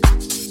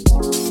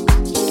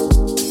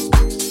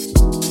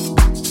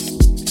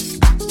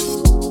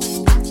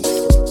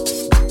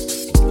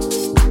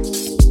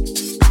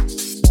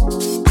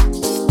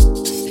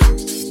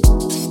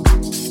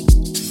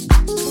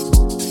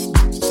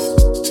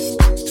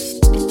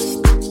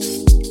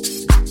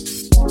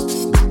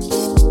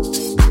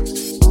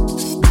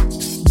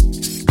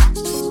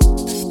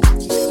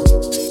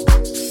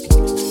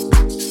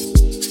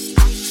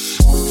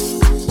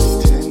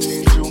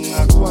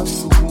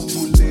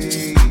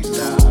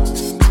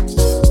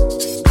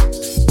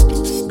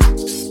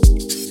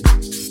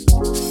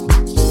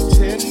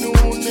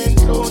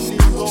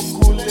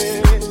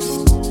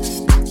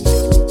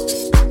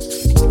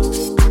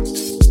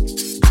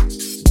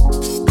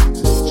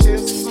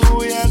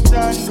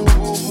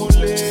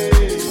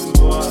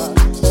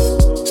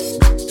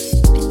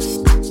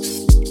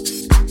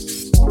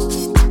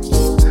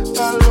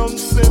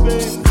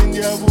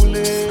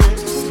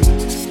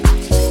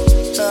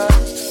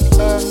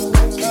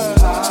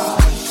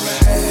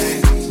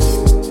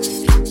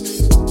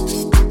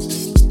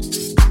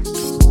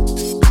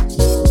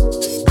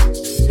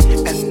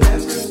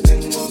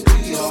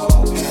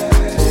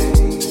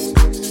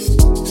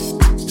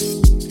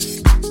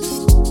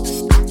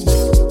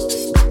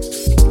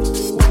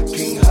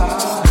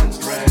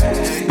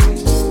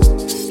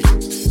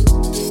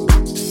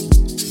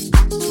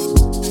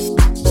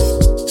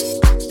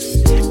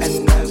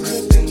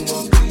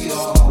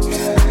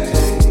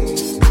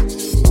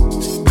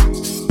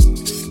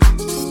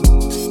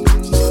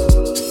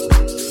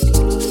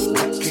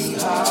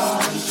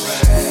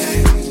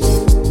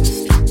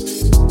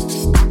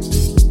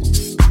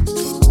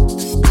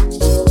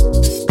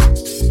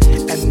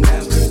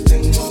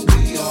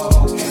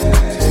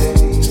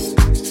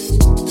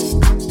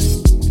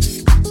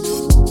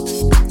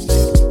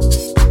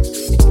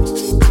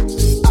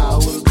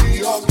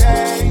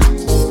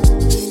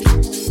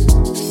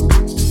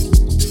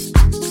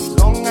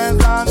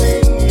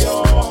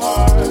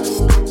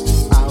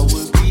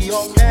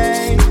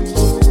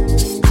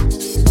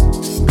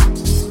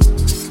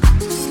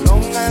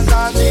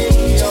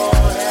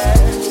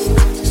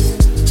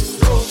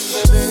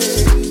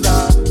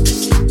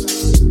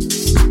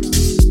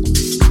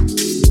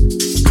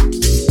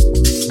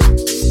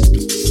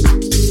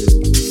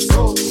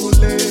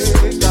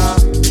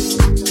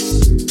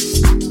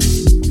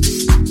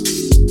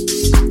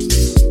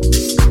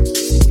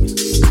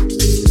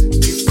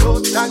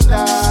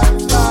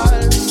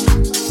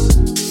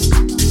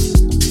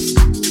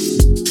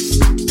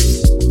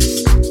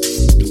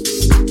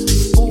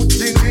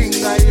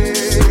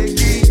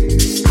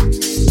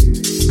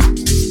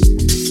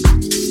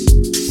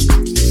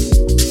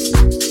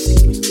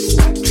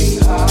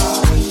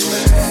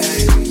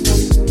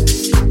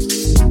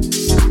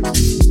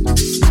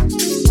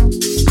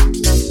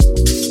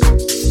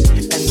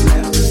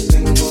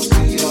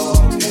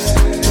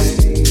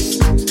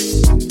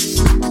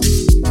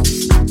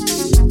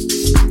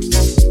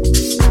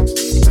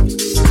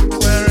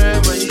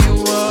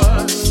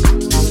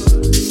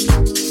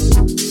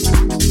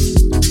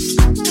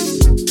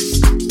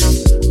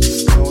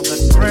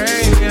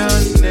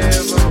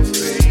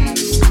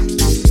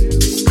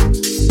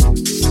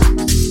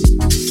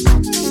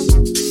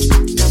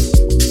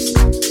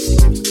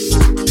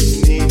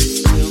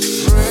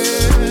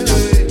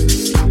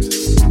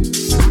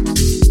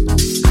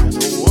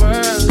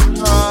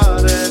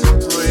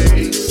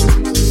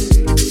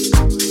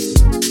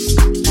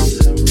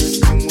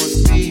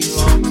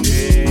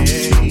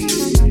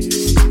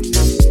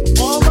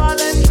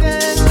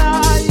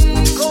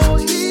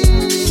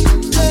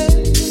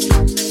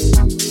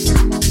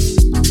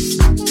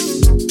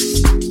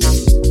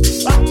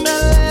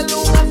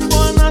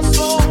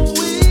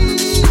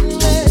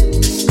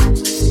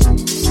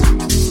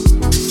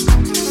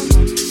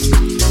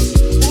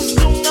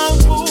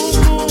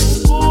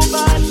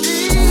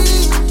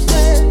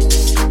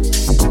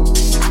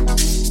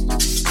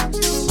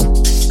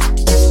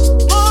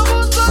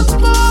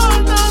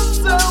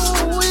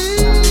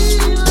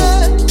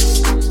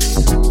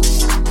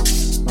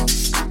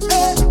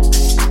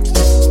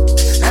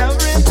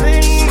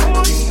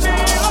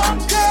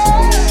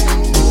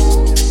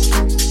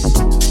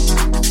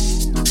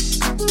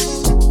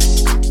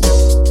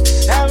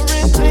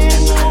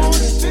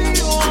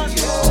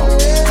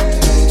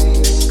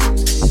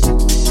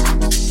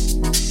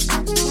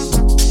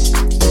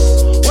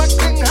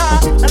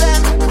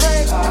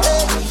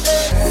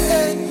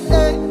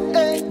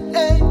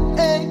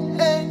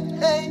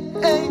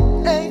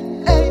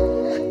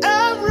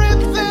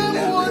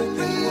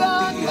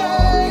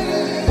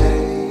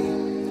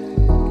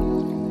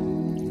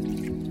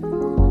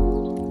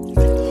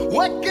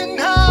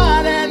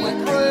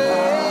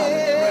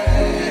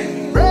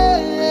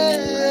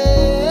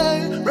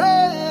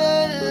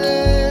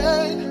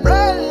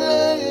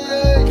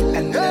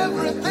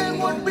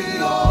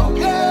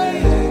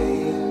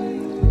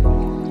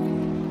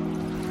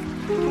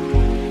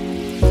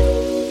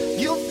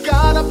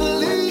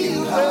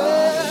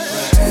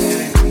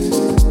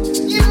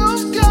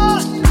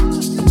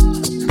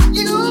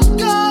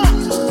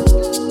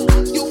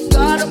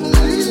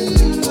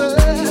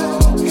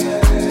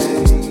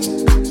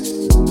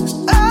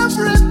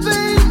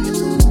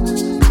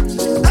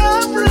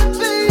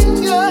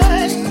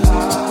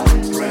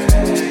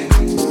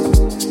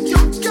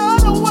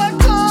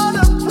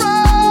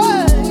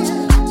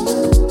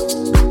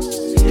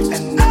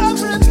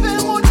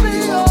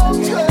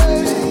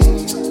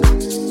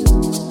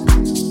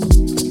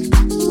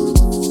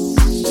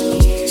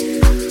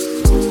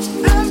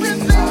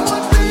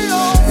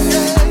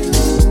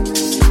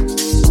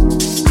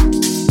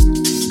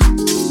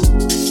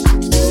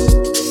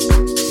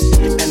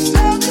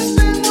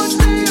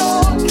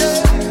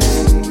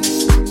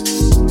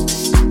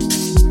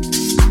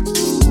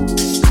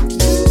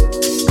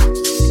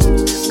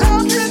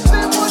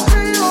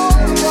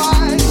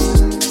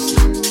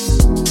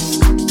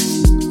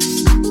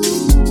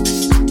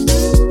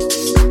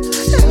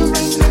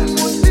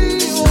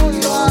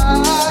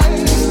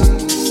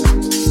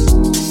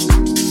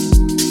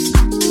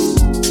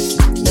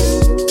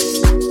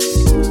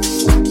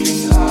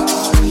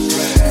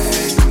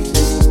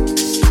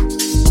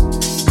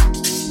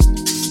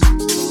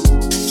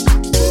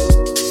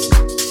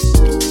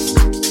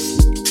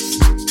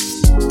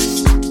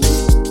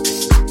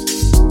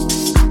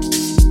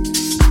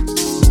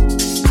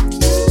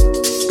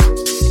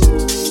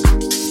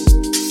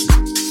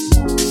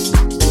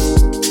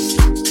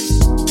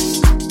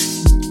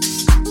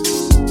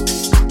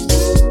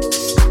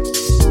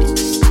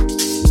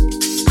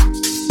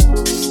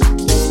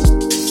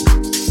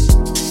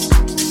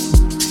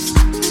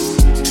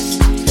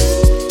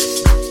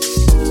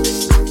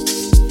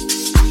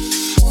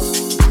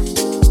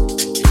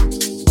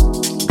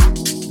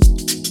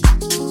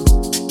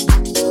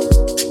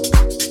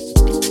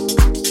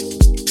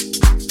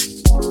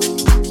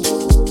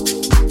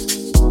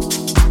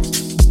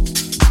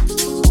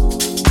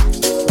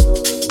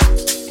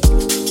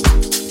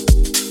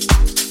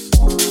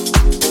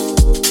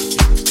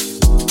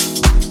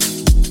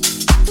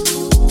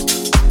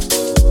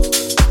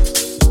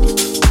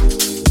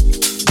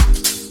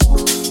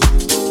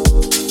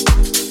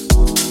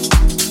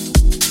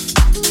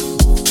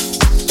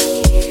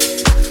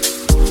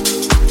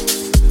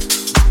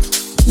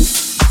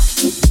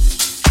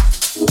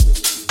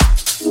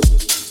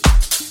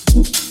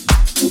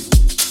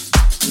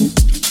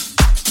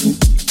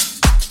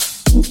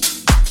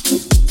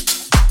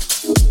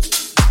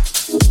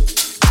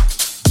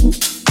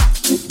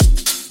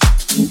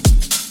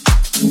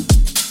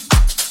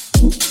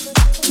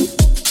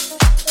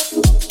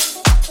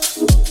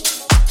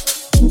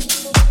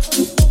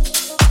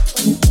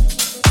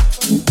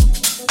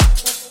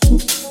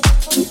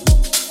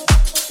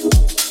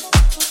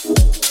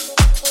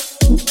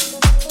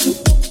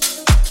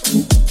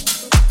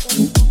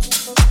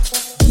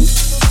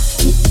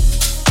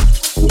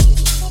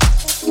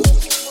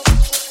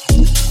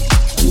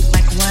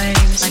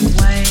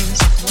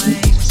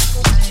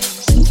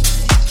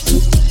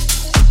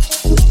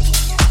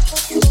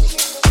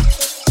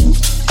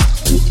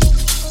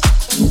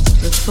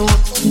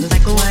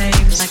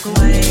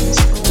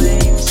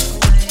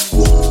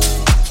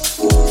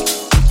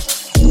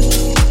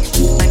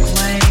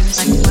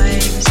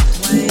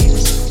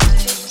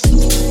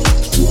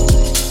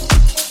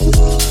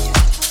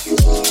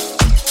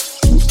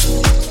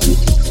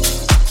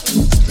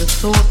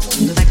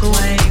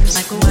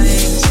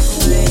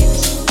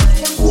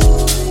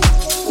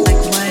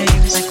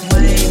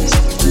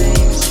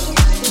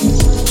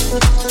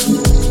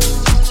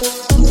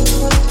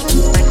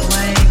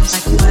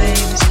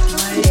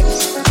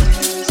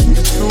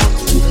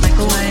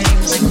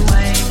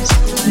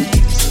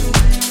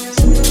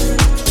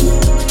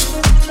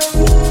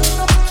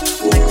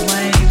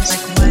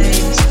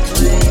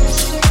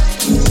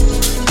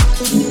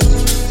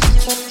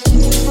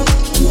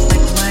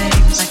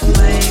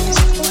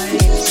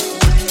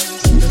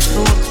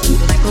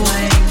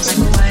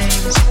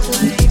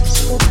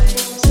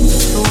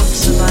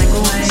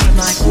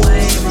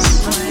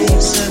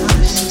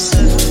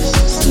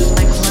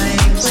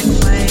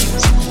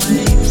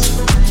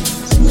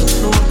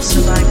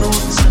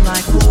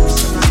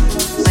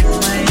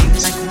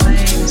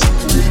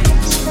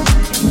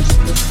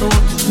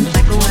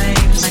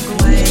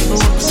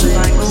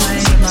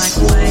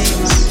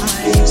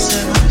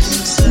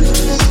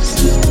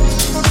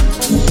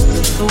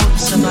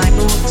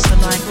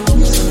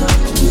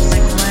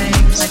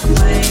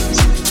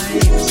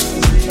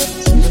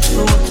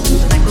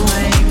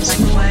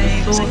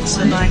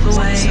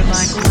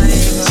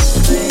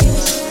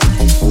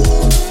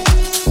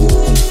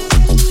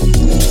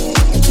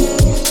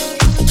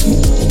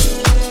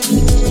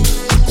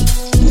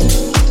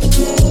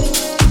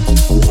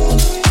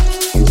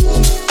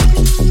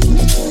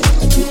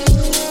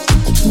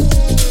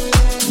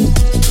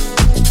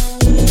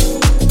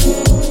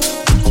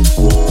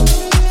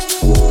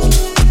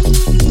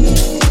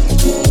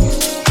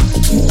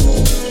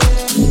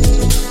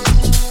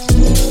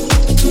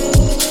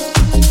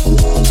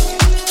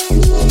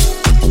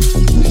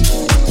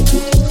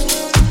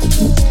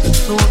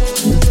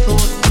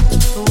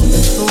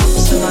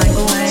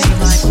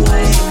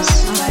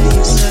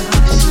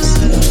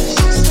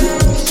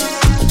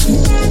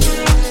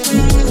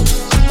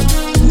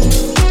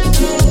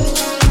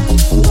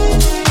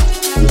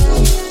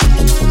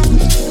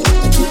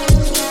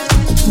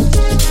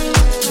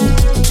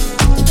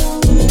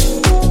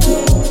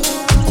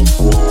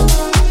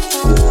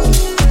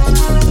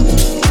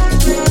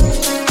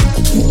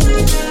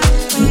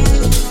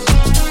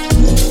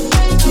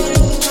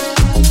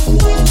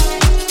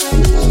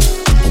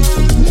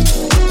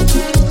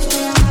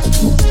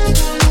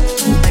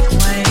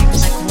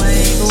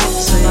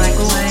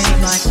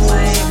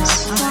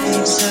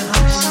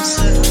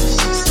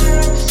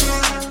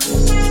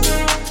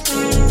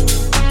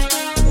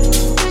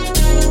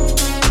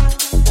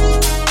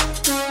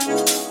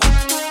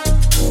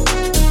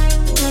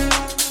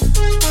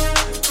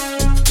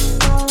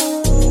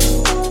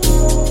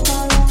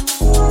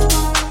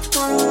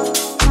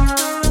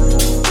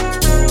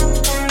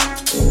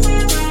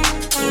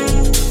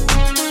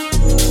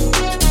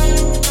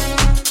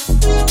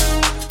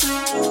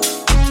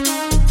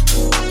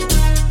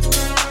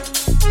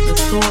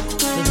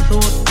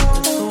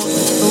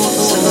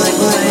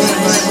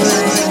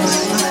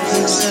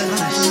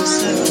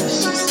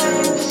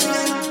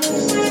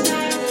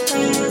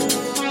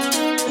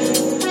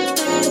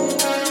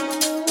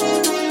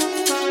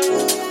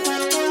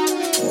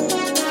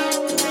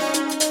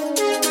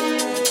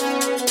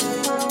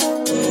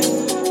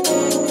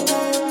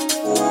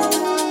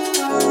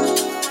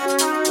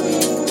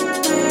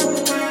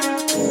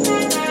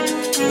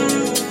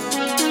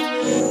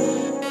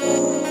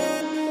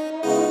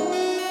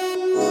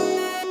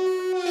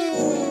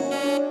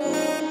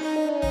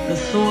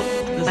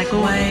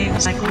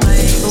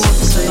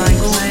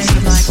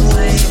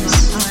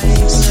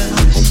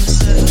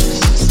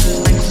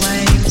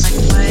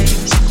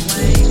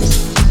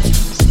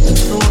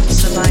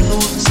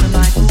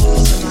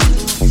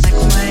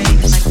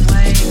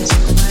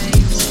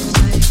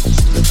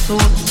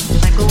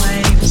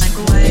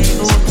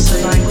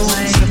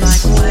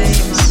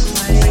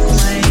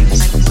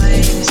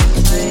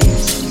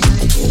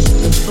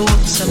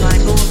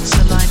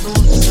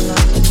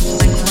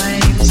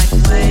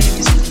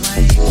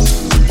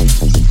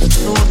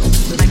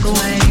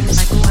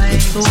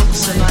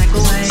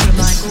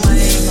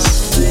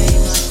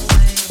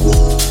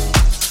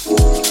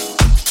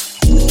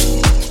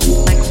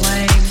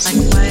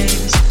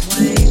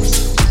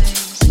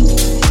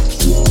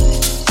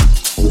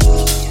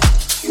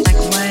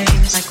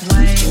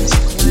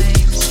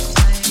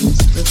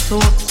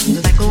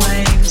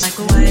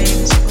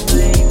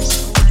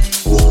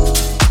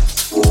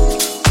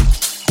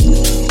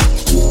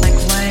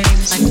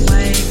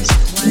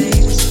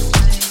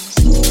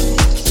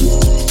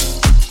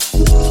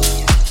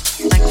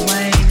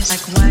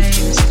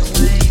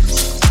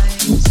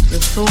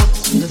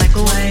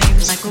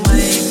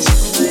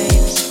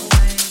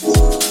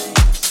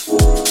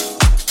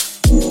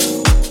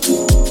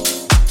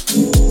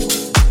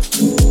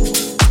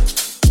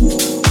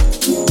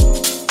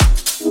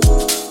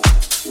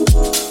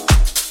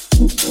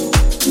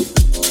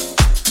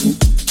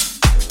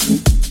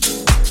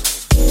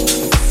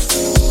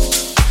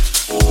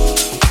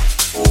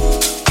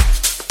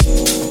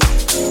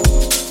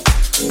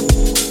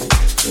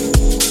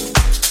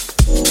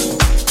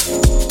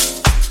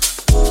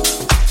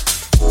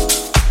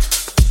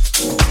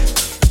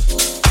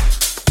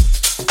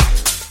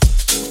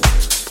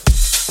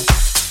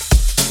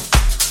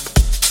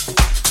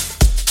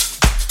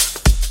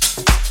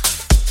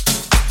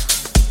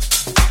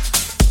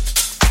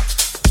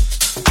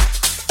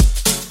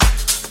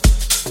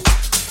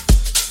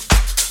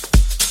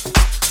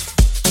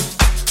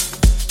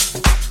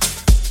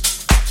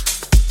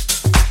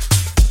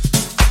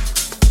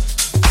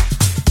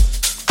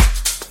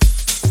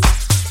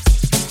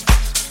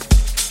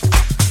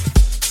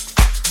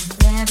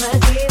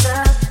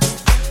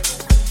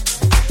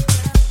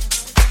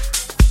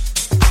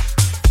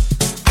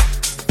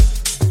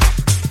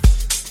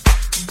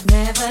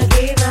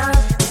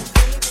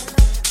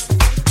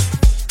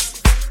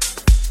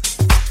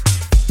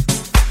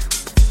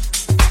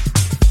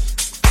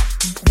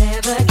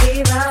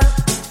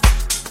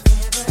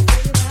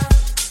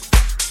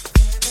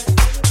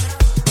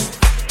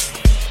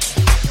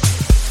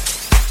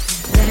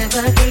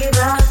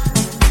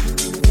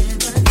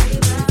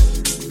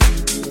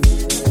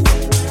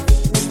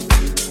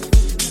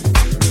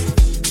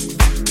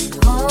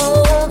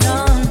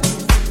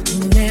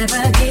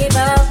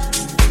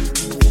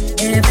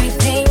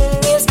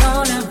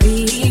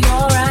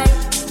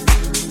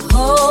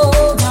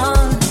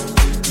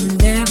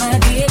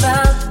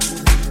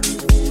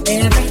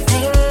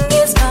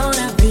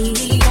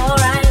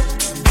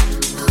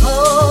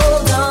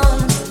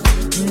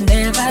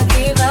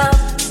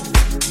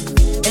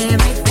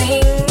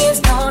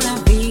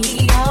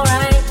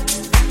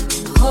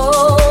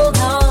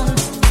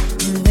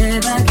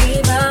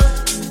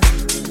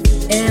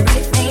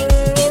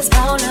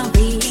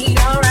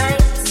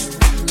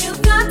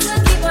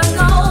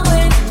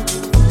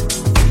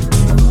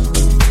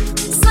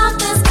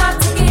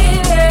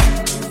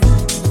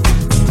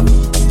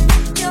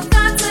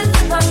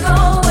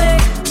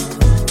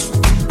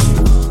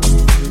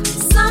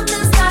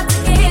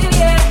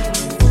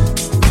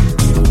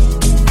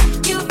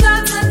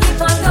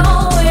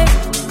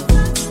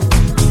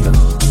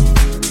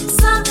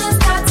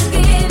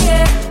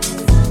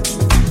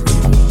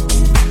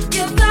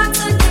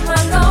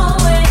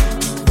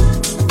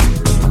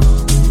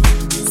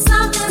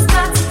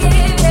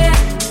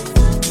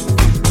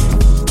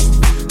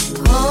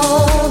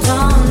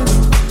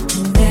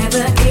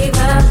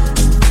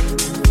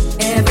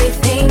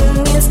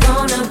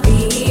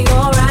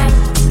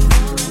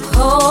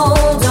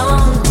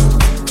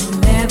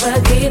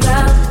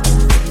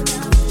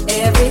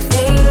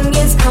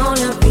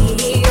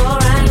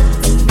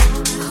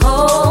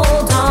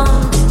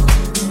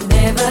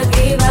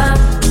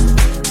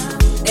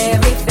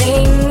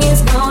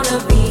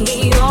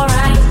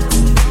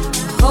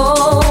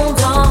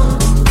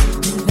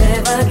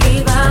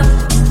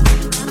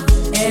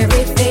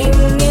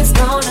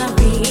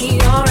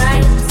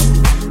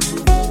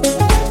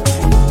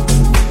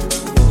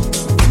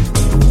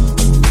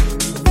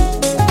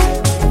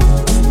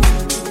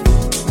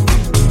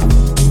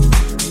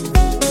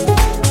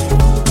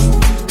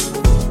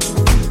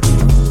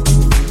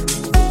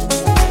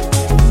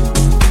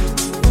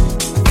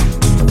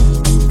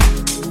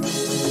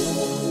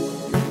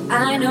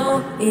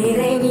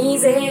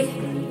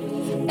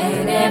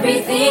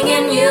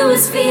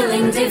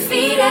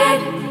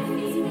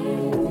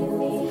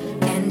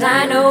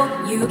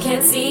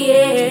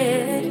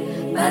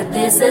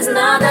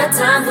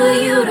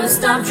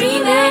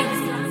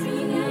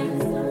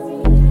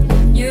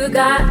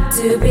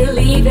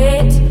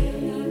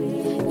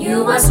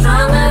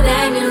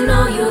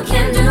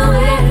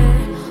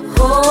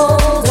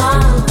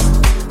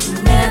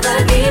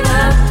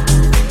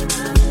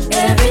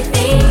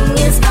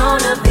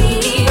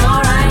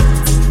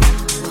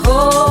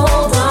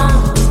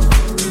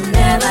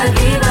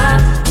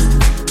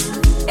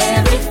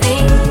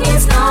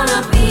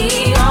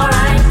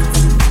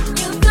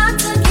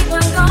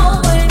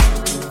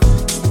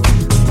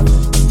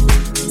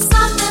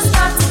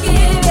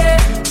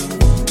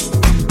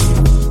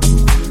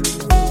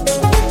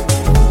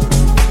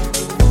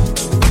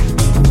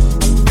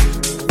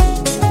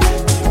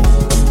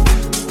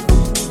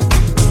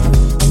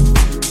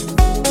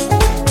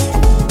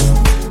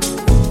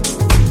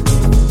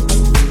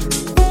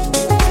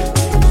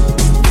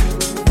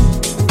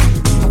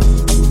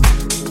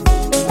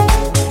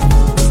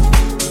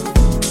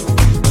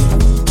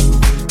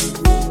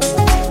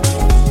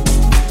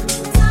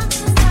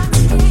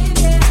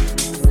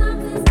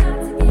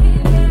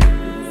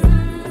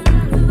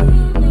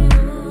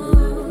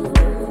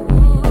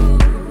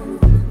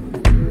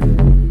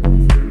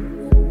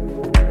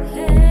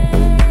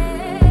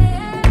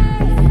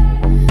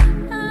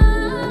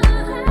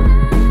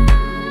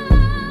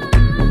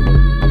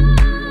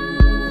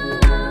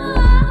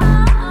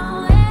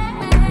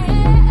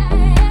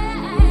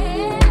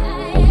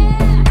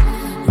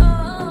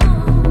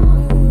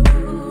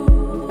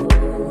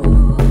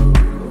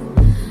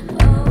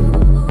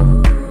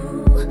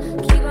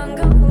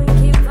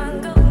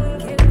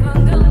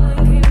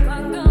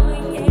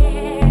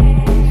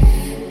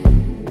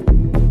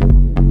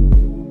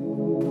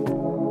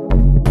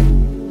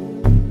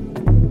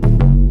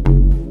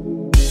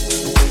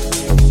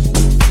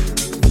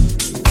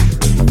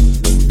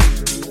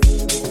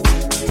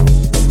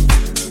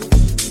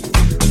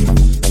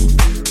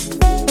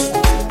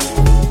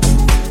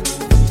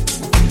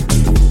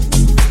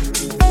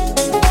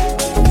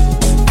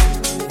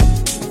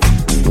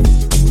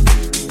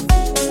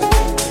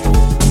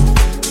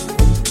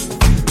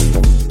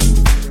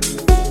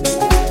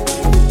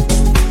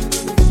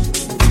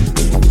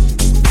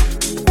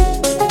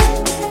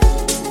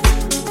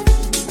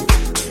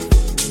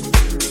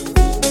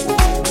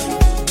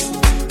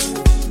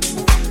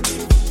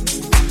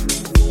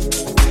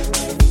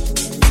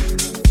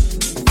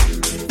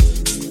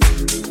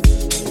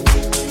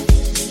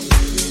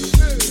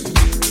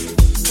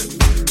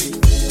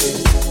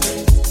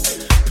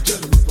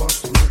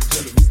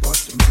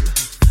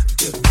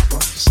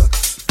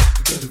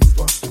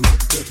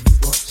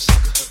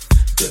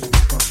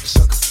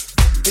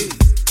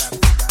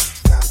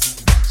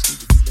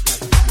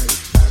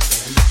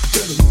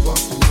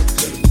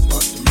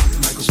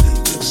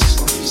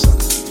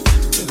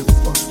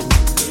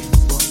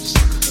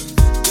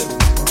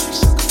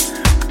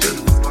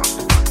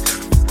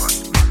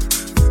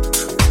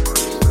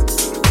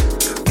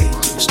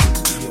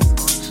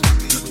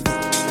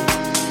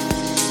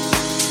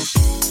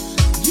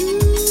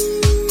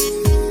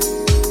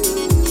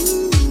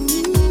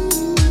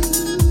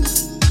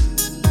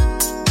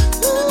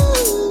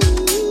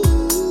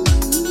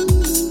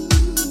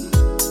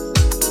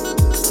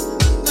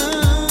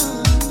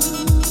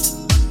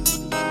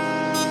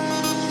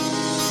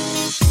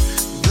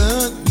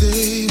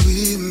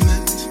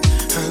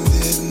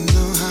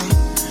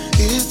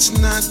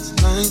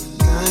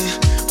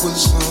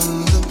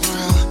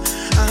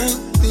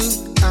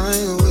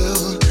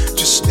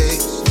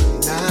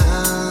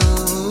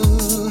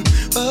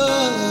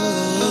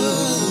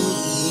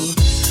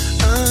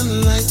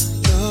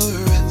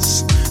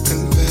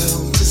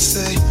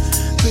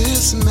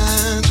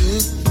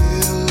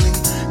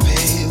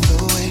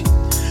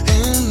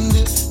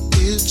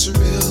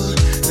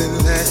 then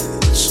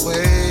that's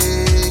where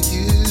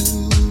you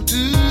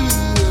do.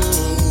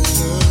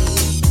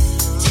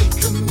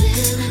 Take a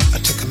minute. I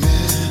take a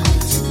minute.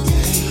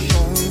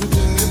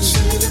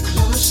 Consider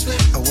closely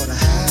what I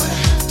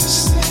have to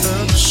say.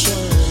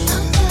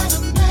 I've got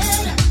a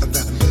matter.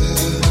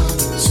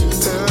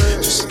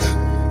 Just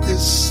got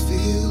this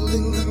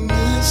feeling that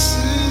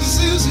this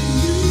is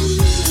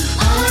you.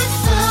 I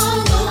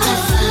found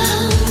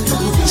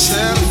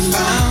said I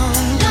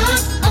found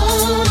not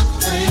on a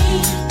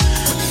plane,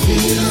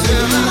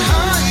 feeling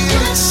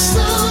high, it's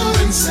so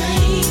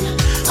insane.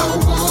 I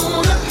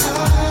wanna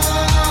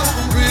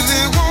hide,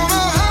 really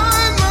wanna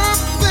hide my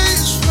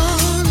face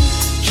from.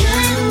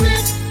 Can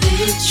it be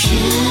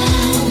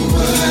true?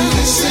 What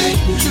they say,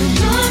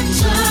 your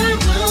time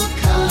will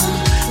come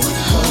with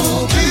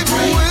hope and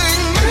pray.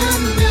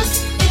 And if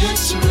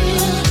it's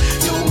real,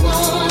 you'll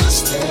wanna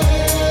stay.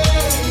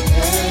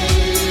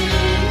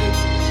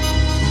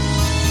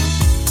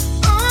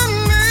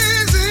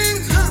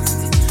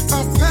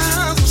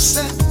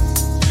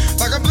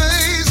 Like a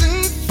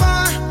blazing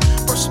fire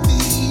or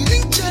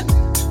speeding jet.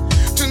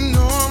 To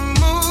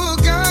normal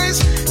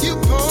guys, you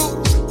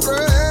pose a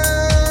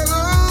threat.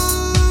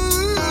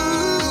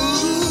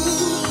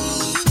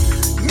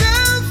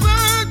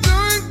 Never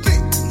doing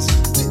things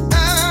the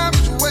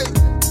average way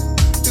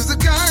is the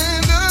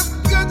kind of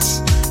guts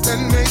that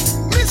make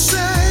me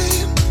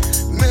say,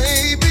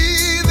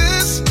 maybe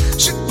this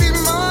should be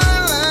my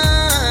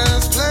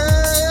last play.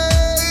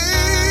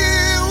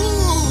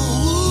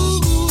 Ooh.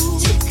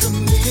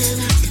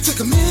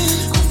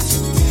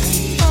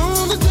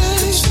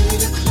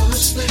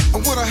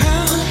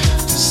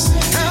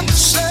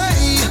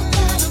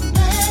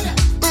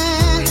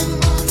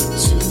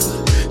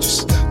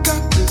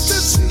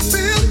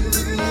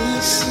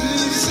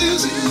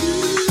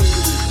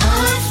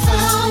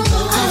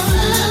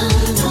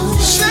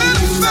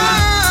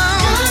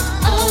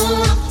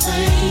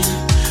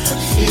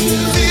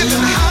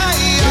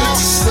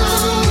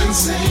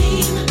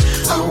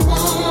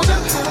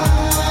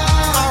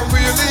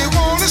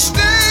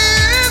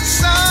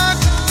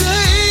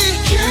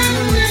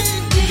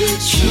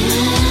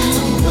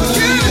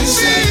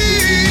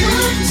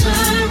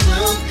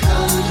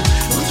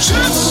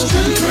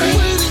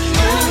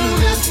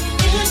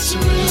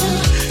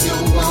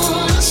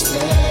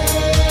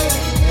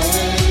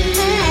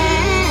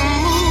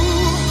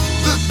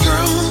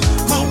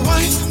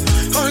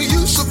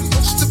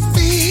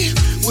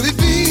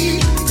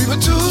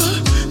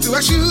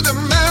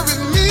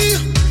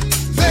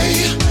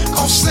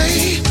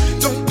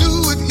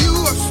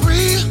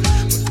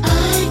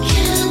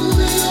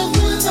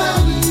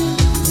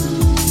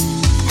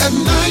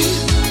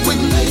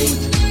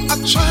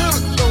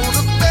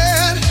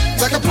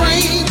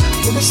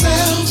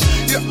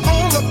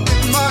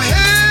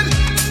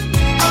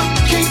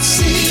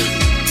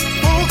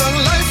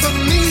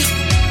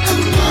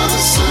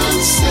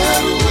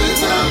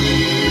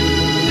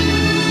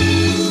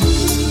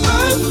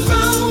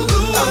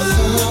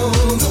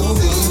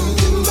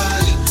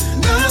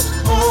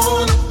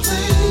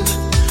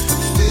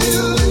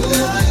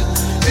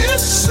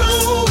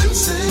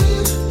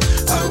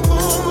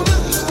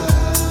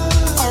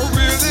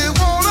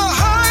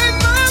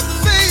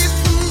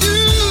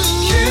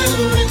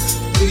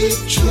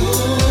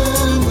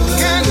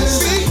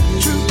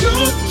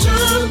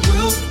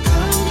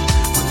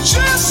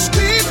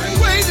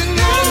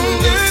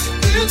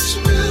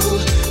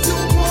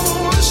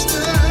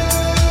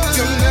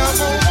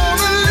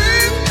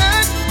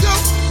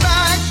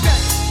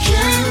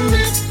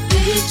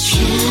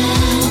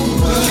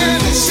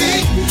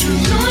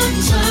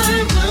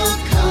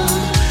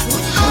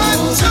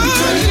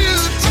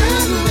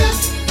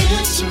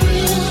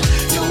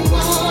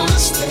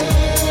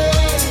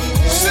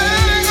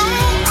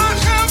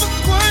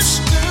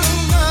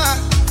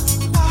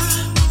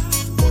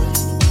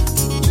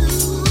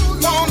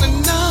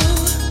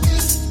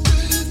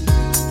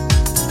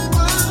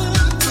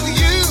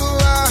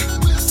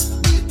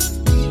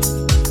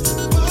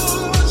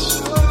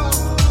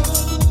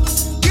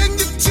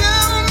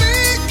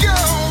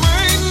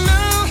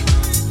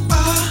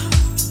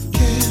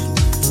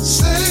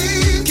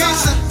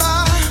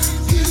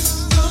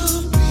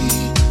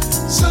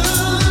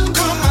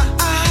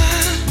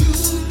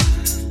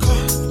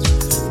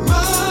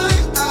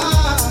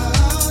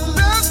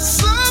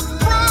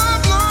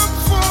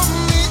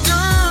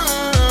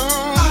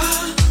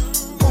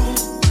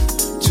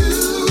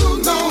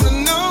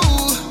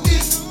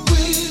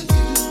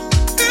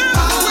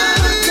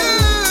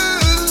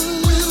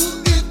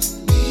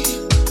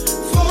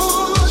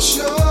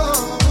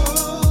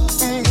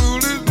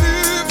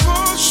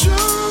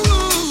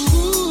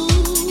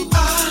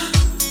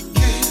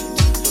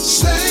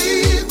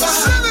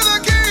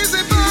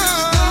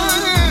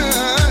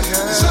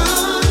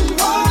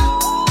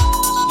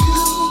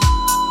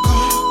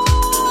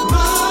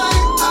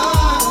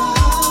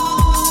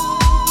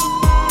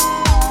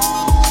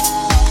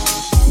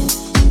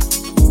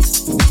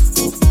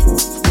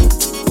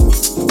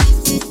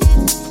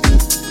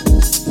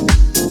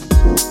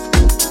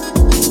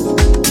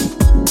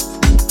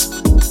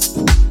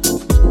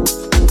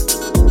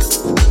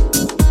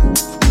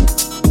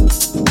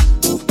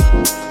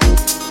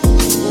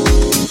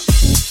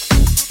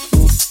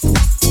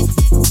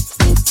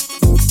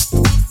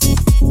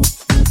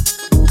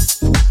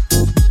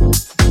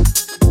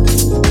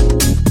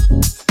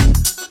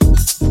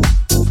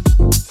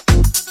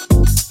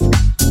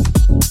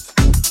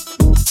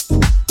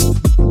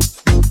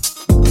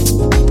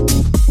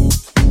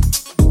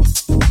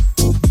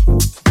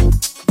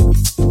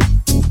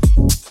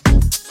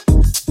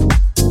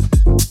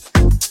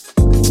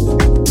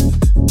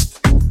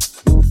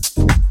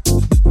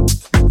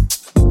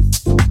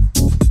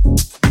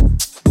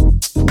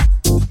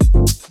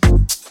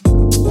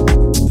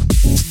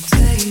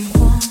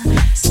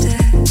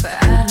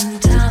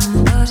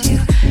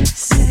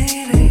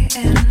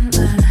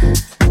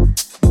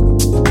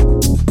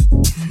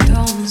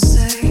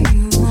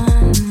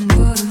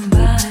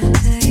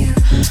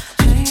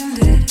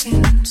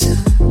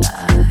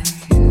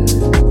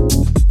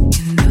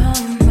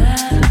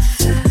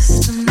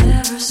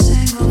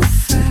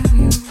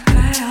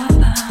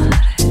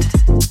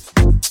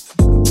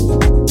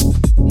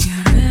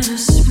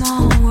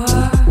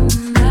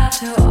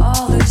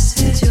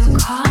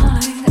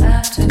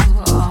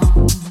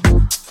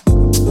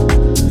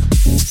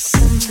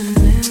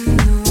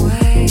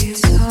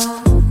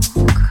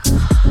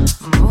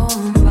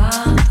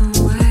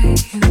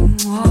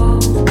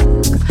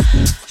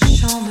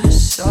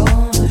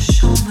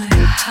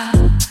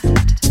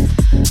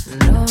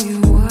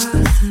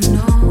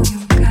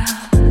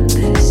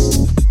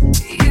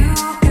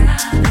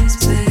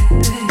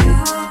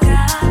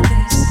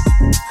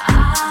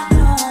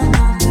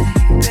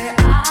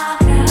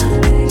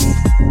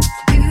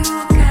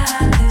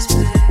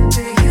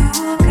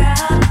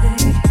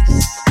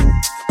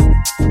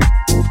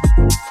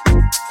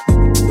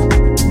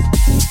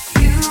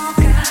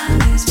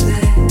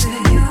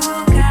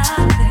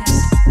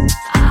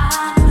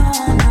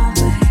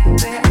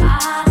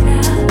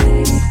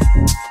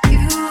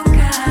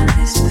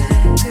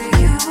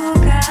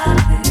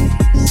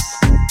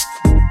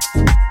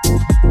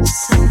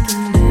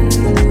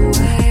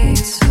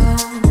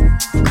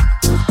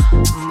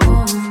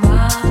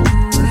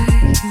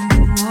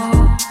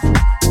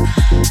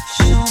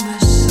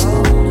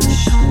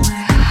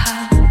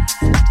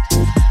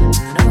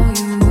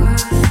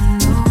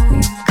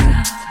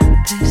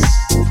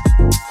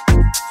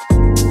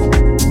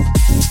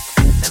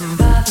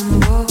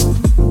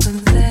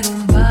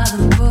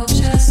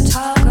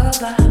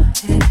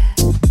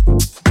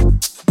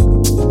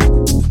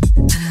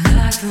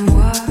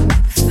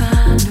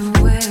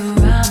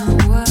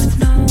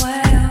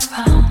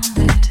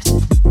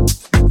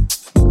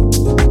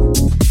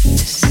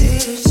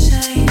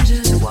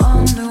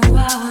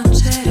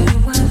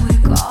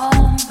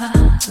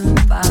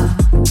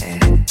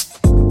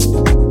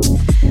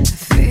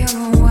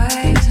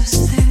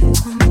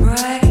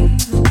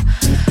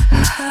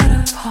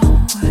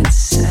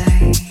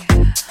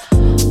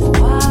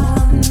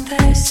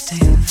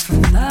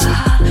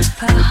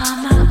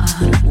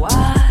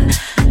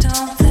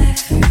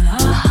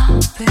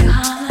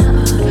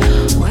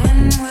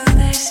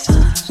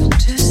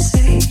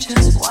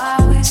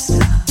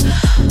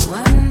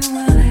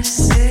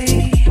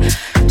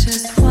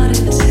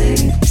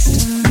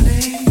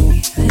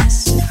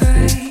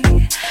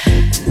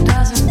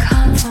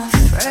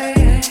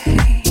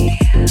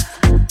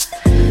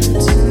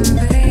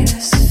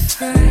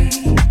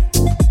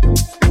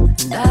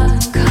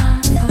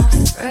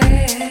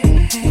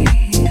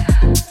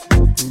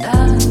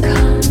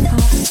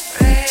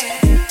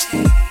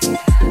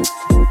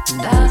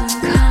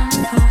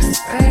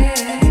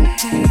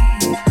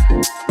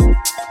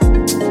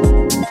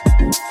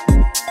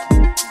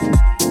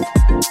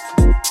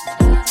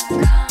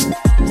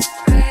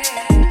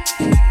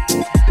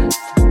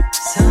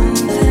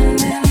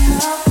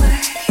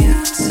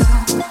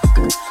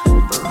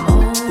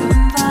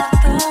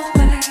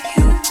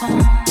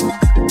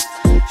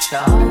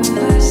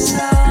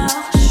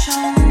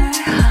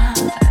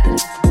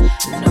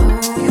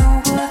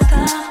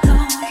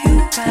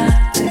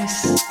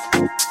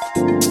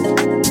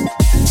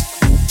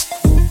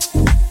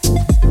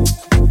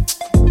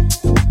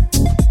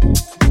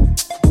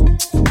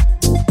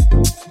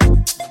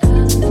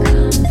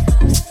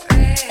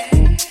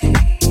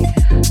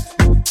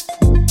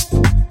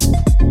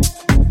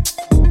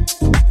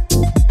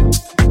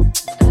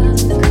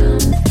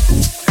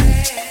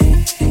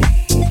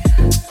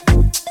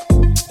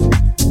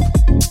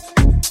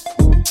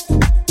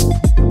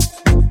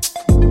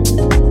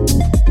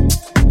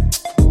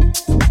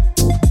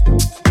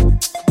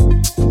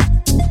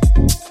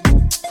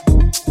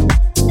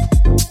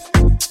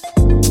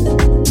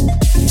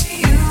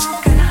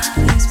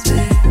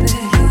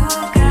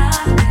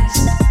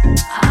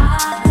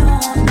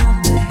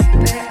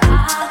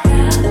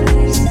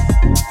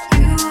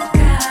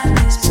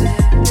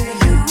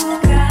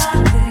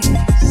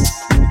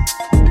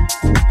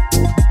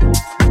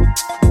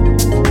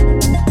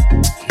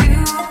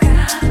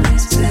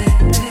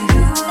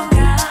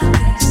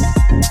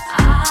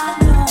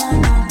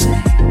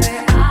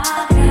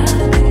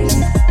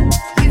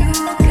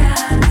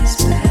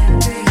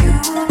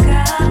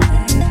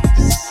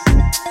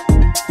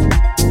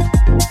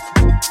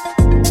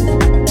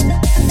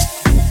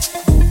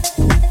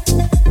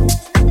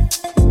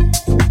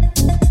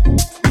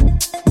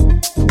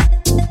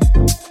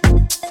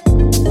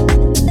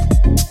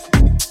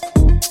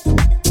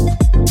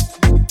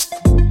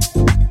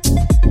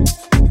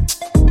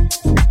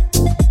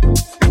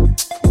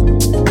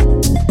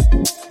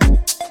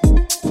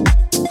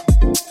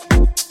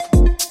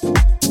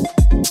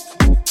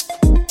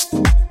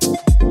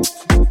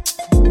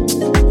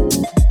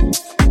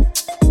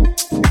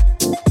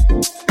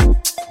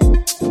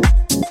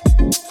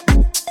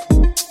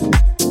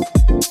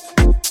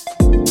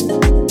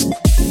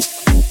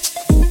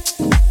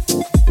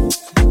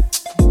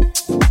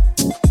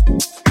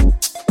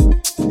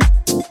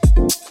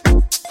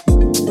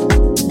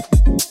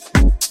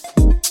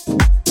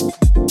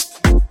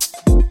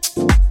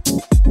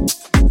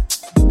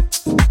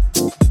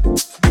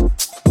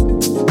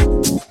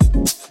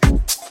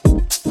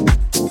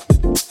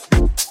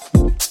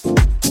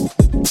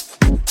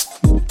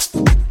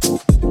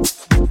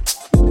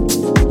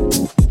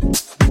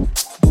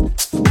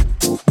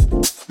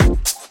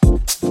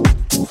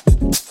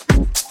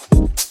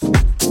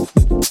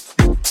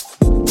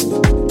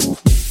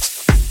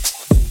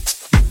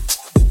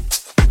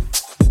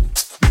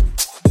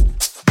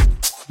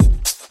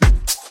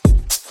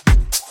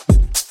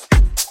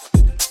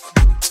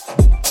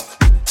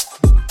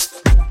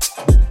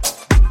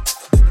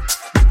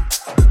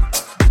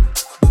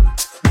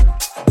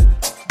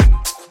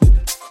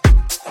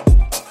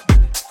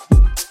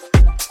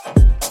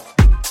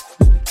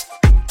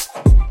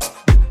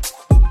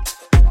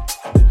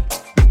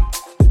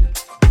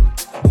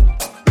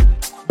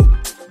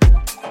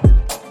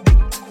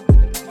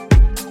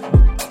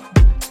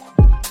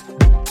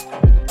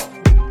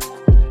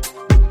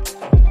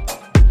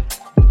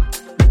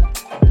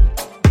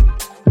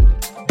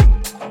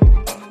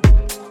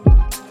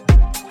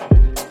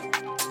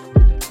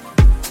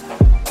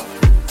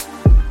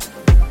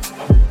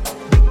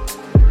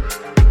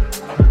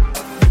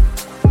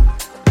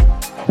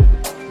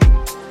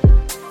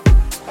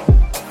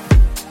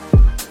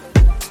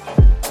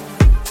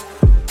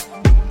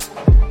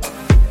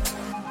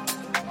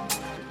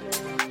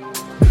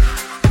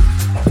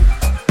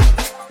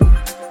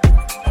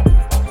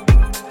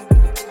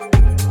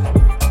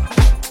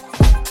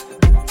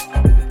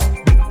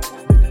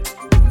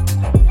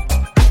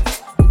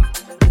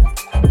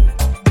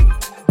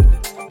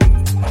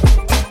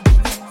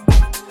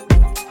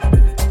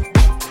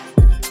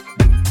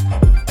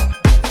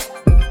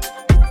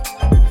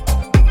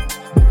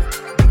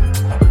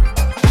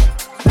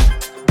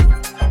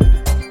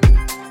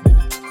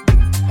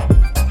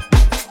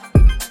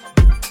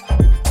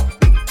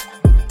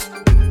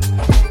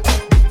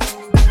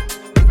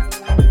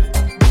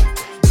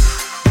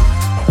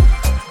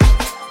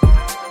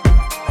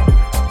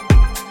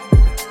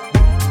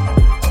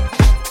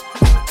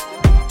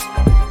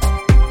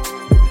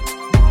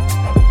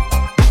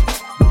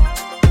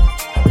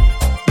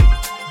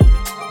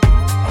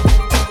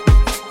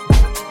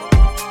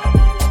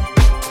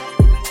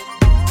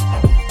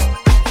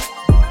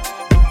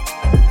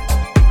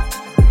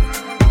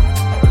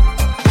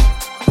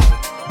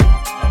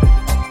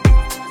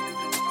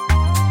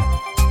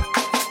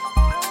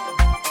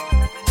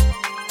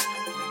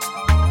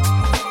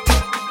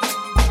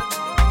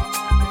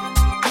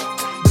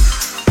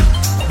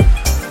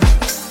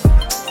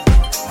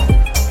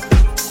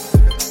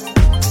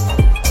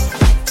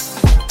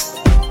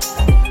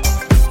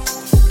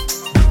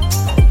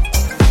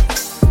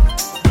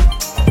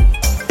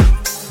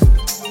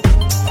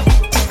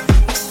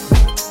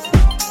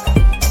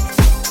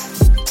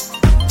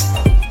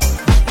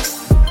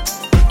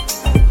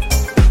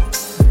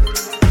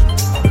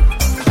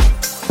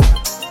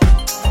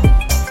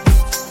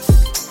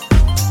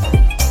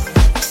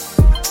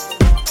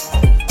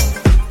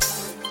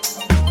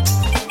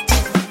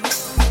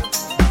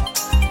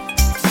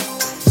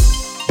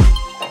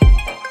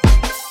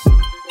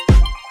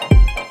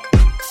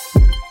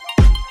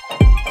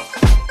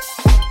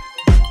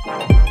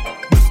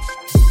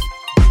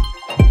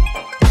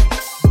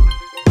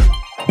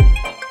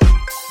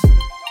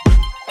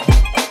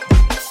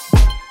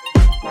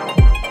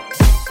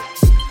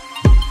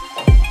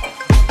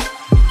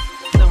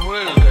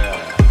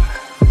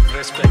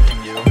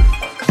 respecting you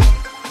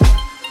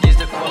is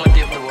the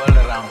quality of the world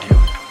around you.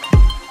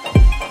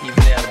 If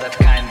they are that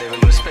kind, they will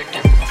respect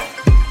you.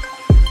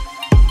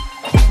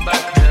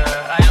 But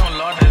I know a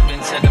lot has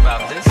been said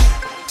about this,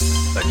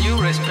 but you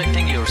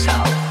respecting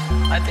yourself,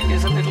 I think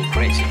is a little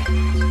crazy.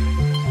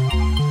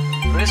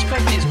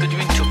 Respect is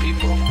between two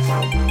people,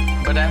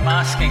 but I'm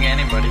asking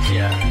anybody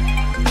here,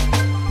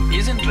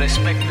 isn't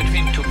respect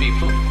between two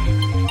people?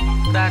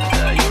 That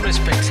you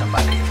respect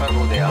somebody for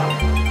who they are.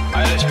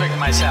 I respect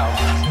myself.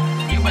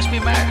 You must be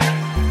mad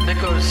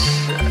because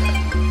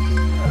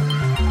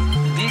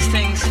these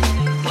things,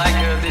 like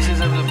this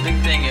is a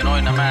big thing,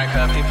 in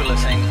America, people are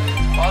saying,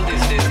 all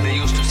these days they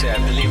used to say, I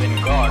believe in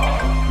God.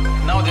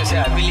 Now they say,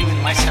 I believe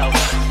in myself.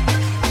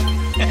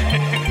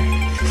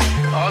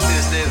 All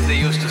these days they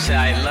used to say,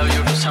 I love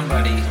you to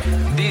somebody.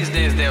 These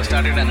days they have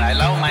started and I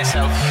love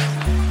myself.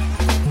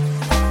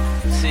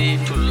 See,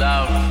 to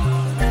love,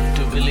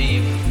 to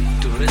believe,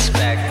 to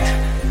respect,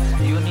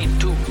 you need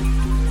two.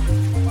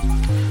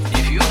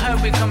 If you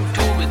have become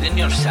two within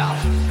yourself,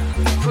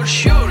 for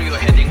sure you're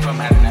heading for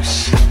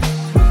madness.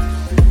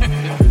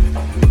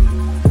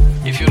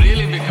 If you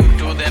really become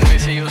two, then we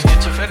say you're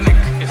schizophrenic,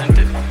 isn't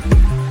it?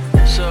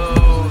 So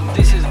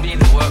this is being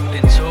worked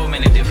in so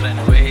many different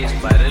ways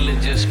by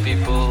religious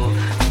people,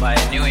 by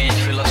New Age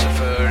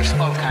philosophers,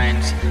 all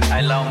kinds.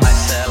 I love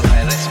myself,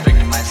 I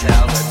respect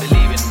myself, I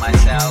believe in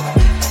myself,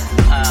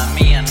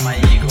 me and my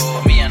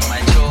ego, me and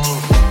my soul,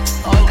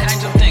 all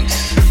kinds of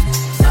things.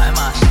 I'm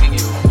asking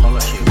you, all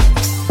of you,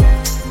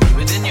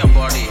 within your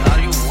body, are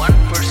you one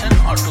person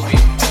or two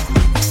people?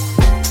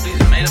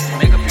 Please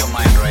make up your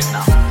mind right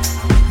now.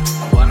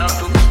 One or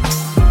two?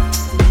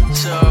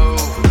 So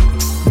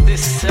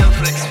this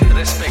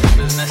self-respect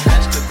business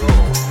has to go,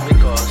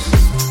 because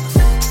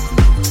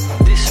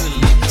this will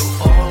lead to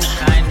all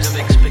kinds of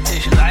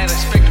expectations. I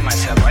respect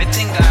myself. I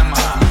think I'm a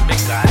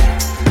big guy.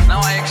 Now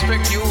I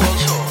expect you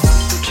also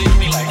to treat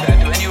me like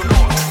that. When you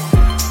don't,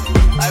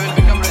 I will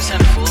become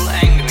resentful,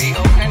 angry,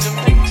 all kinds of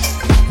things.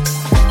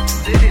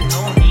 There is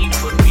no need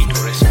for me to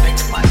respect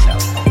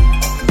myself.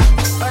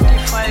 But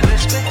if I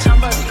respect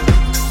somebody,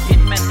 it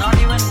may not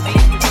even be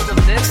because of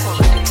their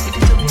quality. It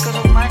is because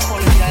of my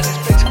quality. I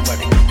respect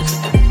somebody,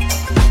 isn't it?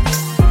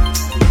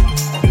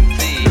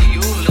 See,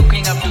 you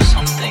looking up to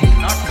something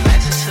not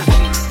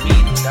necessarily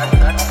mean that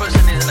that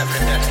person is in a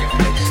fantastic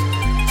place.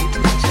 It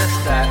is just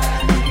that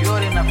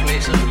you're in a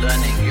place of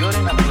learning. You're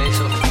in a place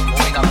of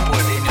moving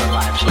upward in your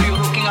life. So you're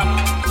looking up.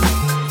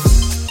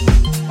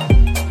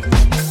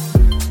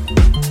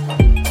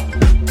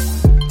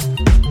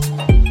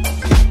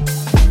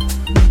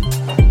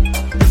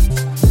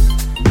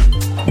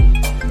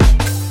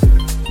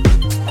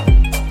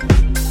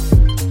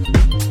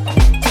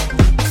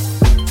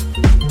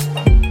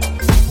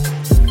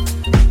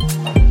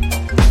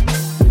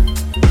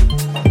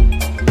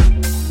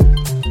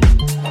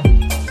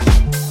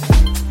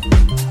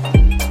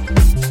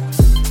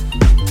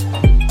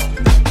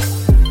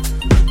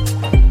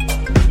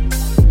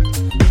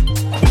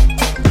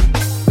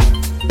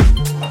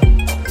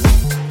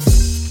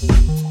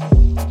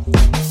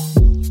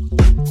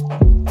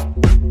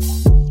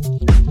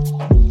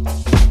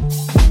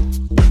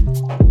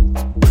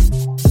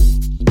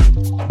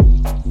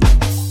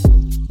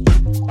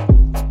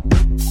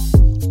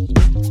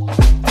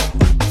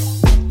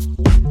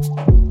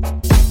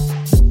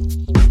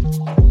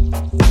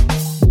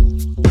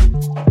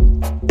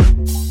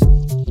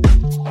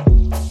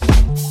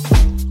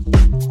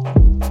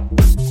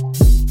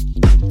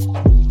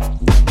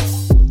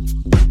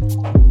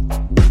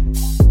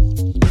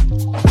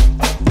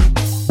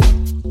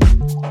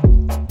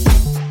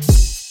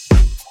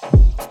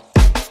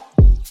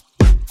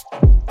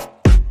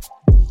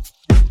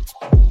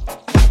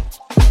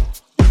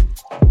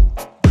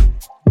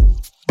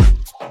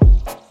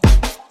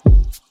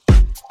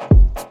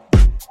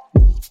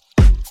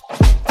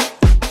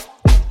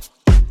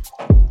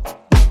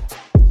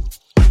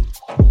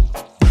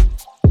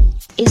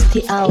 It's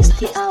the